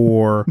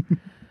for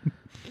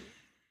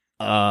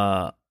One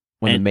of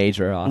the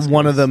major Oscars.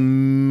 one of the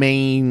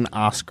main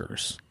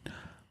Oscars?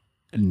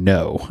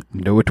 No.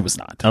 No, it was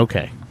not.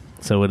 Okay,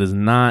 so it is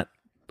not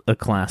a I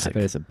classic.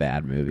 bet it's a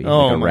bad movie.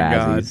 Oh like a my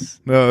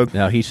Razzies. god!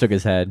 No, he shook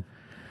his head.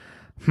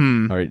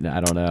 Or I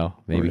don't know.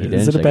 Maybe he didn't.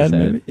 Is it a shake bad his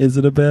head. movie? Is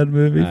it a bad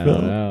movie, I Phil?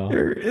 don't know.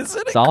 Or is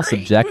it It's all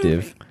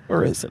subjective. movie?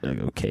 Or is it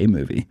an okay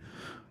movie?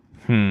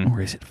 Or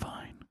is it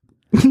fine?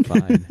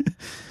 Fine.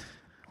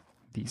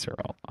 These are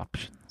all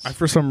options.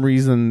 For some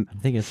reason, I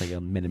think it's like a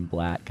Men in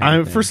Black.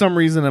 Kind of for thing. some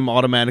reason, I'm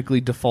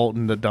automatically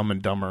defaulting to Dumb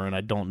and Dumber, and I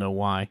don't know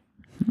why.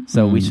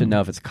 So we should know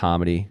if it's a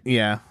comedy.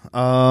 Yeah.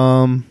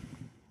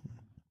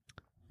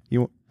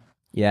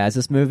 Yeah, is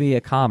this movie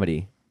a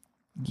comedy?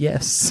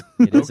 Yes.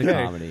 It is a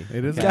Okay. comedy.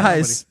 It is a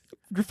Guys,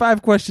 you're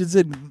 5 questions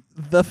in.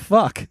 The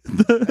fuck?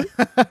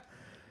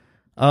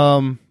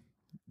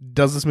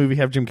 Does this movie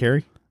have Jim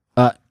Carrey?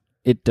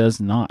 It does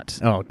not.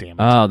 Oh, damn it.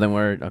 Oh, then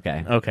we're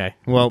okay. Okay.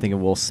 Well, I'm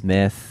thinking Will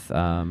Smith.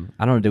 I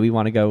don't know. Do we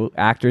want to go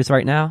actors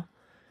right now?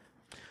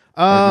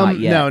 not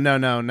yet? no.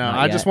 Not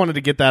I just yet. wanted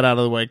to get that out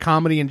of the way.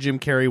 Comedy and Jim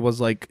Carrey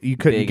was like you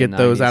couldn't Big get in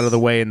those 90s. out of the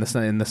way in the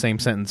same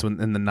sentence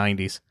in the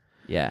 90s.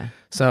 Yeah.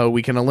 So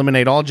we can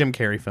eliminate all Jim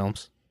Carrey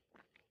films.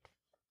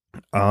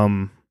 All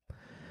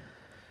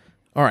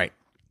right.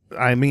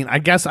 I mean, I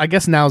guess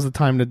now's the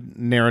time to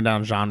narrow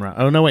down genre.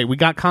 Oh no, wait, we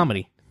got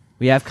comedy.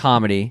 We have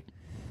comedy.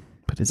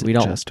 But is We it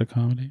don't- just a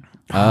comedy?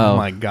 Oh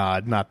my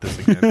god, not this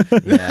again.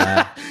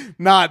 Yeah.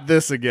 Not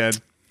this again.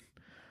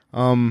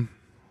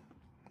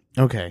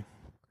 Okay.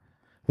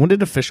 When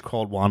did A Fish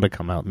Called Wanda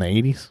come out? In the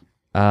 80s?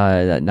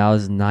 That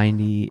was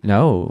 90.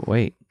 No,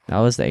 wait. That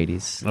was the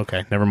 80s.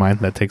 Okay, never mind.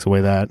 That takes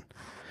away that.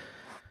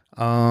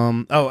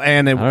 And know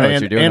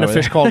what you're doing A over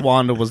Fish there. Called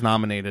Wanda was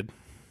nominated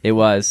It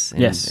was.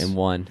 Yes. And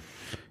won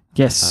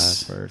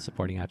Yes. for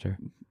supporting actor.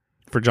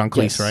 for John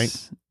Cleese,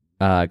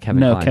 right? Kevin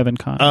No, Kline. Kevin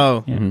Kline.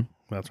 Oh, Yeah. Mhm.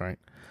 that's right.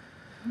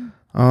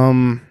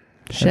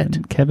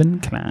 Kevin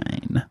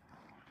Kline.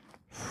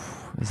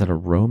 Is that a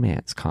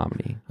romance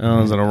comedy?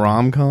 Oh, is it a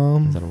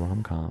rom-com? Is that a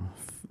rom-com?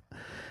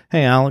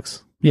 Hey,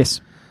 Alex.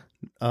 Yes,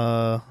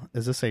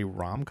 Is this a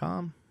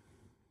rom-com?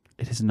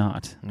 it is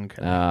not.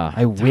 Okay.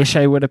 I wish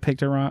I would have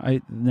picked a wrong.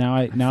 I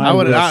that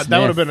would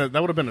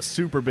Will have been a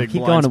super big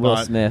Keep blind going to Will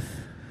spot. Smith.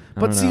 I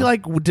But don't see, know.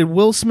 like, did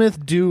Will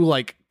Smith do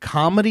like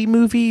comedy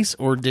movies,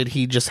 or did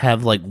he just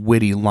have like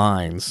witty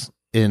lines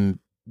in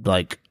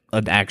like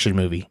an action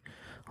movie,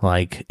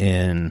 like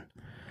in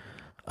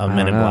I Men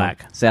don't in know.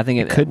 Black? So I think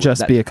It could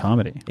just be a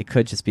comedy. It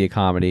could just be a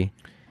comedy.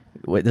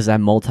 Wait, does that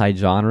have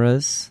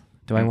multi-genres?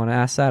 Do I want to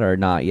ask that or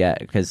not yet?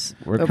 Because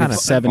we're That'd kind be of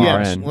seven far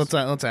years. in.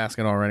 Let's ask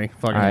it already.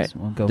 Fuck All right. it.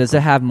 We'll go Does for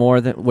it have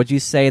more than? Would you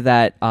say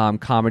that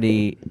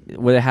comedy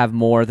would it have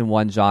more than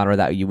one genre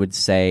that you would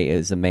say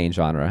is a main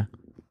genre?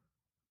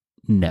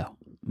 No.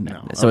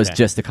 So it's Okay.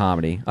 just a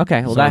comedy.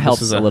 Okay, well So that this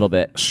helps is a little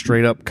bit.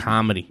 Straight up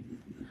comedy.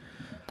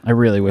 I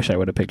really wish I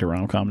would have picked a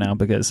rom com now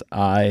because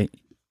I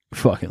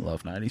fucking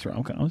love 90s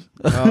rom coms.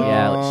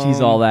 Yeah,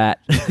 she's all that.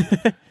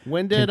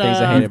 When Two did things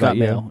I hate You've about Got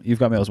you. Mail. You've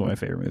Got Mail is one of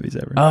my favorite movies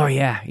ever. Oh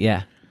yeah,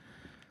 yeah.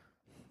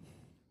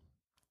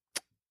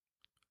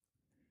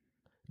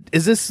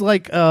 is this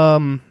like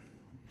a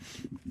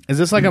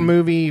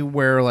movie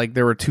where like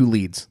there were two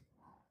leads?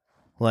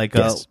 Like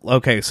Yes.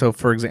 okay, so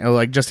for example,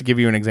 like just to give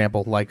you an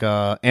example, like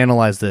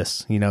Analyze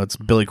This, it's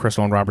Billy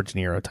Crystal and Robert De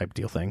Niro type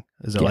deal thing.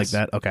 Is it like Yes.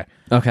 that? Okay.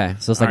 Okay,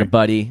 so it's like All a right.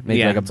 buddy, maybe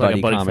Yeah, like a it's like buddy,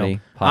 a buddy comedy,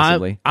 film.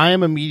 possibly. I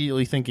am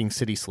immediately thinking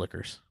City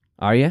Slickers.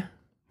 Are you?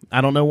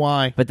 I don't know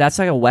why. But that's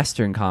like a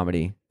Western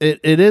comedy.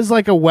 It is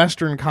like a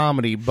Western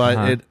comedy, but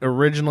Uh-huh. it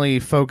originally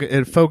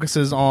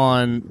focuses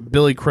on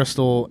Billy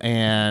Crystal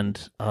and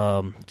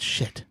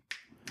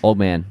Old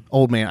man.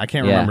 old man. I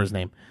can't Yeah. remember his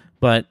name,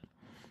 but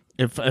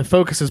it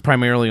focuses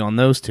primarily on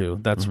those two.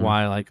 That's Mm-hmm.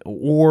 why, like,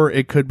 or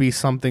it could be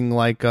something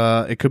like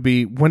it could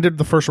be, when did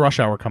the first Rush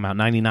Hour come out?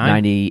 99?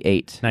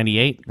 98.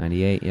 98.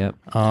 98, yep.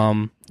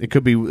 It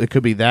could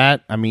be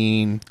that. I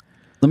mean,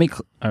 Let me.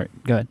 All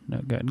right. Go ahead. No.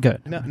 Go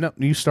ahead. no,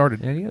 you started.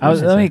 There you go.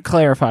 Let me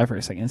clarify for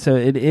a second. So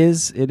it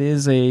is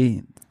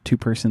a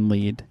 2-person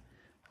lead.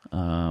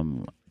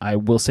 I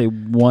will say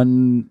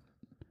one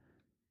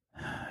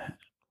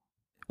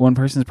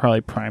person is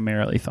probably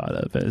primarily thought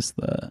of as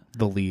the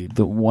lead.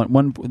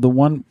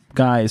 one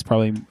guy is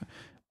probably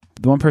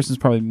the one person is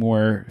probably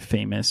more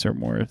famous or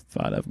more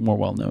thought of, more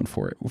well known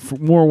for it,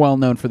 more well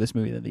known for this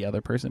movie than the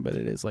other person. But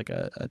it is like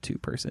a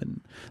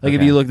 2-person. Like if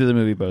Okay. you looked at the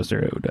movie poster,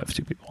 it would have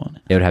 2 people on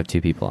it. It would have 2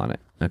 people on it.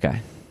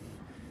 Okay.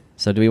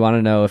 So do we want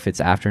to know if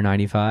it's after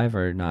 95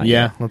 or not?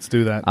 Yeah, yet? let's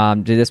do that.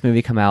 Did this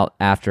movie come out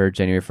after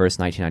January 1st,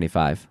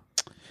 1995?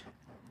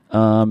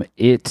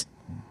 It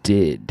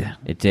did.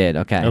 It did.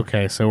 Okay.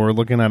 Okay, so we're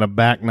looking at a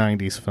back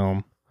 90s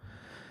film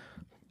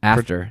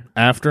After.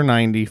 after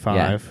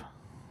 95.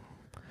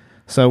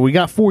 So we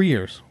got 4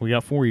 years. Yeah,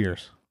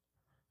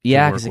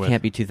 work because it with.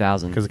 can't be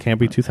 2000. Because it can't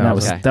be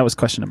 2000. Okay. That was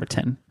question number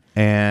 10.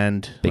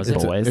 And Big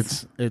it's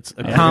boys. it's a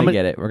We're gonna comedy.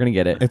 get it. We're gonna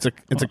get it. It's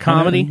a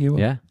comedy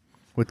Yeah.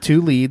 with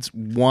 2 leads.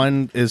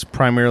 One is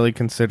primarily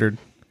considered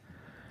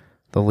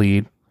the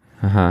lead.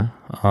 Uh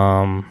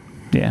huh.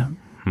 Yeah.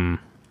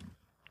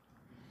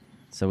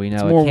 So we know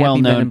It's it more can't well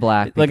be Men known. in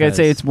Black. Like I'd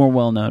say, because- it's more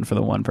well known for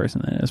the one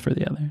person than it is for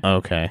the other.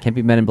 Okay. can't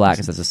be Men in Black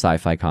because it's a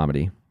sci-fi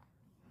comedy.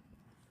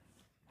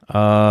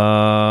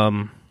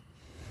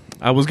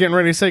 I was getting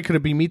ready to say, could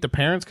it be Meet the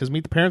Parents? Because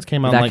Meet the Parents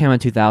came out That like, came out in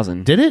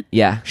 2000. did it?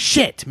 Yeah.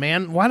 Shit,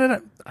 man. Why did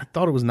I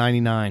thought it was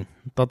 99.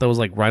 I thought that was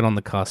like right on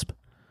the cusp.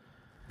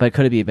 But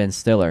could it be Ben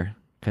Stiller?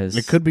 Because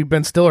It could be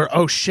Ben Stiller.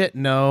 Oh shit,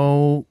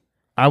 no.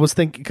 I was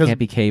thinking because can't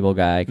be Cable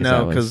Guy.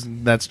 no, because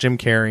that's Jim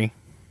Carrey.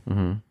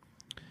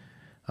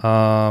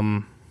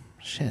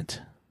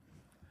 Shit.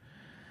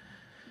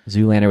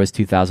 Zoolander was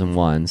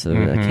 2001, so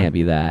that can't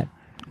be that.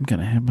 I'm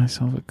gonna have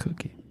myself a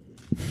cookie.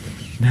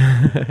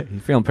 You're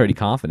feeling pretty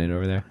confident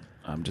over there.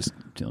 I'm just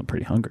feeling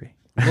pretty hungry.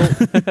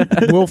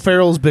 Will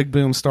Ferrell's Big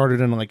Boom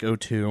started in like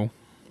 02.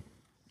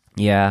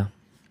 Yeah.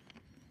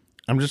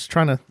 I'm just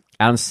trying to.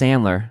 Adam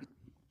Sandler.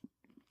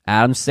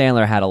 Adam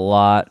Sandler had a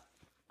lot.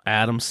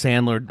 Adam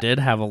Sandler did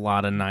have a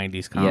lot of 90s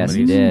Yes, comedies.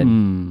 he did.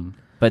 Hmm.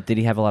 But did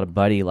he have a lot of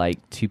buddy,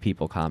 like, 2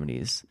 people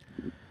comedies?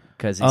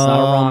 Because it's not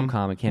a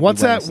rom-com. It can't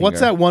What's be that? What's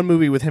that one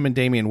movie with him and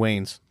Damian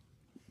Wayans?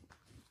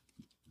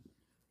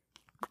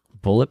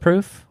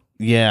 Bulletproof?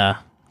 Yeah.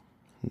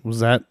 Was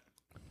that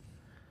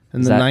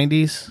in Is the that-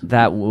 90s?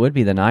 That would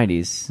be the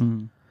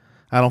 90s.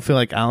 I don't feel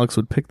like Alex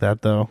would pick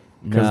that though,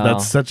 because No.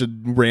 that's such a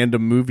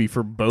random movie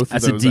for both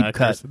That's of a those deep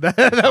actors. cut.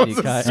 that was Deep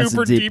a cut. That's a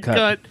super deep deep cut.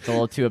 cut. It's a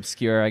little too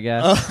obscure, I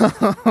guess.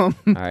 All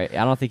right,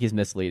 I don't think he's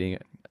misleading.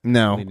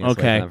 No, leading us away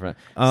okay. from that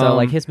front. So Um,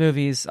 like his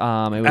movies, it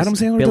was Adam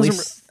Sandler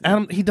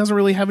Billy he doesn't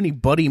really have any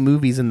buddy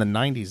movies in the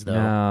 90s though,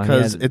 No, he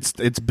because has-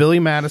 it's Billy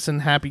Madison,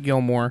 Happy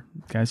Gilmore,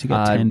 Guys, you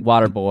got 10.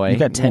 Waterboy. You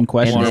got 10 and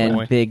questions. then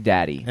Waterboy. Big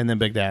Daddy. and then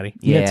Big Daddy.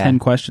 You got Yeah. 10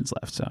 questions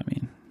left. So I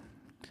mean,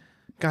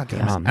 God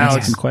damn Oh, it. man. that's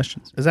Alex, 10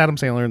 questions. is Adam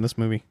Sandler in this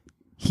movie?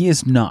 He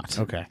is not.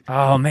 Okay.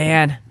 Oh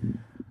man,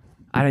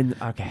 I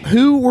didn't. Okay,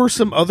 Who were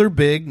some other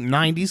big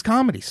 90s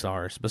comedy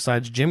stars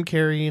besides Jim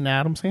Carrey and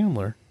Adam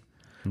Sandler?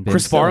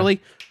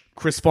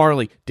 Chris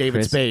Farley,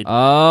 David Spade,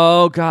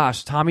 Oh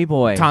gosh, Tommy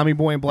Boy. Tommy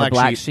Boy and Or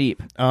Black Sheep.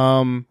 Sheep.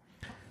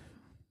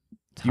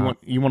 You want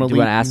to Do you want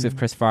to ask if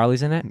Chris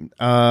Farley's in it?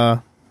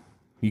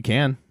 you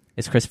can.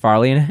 Is Chris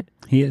Farley in it?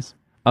 He is.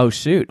 Oh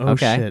shoot. Oh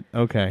okay. shit.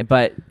 Okay.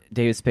 But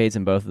David Spade's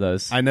in both of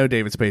those. I know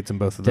David Spade's in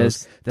both of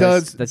those.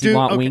 Does he dude,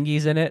 want okay.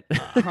 wingies in it?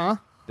 Huh?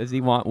 Does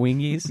he want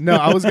wingies? No,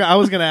 I was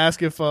gonna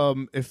ask if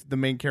the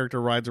main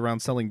character rides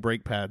around selling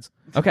brake pads.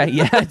 Okay,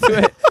 yeah, do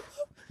it.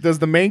 Does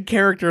the main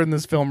character in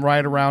this film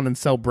ride around and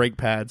sell brake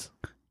pads?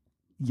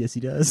 Yes, he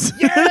does.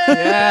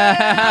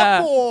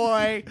 Yeah,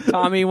 Boy.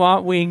 Tommy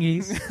want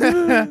wingies.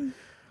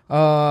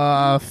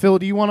 Phil,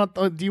 do you want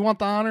the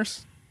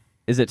honors?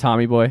 Is it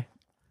Tommy Boy?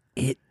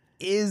 It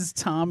is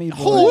Tommy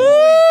Boy.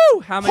 Woo!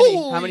 How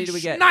many do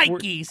we get?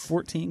 Nikes.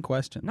 14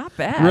 questions. Not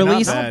bad.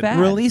 Released, not bad.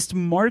 released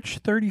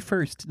March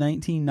 31st,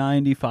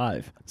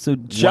 1995. So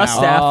just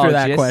Oh, after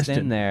that just question.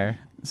 in there.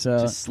 So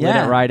Just slid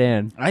it right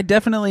in. I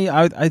definitely,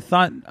 I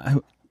thought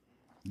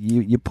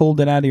you pulled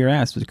it out of your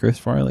ass with Chris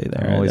Farley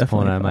there. I'm always I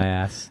pulling definitely out of my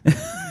ass.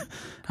 thought-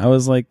 I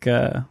was like,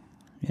 yeah.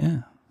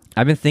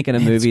 I've been thinking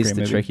of Man, it's a movies great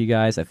to movie. trick you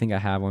guys. I think I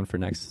have one for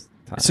next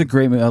time. It's a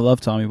great movie. I love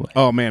Tommy Boy.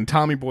 Oh man,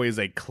 Tommy Boy is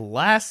a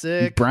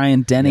classic.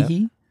 Brian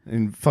Dennehy,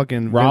 And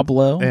fucking Rob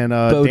Lowe, and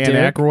Bo Dan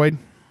Derek. Aykroyd.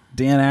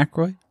 Dan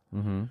Aykroyd.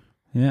 Mm-hmm.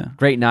 Yeah.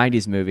 Great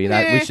 90s movie.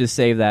 That we should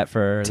save that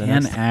for the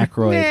Dan next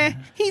Aykroyd.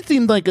 He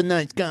seemed like a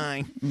nice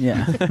guy.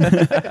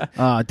 Yeah.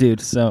 Oh, dude.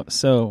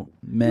 So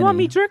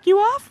many. jerk you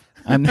off?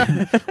 I'm,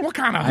 What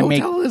kind of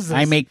hotel is this?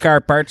 I make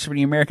car parts for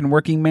the American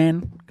working man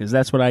because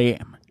that's what I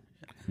am.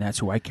 And that's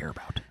who I care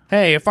about.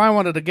 Hey, if I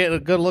wanted to get a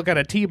good look at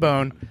a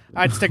T-bone,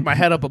 I'd stick my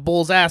head up a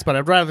bull's ass, but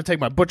I'd rather take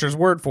my butcher's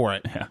word for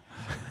it. Yeah.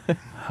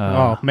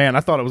 Oh man, I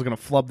thought I was gonna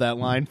flub that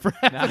line.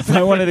 If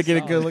I wanted to get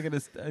a good look at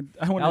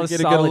I wanted was to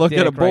get a good solid look at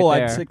a dick right bull.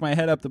 I'd there. stick my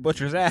head up the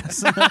butcher's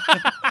ass.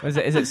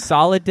 Is it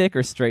solid dick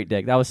or straight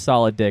dick? That was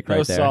solid dick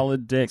right there.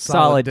 solid dick.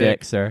 Solid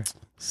dick, sir.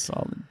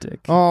 Solid dick.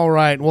 All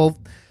right, well,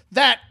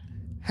 that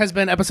has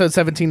been episode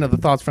 17 of the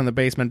Thoughts from the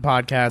Basement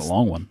podcast. A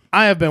long one.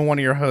 I have been one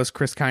of your hosts,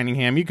 Chris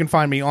Cunningham. You can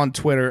find me on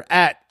Twitter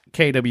at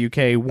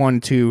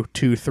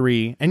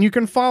KWK1223. And you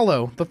can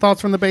follow the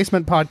Thoughts from the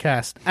Basement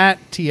podcast at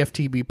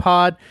TFTB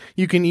Pod.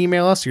 You can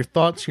email us your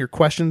thoughts, your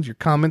questions, your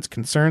comments,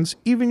 concerns,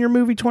 even your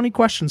movie 20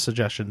 question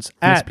suggestions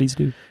Yes, at please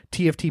do.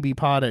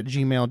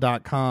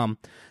 TFTBpod@gmail.com.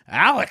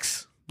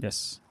 Alex,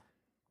 Yes.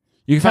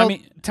 You can find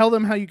me. tell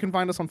them how you can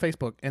find us on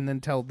Facebook and then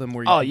tell them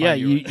where you Oh can yeah,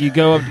 find you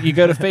go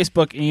to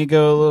Facebook and you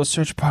go a little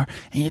search bar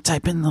and you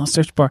type in the little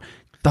search bar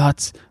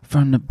Thoughts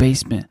from the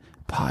Basement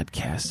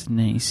podcast, and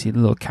then you see the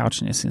little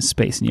couch and it's in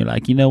space and you're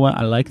like, you know what,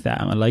 I like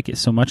that, I like it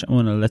so much, I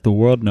want to let the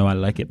world know I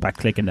like it by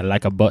clicking the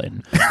like a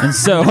button. And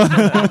so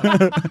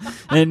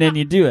and then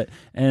you do it,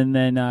 and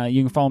then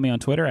you can follow me on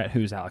Twitter at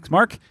Who's Alex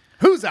Mark,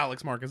 Who's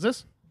Alex Mark? Is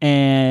this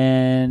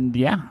and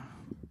yeah,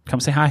 come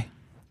say hi.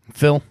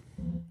 Phil?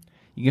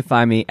 You can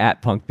find me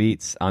at Punk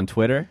Beats on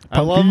Twitter.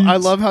 I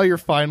love how you're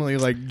finally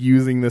like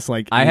using this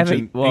like I haven't-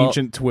 ancient, well-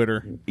 ancient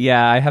Twitter.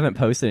 Yeah, I haven't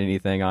posted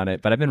anything on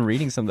it, but I've been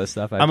reading some of the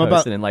stuff I I'm posted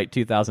about- in like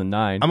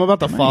 2009. I'm about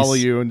to Nice. follow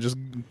you and just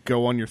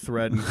go on your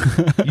thread and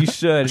You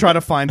should. try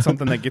to find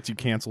something that gets you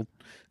canceled.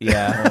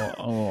 Yeah.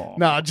 Oh.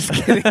 No, just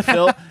kidding.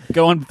 Phil,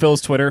 go on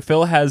Phil's Twitter.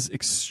 Phil has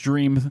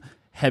extreme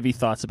heavy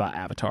thoughts about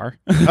Avatar.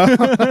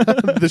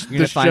 the You're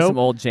gonna find show? some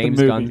old James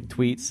movie. Gunn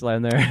tweets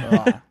in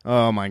there.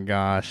 Oh my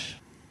gosh.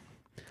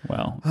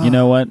 Well, you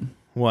know what?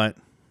 What?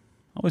 I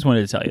always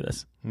wanted to tell you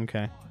this.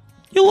 Okay.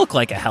 You look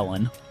like a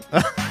Helen.